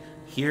Nikkei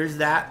hears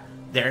that,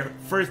 their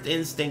first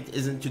instinct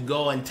isn't to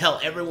go and tell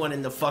everyone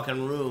in the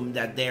fucking room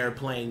that they're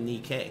playing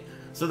Nikkei.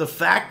 So the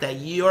fact that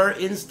your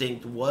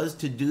instinct was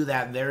to do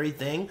that very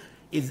thing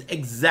is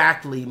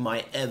exactly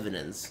my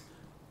evidence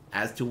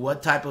as to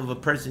what type of a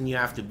person you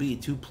have to be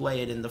to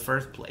play it in the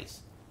first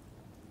place.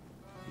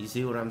 You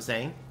see what I'm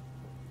saying?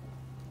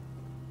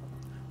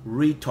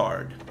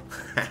 Retard.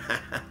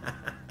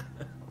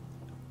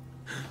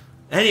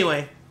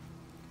 Anyway,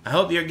 I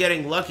hope you're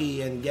getting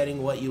lucky and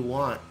getting what you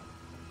want.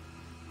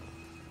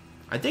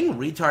 I think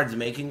Retard's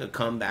making a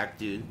comeback,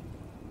 dude.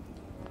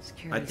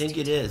 I think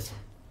it is.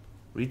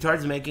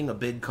 Retard's making a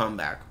big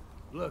comeback.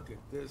 Look at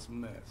this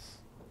mess.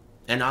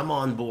 And I'm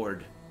on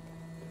board.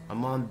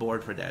 I'm on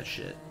board for that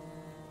shit.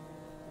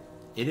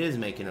 It is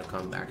making a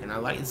comeback, and I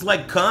like. It's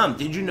like Cum.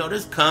 Did you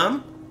notice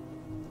Cum?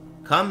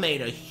 Cum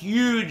made a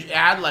huge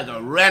ad, like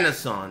a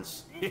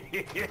renaissance.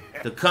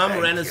 The Cum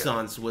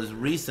renaissance was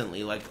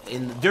recently, like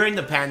during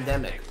the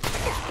pandemic.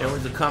 There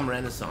was a Cum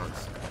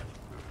renaissance,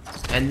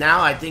 and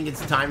now I think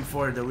it's time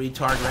for the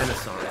Retard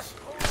renaissance.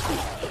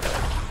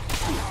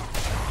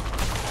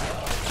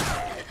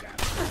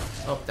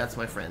 Oh, that's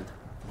my friend.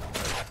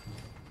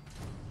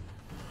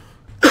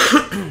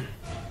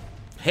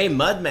 Hey,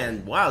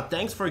 Mudman. Wow,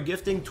 thanks for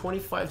gifting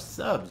 25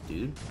 subs,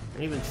 dude. I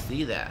didn't even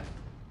see that.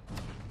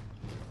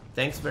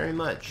 Thanks very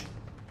much.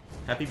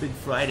 Happy Big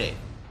Friday.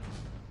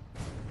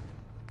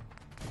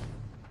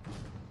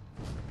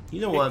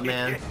 You know what,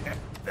 man?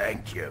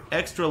 Thank you.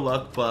 Extra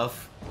luck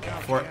buff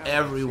for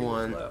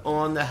everyone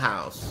on the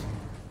house.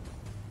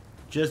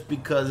 Just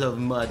because of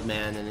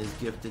Mudman and his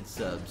gifted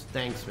subs.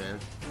 Thanks, man.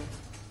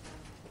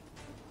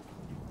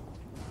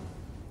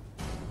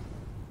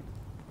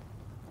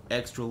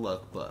 Extra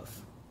luck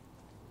buff.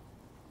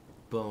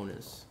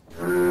 Bonus.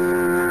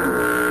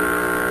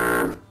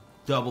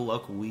 Double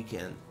luck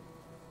weekend.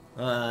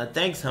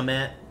 Thanks,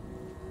 Hamet.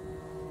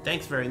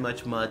 Thanks very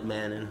much,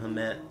 Mudman and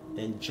Hamet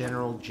and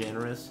General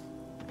Generous.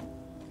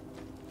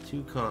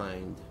 Too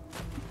kind.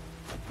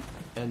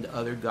 And the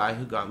other guy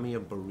who got me a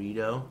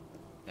burrito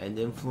and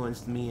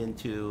influenced me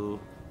into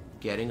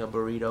getting a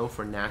burrito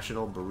for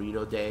National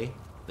Burrito Day,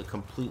 the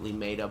completely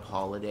made up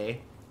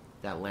holiday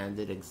that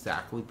landed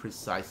exactly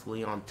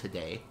precisely on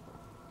today.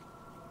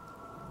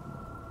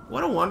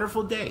 What a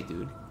wonderful day,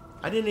 dude.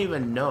 I didn't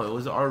even know it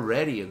was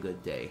already a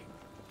good day.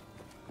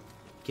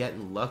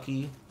 Getting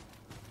lucky.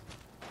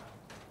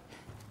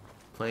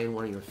 Playing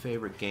one of your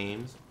favorite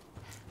games.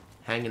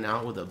 Hanging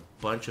out with a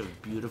bunch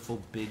of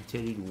beautiful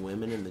big-titted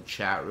women in the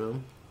chat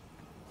room.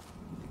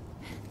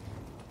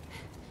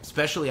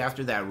 Especially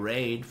after that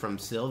raid from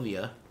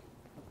Sylvia.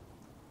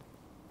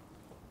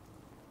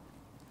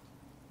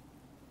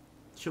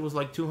 Shit was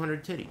like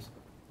 200 titties.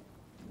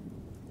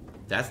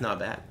 That's not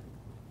bad.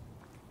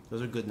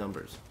 Those are good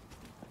numbers.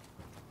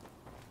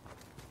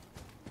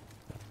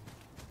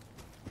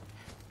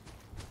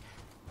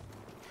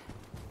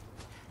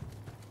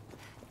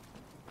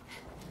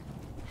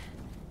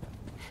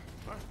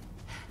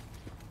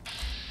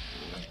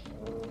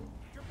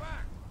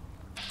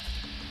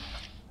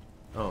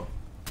 Oh.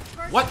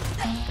 What?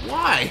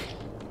 Why?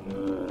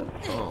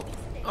 Oh.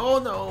 Oh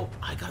no.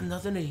 I got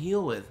nothing to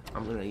heal with.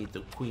 I'm gonna eat the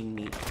queen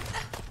meat.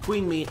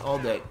 Queen meat all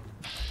day.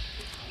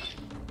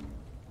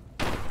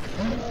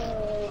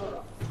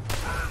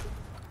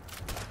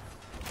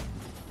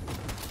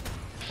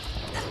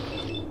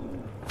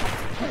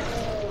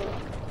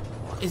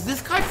 Is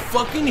this guy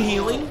fucking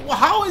healing?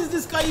 How is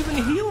this guy even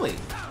healing?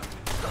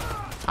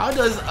 How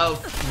does a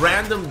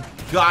random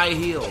guy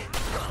heal?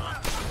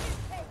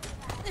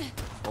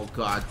 Oh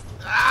god.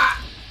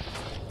 Ah!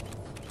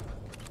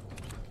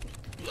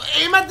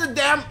 Aim at the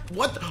damn...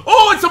 What?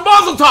 Oh, it's a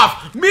Mazel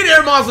Tov!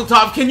 Mid-air Mazel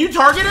Tov! Can you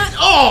target it?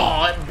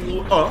 Oh! It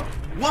blew...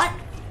 What?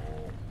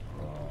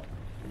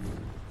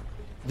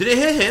 Did it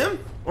hit him?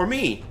 Or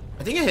me?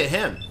 I think it hit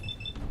him.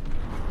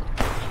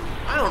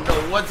 I don't know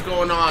what's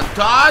going on,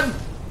 Todd!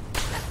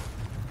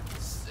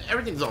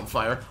 Everything's on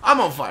fire.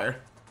 I'm on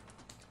fire.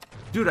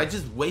 Dude, I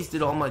just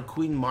wasted all my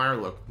Queen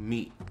Mirelurk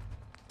meat.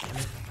 Damn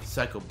it.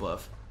 Psycho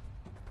buff.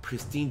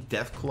 Pristine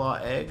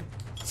Deathclaw egg?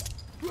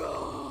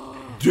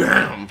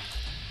 Damn!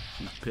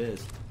 She's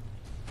pissed.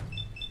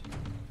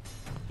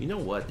 You know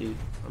what, dude?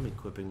 I'm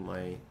equipping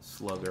my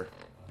slugger.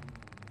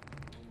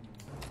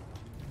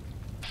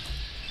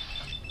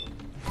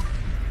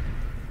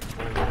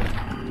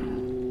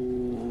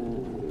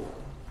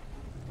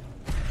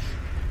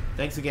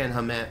 Thanks again,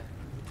 Hamet.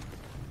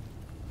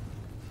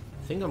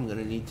 I think I'm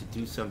gonna need to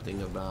do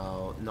something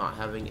about not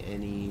having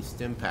any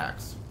stim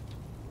packs.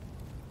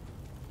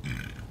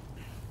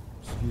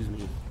 Excuse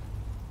me.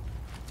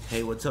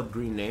 Hey, what's up,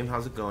 Green Name?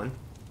 How's it going?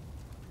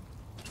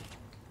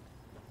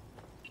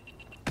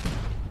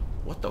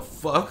 What the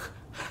fuck?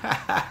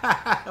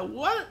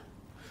 What?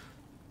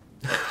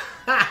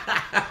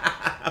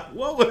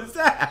 What was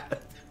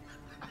that?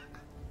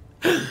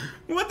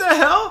 What the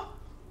hell?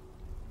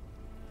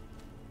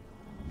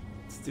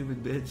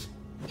 Stupid bitch.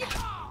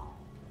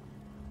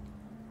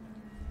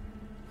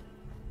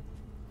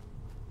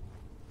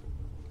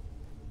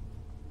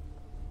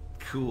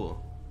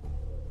 Cool.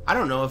 I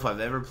don't know if I've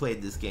ever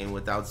played this game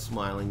without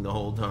smiling the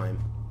whole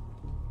time.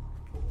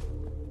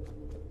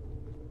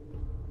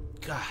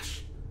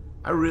 Gosh,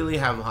 I really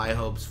have high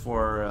hopes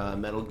for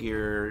Metal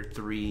Gear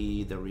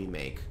 3, the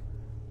remake.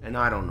 And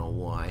I don't know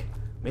why.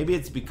 Maybe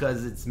it's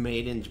because it's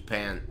made in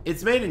Japan.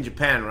 It's made in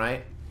Japan,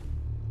 right?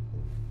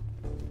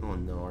 Oh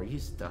no, are you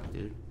stuck,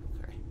 dude?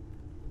 Okay.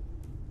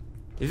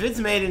 If it's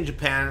made in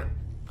Japan,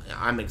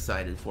 I'm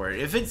excited for it.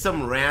 If it's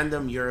some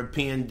random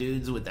European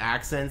dudes with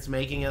accents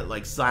making it,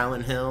 like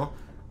Silent Hill,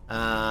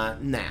 nah.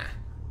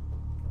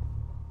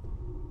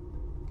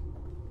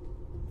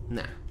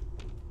 Nah.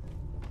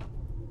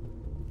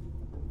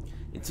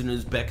 It's an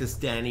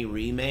Uzbekistani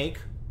remake.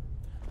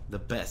 The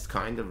best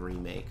kind of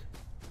remake.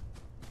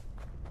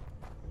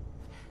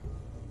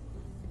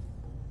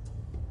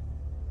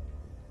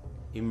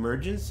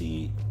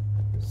 Emergency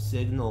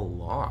signal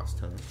lost,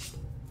 huh?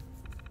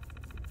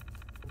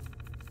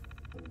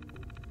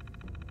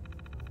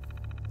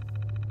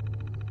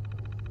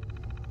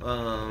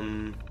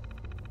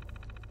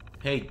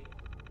 Hey,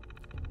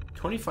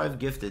 25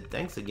 gifted.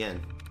 Thanks again.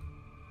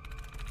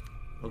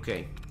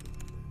 Okay.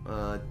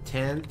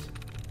 Tent.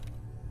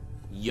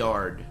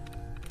 Yard.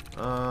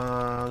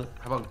 How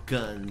about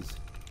guns?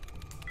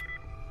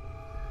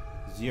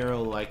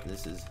 0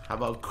 likenesses. How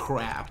about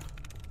crap?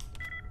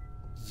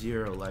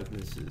 0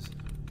 likenesses.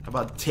 How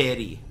about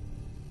Teddy?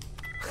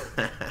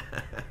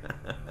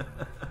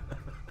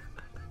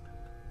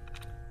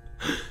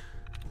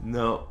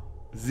 No.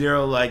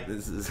 0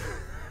 likenesses.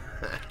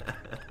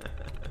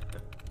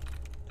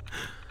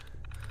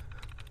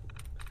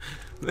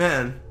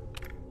 Man,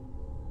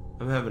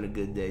 I'm having a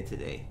good day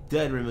today.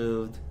 Dead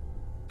removed.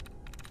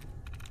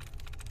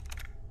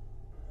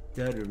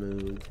 Dead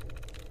removed.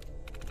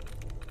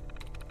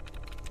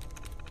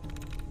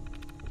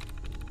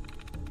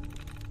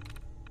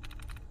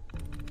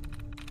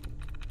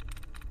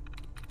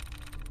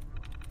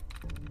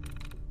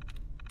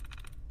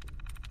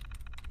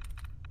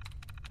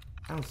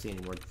 I don't see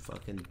any more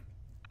fucking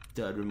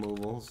dud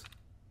removals.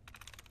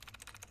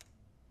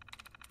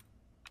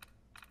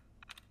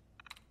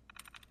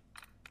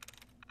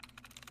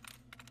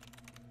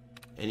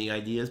 Any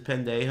ideas,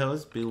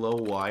 pendejos? Below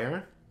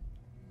wire?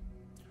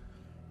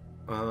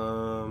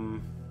 Oh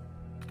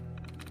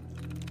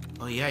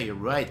yeah, you're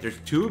right. There's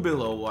 2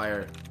 below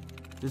wire.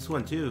 This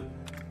one too.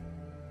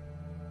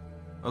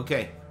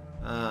 Okay.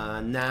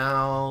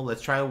 Now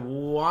let's try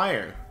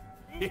wire.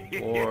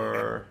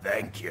 Or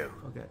thank you.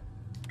 Okay.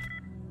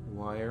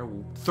 Wire.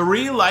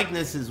 3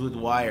 likenesses with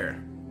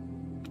wire.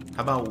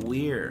 How about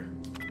weir?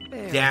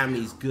 Damn,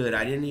 he's good.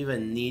 I didn't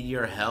even need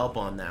your help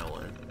on that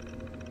one.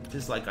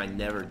 Just like I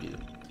never do.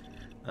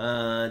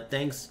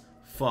 Thanks,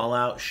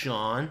 Fallout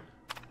Sean.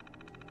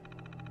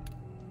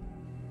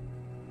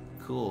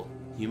 Cool.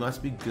 You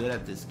must be good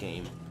at this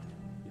game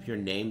if you're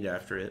named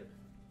after it.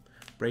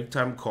 Break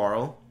time,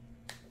 Carl.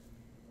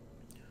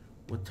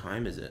 What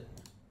time is it?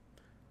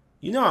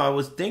 You know, I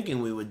was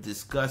thinking we would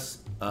discuss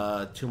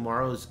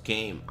tomorrow's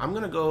game. I'm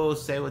gonna go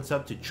say what's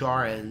up to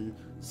Char and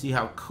see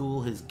how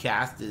cool his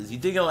cast is. You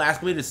think he'll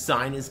ask me to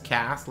sign his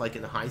cast like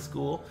in high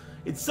school?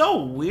 It's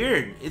so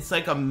weird. It's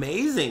like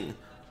amazing,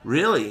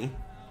 really,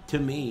 to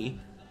me,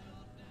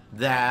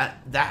 that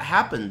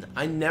happened.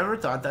 I never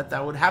thought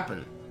that would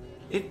happen.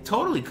 It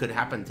totally could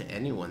happen to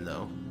anyone,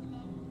 though.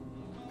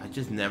 I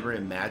just never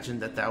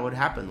imagined that would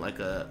happen. Like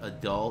a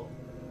adult,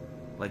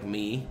 like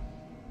me,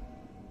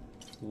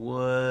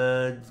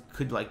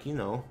 could like, you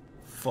know,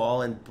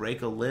 fall and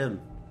break a limb.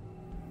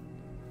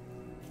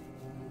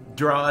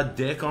 Draw a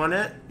dick on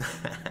it?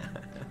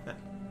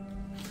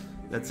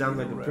 That sounds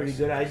like a pretty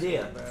good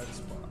idea.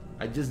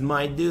 I just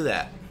might do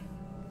that.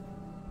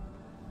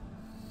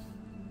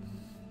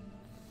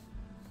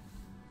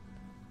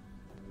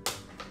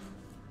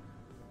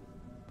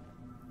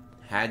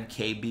 Had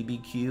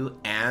KBBQ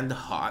and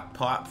hot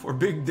pot for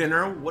big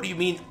dinner? What do you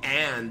mean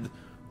and?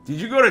 Did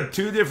you go to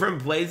 2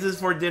 different places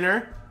for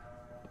dinner?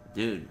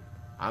 Dude,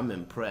 I'm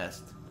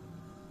impressed.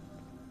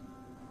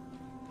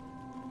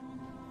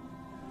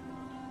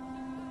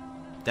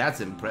 That's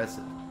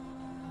impressive.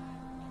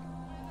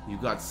 You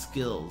got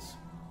skills.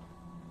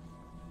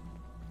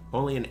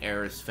 Only an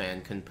Aris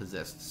fan can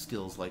possess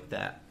skills like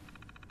that.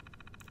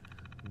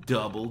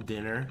 Double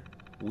dinner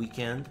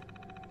weekend.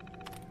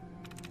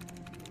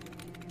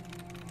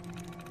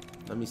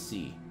 Let me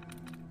see.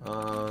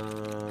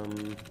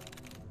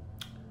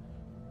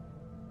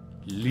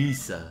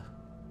 Lisa.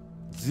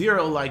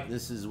 0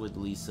 likenesses with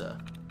Lisa.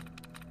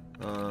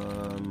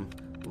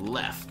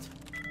 Left.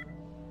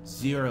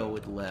 0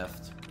 with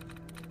left.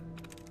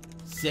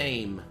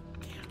 Same.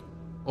 Damn.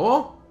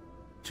 Oh!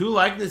 2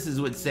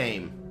 likenesses with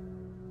same.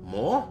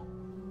 More?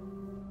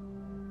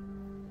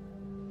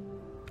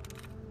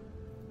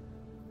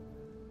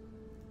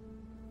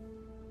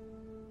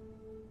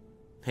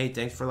 Hey,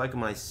 thanks for liking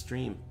my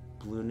stream.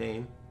 Blue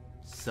name.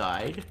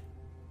 Side?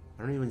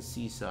 I don't even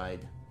see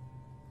side.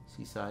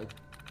 See side?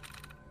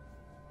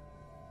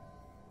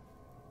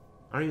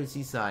 I don't even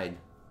see side.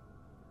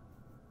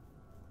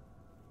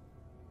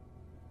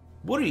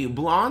 What are you,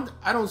 blonde?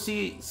 I don't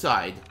see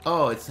side.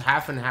 Oh, it's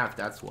half and half,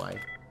 that's why.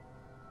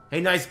 Hey,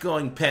 nice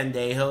going,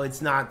 pendejo.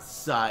 It's not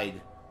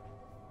side.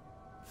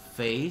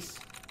 Face?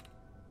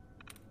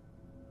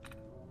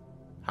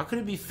 How could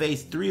it be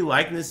face? 3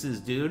 likenesses,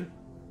 dude.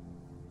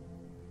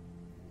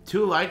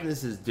 2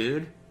 likenesses,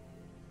 dude.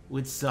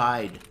 With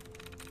side.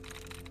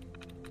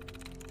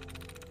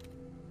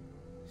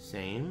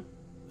 Same.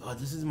 Oh,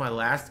 this is my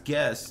last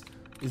guess.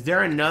 Is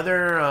there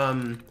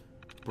another,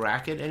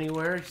 bracket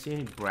anywhere? See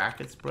any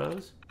brackets,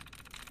 bros?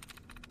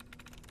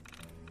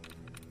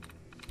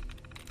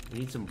 We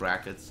need some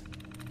brackets.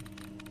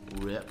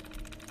 Rip.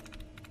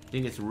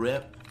 Think it's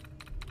Rip?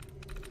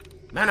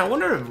 Man, I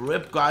wonder if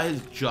Rip got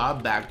his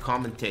job back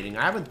commentating.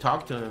 I haven't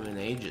talked to him in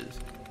ages.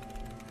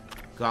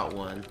 Got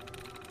one.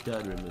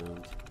 Dud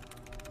removed.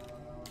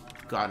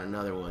 Got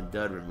another one.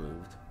 Dud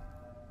removed.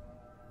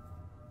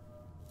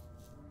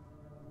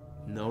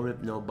 No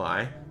Rip, no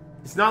buy.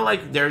 It's not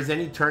like there's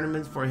any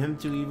tournaments for him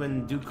to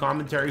even do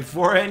commentary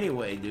for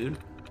anyway, dude.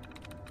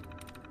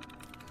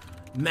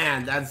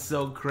 Man, that's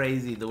so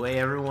crazy. The way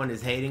everyone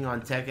is hating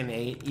on Tekken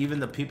 8.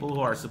 Even the people who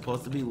are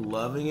supposed to be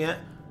loving it.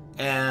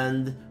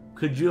 And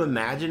could you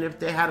imagine if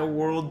they had a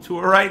world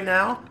tour right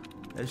now?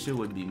 That shit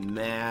would be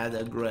mad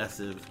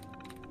aggressive.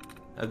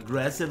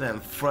 Aggressive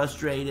and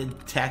frustrated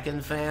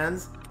Tekken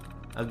fans.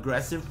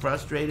 Aggressive,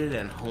 frustrated,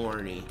 and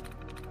horny.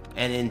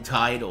 And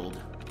entitled.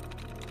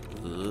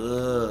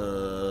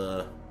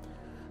 Ugh.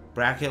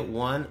 Bracket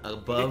 1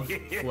 above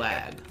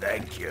flag.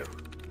 Thank you.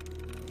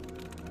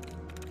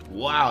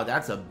 Wow,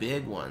 that's a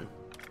big one.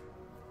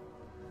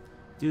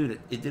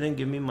 Dude, it didn't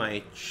give me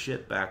my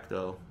shit back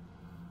though.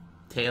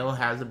 Tail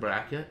has a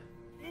bracket?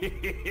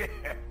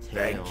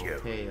 Thank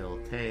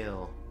you.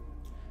 Tail.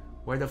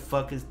 Where the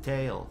fuck is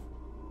Tail?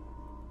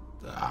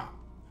 Ah,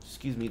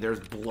 excuse me, there's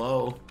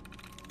Blow.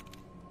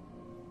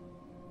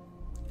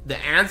 The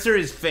answer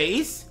is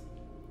face?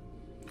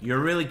 You're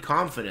really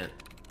confident.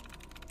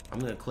 I'm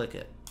gonna click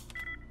it.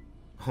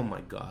 Oh my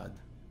god.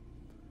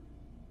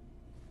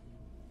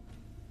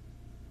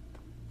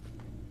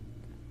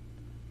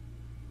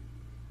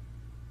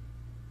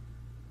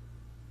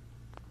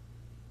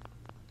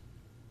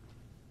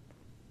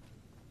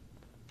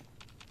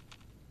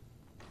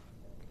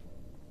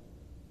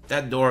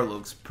 That door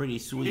looks pretty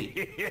sweet.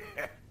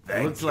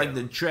 It looks like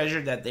the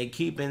treasure that they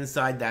keep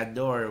inside that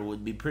door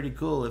would be pretty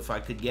cool if I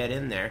could get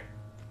in there.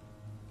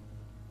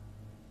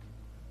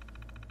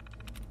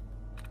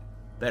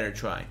 Better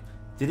try.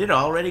 Did it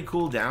already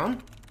cool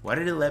down? Why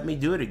did it let me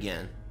do it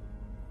again?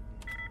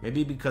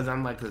 Maybe because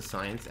I'm like a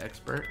science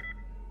expert?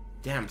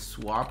 Damn,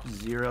 swap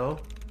 0.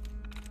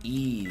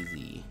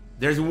 Easy.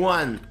 There's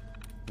one.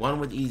 One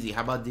with easy.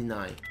 How about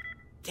deny?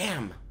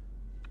 Damn.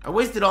 I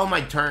wasted all my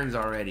turns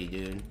already,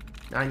 dude.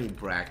 Now I need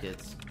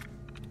brackets.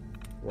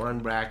 1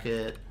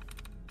 bracket.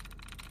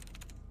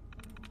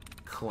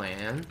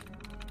 Clan.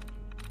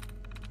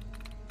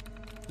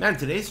 Man,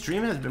 today's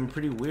stream has been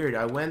pretty weird.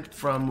 I went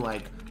from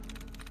like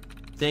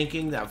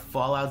thinking that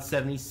Fallout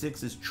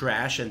 76 is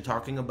trash and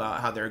talking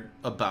about how they're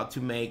about to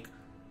make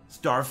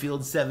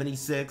Starfield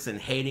 76 and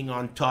hating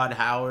on Todd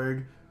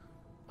Howard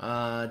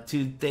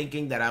to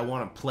thinking that I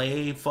want to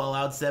play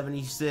Fallout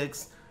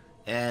 76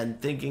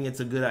 and thinking it's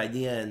a good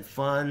idea and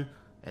fun.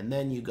 And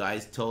then you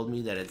guys told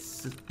me that it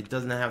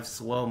doesn't have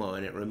slow-mo,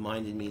 and it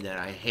reminded me that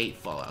I hate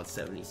Fallout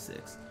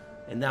 76.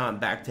 And now I'm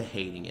back to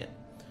hating it.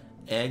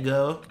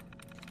 Ego.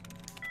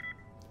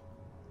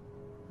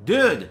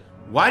 Dude,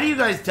 why do you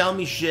guys tell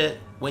me shit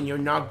when you're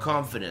not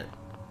confident?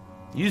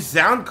 You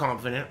sound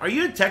confident. Are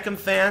you a Tekken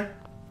fan?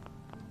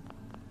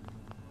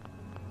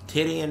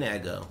 Titty and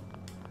Ego.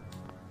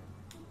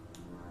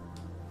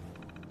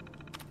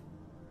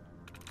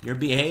 Your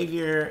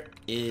behavior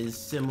is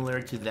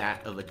similar to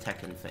that of a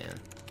Tekken fan,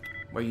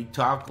 where you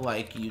talk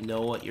like you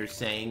know what you're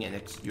saying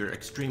and you're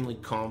extremely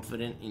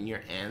confident in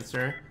your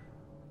answer,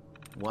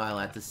 while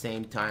at the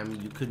same time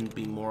you couldn't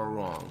be more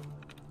wrong,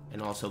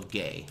 and also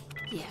gay.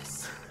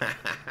 Yes.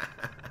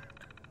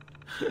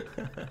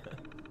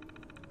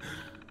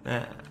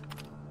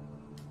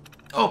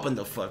 Open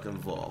the fucking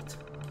vault.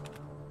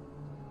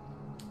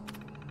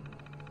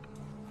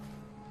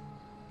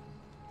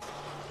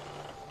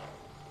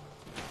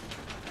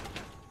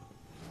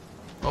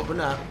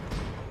 Open up.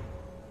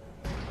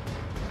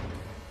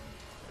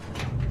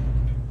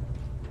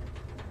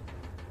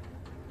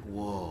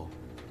 Whoa.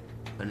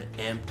 An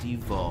empty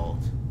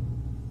vault.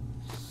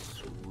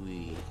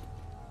 Sweet.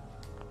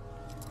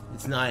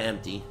 It's not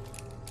empty.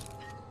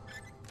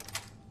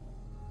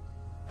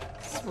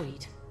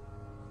 Sweet.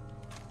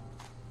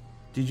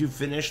 Did you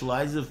finish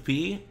Lies of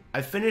P?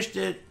 I finished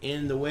it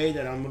in the way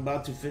that I'm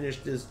about to finish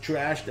this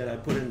trash that I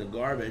put in the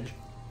garbage.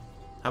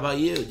 How about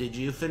you? Did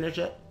you finish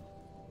it?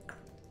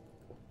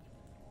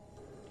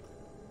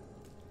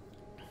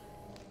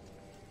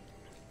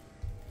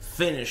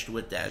 Finished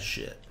with that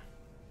shit.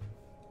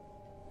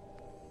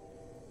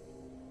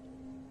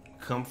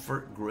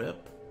 Comfort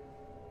grip.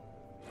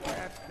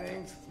 That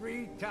thing's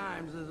 3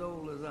 times as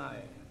old as I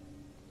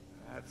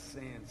am. That's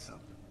saying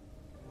something.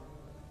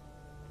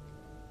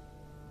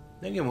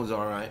 That game was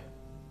alright.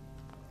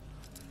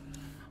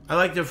 I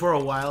liked it for a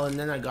while, and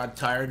then I got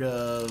tired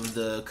of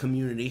the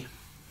community.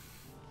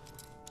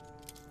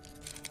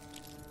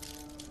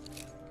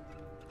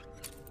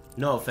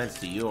 No offense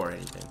to you or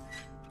anything.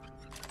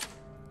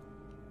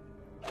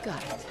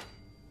 Got it.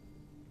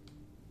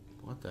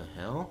 What the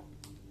hell?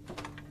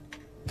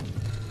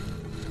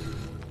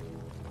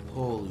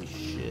 Holy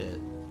shit.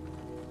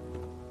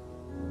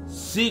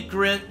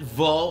 Secret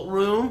vault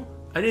room?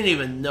 I didn't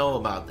even know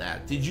about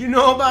that. Did you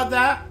know about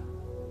that?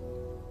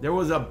 There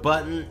was a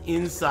button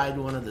inside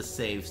one of the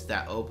safes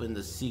that opened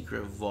the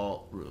secret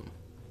vault room.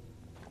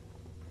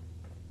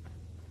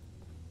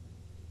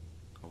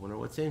 I wonder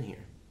what's in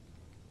here.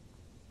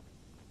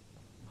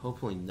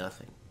 Hopefully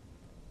nothing.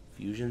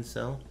 Fusion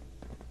cell?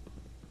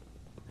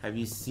 Have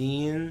you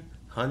seen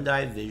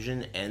Hyundai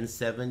Vision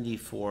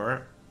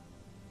N74?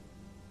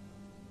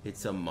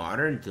 It's a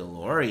modern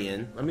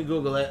DeLorean. Let me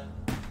Google it.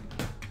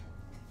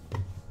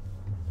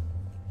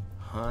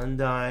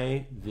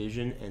 Hyundai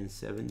Vision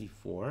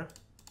N74.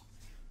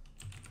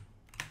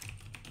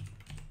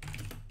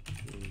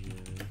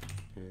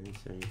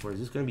 N74. Is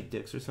this gonna be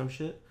dicks or some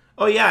shit?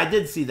 Oh yeah, I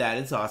did see that.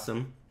 It's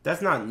awesome.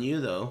 That's not new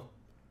though.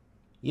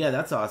 Yeah,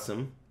 that's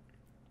awesome.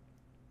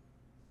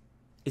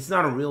 It's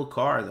not a real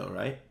car though,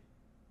 right?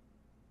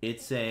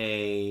 It's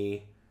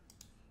a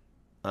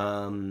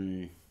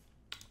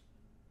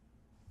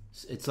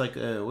it's like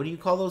a, what do you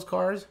call those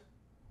cars?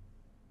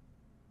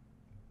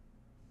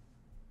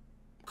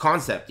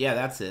 Concept. Yeah,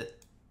 that's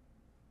it.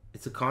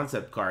 It's a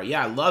concept car.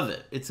 Yeah, I love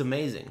it. It's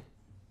amazing.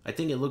 I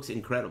think it looks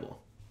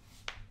incredible.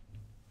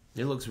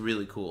 It looks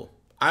really cool.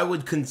 I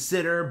would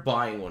consider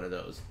buying one of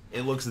those.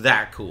 It looks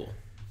that cool.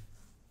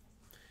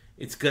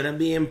 It's gonna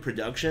be in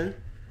production.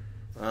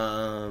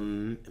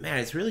 Man,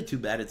 it's really too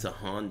bad it's a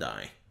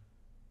Hyundai.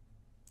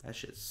 That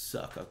shit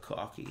suck a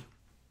cocky.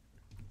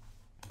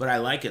 But I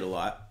like it a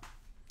lot.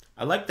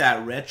 I like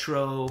that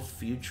retro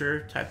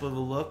future type of a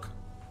look.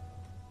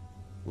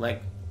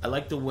 Like, I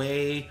like the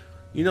way,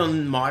 you know,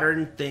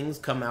 modern things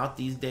come out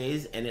these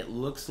days and it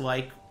looks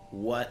like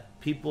what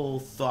people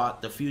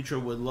thought the future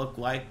would look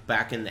like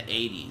back in the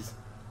 80s.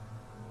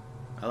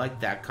 I like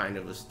that kind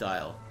of a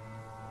style.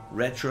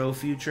 Retro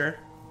future.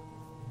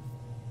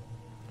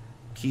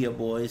 Kia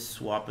boys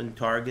swapping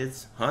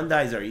targets.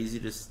 Hyundais are easy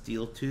to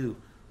steal too.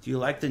 Do you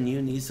like the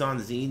new Nissan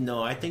Z?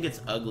 No, I think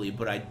it's ugly,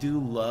 but I do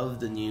love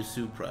the new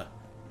Supra.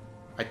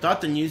 I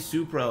thought the new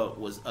Supra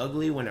was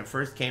ugly when it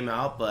first came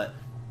out, but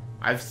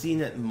I've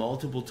seen it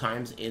multiple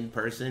times in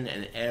person,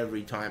 and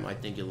every time I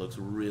think it looks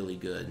really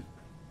good.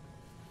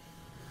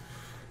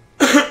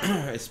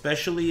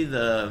 Especially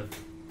the,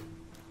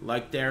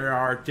 like, there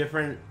are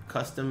different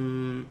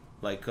custom,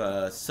 like,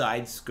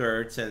 side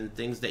skirts and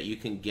things that you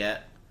can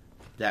get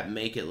that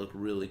make it look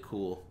really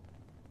cool.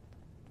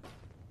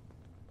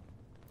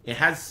 It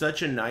has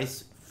such a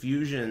nice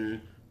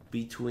fusion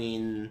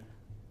between,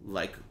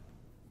 like,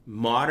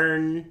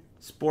 modern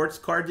sports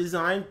car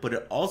design, but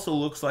it also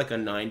looks like a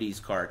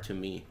 90s car to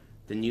me.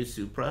 The new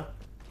Supra.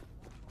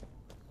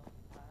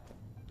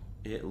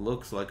 It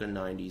looks like a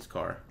 90s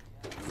car,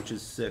 which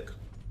is sick.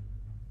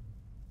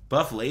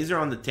 Buff laser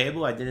on the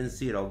table? I didn't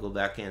see it. I'll go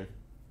back in.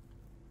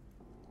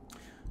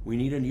 We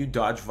need a new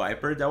Dodge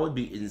Viper? That would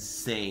be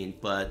insane,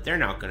 but they're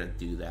not going to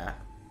do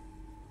that.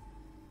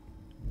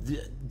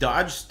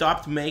 Dodge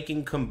stopped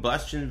making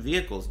combustion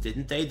vehicles,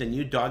 didn't they? The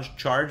new Dodge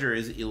Charger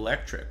is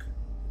electric.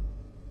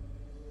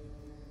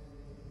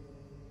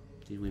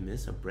 Did we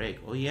miss a break?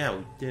 Oh yeah,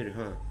 we did,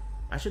 huh?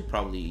 I should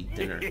probably eat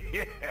dinner.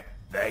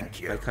 Thank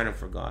you. I kind of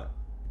forgot.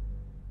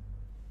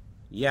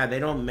 Yeah, they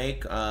don't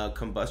make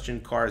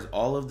combustion cars.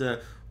 All of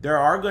the... There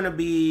are going to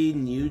be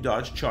new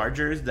Dodge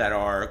Chargers that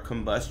are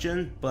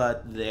combustion,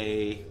 but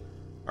they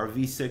are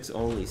V6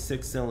 only,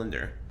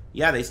 6-cylinder.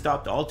 Yeah, they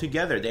stopped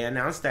altogether. They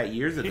announced that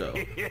years ago.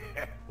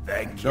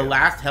 Thank you. The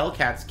last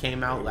Hellcats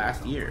came out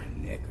last year.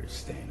 Knickers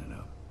standing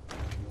up.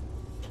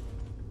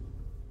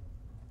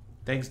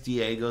 Thanks,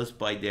 Diego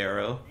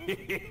Spidero.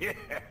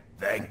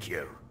 Thank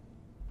you.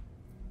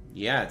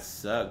 Yeah, it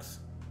sucks.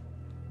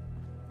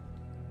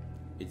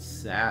 It's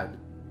sad,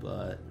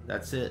 but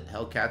that's it.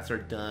 Hellcats are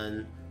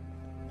done.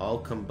 All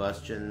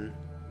combustion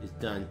is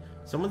done.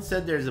 Someone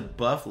said there's a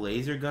buff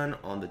laser gun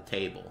on the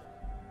table.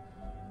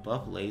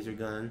 Buff laser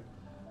gun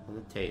on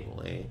the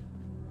table, eh?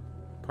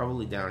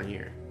 Probably down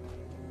here.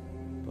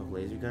 Buff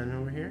laser gun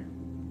over here?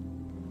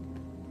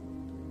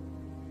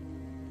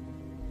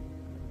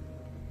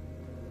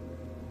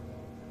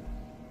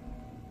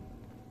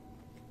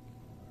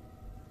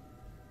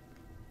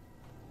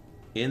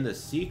 In the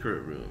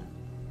secret room.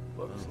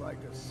 Looks like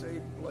a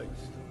safe place.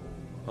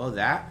 Oh,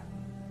 that?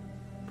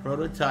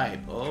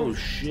 Prototype. Oh,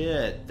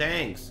 shit.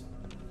 Thanks.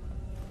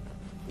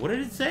 What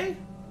did it say?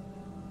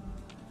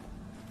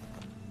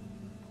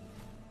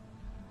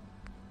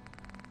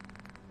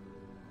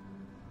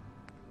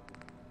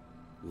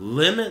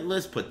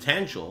 Limitless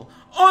potential?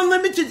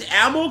 Unlimited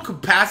ammo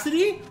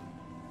capacity?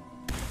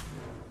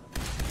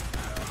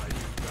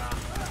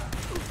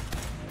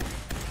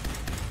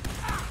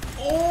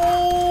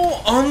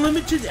 Oh,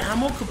 unlimited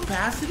ammo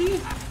capacity?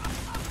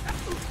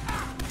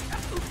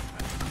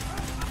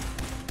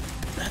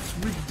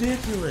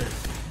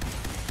 ridiculous.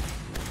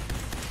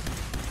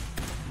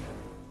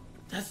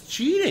 That's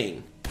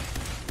cheating.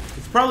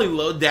 It's probably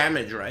low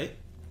damage, right?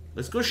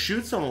 Let's go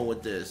shoot someone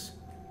with this.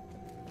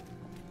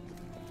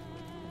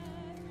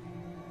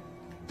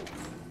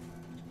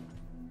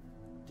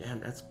 Damn,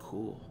 that's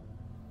cool.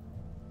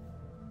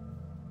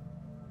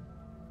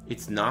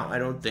 It's not, I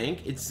don't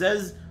think. It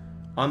says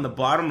on the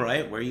bottom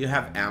right where you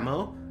have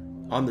ammo,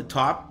 on the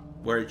top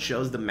where it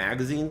shows the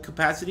magazine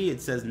capacity,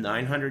 it says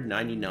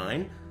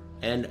 999.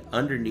 And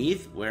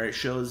underneath where it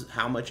shows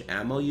how much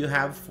ammo you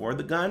have for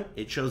the gun,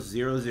 it shows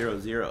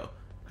 000.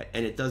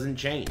 And it doesn't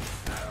change.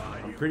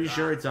 I'm pretty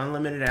sure it's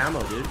unlimited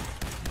ammo, dude.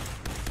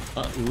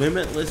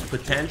 Limitless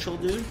potential,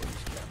 dude.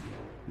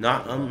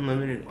 Not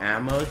unlimited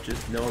ammo,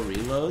 just no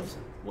reloads.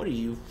 What are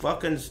you,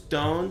 fucking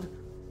stoned?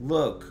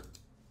 Look.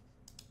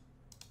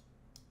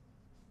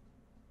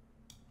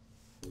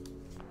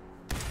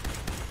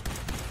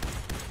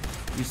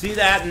 You see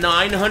that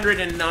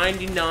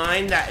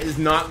 999 that is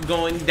not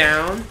going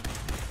down?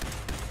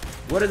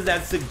 What does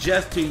that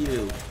suggest to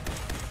you?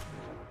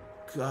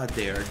 God,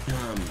 they are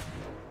dumb.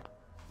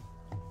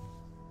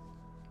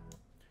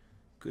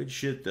 Good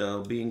shit,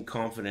 though, being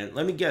confident.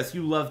 Let me guess,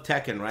 you love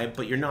Tekken, right?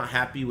 But you're not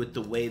happy with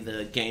the way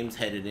the game's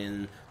headed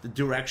in, the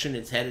direction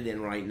it's headed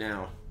in right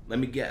now. Let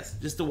me guess.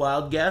 Just a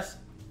wild guess?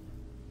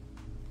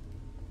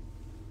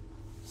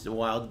 Just a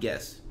wild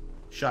guess.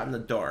 Shot in the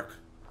dark.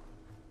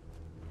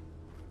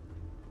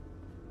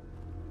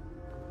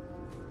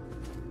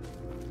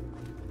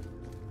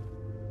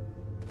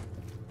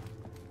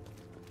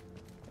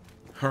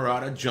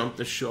 Harada jumped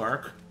the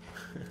shark.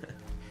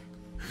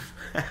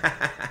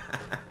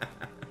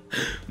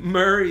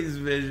 Murray's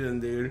vision,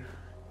 dude.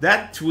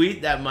 That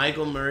tweet that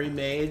Michael Murray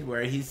made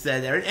where he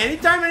said,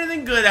 anytime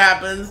anything good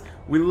happens,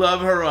 we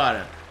love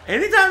Harada.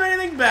 Anytime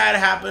anything bad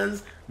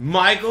happens,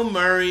 Michael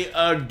Murray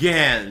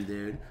again,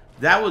 dude.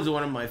 That was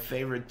one of my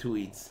favorite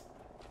tweets.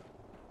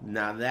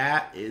 Now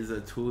that is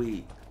a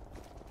tweet.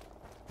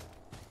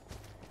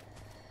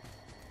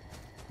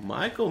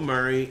 Michael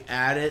Murray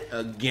at it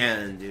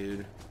again,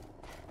 dude.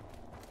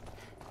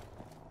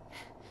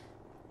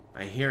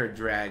 I hear a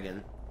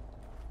dragon.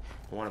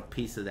 I want a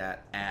piece of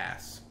that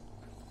ass.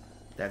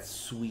 That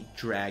sweet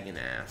dragon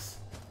ass.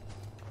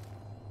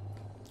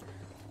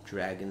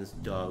 Dragon's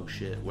dog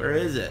shit. Where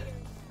is it?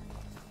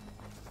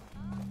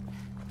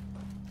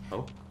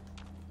 Oh.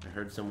 I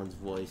heard someone's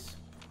voice.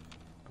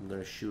 I'm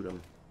gonna shoot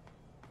him.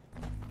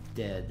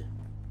 Dead.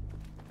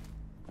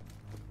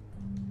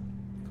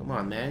 Come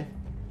on, man.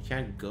 You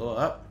can't go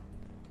up.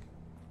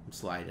 I'm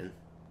sliding.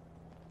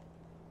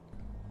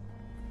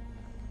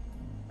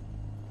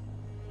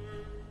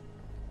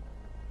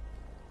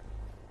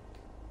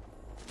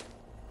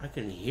 I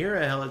can hear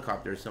a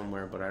helicopter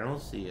somewhere, but I don't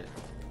see it.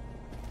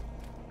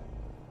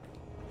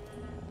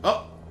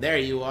 Oh, there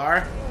you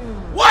are.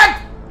 What?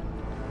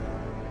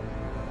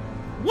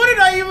 What did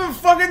I even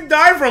fucking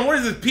die from? What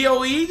is this,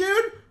 PoE,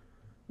 dude?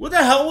 What the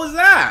hell was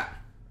that?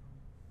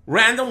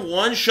 Random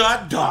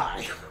one-shot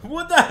die.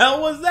 What the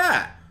hell was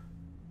that?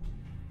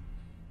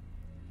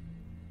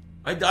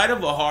 I died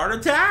of a heart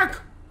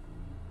attack?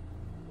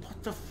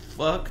 What the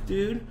fuck,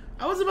 dude?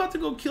 I was about to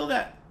go kill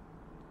that.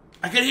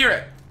 I can hear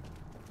it.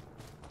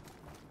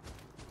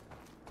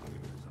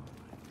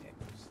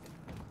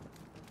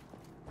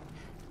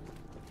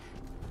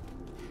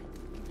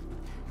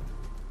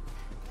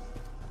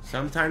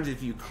 Sometimes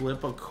if you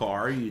clip a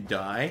car, you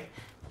die.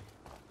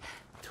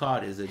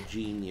 Todd is a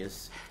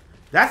genius.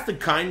 That's the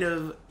kind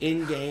of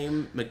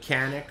in-game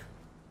mechanic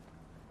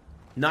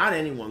not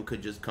anyone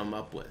could just come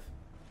up with.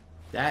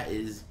 That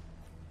is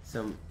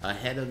some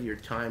ahead of your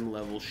time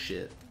level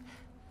shit.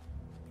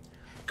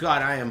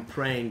 God, I am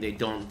praying they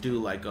don't do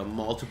like a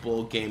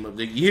multiple game of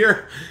the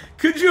year.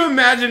 Could you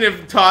imagine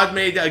if Todd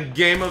made a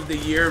game of the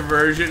year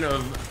version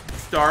of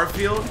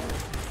Starfield?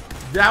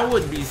 That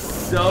would be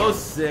so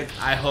sick.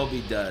 I hope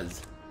he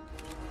does.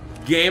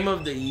 Game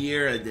of the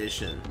Year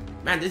edition.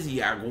 Man, this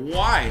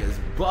Jaguar is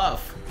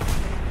buff.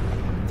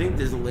 I think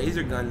this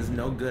laser gun is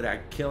no good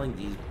at killing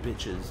these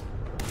bitches.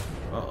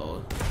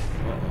 Uh-oh.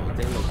 Uh-oh,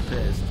 they look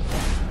pissed.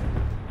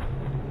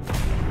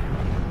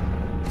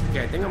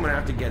 Okay, I think I'm gonna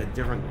have to get a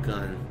different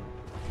gun.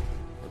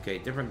 Okay,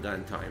 different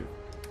gun time.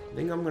 I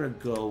think I'm gonna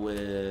go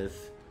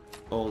with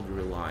Old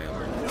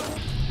Reliable.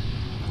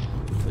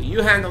 So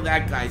you handle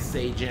that guy,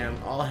 Sajam.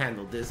 I'll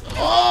handle this.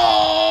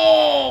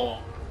 Oh!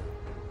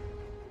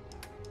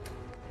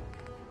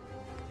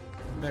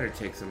 Better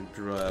take some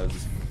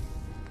drugs.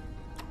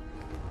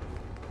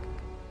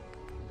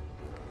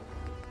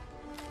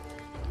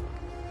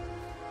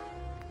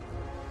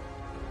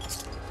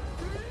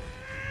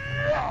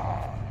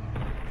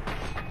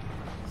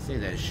 Say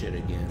that shit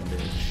again,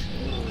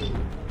 bitch.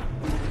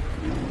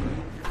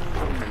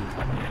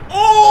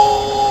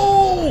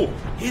 Oh!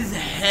 His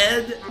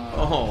head.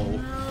 Oh,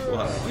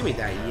 fuck. Give me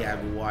that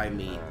Jaguar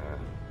meat.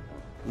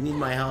 You need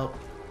my help?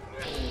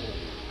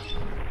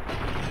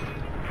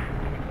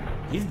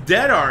 He's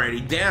dead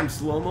already. Damn,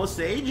 slow-mo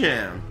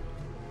Sajam.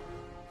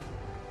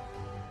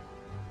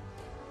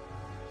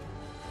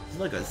 He's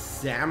like a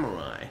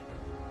samurai.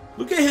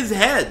 Look at his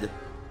head.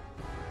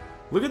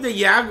 Look at the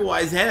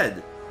Jaguar's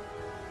head.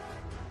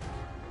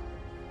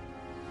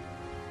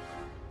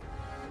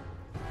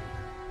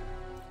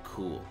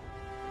 Cool.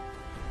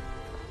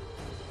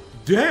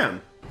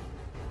 Damn.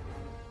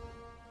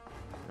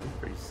 That's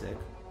pretty sick.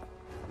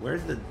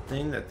 Where's the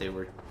thing that they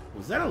were...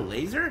 Was that a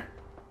laser?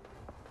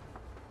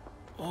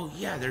 Oh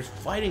yeah, there's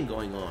fighting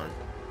going on.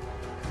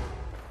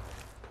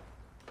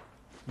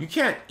 You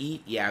can't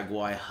eat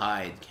Jaguar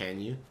hide, can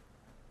you?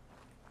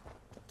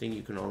 I think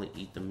you can only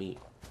eat the meat.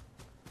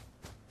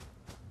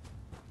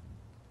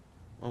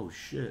 Oh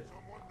shit.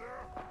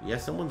 Yeah,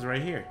 someone's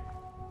right here.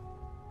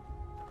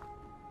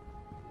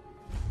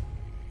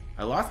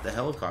 I lost the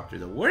helicopter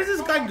though. Where's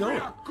this guy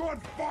going?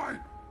 Good fight.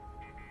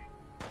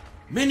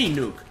 Mini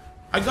nuke.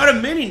 I got a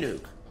mini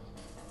nuke.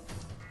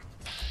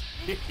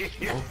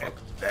 Oh, fuck.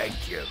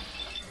 Thank you.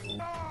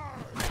 Ass.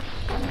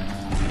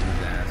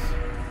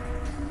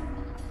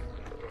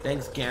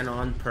 Thanks,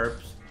 Ganon,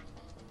 Perps.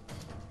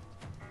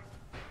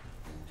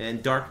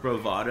 And Dark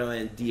Bravado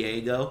and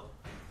Diego.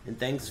 And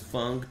thanks,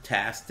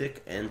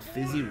 Funktastic and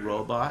Fizzy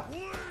Robot.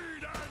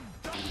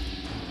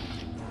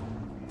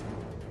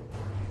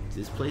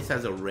 This place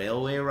has a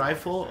railway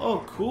rifle?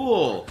 Oh,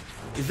 cool.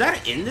 Is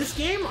that in this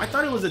game? I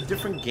thought it was a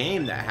different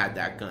game that had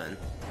that gun.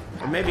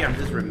 Or maybe I'm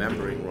just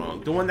remembering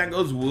wrong. The one that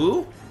goes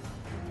woo?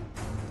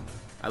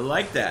 I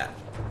like that.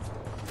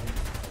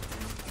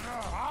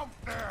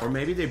 Or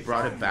maybe they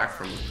brought it back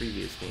from a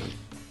previous game.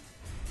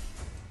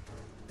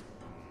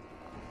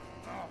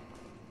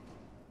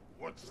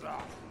 What's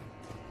that?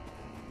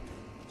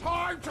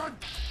 Time to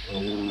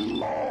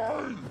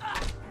align.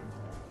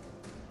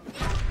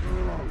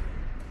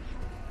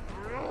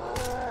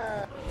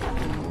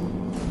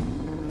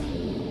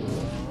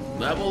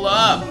 Level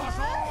up!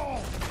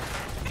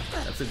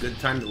 That's a good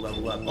time to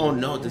level up. Oh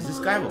no, does this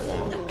guy have a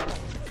wall?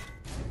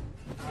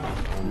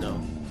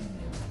 No.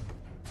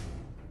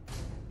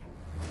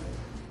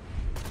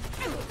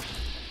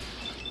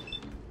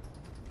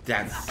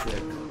 That's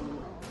sick.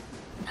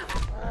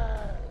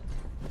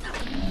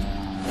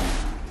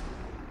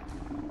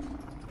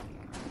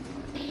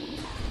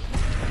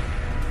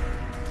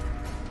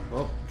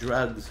 Oh,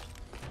 drugs.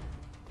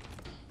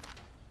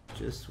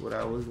 Just what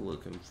I was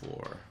looking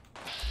for.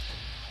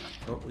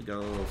 Oh, we got a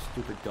little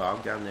stupid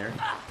dog down there.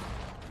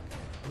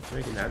 What's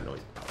making that noise?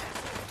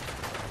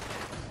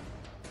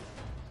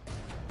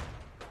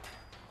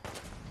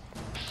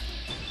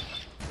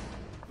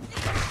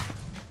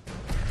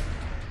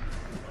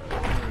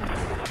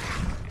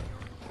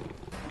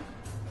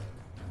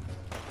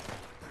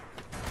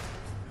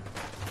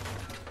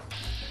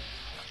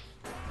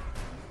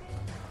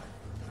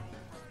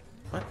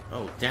 What?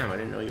 Oh, damn, I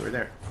didn't know you were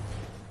there.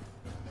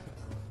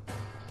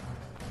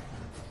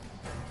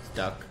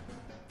 Stuck.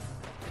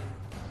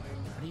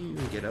 How do you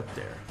even get up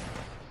there?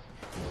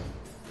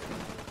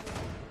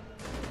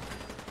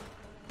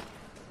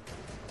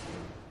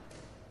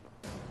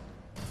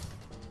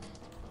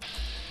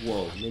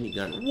 Whoa,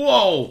 minigun.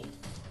 Whoa!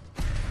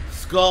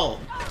 Skull!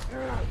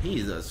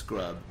 He's a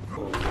scrub.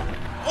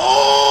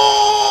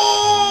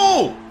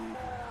 Oh!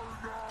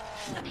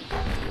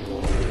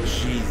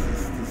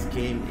 Jesus, this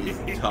game is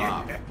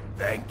top.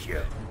 Thank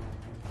you.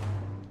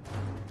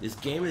 This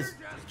game is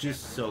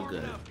just so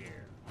good.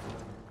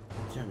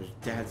 Damn, there's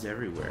dads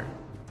everywhere.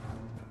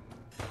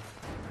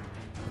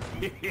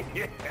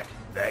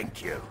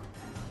 Thank you.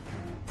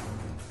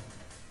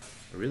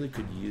 I really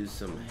could use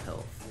some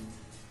health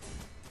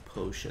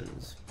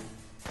potions.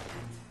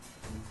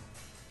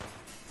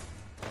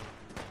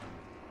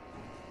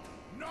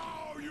 No,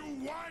 you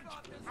went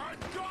and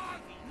got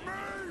me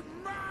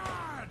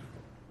mad.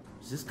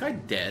 Is this guy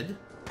dead?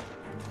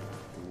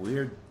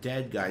 Weird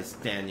dead guy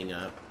standing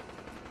up.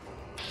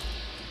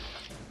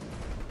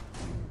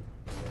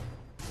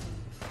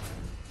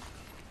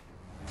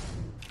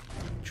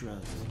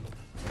 Drugs.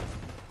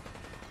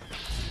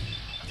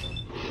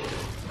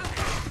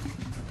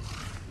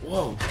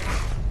 Whoa.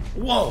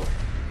 Whoa.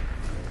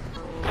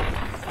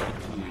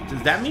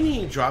 Does that mean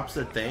he drops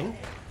the thing?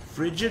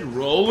 Frigid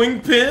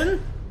rolling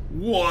pin?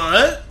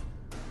 What?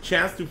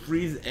 Chance to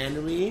freeze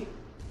enemy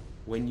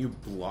when you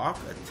block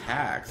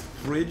attacks.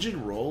 Frigid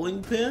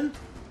rolling pin?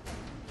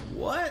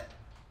 What?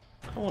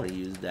 I want to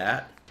use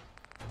that.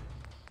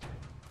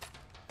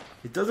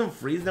 It doesn't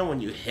freeze them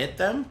when you hit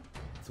them?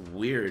 It's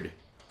weird.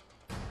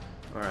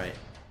 Alright.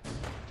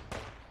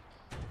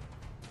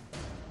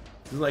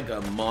 This is like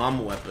a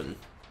mom weapon.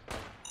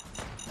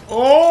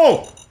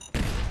 Oh!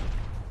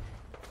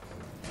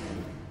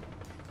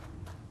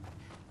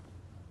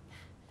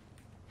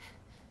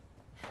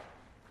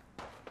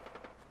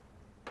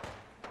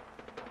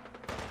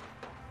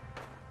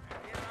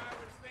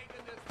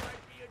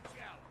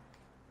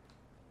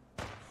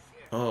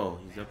 Oh,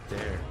 he's up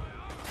there.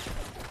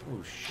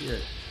 Oh shit.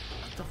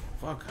 What the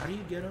fuck? How do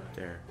you get up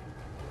there?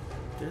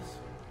 This?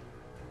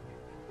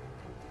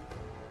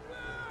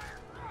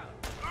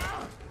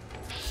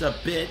 What's up,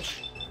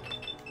 bitch?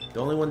 The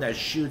only one that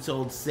shoots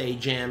old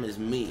Sajam is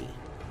me.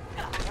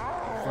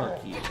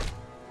 Fuck you.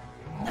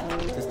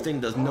 This thing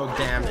does no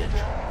damage.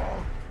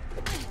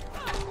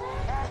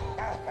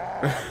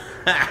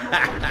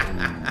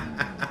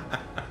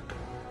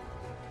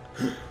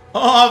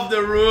 Off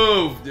the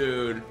roof,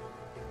 dude.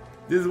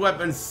 This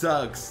weapon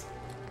sucks.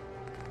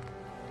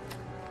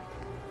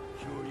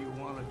 Sure you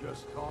want to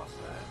just toss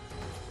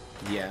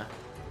that? Yeah.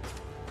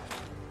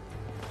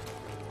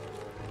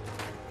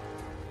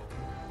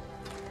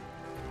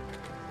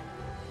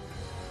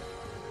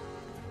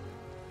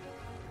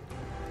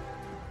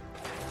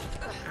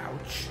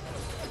 Ouch.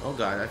 Oh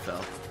god, I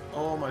fell.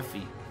 Oh, my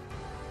feet.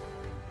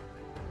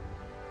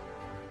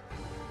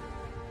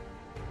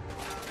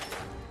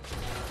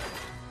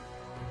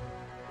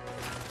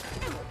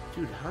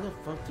 Dude, how the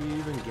fuck do you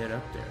even get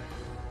up there?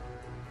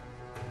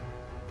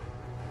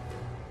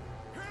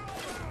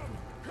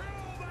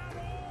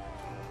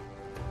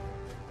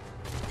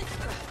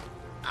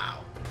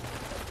 Ow.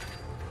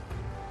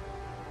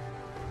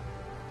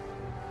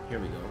 Here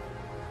we go.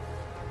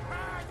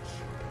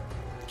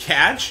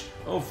 Catch?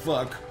 Oh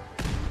fuck.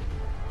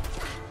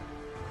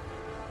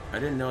 I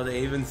didn't know they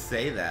even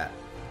say that.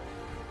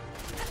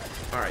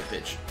 Alright,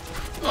 bitch.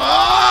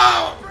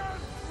 Oh!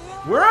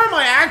 Where are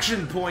my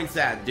action points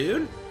at,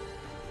 dude?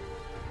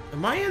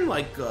 Am I in,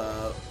 like,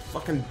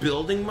 fucking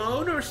building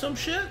mode or some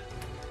shit?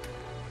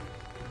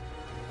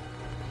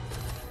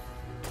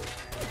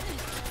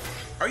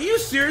 Are you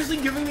seriously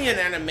giving me an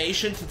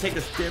animation to take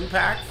a stim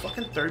pack?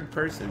 Fucking third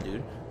person,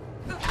 dude.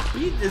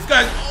 Beat this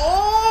guy.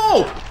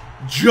 Oh!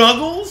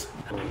 Juggles?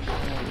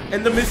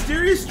 And the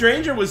mysterious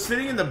stranger was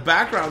sitting in the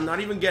background, not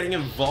even getting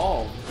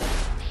involved.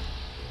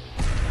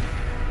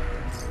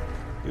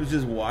 He was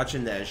just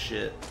watching that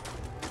shit.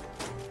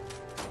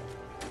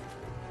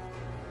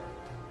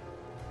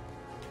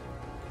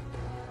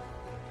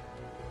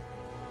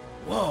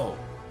 Whoa.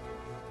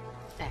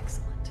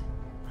 Excellent.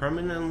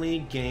 Permanently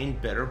gain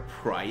better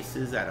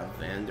prices at a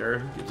vendor.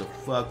 Who gives a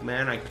fuck,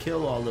 man? I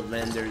kill all the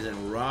vendors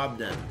and rob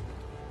them.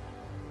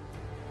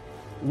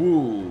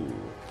 Ooh.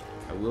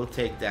 I will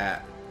take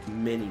that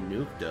mini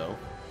nuke, though.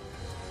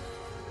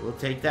 We'll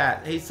take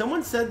that. Hey,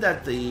 someone said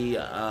that the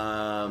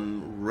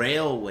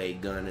railway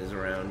gun is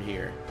around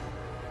here.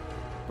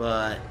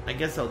 But I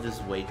guess I'll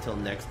just wait till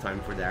next time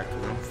for that,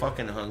 because I'm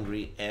fucking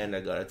hungry and I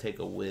gotta take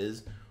a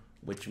whiz,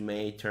 which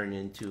may turn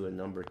into a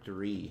number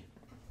 3,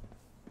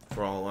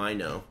 for all I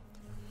know.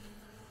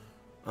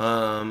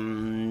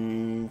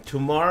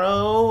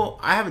 Tomorrow,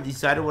 I haven't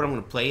decided what I'm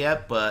going to play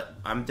yet, but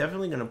I'm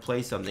definitely going to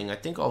play something. I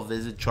think I'll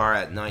visit Char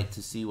at night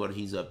to see what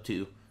he's up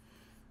to.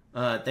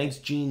 Thanks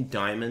Gene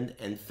Diamond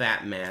and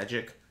Fat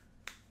Magic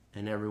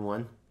and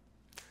everyone.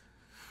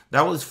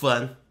 That was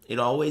fun. It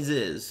always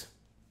is.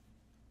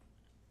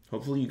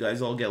 Hopefully you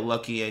guys all get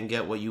lucky and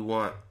get what you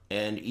want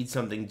and eat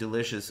something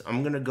delicious.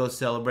 I'm going to go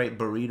celebrate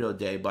Burrito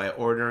Day by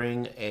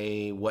ordering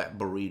a wet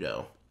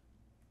burrito.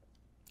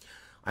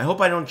 I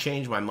hope I don't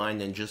change my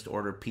mind and just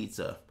order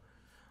pizza.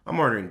 I'm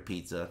ordering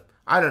pizza.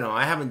 I don't know.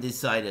 I haven't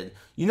decided.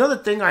 You know the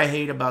thing I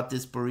hate about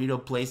this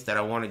burrito place that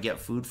I want to get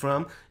food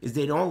from is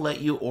they don't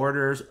let you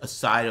order a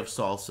side of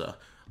salsa.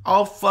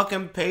 I'll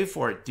fucking pay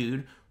for it,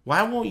 dude.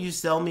 Why won't you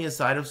sell me a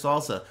side of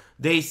salsa?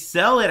 They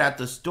sell it at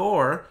the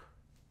store.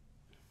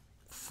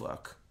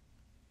 Fuck.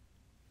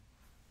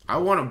 I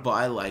want to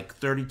buy like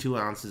 32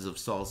 ounces of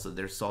salsa.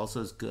 Their salsa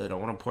is good. I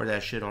want to pour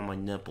that shit on my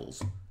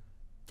nipples.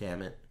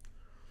 Damn it.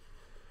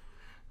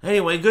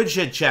 Anyway, good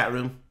shit, chat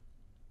room.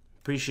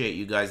 Appreciate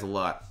you guys a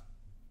lot.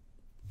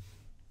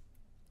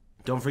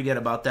 Don't forget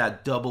about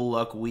that double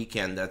luck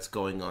weekend that's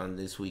going on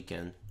this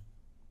weekend.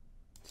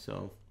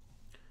 So,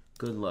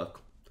 good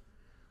luck.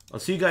 I'll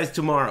see you guys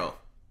tomorrow.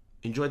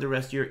 Enjoy the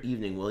rest of your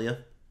evening, will ya?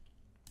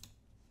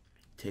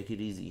 Take it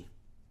easy.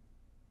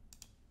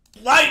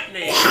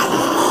 Lightning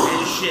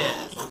and shit.